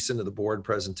this piece into the board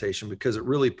presentation because it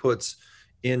really puts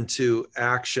into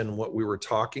action what we were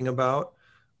talking about.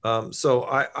 So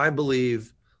I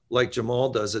believe, like Jamal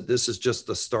does it, this is just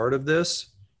the start of this.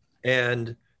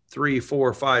 And 3,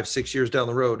 4, 5, 6 years down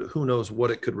the road, who knows what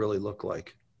it could really look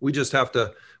like. We just have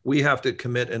to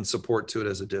commit and support to it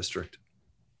as a district.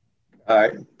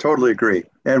 I totally agree.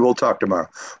 And we'll talk tomorrow.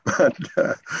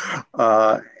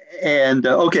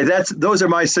 Okay, those are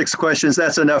my 6 questions.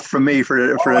 That's enough for me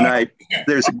for tonight.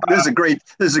 This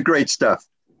is great stuff.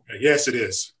 Yes, it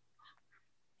is.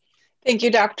 Thank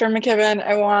you, Dr. McKibben.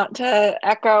 I want to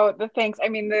echo the thanks. I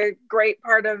mean, the great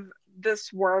part of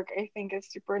this work, I think, as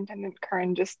Superintendent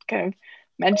Kern just kind of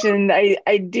mentioned,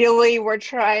 ideally we're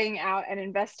trying out and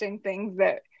investing things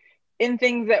that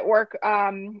work,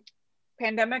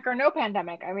 pandemic or no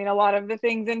pandemic. I mean, a lot of the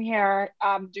things in here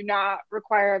do not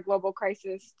require a global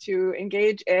crisis to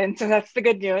engage in, so that's the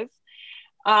good news.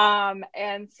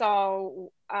 And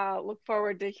so look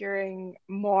forward to hearing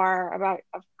more about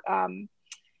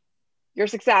your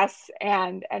success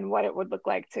and what it would look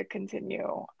like to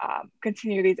continue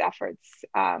these efforts.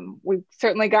 We've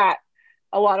certainly got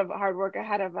a lot of hard work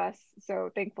ahead of us, so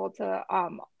thankful to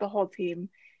the whole team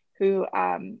who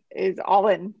is all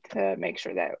in to make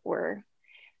sure that we're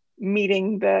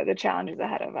meeting the challenges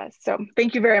ahead of us. So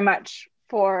thank you very much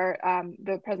for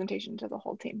the presentation to the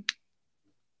whole team.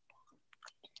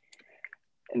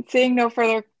 And seeing no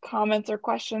further comments or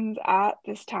questions at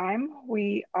this time,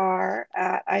 we are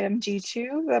at item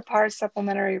G2, the PARS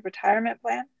Supplementary Retirement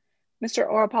Plan. Mr.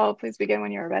 Orapollo, please begin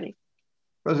when you're ready.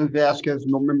 President Vasquez,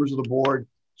 members of the board,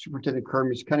 Superintendent Kern,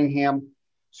 Ms. Cunningham.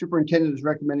 Superintendent is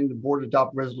recommending the board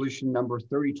adopt resolution number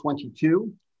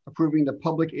 3022, approving the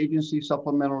Public Agency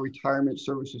Supplemental Retirement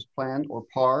Services Plan, or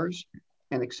PARS,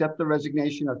 and accept the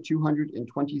resignation of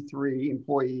 223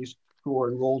 employees who are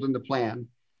enrolled in the plan.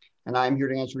 And I'm here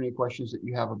to answer any questions that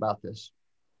you have about this.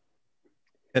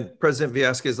 And President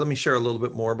Vasquez, let me share a little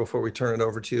bit more before we turn it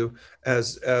over to you.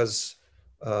 As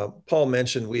Paul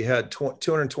mentioned, we had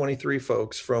 223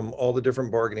 folks from all the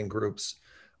different bargaining groups.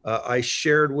 I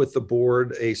shared with the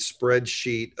board a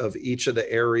spreadsheet of each of the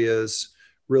areas,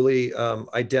 really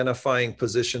identifying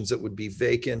positions that would be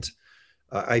vacant.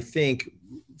 I think,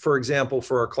 for example,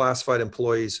 for our classified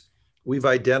employees, we've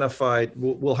identified,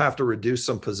 we'll have to reduce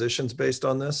some positions based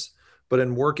on this, but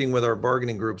in working with our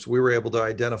bargaining groups, we were able to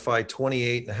identify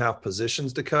 28.5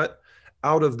 positions to cut.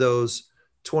 Out of those,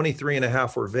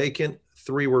 23.5 were vacant,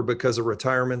 3 were because of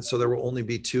retirement, so there will only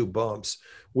be 2 bumps,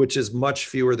 which is much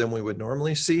fewer than we would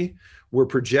normally see. We're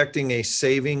projecting a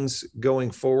savings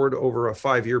going forward over a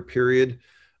 5-year period.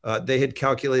 They had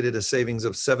calculated a savings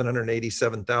of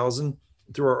 $787,000.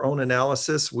 Through our own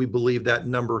analysis, we believe that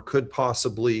number could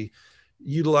possibly,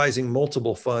 utilizing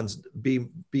multiple funds, be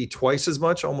twice as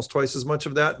much, almost twice as much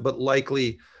of that, but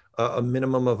likely a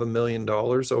minimum of $1 million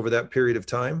over that period of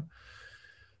time.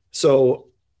 So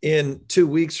in 2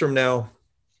 weeks from now,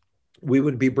 we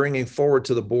would be bringing forward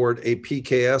to the board a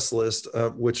PKS list,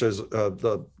 which is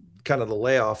the kind of the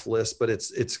layoff list, but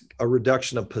it's a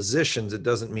reduction of positions. It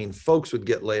doesn't mean folks would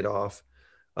get laid off.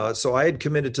 So I had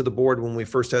committed to the board when we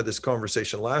first had this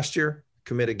conversation last year,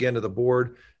 commit again to the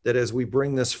board, that as we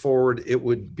bring this forward, it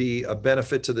would be a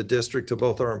benefit to the district, to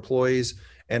both our employees,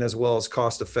 and as well as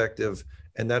cost effective.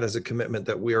 And that is a commitment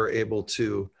that we are able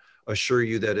to assure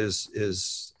you that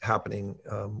is happening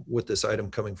with this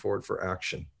item coming forward for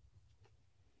action.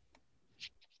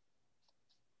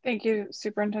 Thank you,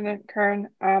 Superintendent Kern.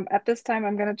 At this time,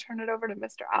 I'm going to turn it over to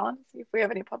Mr. Allen to see if we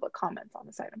have any public comments on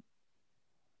this item.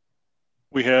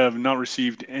 We have not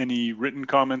received any written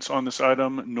comments on this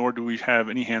item, nor do we have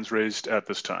any hands raised at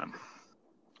this time.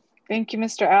 Thank you,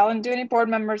 Mr. Allen. Do any board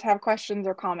members have questions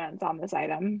or comments on this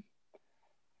item?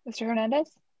 Mr. Hernandez?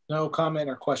 No comment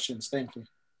or questions. Thank you.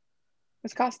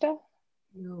 Ms. Costa?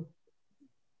 No.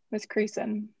 Ms.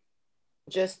 Creason?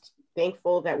 Just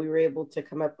thankful that we were able to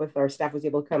come up with, our staff was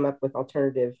able to come up with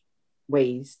alternative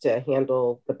ways to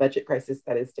handle the budget crisis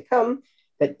that is to come,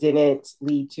 that didn't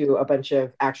lead to a bunch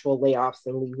of actual layoffs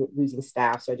and losing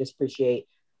staff. So I just appreciate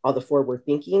all the forward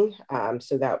thinking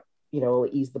so that, you know,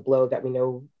 ease the blow that we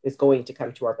know is going to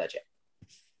come to our budget.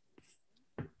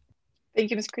 Thank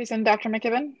you, Ms. Creason. Dr.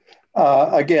 McKibben?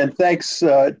 Again, thanks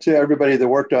to everybody that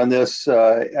worked on this.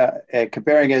 And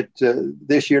comparing it to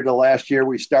this year to last year,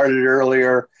 we started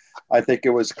earlier. I think it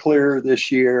was clear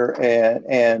this year,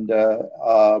 and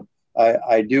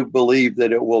I do believe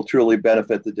that it will truly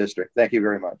benefit the district. Thank you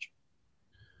very much.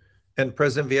 And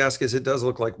President Villescaz, it does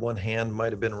look like one hand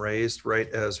might have been raised right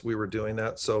as we were doing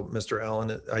that. So Mr.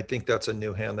 Allen, I think that's a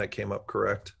new hand that came up,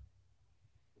 correct?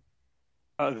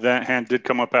 That hand did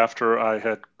come up after I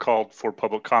had called for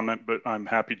public comment, but I'm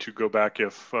happy to go back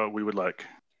if we would like.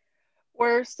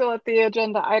 We're still at the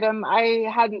agenda item.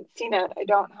 I hadn't seen it. I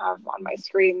don't have on my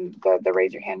screen the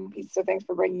raise your hand piece. So thanks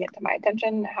for bringing it to my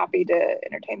attention. Happy to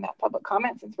entertain that public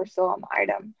comment since we're still on the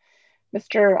item.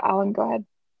 Mr. Allen, go ahead.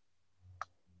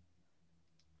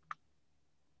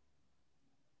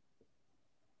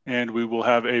 And we will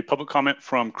have a public comment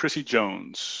from Chrissy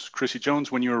Jones. Chrissy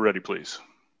Jones, when you are ready, please.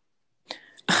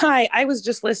 Hi, I was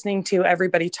just listening to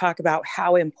everybody talk about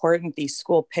how important these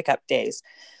school pickup days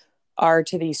are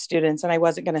to these students. And I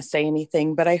wasn't going to say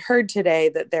anything, but I heard today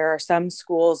that there are some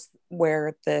schools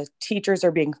where the teachers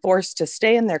are being forced to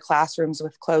stay in their classrooms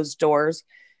with closed doors,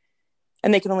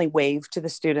 and they can only wave to the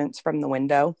students from the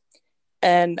window.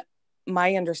 And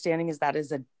my understanding is that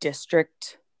is a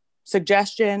district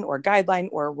suggestion or guideline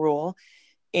or rule.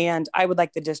 And I would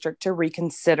like the district to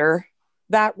reconsider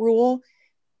that rule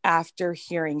after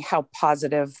hearing how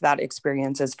positive that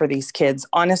experience is for these kids.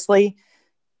 Honestly,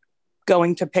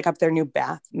 going to pick up their new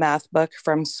math book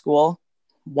from school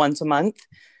once a month,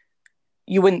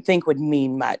 you wouldn't think would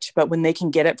mean much, but when they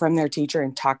can get it from their teacher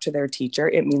and talk to their teacher,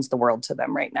 it means the world to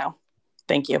them right now.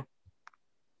 Thank you.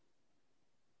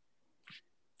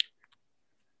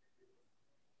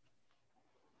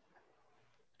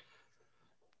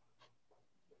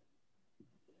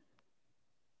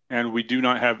 And we do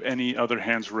not have any other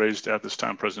hands raised at this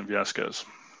time, President Villescaz.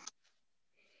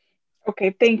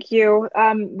 Okay, thank you.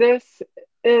 This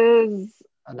is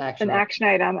an action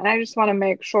item, and I just want to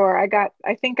make sure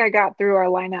I think I got through our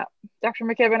lineup. Dr.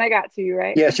 McKibben, I got to you,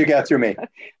 right? Yes, you got through me.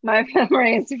 My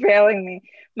memory is failing me.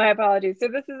 My apologies. So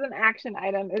this is an action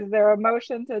item. Is there a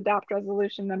motion to adopt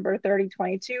resolution number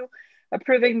 3022,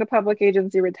 approving the Public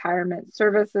Agency Retirement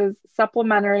Services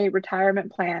Supplementary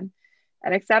Retirement Plan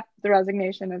and accept the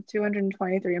resignation of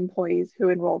 223 employees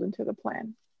who enrolled into the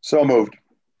plan? So moved.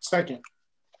 Second.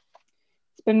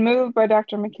 It's been moved by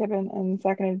Dr. McKibben and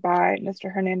seconded by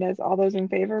Mr. Hernandez. All those in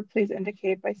favor, please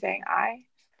indicate by saying aye.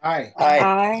 Aye. Aye.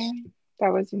 Aye.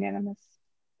 That was unanimous.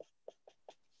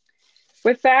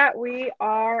 With that, we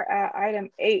are at item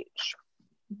H,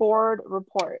 board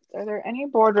reports. Are there any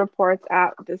board reports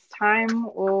at this time?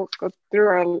 We'll go through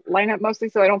our lineup mostly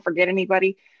so I don't forget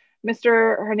anybody.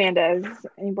 Mr. Hernandez,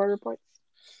 any board reports?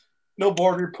 No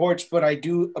board reports, but I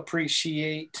do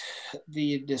appreciate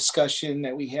the discussion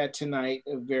that we had tonight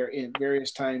at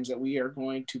various times that we are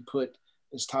going to put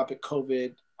this topic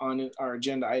COVID on our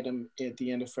agenda item at the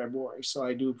end of February. So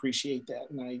I do appreciate that.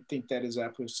 And I think that is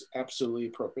absolutely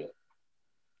appropriate.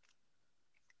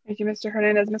 Thank you, Mr.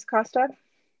 Hernandez. Ms. Costa?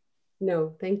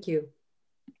 No, thank you.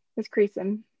 Ms.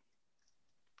 Creason?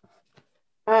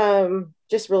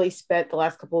 Just really spent the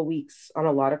last couple of weeks on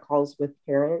a lot of calls with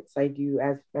parents. I do,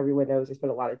 as everyone knows, I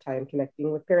spend a lot of time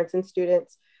connecting with parents and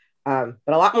students, but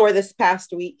a lot more this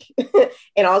past week.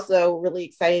 And also really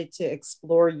excited to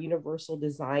explore universal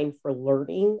design for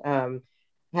learning.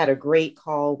 Had a great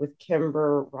call with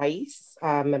Kimber Rice,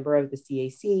 member of the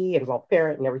CAC, involved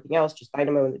parent and everything else, just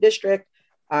dynamo in the district,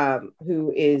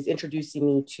 who is introducing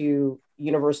me to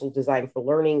universal design for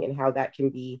learning and how that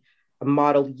can be a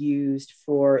model used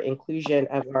for inclusion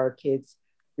of our kids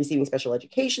receiving special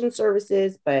education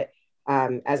services. But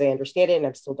as I understand it, and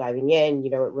I'm still diving in,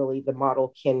 it really, the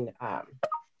model can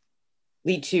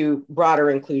lead to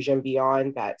broader inclusion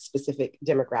beyond that specific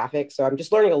demographic. So I'm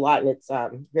just learning a lot, and it's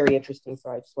very interesting. So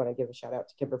I just want to give a shout out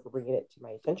to Kimber for bringing it to my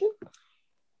attention.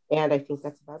 And I think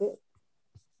that's about it.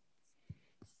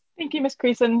 Thank you, Ms.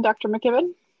 Creason. Dr.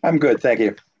 McKibben? I'm good, thank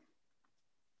you.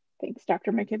 Thanks,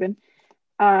 Dr. McKibben.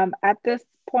 At this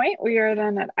point, we are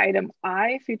then at item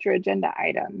I, future agenda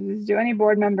items. Do any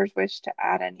board members wish to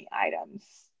add any items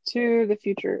to the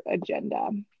future agenda?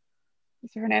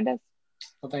 Mr. Hernandez?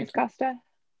 Well, thank Ms. Costa?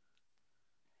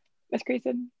 Ms.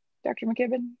 Creason? Dr.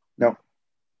 McKibben? No.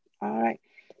 All right.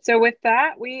 So with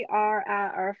that, we are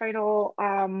at our final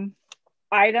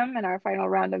item and our final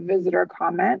round of visitor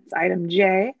comments, item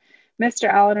J. Mr.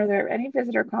 Allen, are there any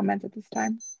visitor comments at this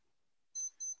time?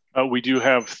 We do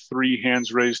have 3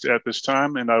 hands raised at this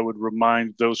time, and I would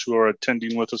remind those who are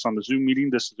attending with us on the Zoom meeting,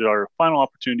 this is our final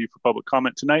opportunity for public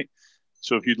comment tonight.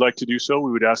 So if you'd like to do so,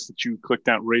 we would ask that you click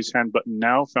that raise hand button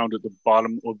now, found at the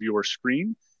bottom of your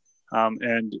screen.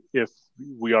 And if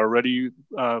we are ready,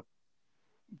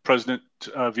 President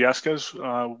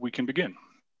Villescaz, we can begin.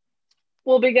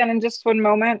 We'll begin in just one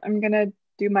moment. I'm going to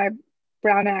do my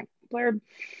Brown Act blurb.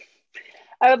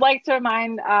 I would like to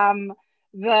remind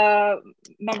the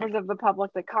members of the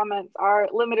public that comments are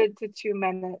limited to 2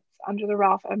 minutes. Under the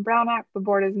Ralph M. Brown Act, the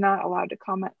board is not allowed to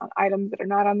comment on items that are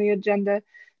not on the agenda.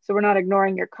 So we're not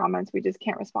ignoring your comments. We just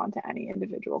can't respond to any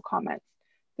individual comments.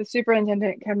 The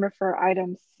superintendent can refer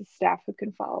items to staff who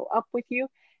can follow up with you.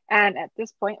 And at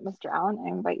this point, Mr. Allen, I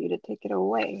invite you to take it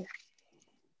away.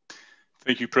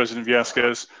 Thank you, President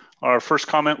Villescaz. Our first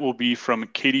comment will be from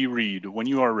Katie Reed. When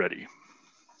you are ready.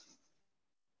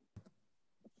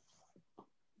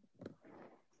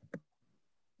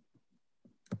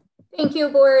 Thank you,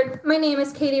 board. My name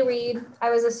is Katie Reed. I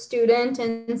was a student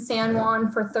in San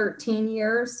Juan for 13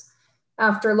 years.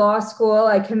 After law school,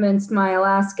 I convinced my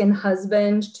Alaskan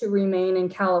husband to remain in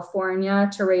California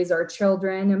to raise our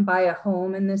children and buy a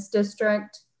home in this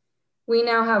district. We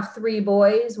now have 3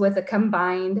 boys with a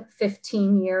combined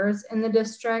 15 years in the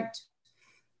district.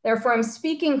 Therefore, I'm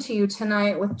speaking to you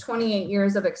tonight with 28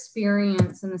 years of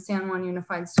experience in the San Juan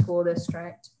Unified School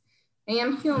District. I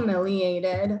am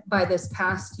humiliated by this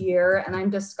past year, and I'm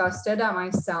disgusted at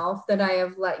myself that I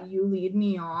have let you lead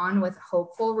me on with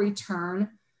hopeful return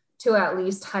to at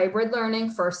least hybrid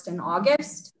learning, first in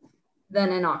August,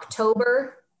 then in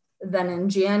October, then in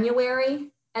January,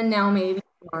 and now maybe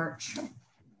March.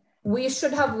 We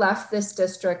should have left this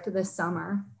district this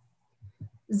summer.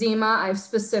 Zima, I've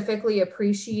specifically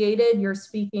appreciated your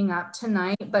speaking up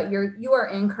tonight, but you are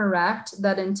incorrect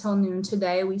that until noon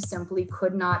today, we simply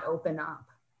could not open up.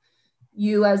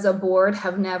 You as a board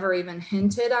have never even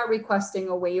hinted at requesting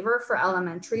a waiver for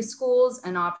elementary schools,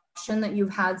 an option that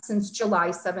you've had since July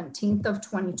 17th of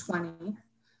 2020.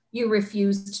 You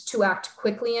refused to act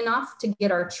quickly enough to get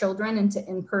our children into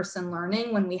in-person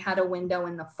learning when we had a window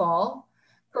in the fall,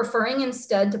 preferring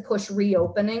instead to push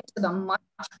reopening to the much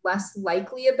less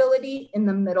likely ability in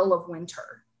the middle of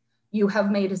winter. You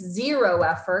have made 0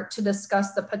 effort to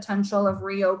discuss the potential of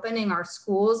reopening our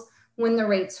schools when the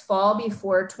rates fall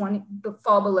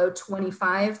below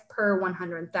 25 per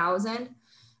 100,000,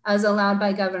 as allowed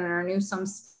by Governor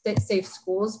Newsom's Safe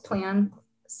Schools plan,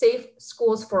 Safe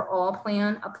Schools for All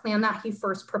plan, a plan that he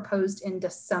first proposed in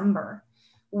December.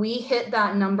 We hit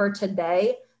that number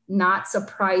today, not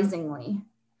surprisingly.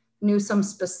 Newsom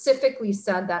specifically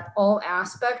said that all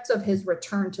aspects of his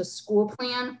return to school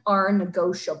plan are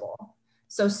negotiable.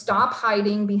 So stop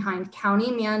hiding behind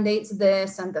county mandates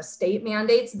this and the state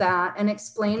mandates that, and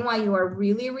explain why you are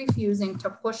really refusing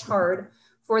to push hard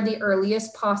for the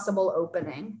earliest possible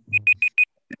opening.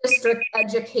 District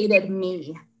educated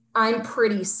me. I'm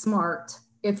pretty smart.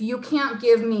 If you can't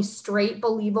give me straight,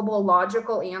 believable,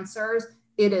 logical answers,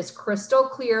 it is crystal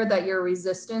clear that your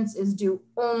resistance is due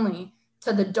only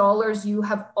to the dollars you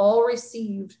have all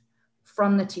received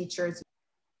from the teachers.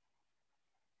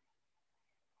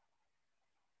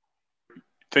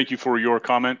 Thank you for your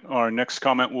comment. Our next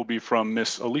comment will be from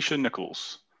Miss Alicia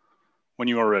Nichols. When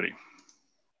you are ready.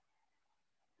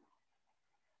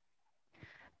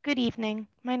 Good evening.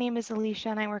 My name is Alicia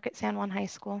and I work at San Juan High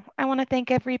School. I want to thank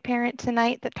every parent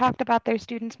tonight that talked about their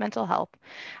students' mental health.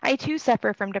 I too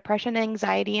suffer from depression,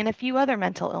 anxiety, and a few other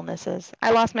mental illnesses.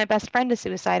 I lost my best friend to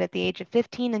suicide at the age of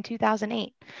 15 in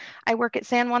 2008. I work at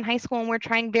San Juan High School and we're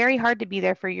trying very hard to be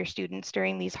there for your students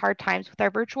during these hard times with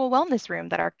our virtual wellness room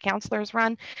that our counselors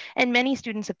run, and many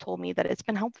students have told me that it's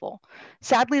been helpful.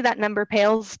 Sadly, that number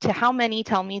pales to how many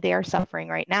tell me they are suffering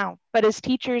right now. But as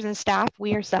teachers and staff,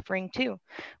 we are suffering too.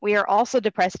 We are also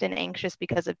depressed and anxious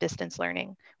because of distance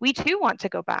learning. We too want to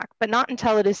go back, but not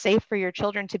until it is safe for your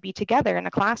children to be together in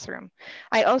a classroom.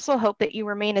 I also hope that you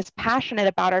remain as passionate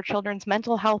about our children's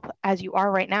mental health as you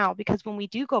are right now, because when we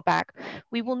do go back,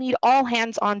 we will need all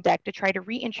hands on deck to try to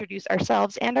reintroduce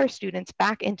ourselves and our students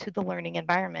back into the learning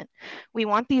environment. We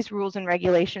want these rules and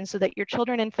regulations so that your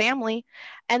children and family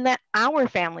and that our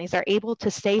families are able to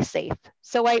stay safe.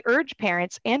 So I urge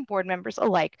parents and board members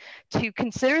alike to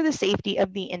consider the safety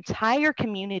of the entire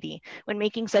community when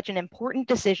making such an important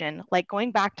decision like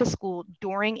going back to school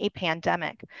during a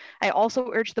pandemic. I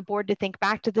also urge the board to think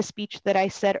back to the speech that I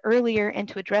said earlier and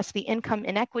to address the income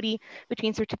inequity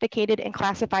between certificated and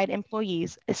classified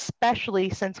employees,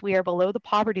 especially since we are below the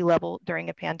poverty level during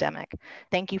a pandemic.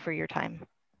 Thank you for your time.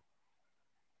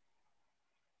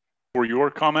 For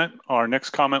your comment, our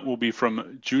next comment will be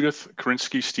from Judith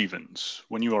Karinsky-Stevens,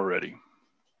 when you are ready.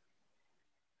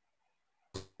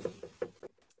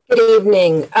 Good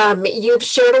evening. You've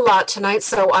shared a lot tonight,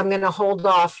 so I'm going to hold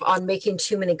off on making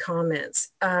too many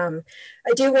comments. I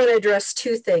do want to address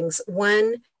two things.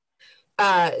 One,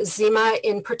 Zima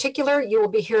in particular, you will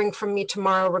be hearing from me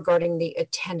tomorrow regarding the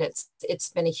attendance. It's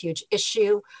been a huge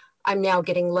issue. I'm now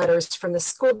getting letters from the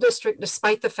school district,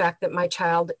 despite the fact that my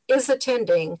child is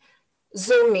attending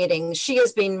Zoom meetings. She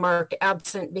is being marked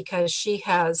absent because she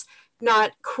has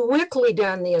not quickly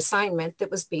done the assignment that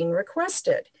was being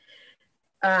requested.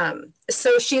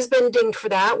 So she's been dinged for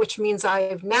that, which means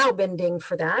I've now been dinged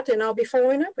for that, and I'll be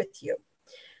following up with you.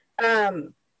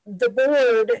 The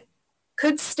board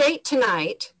could state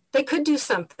tonight, they could do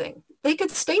something. They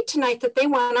could state tonight that they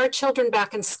want our children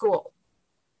back in school.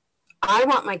 I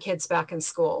want my kids back in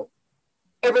school.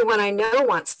 Everyone I know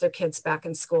wants their kids back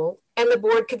in school. And the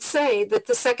board could say that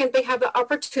the second they have the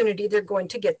opportunity, they're going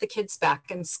to get the kids back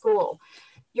in school.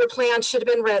 Your plan should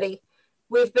have been ready.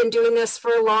 We've been doing this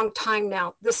for a long time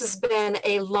now. This has been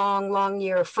a long, long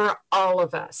year for all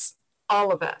of us,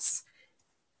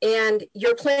 And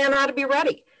your plan ought to be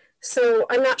ready. So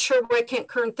I'm not sure why Kent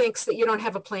Kern thinks that you don't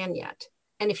have a plan yet.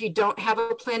 And if you don't have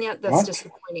a plan yet, that's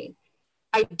disappointing.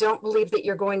 I don't believe that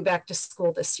you're going back to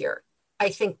school this year. I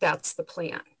think that's the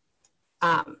plan.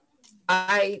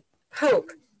 I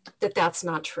hope that that's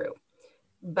not true.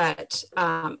 But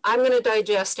I'm going to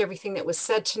digest everything that was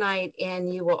said tonight,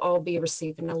 and you will all be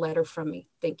receiving a letter from me.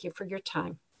 Thank you for your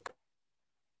time.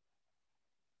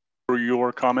 For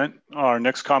your comment, our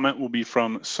next comment will be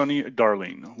from Sunny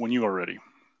Darling, when you are ready.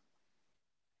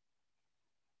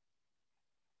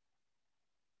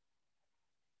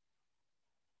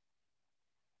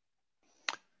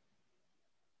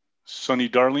 Sunny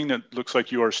Darling, it looks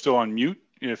like you are still on mute.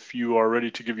 If you are ready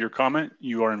to give your comment,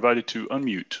 you are invited to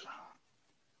unmute.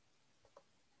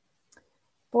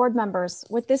 Board members,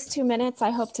 with this 2 minutes,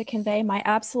 I hope to convey my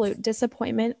absolute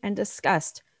disappointment and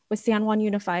disgust with San Juan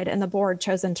Unified and the board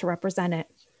chosen to represent it.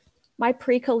 My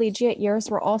pre-collegiate years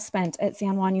were all spent at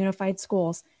San Juan Unified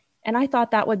Schools, and I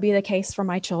thought that would be the case for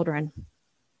my children.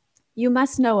 You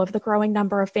must know of the growing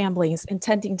number of families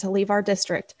intending to leave our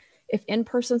district if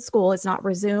in-person school is not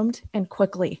resumed and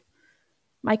quickly.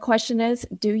 My question is,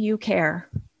 do you care?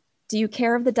 Do you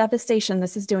care of the devastation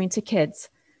this is doing to kids?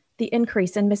 The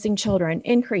increase in missing children,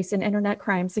 increase in internet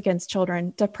crimes against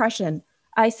children, depression,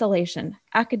 isolation,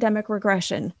 academic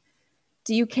regression.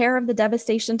 Do you care of the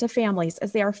devastation to families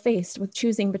as they are faced with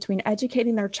choosing between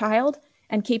educating their child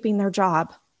and keeping their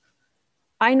job?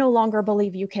 I no longer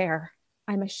believe you care.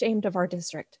 I'm ashamed of our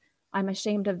district. I'm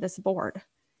ashamed of this board.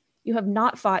 You have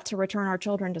not fought to return our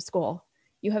children to school.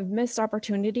 You have missed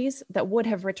opportunities that would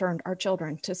have returned our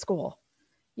children to school.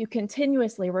 You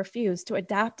continuously refuse to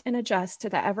adapt and adjust to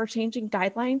the ever-changing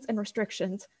guidelines and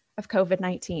restrictions of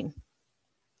COVID-19.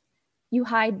 You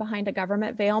hide behind a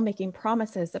government veil, making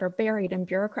promises that are buried in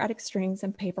bureaucratic strings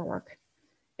and paperwork.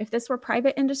 If this were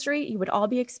private industry, you would all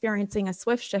be experiencing a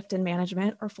swift shift in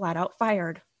management or flat out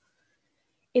fired.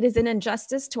 It is an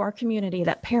injustice to our community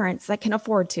that parents that can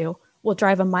afford to will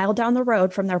drive a mile down the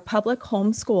road from their public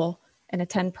home school and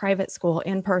attend private school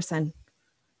in person.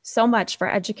 So much for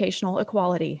educational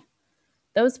equality.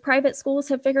 Those private schools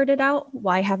have figured it out.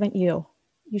 Why haven't you?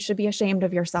 You should be ashamed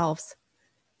of yourselves.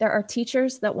 There are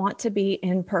teachers that want to be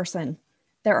in person.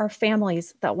 There are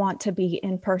families that want to be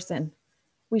in person.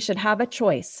 We should have a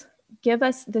choice. Give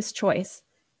us this choice.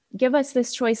 Give us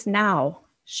this choice now.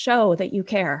 Show that you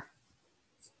care.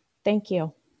 Thank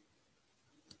you.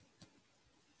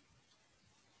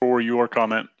 For your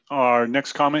comment. Our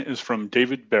next comment is from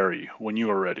David Berry, when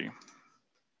you are ready.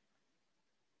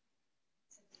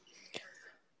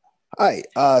 Hi,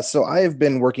 so I have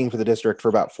been working for the district for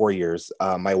about 4 years.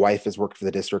 My wife has worked for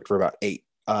the district for about 8.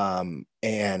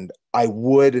 And I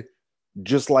would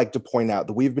just like to point out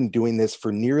that we've been doing this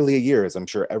for nearly a year, as I'm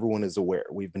sure everyone is aware.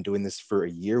 We've been doing this for a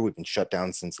year. We've been shut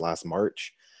down since last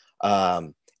March.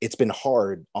 It's been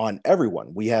hard on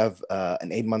everyone. We have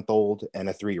an 8-month-old and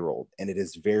a 3-year-old, and it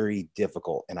is very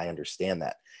difficult, and I understand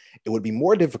that. It would be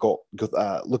more difficult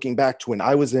looking back to when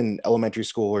I was in elementary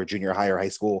school or junior high or high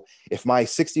school, if my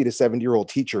 60 to 70-year-old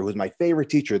teacher, who was my favorite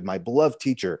teacher, my beloved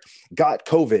teacher, got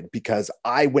COVID because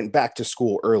I went back to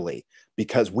school early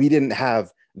because we didn't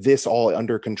have this all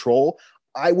under control.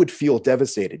 I would feel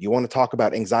devastated. You want to talk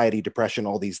about anxiety, depression,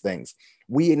 all these things.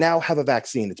 We now have a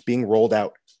vaccine. It's being rolled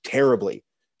out terribly.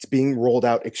 It's being rolled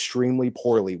out extremely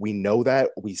poorly. We know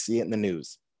that. We see it in the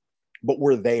news. But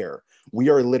we're there. We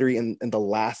are literally in the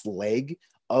last leg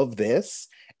of this,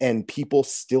 and people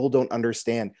still don't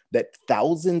understand that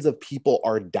thousands of people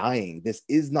are dying. This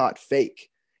is not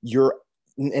fake.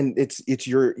 It's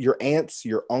your aunts,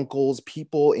 your uncles,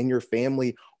 people in your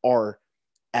family are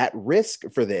at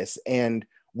risk for this. And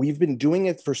we've been doing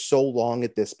it for so long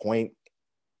at this point.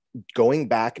 Going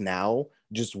back now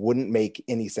just wouldn't make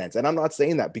any sense. And I'm not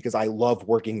saying that because I love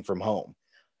working from home.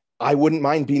 I wouldn't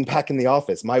mind being back in the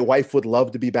office. My wife would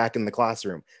love to be back in the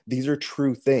classroom. These are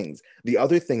true things. The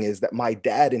other thing is that my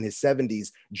dad in his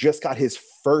 70s just got his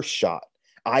first shot.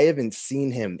 I haven't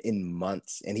seen him in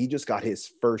months, and he just got his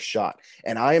first shot.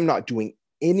 And I am not doing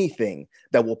anything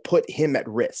that will put him at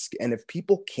risk. And if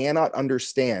people cannot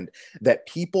understand that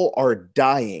people are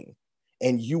dying,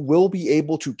 and you will be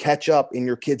able to catch up in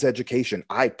your kids' education,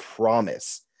 I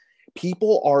promise.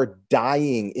 People are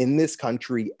dying in this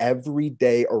country every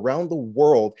day around the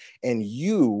world, and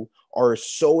you are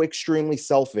so extremely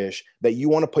selfish that you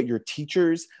want to put your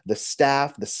teachers, the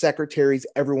staff, the secretaries,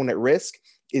 everyone at risk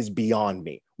is beyond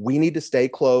me. We need to stay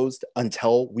closed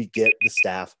until we get the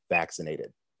staff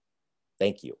vaccinated.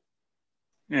 Thank you.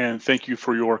 And thank you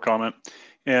for your comment.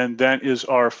 And that is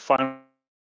our final.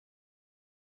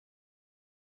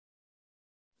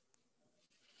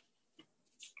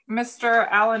 Mr.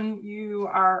 Allen, you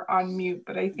are on mute,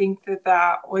 but I think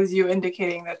that was you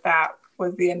indicating that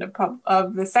was the end of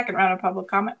the second round of public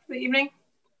comment for the evening.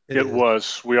 It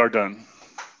was. We are done.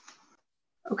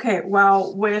 Okay,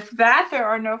 well, with that, there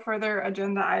are no further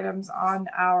agenda items on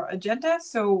our agenda,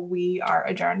 so we are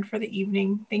adjourned for the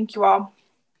evening. Thank you all.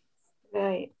 Good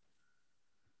night.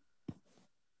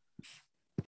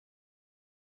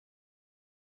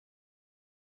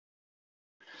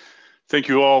 Thank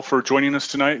you all for joining us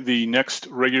tonight. The next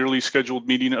regularly scheduled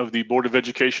meeting of the Board of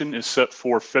Education is set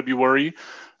for February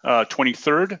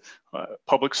 23rd.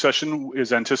 Public session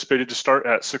is anticipated to start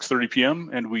at 6:30 p.m.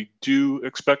 and we do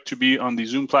expect to be on the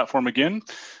Zoom platform again.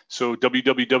 So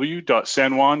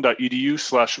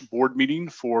www.sanjuan.edu/board meeting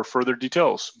for further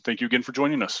details. Thank you again for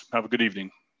joining us. Have a good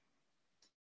evening.